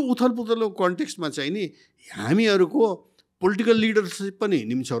त्यो उथल पुथलको कन्टेक्स्टमा चाहिँ नि हामीहरूको पोलिटिकल लिडरसिप पनि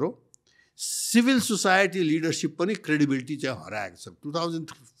निम्छरो सिभिल सोसाइटी लिडरसिप पनि क्रेडिबिलिटी चाहिँ हराएको छ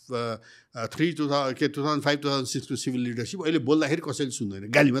 2005-2006को सिभिल लिडरसिप अहिले बोल्दाखेरि कसैले सुन्दैन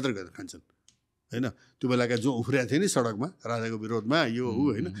गाली मात्र गरेर खान्छन् होइन त्यो बेलाका जो उफ्रिएको थियो नि सडकमा राजाको विरोधमा यो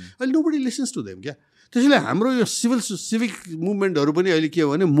होइन अहिले नोबडी लिसन्स टु देम क्या त्यसैले हाम्रो यो सिभिक मुभमेन्टहरू पनि अहिले के हो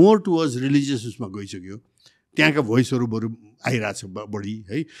भने मोर टुवर्ड्स रिलिजियस उसमा गइसक्यो त्यहाँका भोइसहरू बरु आइरहेछ बढी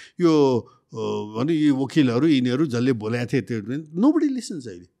है यो भने यो वकिलहरू यिनीहरू जसले बोलेको थिए त्यो नोबडी लिसन्स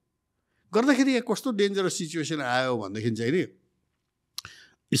अहिले गर्दाखेरि यहाँ कस्तो डेन्जरस सिचुएसन आयो भनेदेखि चाहिँ नि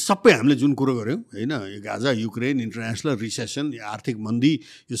यो सबै हामीले जुन कुरो गऱ्यौँ होइन यो गाजा युक्रेन इन्टरनेसनल रिसेसन आर्थिक मन्दी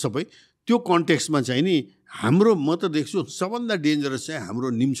यो सबै त्यो कन्टेक्स्टमा चाहिँ नि हाम्रो म त देख्छु सबभन्दा डेन्जरस चाहिँ हाम्रो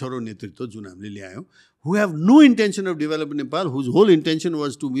निम्छरो नेतृत्व जुन हामीले ल्यायौँ हु have no intention of develop Nepal whose whole intention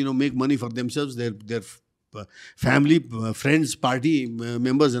was to make money for themselves there family friends party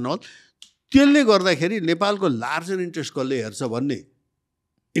members and all त्यसले गर्दाखेरि नेपालको लार्जर इन्ट्रेस्ट कसले हेर्छ भन्ने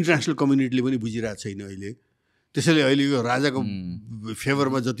इन्टरनेसनल कम्युनिटीले पनि बुझिरहेको छैन अहिले त्यसैले अहिले यो राजाको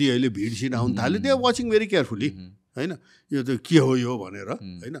फेभरमा जति अहिले भिडसिड आउनु थाल्यो they are watching very carefully होइन यो त के हो यो भनेर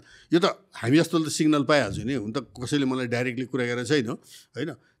होइन यो त हामी जस्तो त सिग्नल पाइहाल्छु नि हुन त कसैले मलाई डाइरेक्टली कुरा गरेर छैन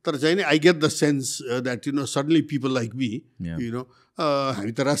होइन तर चाहिँ नि I get the sense that suddenly people like me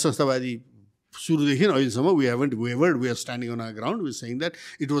हामी त राज संस्थावादी सुरुदेखि अहिलेसम्म we are standing on our ground we saying that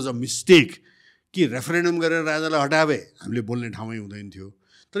it was a mistake कि रेफरेन्डम गरेर राजालाई हटावे हामीले बोल्ने ठाउँमै हुँदैन थियो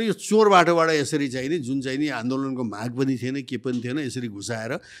तर यो चोर बाटोबाट यसरी चाहिँ नि जुन चाहिँ नि आन्दोलनको माग पनि थिएन के पनि थिएन यसरी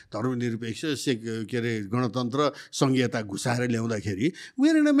घुसाएर धर्मनिरपेक्ष के अरे गणतन्त्र सङ्घीयता घुसाएर ल्याउँदाखेरि we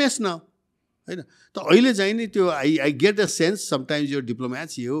are in a mess now होइन त अहिले चाहिँ नि त्यो I get a sense sometimes यो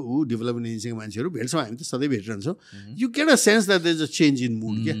डिप्लोम्याट्स यो डेभलपमेन्ट एजेन्सीको मान्छेहरू भेट्छौँ हामी त सधैँ भेटिरहन्छौँ you get a sense that there is a change in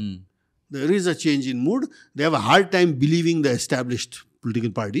mood क्या there is a change in mood they have a hard time believing the established political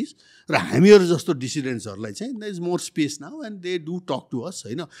parties र हामीहरू जस्तो डिसिडेन्ट्सहरूलाई चाहिँ there is more space now and they do talk to us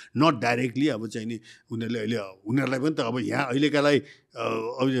होइन not directly अब चाहिँ नि उनीहरूले अहिले उनीहरूलाई पनि त अब यहाँ अहिलेकालाई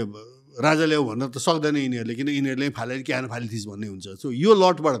अब राजा ल्याऊ भन्न त सक्दैन यिनीहरूले किन यिनीहरूले फालेर क्यान फालिथिस् भन्ने हुन्छ सो यो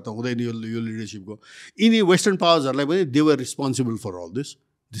लटबाट त हुँदैन यो लिडरसिपको यिनी वेस्टर्न पावर्सहरूलाई पनि they were responsible for all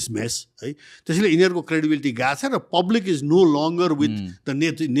this mess है त्यसैले यिनीहरूको क्रेडिबिलिटी गएको छ र public is no लङ्गर with the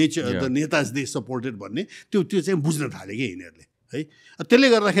the नेताज they supported भन्ने त्यो चाहिँ बुझ्न थाले कि यिनीहरूले है त्यसले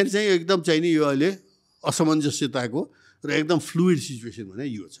गर्दाखेरि चाहिँ एकदम चाहिँ नि यो अहिले असमञ्जस्यताको र एकदम फ्लुइड सिचुएसन भने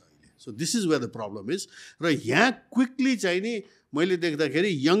यो छ अहिले so this is where the problem is र यहाँ क्विकली चाहिँ नि मैले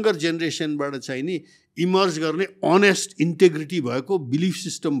देख्दाखेरि यङ्गर जेनेरेसनबाट चाहिँ नि इमर्ज गर्ने अनेस्ट इन्टेग्रिटी भएको बिलिफ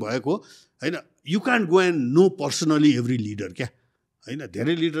सिस्टम भएको होइन you can't go and no personally every leader क्या होइन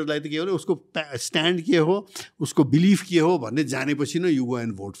धेरै लिडरलाई त के हो भने उसको स्ट्यान्ड के हो उसको बिलिफ के हो भन्ने जानेपछि नै you go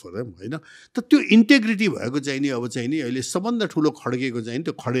and vote for them होइन त त्यो इन्टेग्रिटी भएको चाहिँ नि अब चाहिँ नि अहिले सबभन्दा ठुलो खड्केको चाहिँ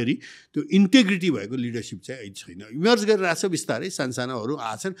त्यो खडेरी त्यो इन्टेग्रिटी भएको लिडरसिप चाहिँ अहिले छैन इमर्ज गरेर आएको छ बिस्तारै सानसानोहरू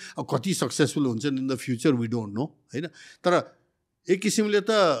आछन् अब कति सक्सेसफुल हुन्छन् in the future we don't know होइन तर एक किसिमले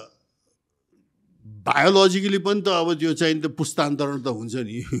त बायोलोजिकली पनि त अब त्यो चाहिँ त पुस्तान्तरण त हुन्छ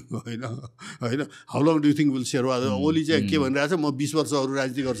नि होइन होइन how long do you think will Sher Bahadur Oli चाहिँ के भनिरहेको छ म 20 वर्ष अरू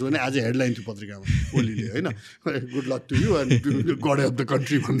राजनीति गर्छु भने आज हेडलाइन थियो पत्रिकामा ओलीले होइन good lock to you and God of the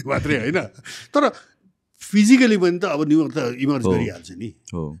country भन्ने मात्रै होइन तर फिजिकली पनि त अब न्युयोर्क त इमर्ज गरिहाल्छ नि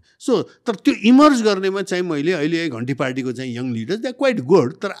सो तर त्यो इमर्ज गर्नेमा चाहिँ मैले अहिले घन्टी पार्टीको चाहिँ young leaders they are quite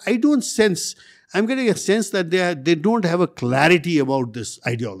good तर I don't sense I'm getting a sense that they don't have a clarity about this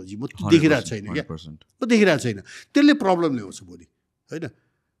ideology म देखिरहेको छैन क्या म देखिरहेको छैन त्यसले प्रब्लम ल्याउँछ भोलि होइन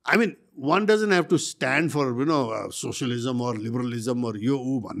I mean one doesn't have to stand for you know socialism or liberalism or यो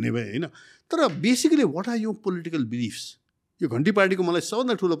ऊ भन्ने भए होइन तर बेसिकली वाट आर यो पोलिटिकल बिलिफ्स यो घन्टी पार्टीको मलाई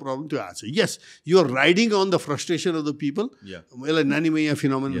सबभन्दा ठुलो प्रब्लम त्यो आएको छ yes you are riding on the frustration of the people म यसलाई नानी मैया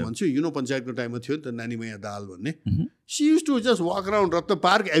फिनोमेनन भन्छु युनो पञ्चायतको टाइममा थियो नि त नानी मैया दाल भन्ने C use to just walk around Ratna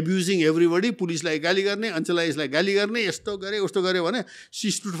park एब्युजिङ everybody पुलिसलाई गाली गर्ने अञ्चलाइसलाई गाली गर्ने यस्तो गरे उस्तो गरे भने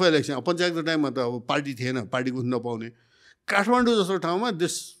सी स्टुड फर इलेक्सन पञ्चायतको टाइममा त अब पार्टी थिएन पार्टी कुद्नु नपाउने काठमाडौँ जस्तो ठाउँमा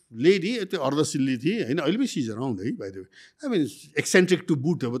दिस लेडी त्यो अर्धसिल्ली थिए होइन अहिले पनि सिज अराउन्ड है by the way I mean एक्सेन्ट्रिक to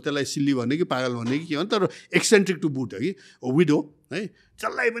boot अब त्यसलाई सिल्ली भन्ने कि पागल भन्ने कि के भन्छ तर एक्सेन्ट्रिक टु बुट हो कि विडो है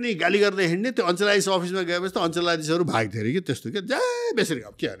जसलाई पनि गाली गर्दै हिँड्ने त्यो अञ्चलाइस अफिसमा गएपछि त अञ्चलाधीशहरू भाग्थ्यो अरे कि त्यस्तो क्या जा बेसरी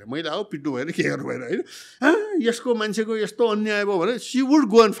अब के अरे मैले अब पिट्नु भएर के गर्नु भएर होइन यसको मान्छेको यस्तो अन्याय भयो भने C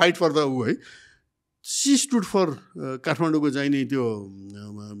would go and fight for the ऊ है सी स्टुड फर काठमाडौँको चाहिँ नि त्यो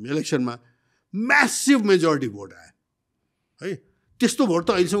इलेक्सनमा म्यासिभ मेजोरिटी भोट आयो है त्यस्तो भोट त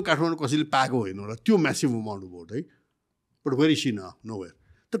अहिलेसम्म काठमाडौँ कसैले पाएको होइन होला त्यो म्यासिभ अमाउन्ट भोट है but very C know where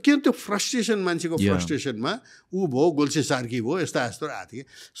त के त्यो फ्रस्ट्रेसन मान्छेको फ्रस्ट्रेसनमा ऊ भयो गोल्से सार्की भयो यस्ता यस्तो आएको थियो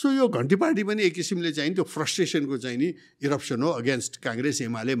सो यो घन्टी पार्टी पनि एक किसिमले चाहिँ त्यो फ्रस्ट्रेसनको चाहिँ नि इरप्सन हो अगेन्स्ट काङ्ग्रेस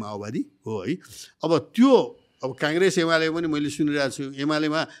एमाले माओवादी हो है अब त्यो अब काङ्ग्रेस एमाले पनि मैले सुनिरहेको छु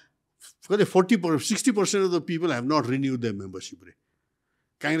एमालेमा कति 60% of the people have not renew the membership रे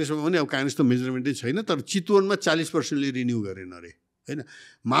काङ्ग्रेसमा पनि अब काङ्ग्रेस त मेजरमेन्टै छैन तर चितवनमा 40%ले रिन्यू गरेन अरे होइन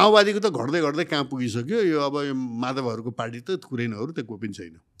माओवादीको त घट्दै घट्दै कहाँ पुगिसक्यो यो अब यो माधवहरूको पार्टी त कुरैनहरू त कोही पनि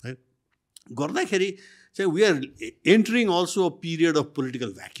छैन है गर्दाखेरि चाहिँ we are entering also a period of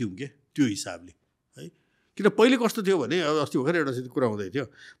political vacuum के त्यो हिसाबले है किन पहिले कस्तो थियो भने अब अस्ति भर्खर एउटा कुरा हुँदै थियो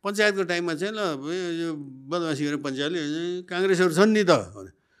पञ्चायतको टाइममा चाहिँ ल यो बदमासी गर्ने पञ्चायतले काङ्ग्रेसहरू छन् नि त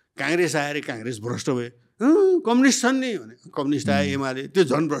भने काङ्ग्रेस आएर काङ्ग्रेस भ्रष्ट भए कम्युनिस्ट छन् नि भने कम्युनिस्ट आए एमाले त्यो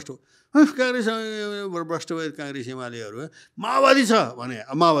झन् भ्रष्ट हो काङ्ग्रेस भ्रष्ट भए काङ्ग्रेस एमालेहरू माओवादी छ भने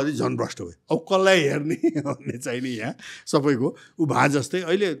माओवादी झन् भ्रष्ट भयो अब कसलाई हेर्ने भन्ने चाहिँ नि यहाँ सबैको ऊ भए जस्तै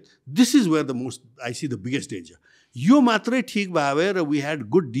अहिले this is where the most I see the biggest danger यो मात्रै ठिक भए र we had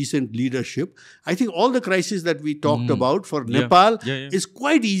good decent leadership I think all the crisis that we talked about for Nepal is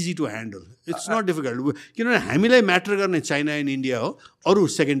quite easy to handle it's not difficult किनभने हामीलाई matter गर्ने China and India हो अरू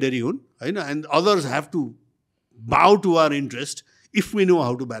सेकेन्डरी हुन् होइन एन्ड अदर्स हेभ टु बाउ to our interest if we know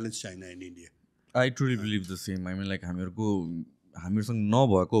how to balance China and India. I truly believe the same. I mean, like, हामीहरूसँग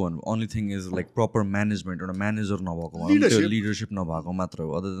नभएको भन्नु only thing is like proper management एउटा manager नभएको leadership नभएको मात्र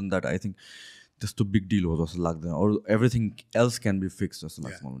हो. Other than that, I think त्यस्तो big deal हो जस्तो लाग्दैन. Or everything else can be fixed जस्तो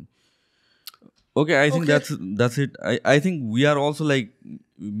लाग्छ मलाई. Okay, I think that's it. I think we are also like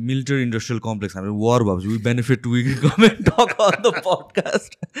military industrial complex. I mean, war babs. We benefit. We come and talk on the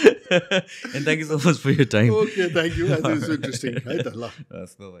podcast. And thank you so much for your time. Okay, thank you. I think it's interesting. Right, Allah.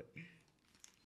 Bye-bye.